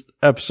previous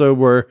episode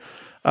where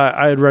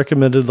I had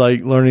recommended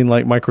like learning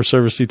like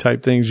microservice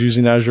type things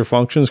using Azure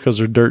Functions because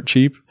they're dirt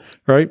cheap,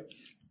 right?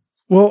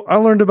 Well, I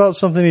learned about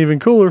something even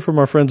cooler from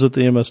our friends at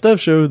the MS Dev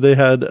Show. They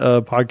had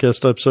a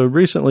podcast episode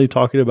recently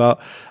talking about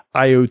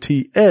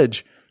IoT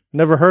Edge.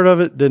 Never heard of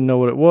it, didn't know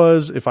what it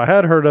was. If I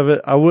had heard of it,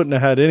 I wouldn't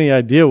have had any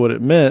idea what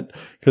it meant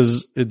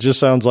because it just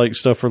sounds like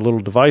stuff for little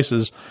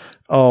devices.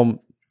 What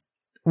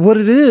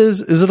it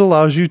is it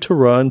allows you to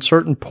run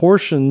certain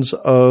portions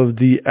of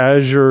the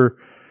Azure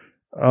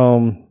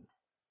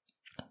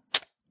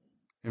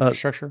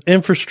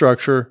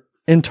infrastructure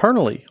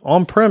internally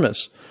on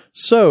premise.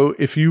 So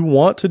if you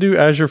want to do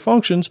Azure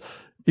Functions,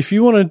 if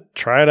you want to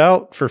try it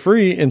out for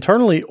free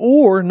internally,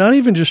 or not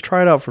even just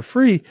try it out for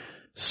free,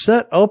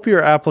 set up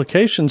your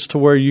applications to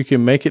where you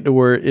can make it to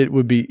where it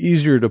would be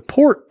easier to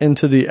port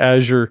into the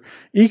Azure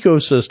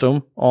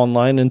ecosystem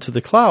online into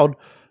the cloud.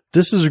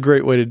 This is a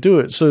great way to do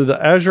it. So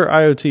the Azure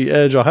IoT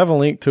Edge, I'll have a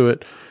link to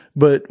it.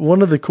 But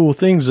one of the cool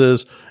things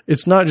is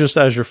it's not just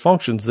Azure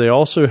Functions. They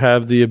also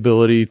have the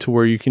ability to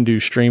where you can do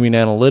streaming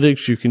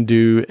analytics. You can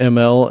do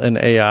ML and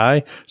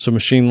AI. So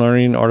machine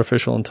learning,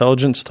 artificial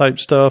intelligence type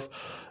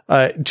stuff.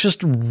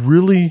 Just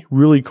really,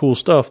 really cool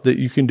stuff that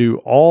you can do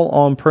all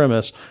on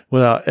premise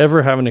without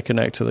ever having to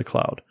connect to the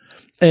cloud.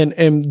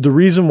 And the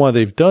reason why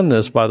they've done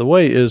this, by the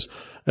way, is,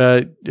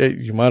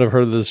 you might have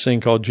heard of this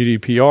thing called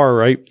GDPR,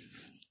 right?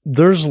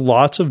 There's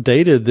lots of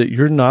data that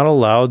you're not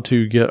allowed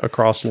to get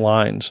across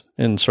lines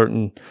in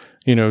certain,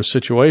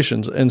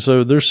 situations. And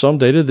so there's some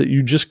data that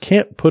you just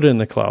can't put in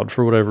the cloud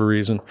for whatever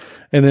reason.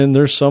 And then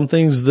there's some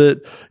things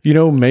that,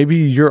 maybe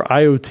your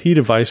IoT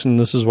device, and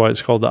this is why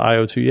it's called the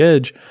IoT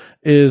Edge,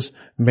 is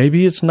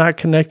maybe it's not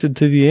connected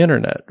to the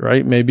internet,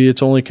 right? Maybe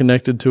it's only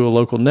connected to a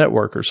local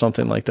network or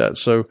something like that.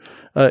 So,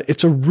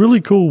 it's a really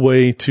cool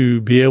way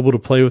to be able to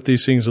play with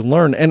these things and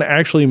learn and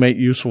actually make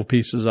useful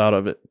pieces out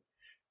of it.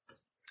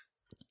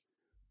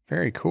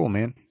 Very cool,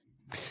 man.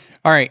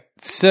 All right.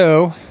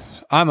 So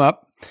I'm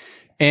up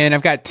and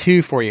I've got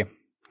 2 for you.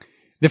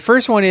 The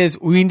first one is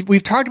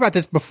we've talked about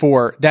this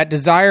before, that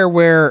desire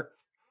where,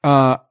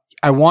 I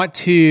want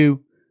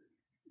to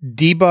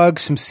debug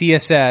some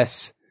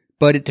CSS,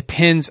 but it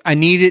depends. I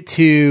need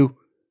to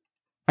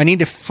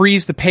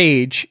freeze the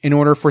page in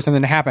order for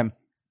something to happen.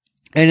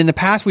 And in the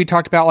past, we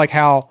talked about like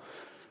how,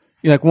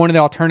 like one of the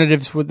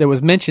alternatives that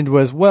was mentioned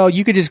was, well,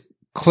 you could just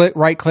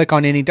right click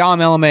on any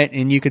DOM element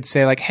and you could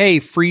say like, hey,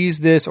 freeze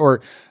this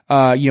or,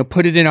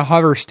 put it in a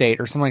hover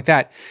state or something like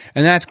that.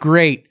 And that's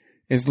great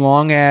as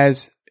long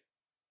as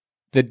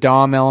the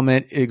DOM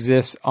element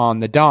exists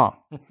on the DOM.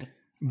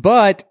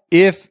 But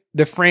if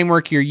the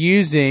framework you're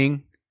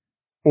using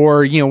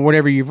or,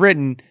 whatever you've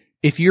written,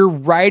 if you're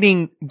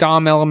writing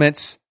DOM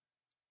elements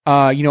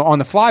on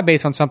the fly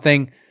based on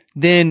something,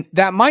 then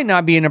that might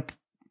not be an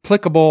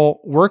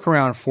applicable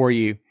workaround for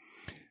you.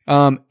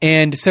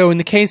 And so in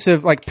the case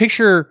of like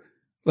picture,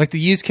 like the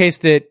use case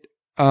that,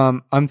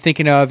 I'm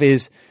thinking of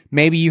is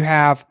maybe you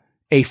have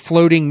a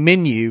floating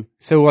menu.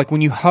 So like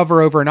when you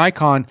hover over an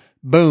icon,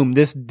 boom,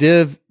 this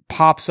div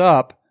pops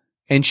up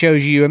and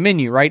shows you a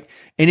menu, right?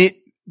 And it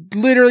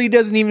literally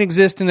doesn't even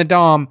exist in the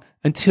DOM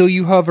until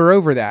you hover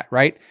over that,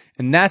 right?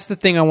 And that's the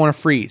thing I want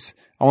to freeze.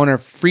 I want to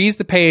freeze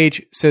the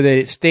page so that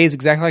it stays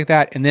exactly like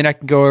that, and then I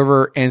can go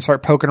over and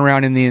start poking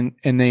around in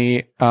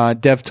the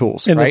dev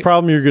tools. And right? the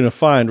problem you're going to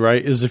find,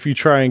 right, is if you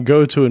try and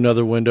go to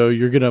another window,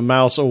 you're going to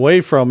mouse away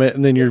from it,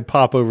 and then your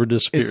popover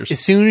disappears. As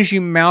soon as you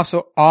mouse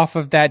off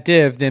of that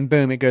div, then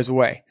boom, it goes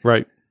away.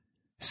 Right.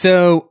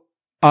 So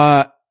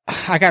I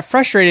got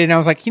frustrated, and I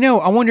was like,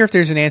 I wonder if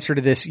there's an answer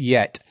to this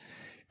yet.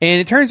 And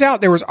it turns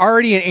out there was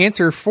already an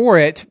answer for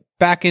it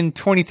back in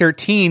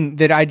 2013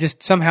 that I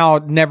just somehow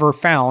never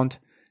found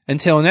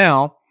until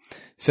now.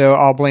 So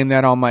I'll blame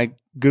that on my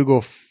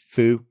Google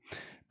foo.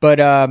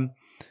 But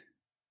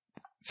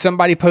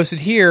somebody posted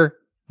here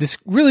this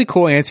really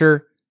cool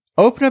answer.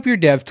 Open up your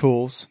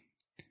DevTools,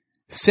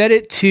 set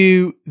it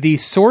to the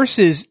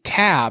sources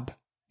tab.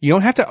 You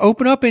don't have to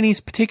open up any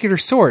particular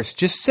source.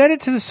 Just set it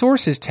to the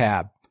sources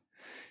tab.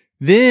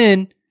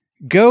 Then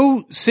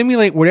go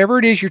simulate whatever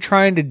it is you're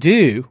trying to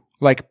do,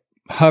 like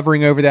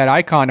hovering over that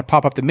icon to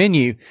pop up the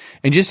menu,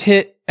 and just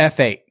hit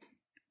F8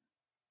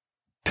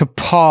 to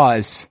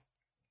pause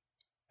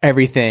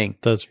everything.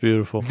 That's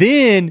beautiful.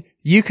 Then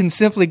you can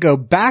simply go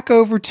back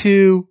over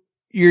to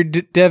your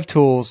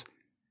DevTools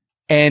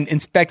and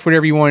inspect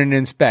whatever you wanted to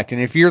inspect.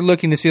 And if you're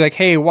looking to see like,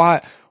 hey,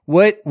 what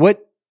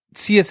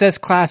CSS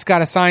class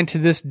got assigned to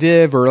this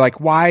div, or like,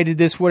 why did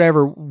this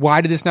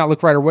not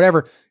look right, or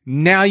whatever,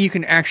 now you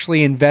can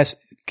actually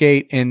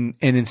investigate and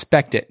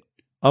inspect it.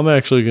 I'm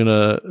actually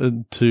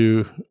going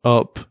to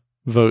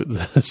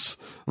upvote this.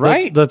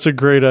 Right? That's a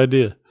great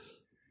idea.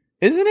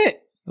 Isn't it?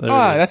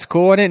 That's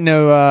cool. I didn't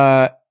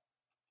know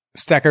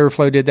Stack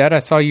Overflow did that. I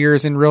saw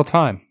yours in real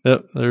time.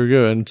 Yep, there we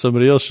go. And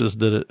somebody else just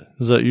did it.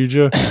 Is that you,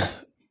 Joe?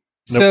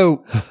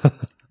 So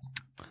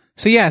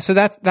yeah, so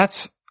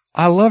that's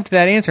I loved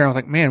that answer. I was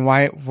like, man,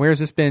 where's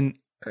this been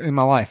in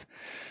my life?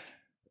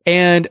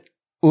 And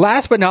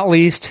last but not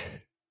least,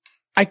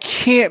 I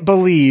can't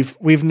believe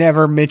we've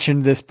never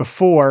mentioned this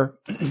before.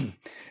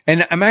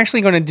 And I'm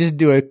actually going to just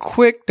do a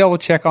quick double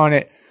check on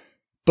it.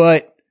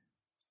 But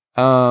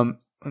let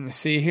me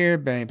see here.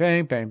 Bang,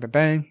 bang, bang, bang,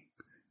 bang.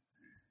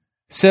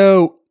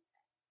 So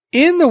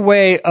in the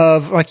way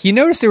of, like, you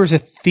notice there was a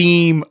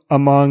theme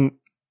among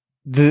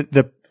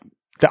the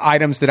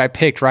items that I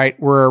picked, right?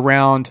 Were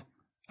around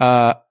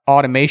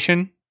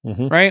automation,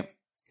 right?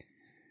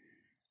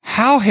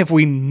 How have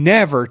we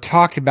never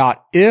talked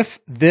about if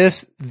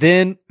this,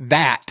 then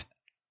that?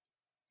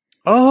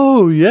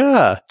 Oh,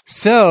 yeah.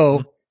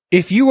 So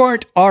if you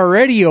aren't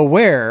already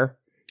aware,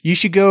 you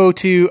should go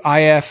to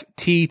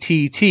ifttt.com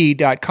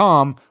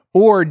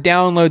or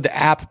download the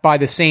app by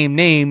the same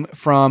name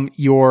from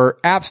your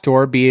app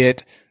store, be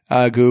it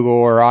Google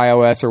or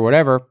iOS or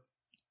whatever.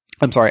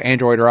 I'm sorry,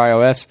 Android or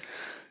iOS,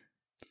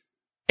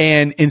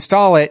 and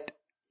install it.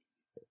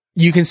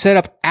 You can set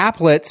up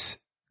applets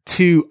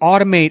to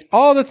automate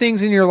all the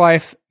things in your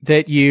life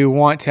that you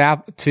want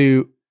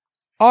to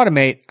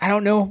automate. I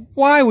don't know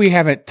why we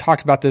haven't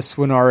talked about this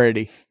one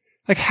already.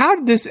 Like, how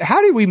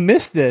did we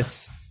miss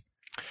this?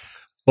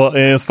 Well,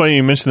 and it's funny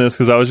you mentioned this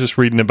because I was just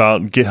reading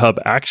about GitHub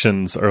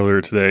Actions earlier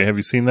today. Have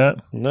you seen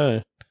that?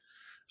 No.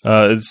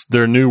 It's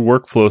their new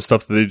workflow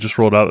stuff that they just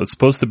rolled out. It's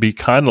supposed to be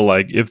kind of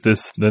like if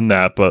this, then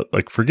that, but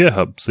like for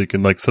GitHub. So you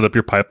can like set up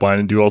your pipeline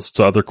and do all sorts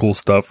of other cool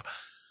stuff.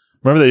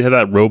 Remember they had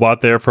that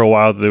robot there for a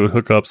while that they would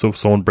hook up, so if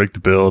someone break the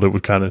build, it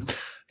would kind of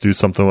do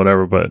something,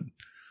 whatever. But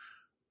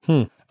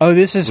oh,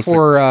 this is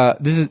for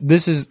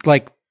this is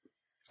like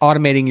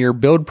automating your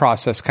build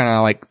process, kind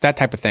of like that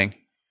type of thing.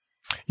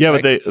 Yeah,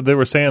 right? But they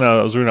were saying,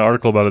 I was reading an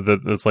article about it,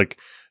 that it's like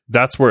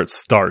that's where it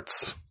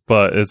starts,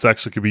 but it's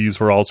actually could be used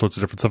for all sorts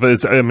of different stuff. It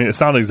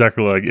sounded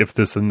exactly like if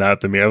this and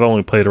that to me. I've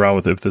only played around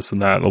with if this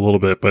and that a little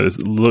bit, but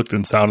it looked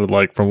and sounded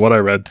like, from what I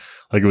read,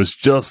 like it was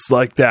just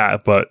like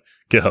that, but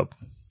GitHub.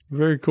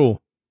 Very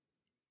cool.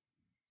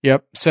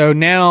 Yep. So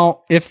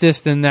now, if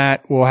this, then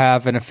that will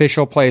have an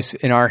official place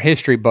in our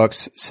history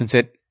books, since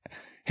it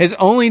has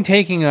only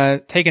taken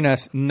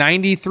us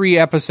 93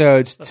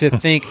 episodes to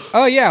think,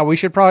 oh yeah, we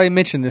should probably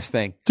mention this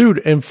thing. Dude,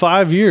 in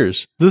 5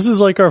 years. This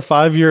is like our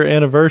 5-year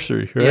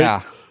anniversary, right?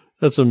 Yeah.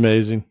 That's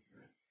amazing.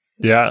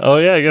 Yeah. Oh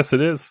yeah, I guess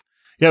it is.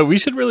 Yeah, we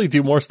should really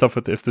do more stuff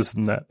with if this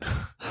and that.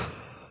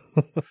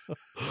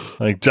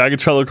 Like drag a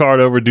Trello card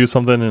over, do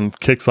something, and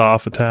kicks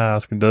off a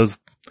task and does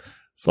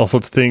all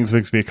sorts of things,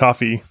 makes me a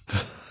coffee.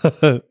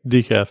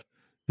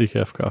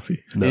 Decaf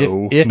coffee.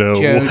 No. If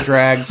Joe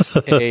drags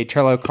a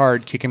Trello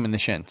card, kick him in the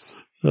shins.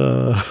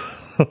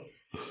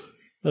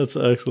 That's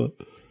excellent.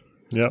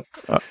 Yep.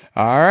 All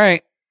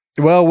right.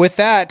 Well, with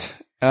that,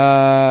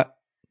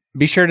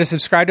 be sure to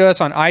subscribe to us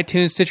on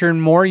iTunes, Stitcher,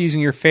 and more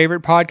using your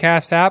favorite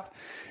podcast app.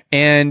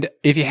 And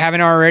if you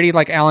haven't already,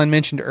 like Alan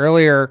mentioned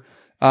earlier,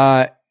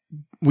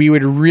 we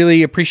would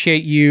really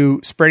appreciate you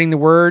spreading the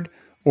word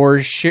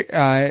or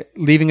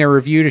leaving a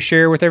review to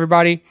share with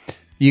everybody.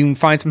 You can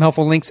find some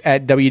helpful links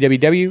at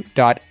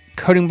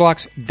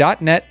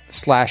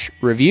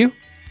www.codingblocks.net/review.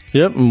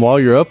 Yep, and while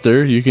you're up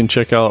there, you can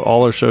check out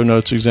all our show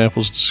notes,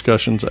 examples,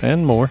 discussions,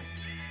 and more.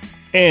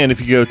 And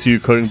if you go to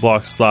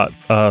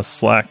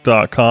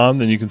codingblocks.slack.com,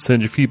 then you can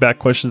send your feedback,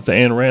 questions,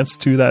 and rants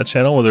to that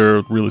channel where there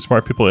are really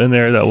smart people in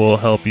there that will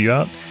help you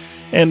out.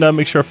 And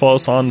make sure to follow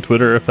us on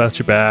Twitter if that's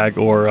your bag,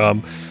 or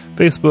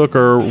Facebook,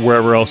 or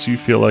wherever else you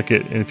feel like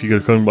it. And if you go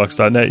to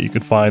codingblocks.net, you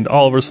can find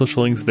all of our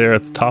social links there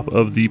at the top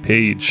of the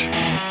page.